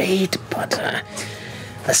 I'm afraid, but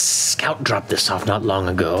a scout dropped this off not long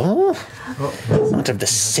ago. Not of the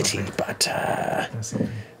city, but at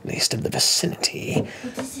least of the vicinity.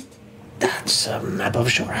 That's a map of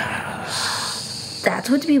Shore House. That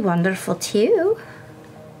would be wonderful too.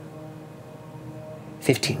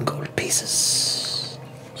 15 gold pieces.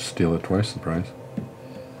 Steal it twice the price.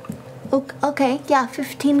 Okay, yeah,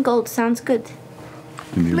 15 gold sounds good.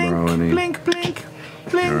 Did you borrow any? Blink, blink,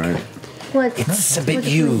 blink. All right. What? It's a bit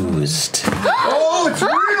used. Oh, it's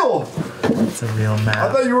real! It's a real I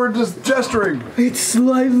map. thought you were just gesturing. It's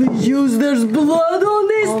slightly used. There's blood on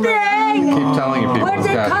this thing. Keep telling people. Where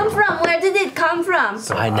did it come from? Where did it come from?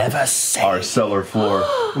 I never say. Our cellar floor.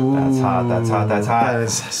 That's hot, that's hot, that's hot. That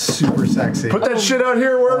is super sexy. Put that shit out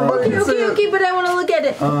here where everybody can see it. Okay, but I want to look at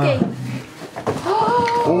it. Okay.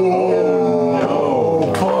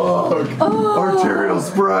 Arterial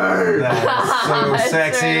spray. That's so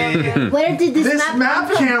sexy. Where did this, This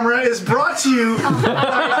map camera is brought to you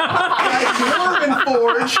by Dwarven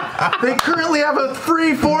Forge. They currently have a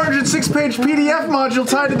free 406-page PDF module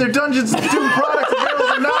tied to their Dungeons & Doom products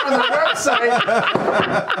available now on their website.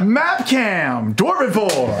 Mapcam, Dwarven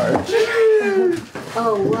Forge.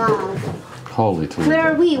 Oh, wow. Holy Toledo.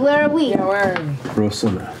 Where are we? Where are we? Yeah, where?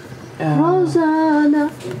 Rosanna.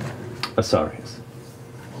 Rosanna. Asarius.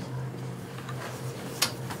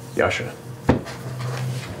 Yasha.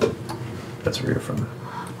 That's where you're from.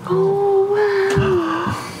 Oh,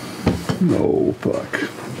 wow. No, fuck.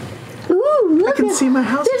 Ooh, look. I can see my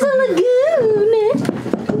house. There's a lagoon.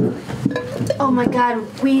 Oh my god,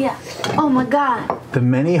 oh my god. The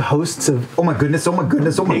many hosts of Oh my goodness, oh my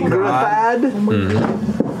goodness, oh my god.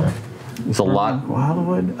 Ingrathad, It's a lot.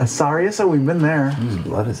 Wildwood, Asarius. Oh, we've been there. Whose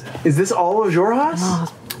blood is it? Is this all of Jorhas?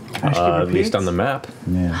 At least on the map.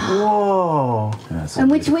 Yeah. Whoa. That's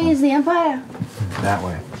And which way is the Empire? that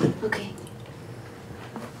way. Okay.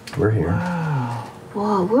 We're here.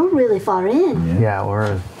 Whoa, we're really far in. Yeah, we're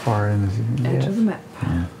as far in as you can Edge get. of the map.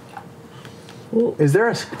 Is there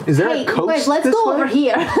a Hey, coast wait, let's this go way? over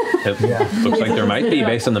here. It looks like there might be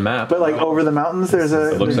based on the map. But like over the mountains, there's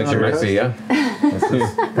a. It looks like there might be, yeah. This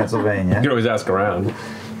is Pennsylvania. You can always ask around.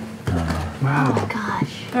 Wow.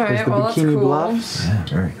 Gosh. All There's right, the well that's Bikini cool. Bluffs. Yeah,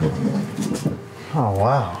 very cool. Oh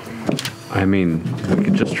wow. I mean, we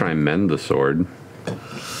could just try and mend the sword.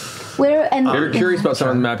 Where and If you're curious about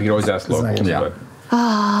something on the map, you can always ask locals. Yeah. But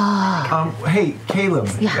Hey, Caleb.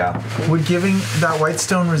 Yeah. Would giving that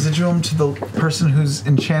whitestone residuum to the person who's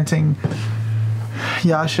enchanting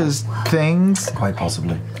Yasha's things Quite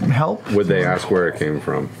possibly. help? Would they ask where it came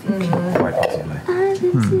from? Quite possibly.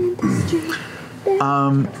 I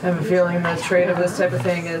have a feeling the trade of this type of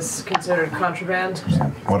thing is considered contraband.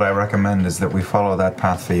 What I recommend is that we follow that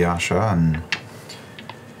path for Yasha and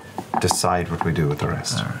decide what we do with the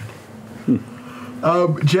rest.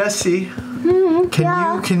 Jesse,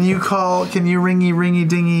 can you ringy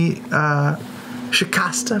dingy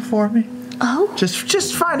Shikasta for me? Oh.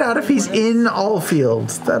 Just find out if he's in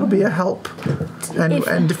Allfield. That'll be a help.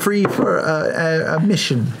 And free for a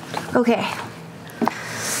mission. Okay.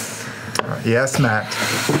 Yes, Matt.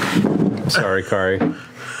 sorry, Kari.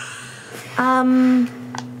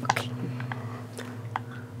 Okay.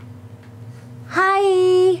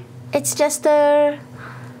 Hi, it's Jester.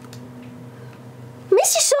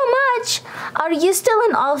 Miss you so much. Are you still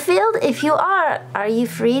in Allfield? If you are you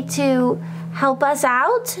free to help us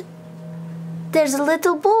out? There's a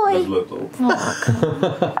little boy.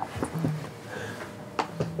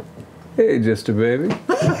 Hey, just a baby.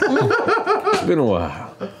 It's been a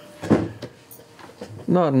while.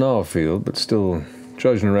 Not in our field, but still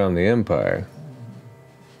trudging around the Empire.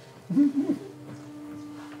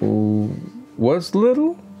 What's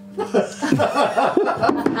little?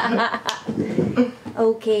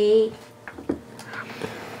 Okay.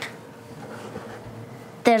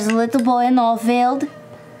 There's a little boy in Allfield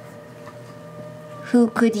who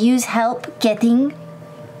could use help getting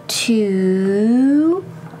to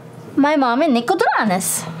my mom in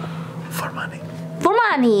Nicodranas. For money. For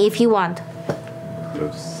money, if you want.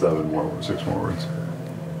 There's 6 more words.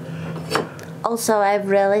 Also, I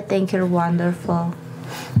really think you're wonderful.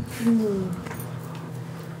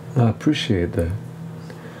 I appreciate that.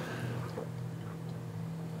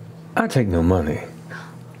 I take no money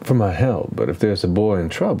for my help, but if there's a boy in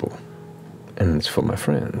trouble, and it's for my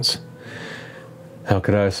friends, how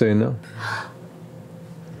could I say no?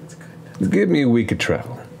 Give me a week of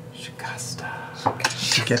travel.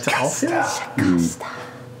 To get to Allfield?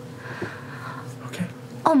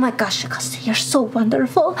 Oh my gosh, Shakasta, you're so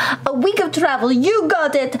wonderful. A week of travel, you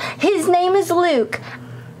got it. His name is Luke.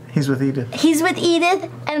 He's with Edith. He's with Edith,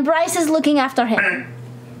 and Bryce is looking after him.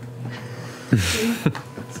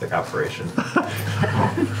 It's like operation.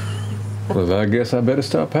 Well, I guess I better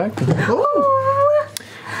start packing. Oh,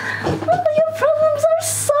 your problems are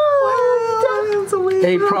solved.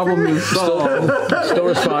 A problem is solved. Still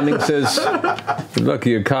responding, says, "You're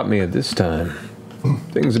lucky you caught me at this time.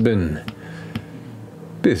 Things have been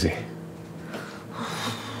busy."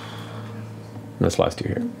 That's last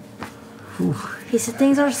year here. He said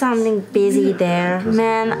things are sounding busy there.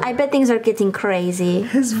 Man, I bet things are getting crazy.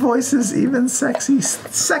 His voice is even sexy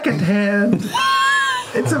secondhand.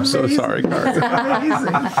 It's I'm so amazing. sorry, Car. It's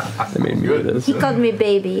amazing. They made me do this. He called me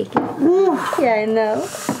baby. Yeah, I know.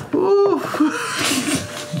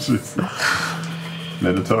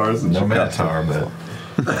 Minotaurs and no Minotaur, but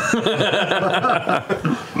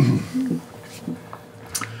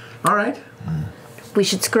All right. We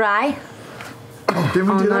should scry. Did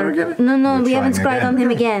we do that again? No, we haven't scried on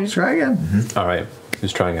him again. Try again. All right,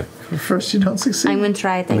 who's trying it? First, you don't succeed. I'm going to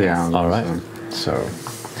try it, I guess. All right. So,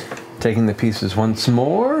 taking the pieces once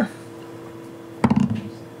more.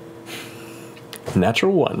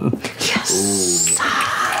 Natural 1. Yes.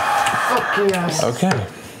 Fuck yes. Okay.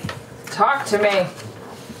 Talk to me.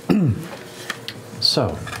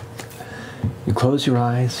 So, you close your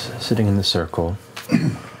eyes, sitting in the circle.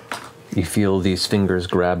 You feel these fingers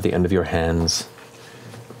grab the end of your hands.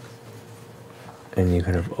 And you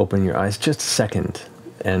kind of open your eyes just a second.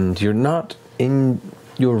 And you're not in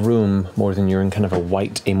your room more than you're in kind of a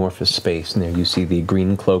white amorphous space. And there you see the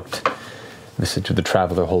green cloaked visage of the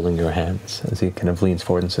traveler holding your hands as he kind of leans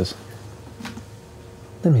forward and says,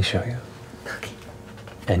 "Let me show you." Okay.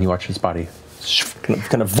 And you watch his body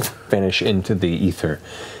kind of vanish into the ether,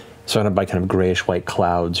 surrounded by kind of grayish white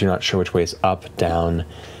clouds. You're not sure which way is up, down,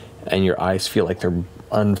 and your eyes feel like they're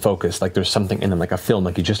unfocused, like there's something in them, like a film,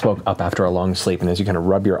 like you just woke up after a long sleep, and as you kind of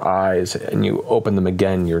rub your eyes and you open them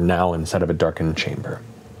again, you're now inside of a darkened chamber.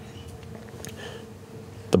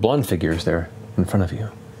 The blonde figure is there in front of you,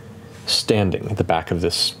 standing at the back of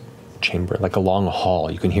this chamber, like a long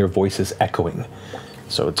hall. You can hear voices echoing.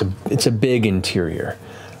 So it's a big interior.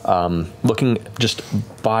 Looking just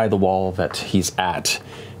by the wall that he's at,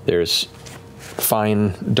 there's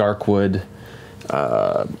fine dark wood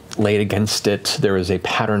laid against it. There is a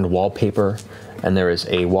patterned wallpaper, and there is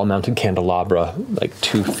a wall-mounted candelabra like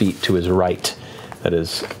 2 feet to his right that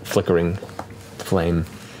is flickering flame.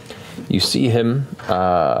 You see him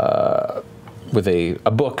with a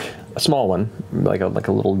book, a small one, like a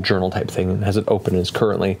little journal type thing, and has it open and is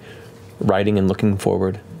currently writing and looking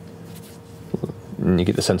forward. And you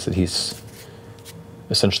get the sense that he's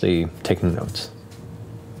essentially taking notes.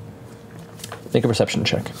 Make a perception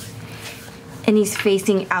check. And he's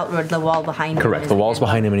facing outward, the wall behind him. Correct. The wall's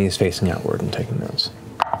behind him and he's facing outward and taking notes.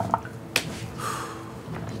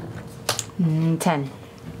 10.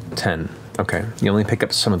 10. Okay. You only pick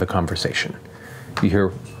up some of the conversation. You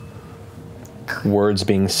hear words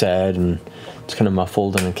being said and it's kind of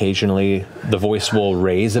muffled, and occasionally the voice will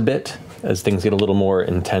raise a bit as things get a little more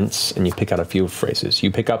intense, and you pick out a few phrases.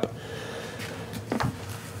 You pick up,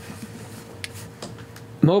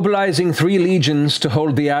 "Mobilizing 3 legions to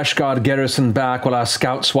hold the Ashguard garrison back while our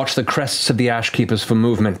scouts watch the crests of the Ashkeepers for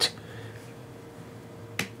movement."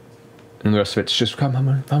 And the rest of it's just, "Come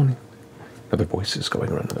on, phone." Other voices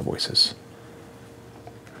going around, other voices.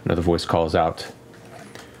 Another voice calls out,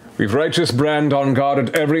 "We've righteous brand on guard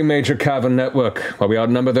at every major cavern network. While we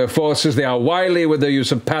outnumber their forces, they are wily with their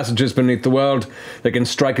use of passages beneath the world. They can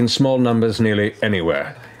strike in small numbers nearly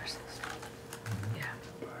anywhere."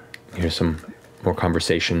 Here's some more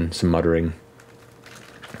conversation, some muttering,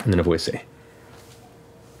 and then a voice say,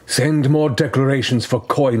 Send more declarations for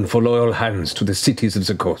coin for loyal hands to the cities of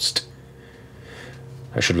the coast.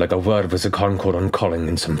 I should like a word with the Concord on calling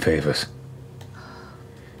in some favors.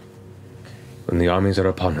 When the armies are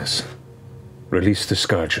upon us, release the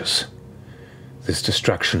scourgers. This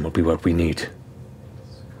distraction will be what we need.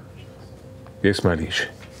 Yes, my liege.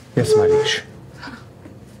 Yes, my liege.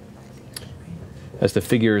 As the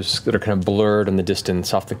figures that are kind of blurred in the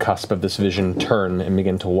distance off the cusp of this vision turn and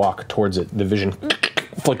begin to walk towards it, the vision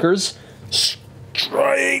flickers,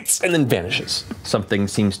 strikes, and then vanishes. Something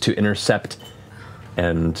seems to intercept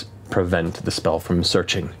and prevent the spell from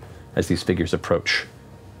searching as these figures approach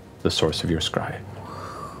the source of your scry.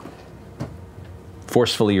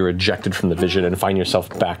 Forcefully, you're ejected from the vision and find yourself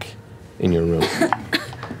back in your room.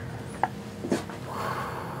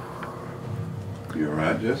 You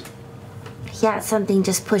alright, Jess? Yeah, something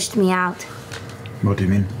just pushed me out. What do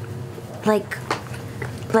you mean?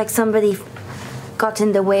 Like somebody got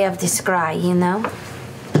in the way of the scry, you know?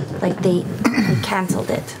 Like they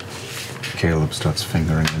canceled it. Caleb starts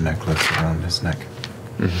fingering the necklace around his neck.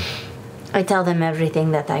 I tell them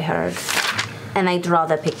everything that I heard. And I draw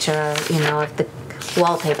the picture, you know, of the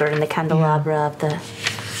wallpaper and the candelabra of the...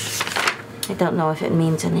 I don't know if it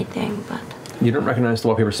means anything, but... You don't recognize the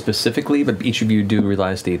wallpaper specifically, but each of you do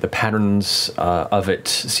realize the patterns of it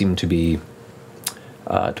seem to be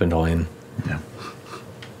Dwendalian. Yeah.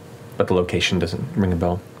 But the location doesn't ring a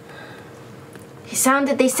bell.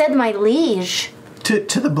 They said my liege. To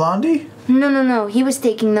the blondie? No. He was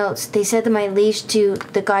taking notes. They said my liege to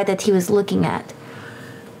the guy that he was looking at.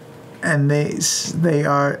 And they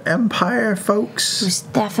are Empire folks? It was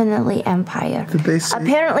definitely Empire. Did they say?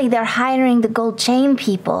 Apparently they're hiring the gold chain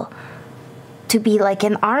people to be like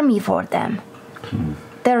an army for them.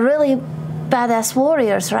 They're really badass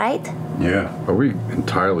warriors, right? Yeah. Are we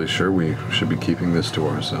entirely sure we should be keeping this to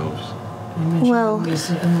ourselves?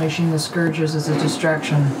 Unleashing the scourges is a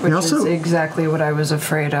distraction, which is exactly what I was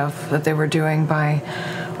afraid of, that they were doing by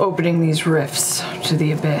opening these rifts to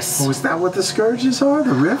the abyss. Oh, is that what the scourges are?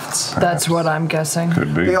 The rifts? That's what I'm guessing.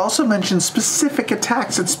 Could be. They also mentioned specific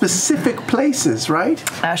attacks at specific places, right?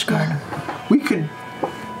 Ashgard. We could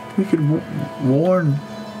warn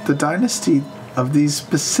the dynasty of these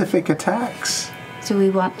specific attacks. Do we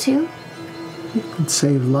want to? It would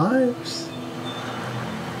save lives.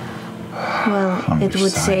 Well, it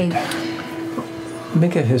would save.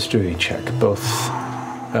 Make a history check, both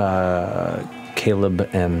Caleb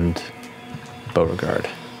and Beauregard.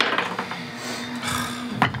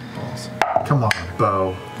 Come on,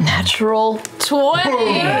 Bo. Natural 20!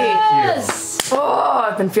 Yes! Oh,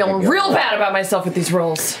 I've been feeling real bad about myself with these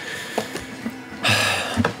rolls.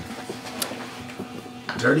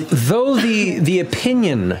 Though the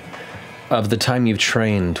opinion of the time you've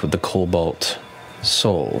trained with the Cobalt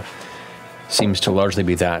Soul seems to largely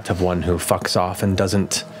be that of one who fucks off and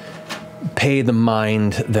doesn't pay the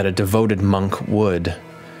mind that a devoted monk would,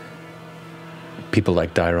 people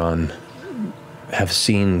like Dairon have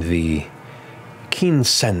seen the keen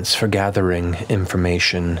sense for gathering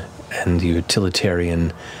information and the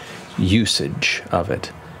utilitarian usage of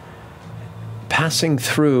it. Passing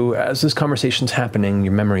through, as this conversation's happening,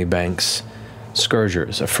 your memory banks,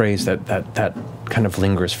 scourgers, a phrase that kind of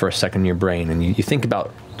lingers for a second in your brain, and you think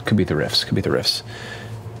about, could be the riffs.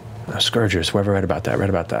 Scourgers, whoever read about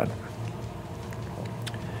that.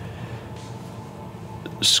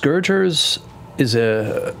 Scourgers is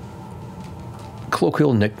a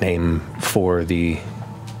colloquial nickname for the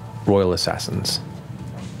royal assassins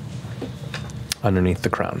underneath the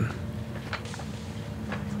crown.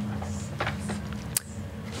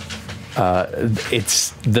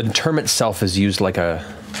 It's the term itself is used like a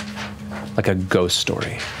ghost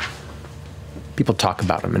story. People talk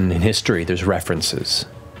about them, and in history there's references,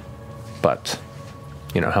 but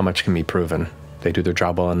how much can be proven? They do their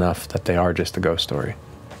job well enough that they are just a ghost story.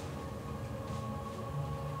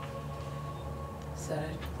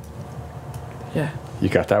 Yeah. You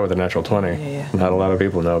got that with a natural 20. Yeah. Not a lot of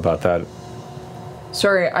people know about that.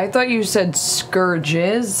 Sorry, I thought you said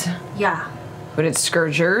scourges. Yeah. But it's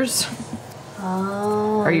scourgers.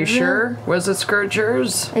 Oh. Are you sure? Was it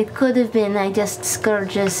scourgers? It could have been. I just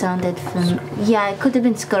scourges sounded from. Yeah, it could have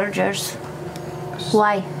been scourgers.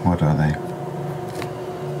 Why? What are they?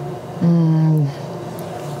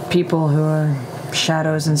 People who are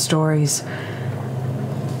shadows and stories.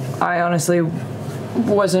 I honestly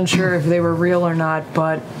wasn't sure if they were real or not,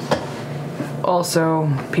 but also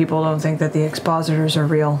people don't think that the expositors are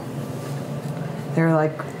real. They're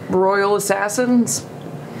like royal assassins,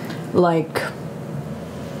 like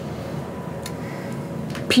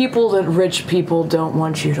people that rich people don't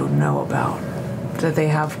want you to know about. that they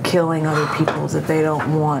have killing other people that they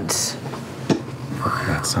don't want.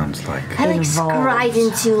 That sounds like I like scried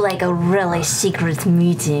into like a really secret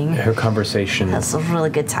meeting. Her conversation. That's a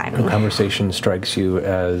really good timing. Her conversation strikes you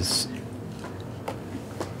as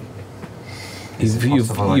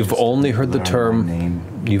you've only heard the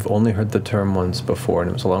term. You've only heard the term once before,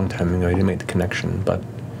 and it was a long time ago. You didn't make the connection, but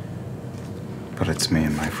it's me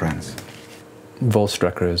and my friends.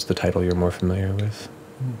 Volstrecker is the title you're more familiar with.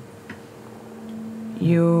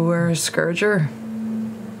 You were a Scourger?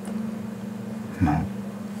 No.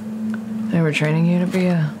 They were training you to be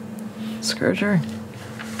a Scourger?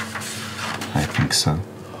 I think so.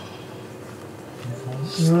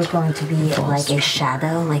 You were going to be like a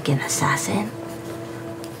shadow, like an assassin.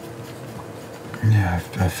 Yeah,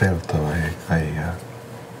 I failed though. I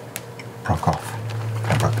broke off.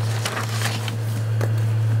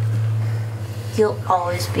 You'll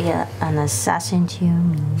always be an assassin to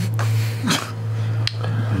me.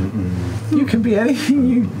 You can be anything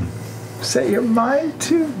you set your mind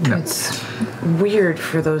to. No. It's weird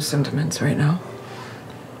for those sentiments right now.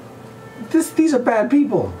 These are bad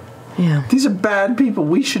people. Yeah. These are bad people.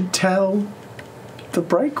 We should tell the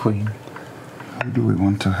Bright Queen. Who do we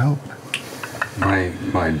want to help?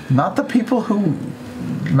 Not the people who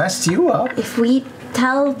messed you up. If we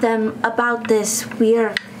tell them about this, we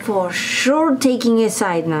are for sure taking his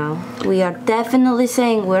side now. We are definitely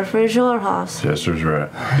saying we're for sure, Hoss. Jester's right.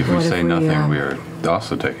 If we say nothing, we are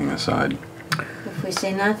also taking a side. If we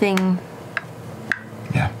say nothing...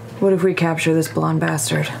 What if we capture this blonde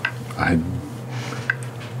bastard?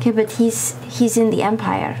 Okay, but he's in the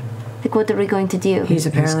Empire. Like, what are we going to do? He's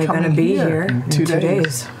apparently going to be here in 2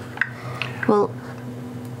 days. Well,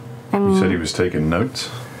 I mean... You said he was taking notes?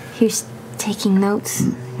 He was taking notes.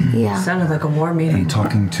 Yeah. Sounded like a war meeting. And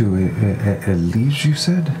talking to a liege, you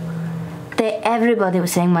said? Everybody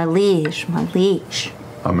was saying, my liege, my liege.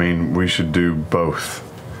 I mean, we should do both.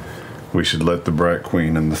 We should let the Bright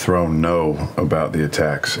Queen and the throne know about the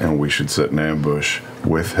attacks, and we should set an ambush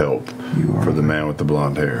with help for the man with the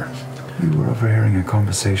blonde hair. You were overhearing a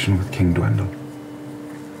conversation with King Dwendal.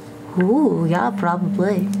 Ooh, yeah,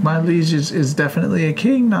 probably. My liege is definitely a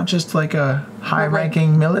king, not just like a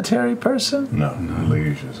high-ranking military person. No,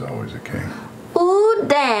 liege is always a king. Ooh,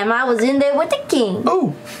 damn, I was in there with the king.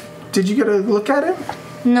 Ooh, did you get a look at him?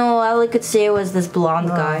 No, all I could see was this blonde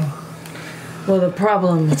guy. Well, the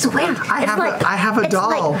problem... It's weird. I have a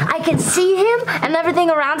doll. Like, I can see him, and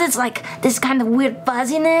everything around it's like this kind of weird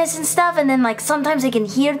fuzziness and stuff, and then like sometimes I can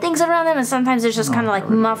hear things around him, and sometimes there's just kind of like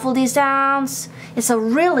muffledy sounds. It's a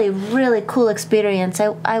really, really cool experience.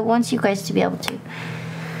 I want you guys to be able to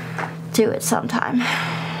do it sometime.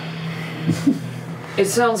 It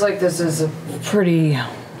sounds like this is a pretty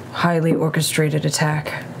highly orchestrated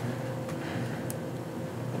attack.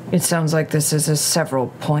 It sounds like this is a several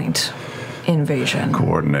point invasion.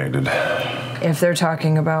 Coordinated. If they're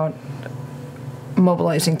talking about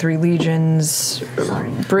mobilizing 3 legions,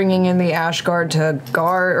 bringing in the Ash Guard to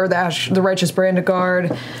guard, or the Righteous Brand to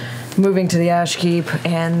guard, moving to the Ash Keep,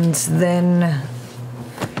 and then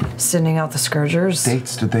sending out the Scourgers.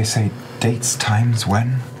 Dates? Did they say dates, times,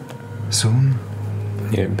 when? Soon?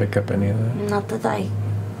 You didn't pick up any of that? Not that I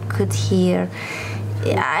could hear.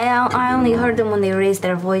 I only heard them when they raised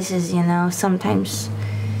their voices, you know. Sometimes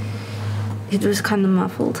it was kind of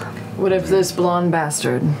muffled. What if this blonde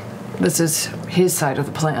bastard, this is his side of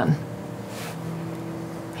the plan?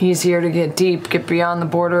 He's here to get deep, get beyond the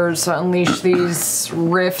borders, unleash these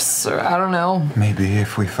rifts, or I don't know. Maybe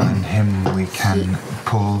if we find him, we can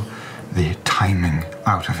pull the timing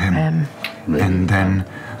out of him. And then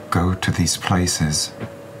go to these places.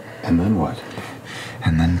 And then what?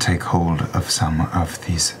 And then take hold of some of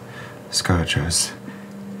these scourgers.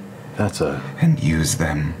 And use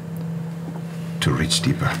them to reach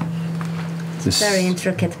deeper. Very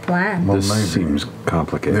intricate plan. Well, this seems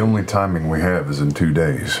complicated. The only timing we have is in 2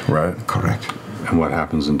 days, right? Correct. And what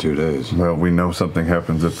happens in 2 days? Well, we know something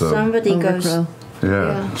happens at the... Somebody goes...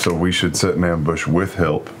 Yeah, so we should set an ambush with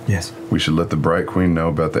help. Yes. We should let the Bright Queen know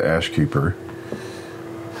about the Ash Keeper.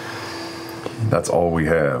 That's all we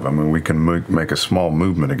have. I mean, we can make a small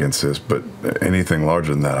movement against this, but anything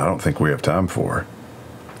larger than that, I don't think we have time for.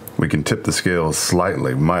 We can tip the scales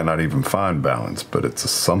slightly. We might not even find balance, but it's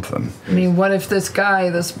something. I mean, what if this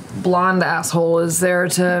guy, this blonde asshole, is there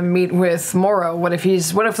to meet with Moro? What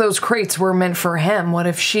if those crates were meant for him? What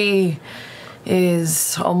if she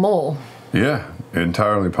is a mole? Yeah,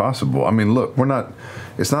 entirely possible. I mean, look,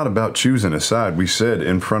 it's not about choosing a side. We said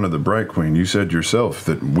in front of the Bright Queen, you said yourself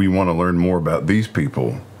that we want to learn more about these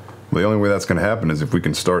people. The only way that's going to happen is if we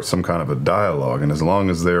can start some kind of a dialogue, and as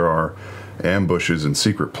long as there are ambushes and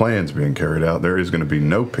secret plans being carried out, there is going to be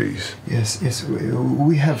no peace. Yes,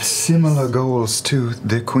 we have similar goals to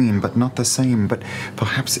the Queen, but not the same. But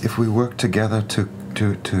perhaps if we work together to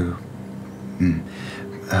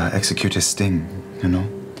execute a sting,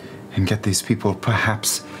 and get these people,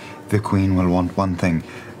 perhaps the Queen will want one thing,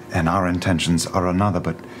 and our intentions are another,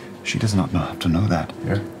 but she does not have to know that.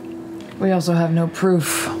 Yeah. We also have no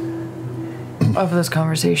proof of this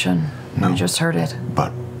conversation. No. We just heard it.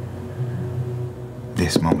 But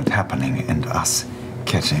this moment happening and us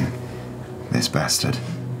catching this bastard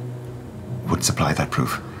would supply that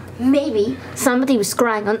proof. Maybe somebody was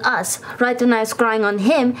scrying on us right when I was scrying on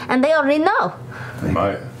him, and they already know. They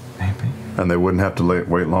might. Maybe. And they wouldn't have to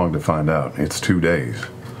wait long to find out. It's 2 days.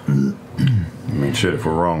 I mean, shit, if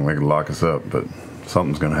we're wrong, they could lock us up, but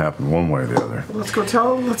something's going to happen one way or the other. Let's go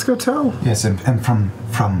tell. Yes, and from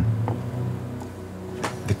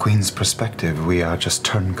the Queen's perspective, we are just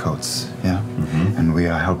turncoats, yeah? Mm-hmm. And we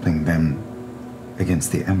are helping them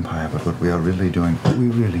against the Empire, but what we are really doing, we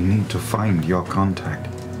really need to find your contact.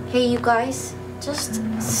 Hey, you guys, just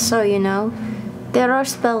so you know, there are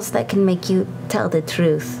spells that can make you tell the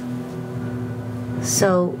truth.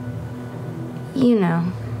 So,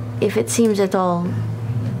 if it seems at all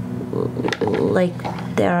like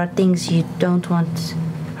there are things you don't want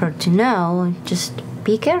her to know, just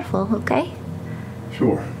be careful, okay?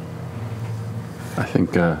 Sure. I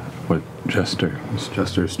think what Miss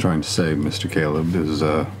Jester is trying to say, Mr. Caleb, is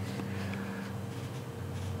I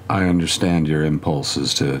understand your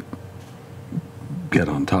impulses to get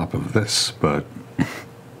on top of this, but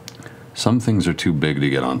some things are too big to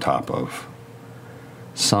get on top of.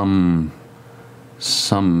 Some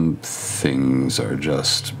things are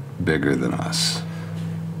just bigger than us,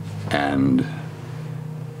 and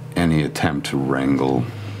any attempt to wrangle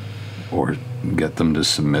or get them to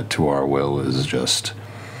submit to our will is just,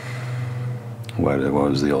 what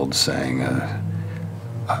was the old saying,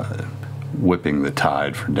 whipping the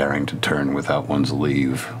tide for daring to turn without one's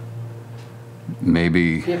leave.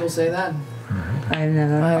 Maybe People say that. I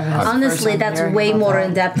know. Honestly, that's way more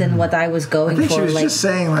in depth than what I was going for. I think she was just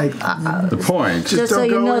saying, like, the point. Just so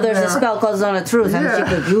you know, there's a spell called Zone of Truth, and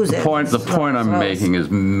she could use it. The point I'm making is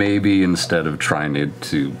maybe instead of trying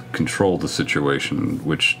to control the situation,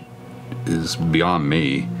 which is beyond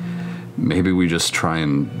me, maybe we just try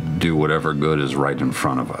and do whatever good is right in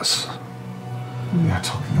front of us. We are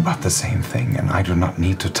talking about the same thing, and I do not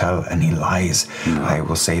need to tell any lies. No. I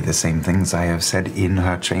will say the same things I have said in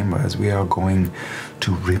her chamber, as we are going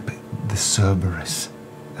to rip the Cerberus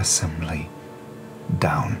assembly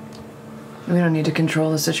down. We don't need to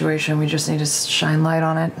control the situation. We just need to shine light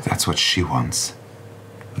on it. That's what she wants.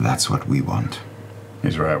 That's what we want.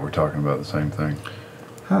 He's right. We're talking about the same thing.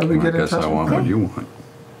 How do we get in touch with I want what you want.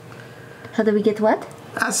 How do we get what?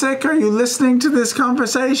 Asek, are you listening to this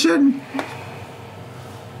conversation?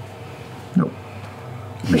 Nope.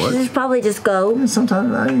 We should probably just go.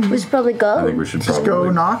 Sometimes we should probably go. I think we should just go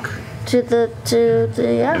knock. To the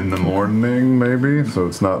yeah. In the morning, maybe, so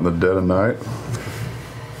it's not in the dead of night.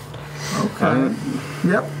 Okay.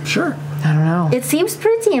 Yep, sure. I don't know. It seems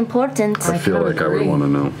pretty important. I feel like I would want to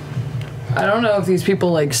know. I don't know if these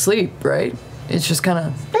people sleep, right? It's just kind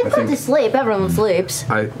of. They put to sleep. Everyone sleeps.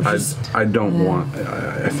 I don't want.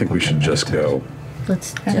 I think we should just go. I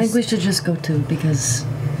think we should just go too, because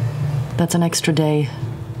that's an extra day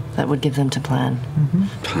that would give them to plan.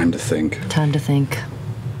 Mm-hmm. Time to think. Time to think.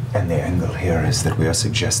 And the angle here is that we are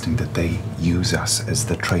suggesting that they use us as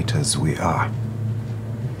the traitors we are.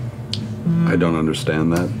 I don't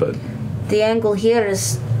understand that, but the angle here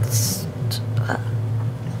is.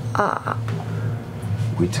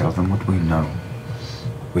 We tell them what we know.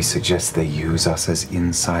 We suggest they use us as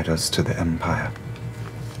insiders to the Empire.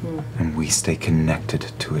 And we stay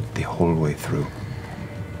connected to it the whole way through.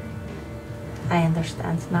 I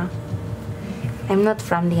understand now. I'm not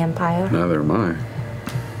from the Empire. Neither am I.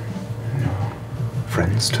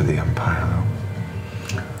 Friends to the Empire,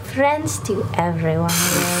 though. Friends to everyone,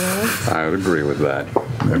 really. I would agree with that.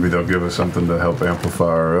 Maybe they'll give us something to help amplify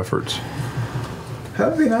our efforts.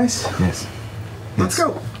 That'd be nice. Yes. Let's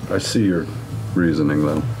go. I see your reasoning,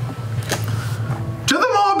 though. To the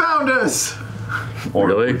Moorbounders! Or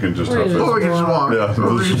really? We can just Or we can just walk. Yeah,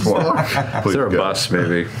 let's just walk. Is there a bus,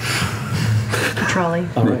 maybe? Trolley.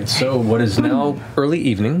 All right, so what is now early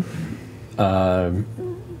evening,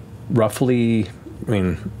 roughly,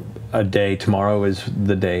 a day, tomorrow is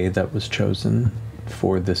the day that was chosen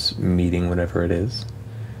for this meeting, whatever it is.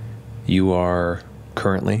 You are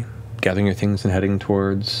currently gathering your things and heading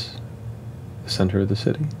towards the center of the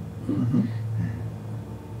city. Mm-hmm.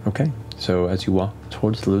 Okay, so as you walk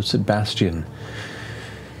towards the Lucid Bastion,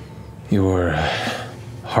 your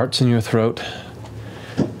heart's in your throat,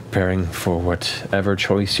 preparing for whatever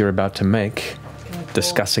choice you're about to make,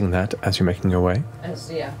 discussing that as you're making your way.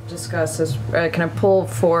 Discuss this. Can I pull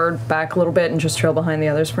forward back a little bit and just trail behind the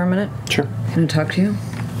others for a minute? Sure. Can I talk to you?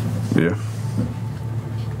 Yeah.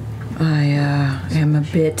 I am a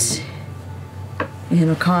bit in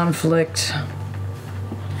a conflict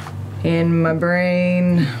in my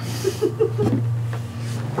brain.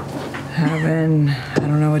 I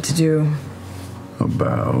don't know what to do.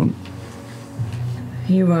 About?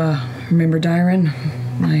 You, remember Dyron?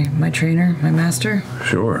 My trainer, my master?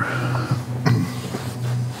 Sure.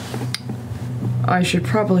 I should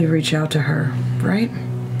probably reach out to her, right?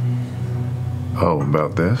 Oh,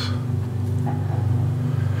 about this?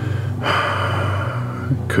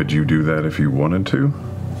 Could you do that if you wanted to?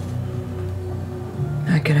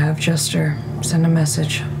 I could have Jester send a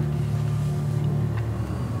message.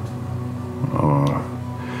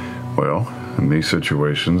 Well, in these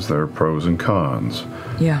situations, there are pros and cons.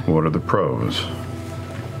 Yeah. What are the pros?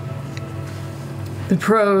 The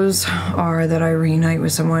pros are that I reunite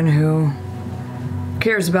with someone who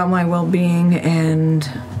cares about my well-being and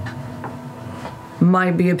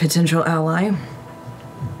might be a potential ally.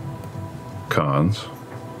 Cons?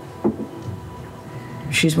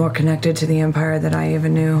 She's more connected to the Empire than I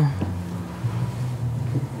even knew.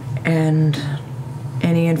 And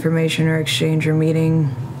any information or exchange or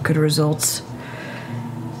meeting could result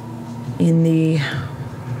in the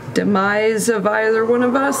demise of either one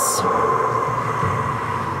of us.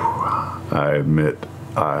 I admit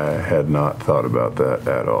I had not thought about that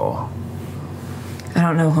at all. I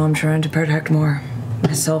don't know who I'm trying to protect more,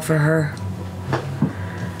 myself or her.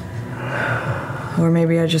 Or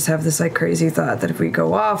maybe I just have this like crazy thought that if we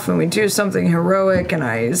go off and we do something heroic and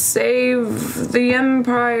I save the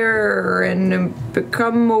Empire and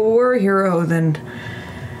become a war hero, then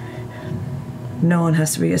no one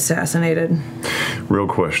has to be assassinated. Real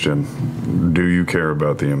question. Do you care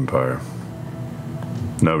about the Empire?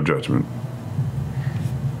 No judgment.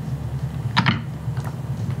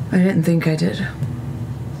 I didn't think I did.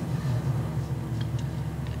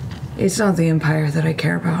 It's not the Empire that I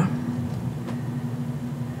care about.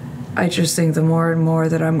 I just think the more and more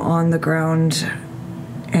that I'm on the ground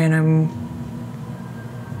and I'm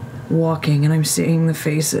walking and I'm seeing the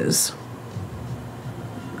faces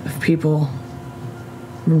of people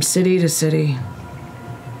from city to city,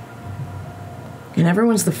 and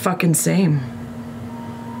everyone's the fucking same.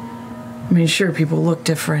 I mean, sure, people look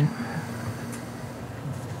different,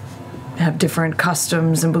 have different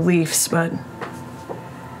customs and beliefs, but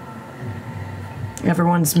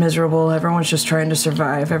everyone's miserable. Everyone's just trying to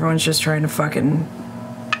survive. Everyone's just trying to fucking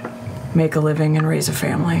make a living and raise a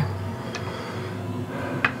family.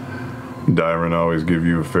 Dyron always give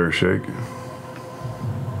you a fair shake?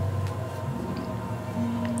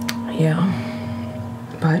 Yeah.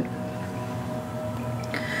 But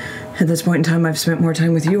at this point in time, I've spent more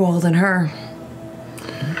time with you all than her.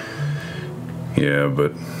 Yeah,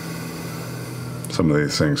 but some of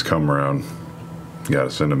these things come around. You gotta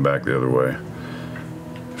send them back the other way.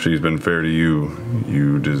 If she's been fair to you,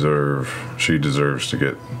 she deserves to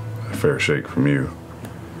get a fair shake from you.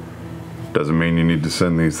 Doesn't mean you need to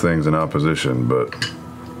send these things in opposition, but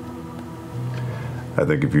I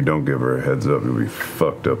think if you don't give her a heads up, you'll be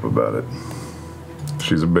fucked up about it.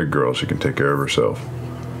 She's a big girl. She can take care of herself.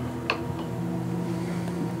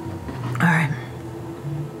 All right.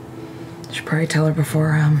 Should probably tell her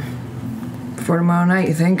before tomorrow night,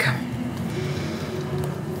 you think?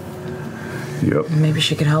 Yep. Maybe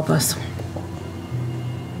she could help us.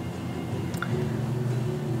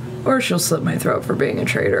 Or she'll slit my throat for being a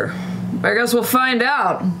traitor. I guess we'll find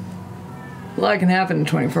out. A lot can happen in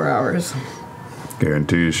 24 hours.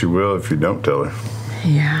 Guarantee you she will if you don't tell her.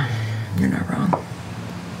 Yeah, you're not wrong.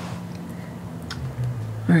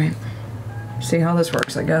 All right. See how this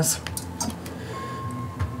works, I guess.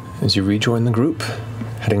 As you rejoin the group,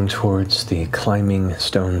 heading towards the climbing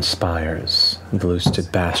stone spires, the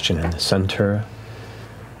lucid bastion in the center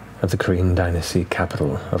of the Korean dynasty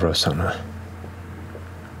capital of Rosohna.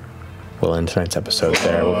 We'll end tonight's episode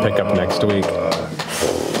there. We'll pick up next week.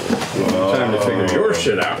 Time to figure your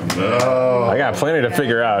shit out. No. I got plenty to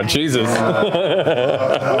figure out. Jesus.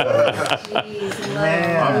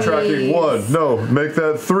 I'm tracking 1. No, make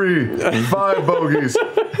that 3. 5 bogeys.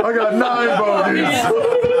 I got 9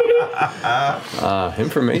 bogeys.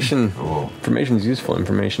 Information is useful.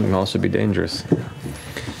 Information can also be dangerous.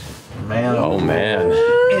 Man. Oh, man.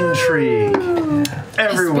 Intrigue.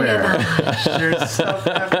 Everywhere. There's stuff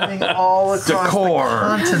happening all across Decor.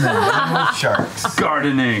 the continent. Sharks.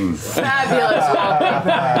 Gardening. Fabulous wallpaper.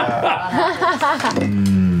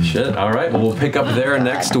 Shit. All right. Well, we'll pick up there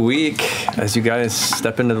next week as you guys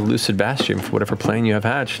step into the Lucid Bastion for whatever plan you have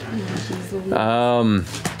hatched.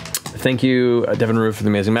 Thank you, Devin Rue, for the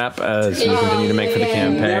amazing map as you continue to make for the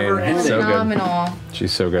campaign. So good. Phenomenal.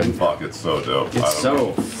 She's so good. Fuck, it's so dope. It's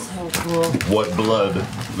so cool. What blood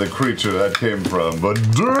the creature that came from, but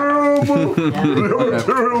damn! The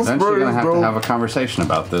material Then spray you're gonna is have to dope. have a conversation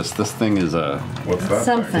about this. This thing is a. What's that?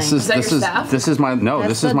 Something. This is Is that this your is staff? this is my no. That's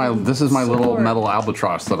This is my the this is my little sword. metal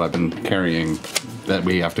albatross that I've been carrying. That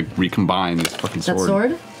we have to recombine this fucking That sword.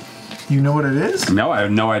 sword? You know what it is? No, I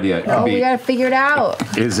have no idea. It could Oh, we be. gotta figure it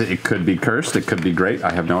out. Is it? It could be cursed. It could be great.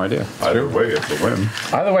 I have no idea. Either way, it's a win.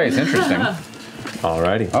 Either way, it's interesting.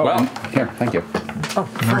 Alrighty. Oh, Well, here, thank you.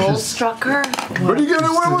 Roll strucker. What are you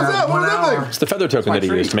gonna? What was that? What is that thing? it's the feather token that he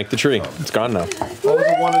used to make the tree. It's gone now. What was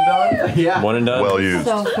it, one and done? Yeah. One and done. Well used.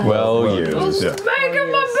 So fun. Well used. Yeah.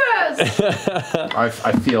 Making my best.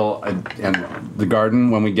 I feel, and the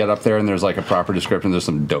garden, when we get up there and there's like a proper description, there's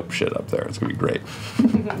some dope shit up there. It's gonna be great.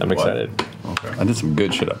 I'm excited. Okay. I did some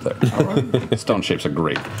good shit up there. Stone Shape's a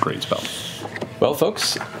great spell. Well,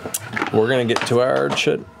 folks, we're gonna get to our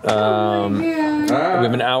shit. We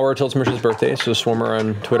have an hour till it's Marisha's birthday, so swarm her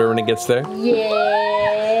on Twitter when it gets there.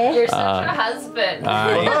 Yeah. You're such a husband.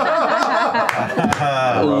 I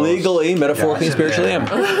legally, metaphorically, spiritually am.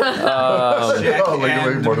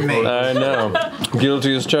 I know.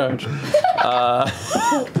 Guilty as charged.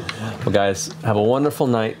 Well, guys, have a wonderful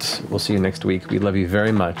night. We'll see you next week. We love you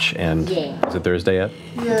very much. And is it Thursday yet?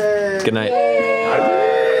 Yay. Good night.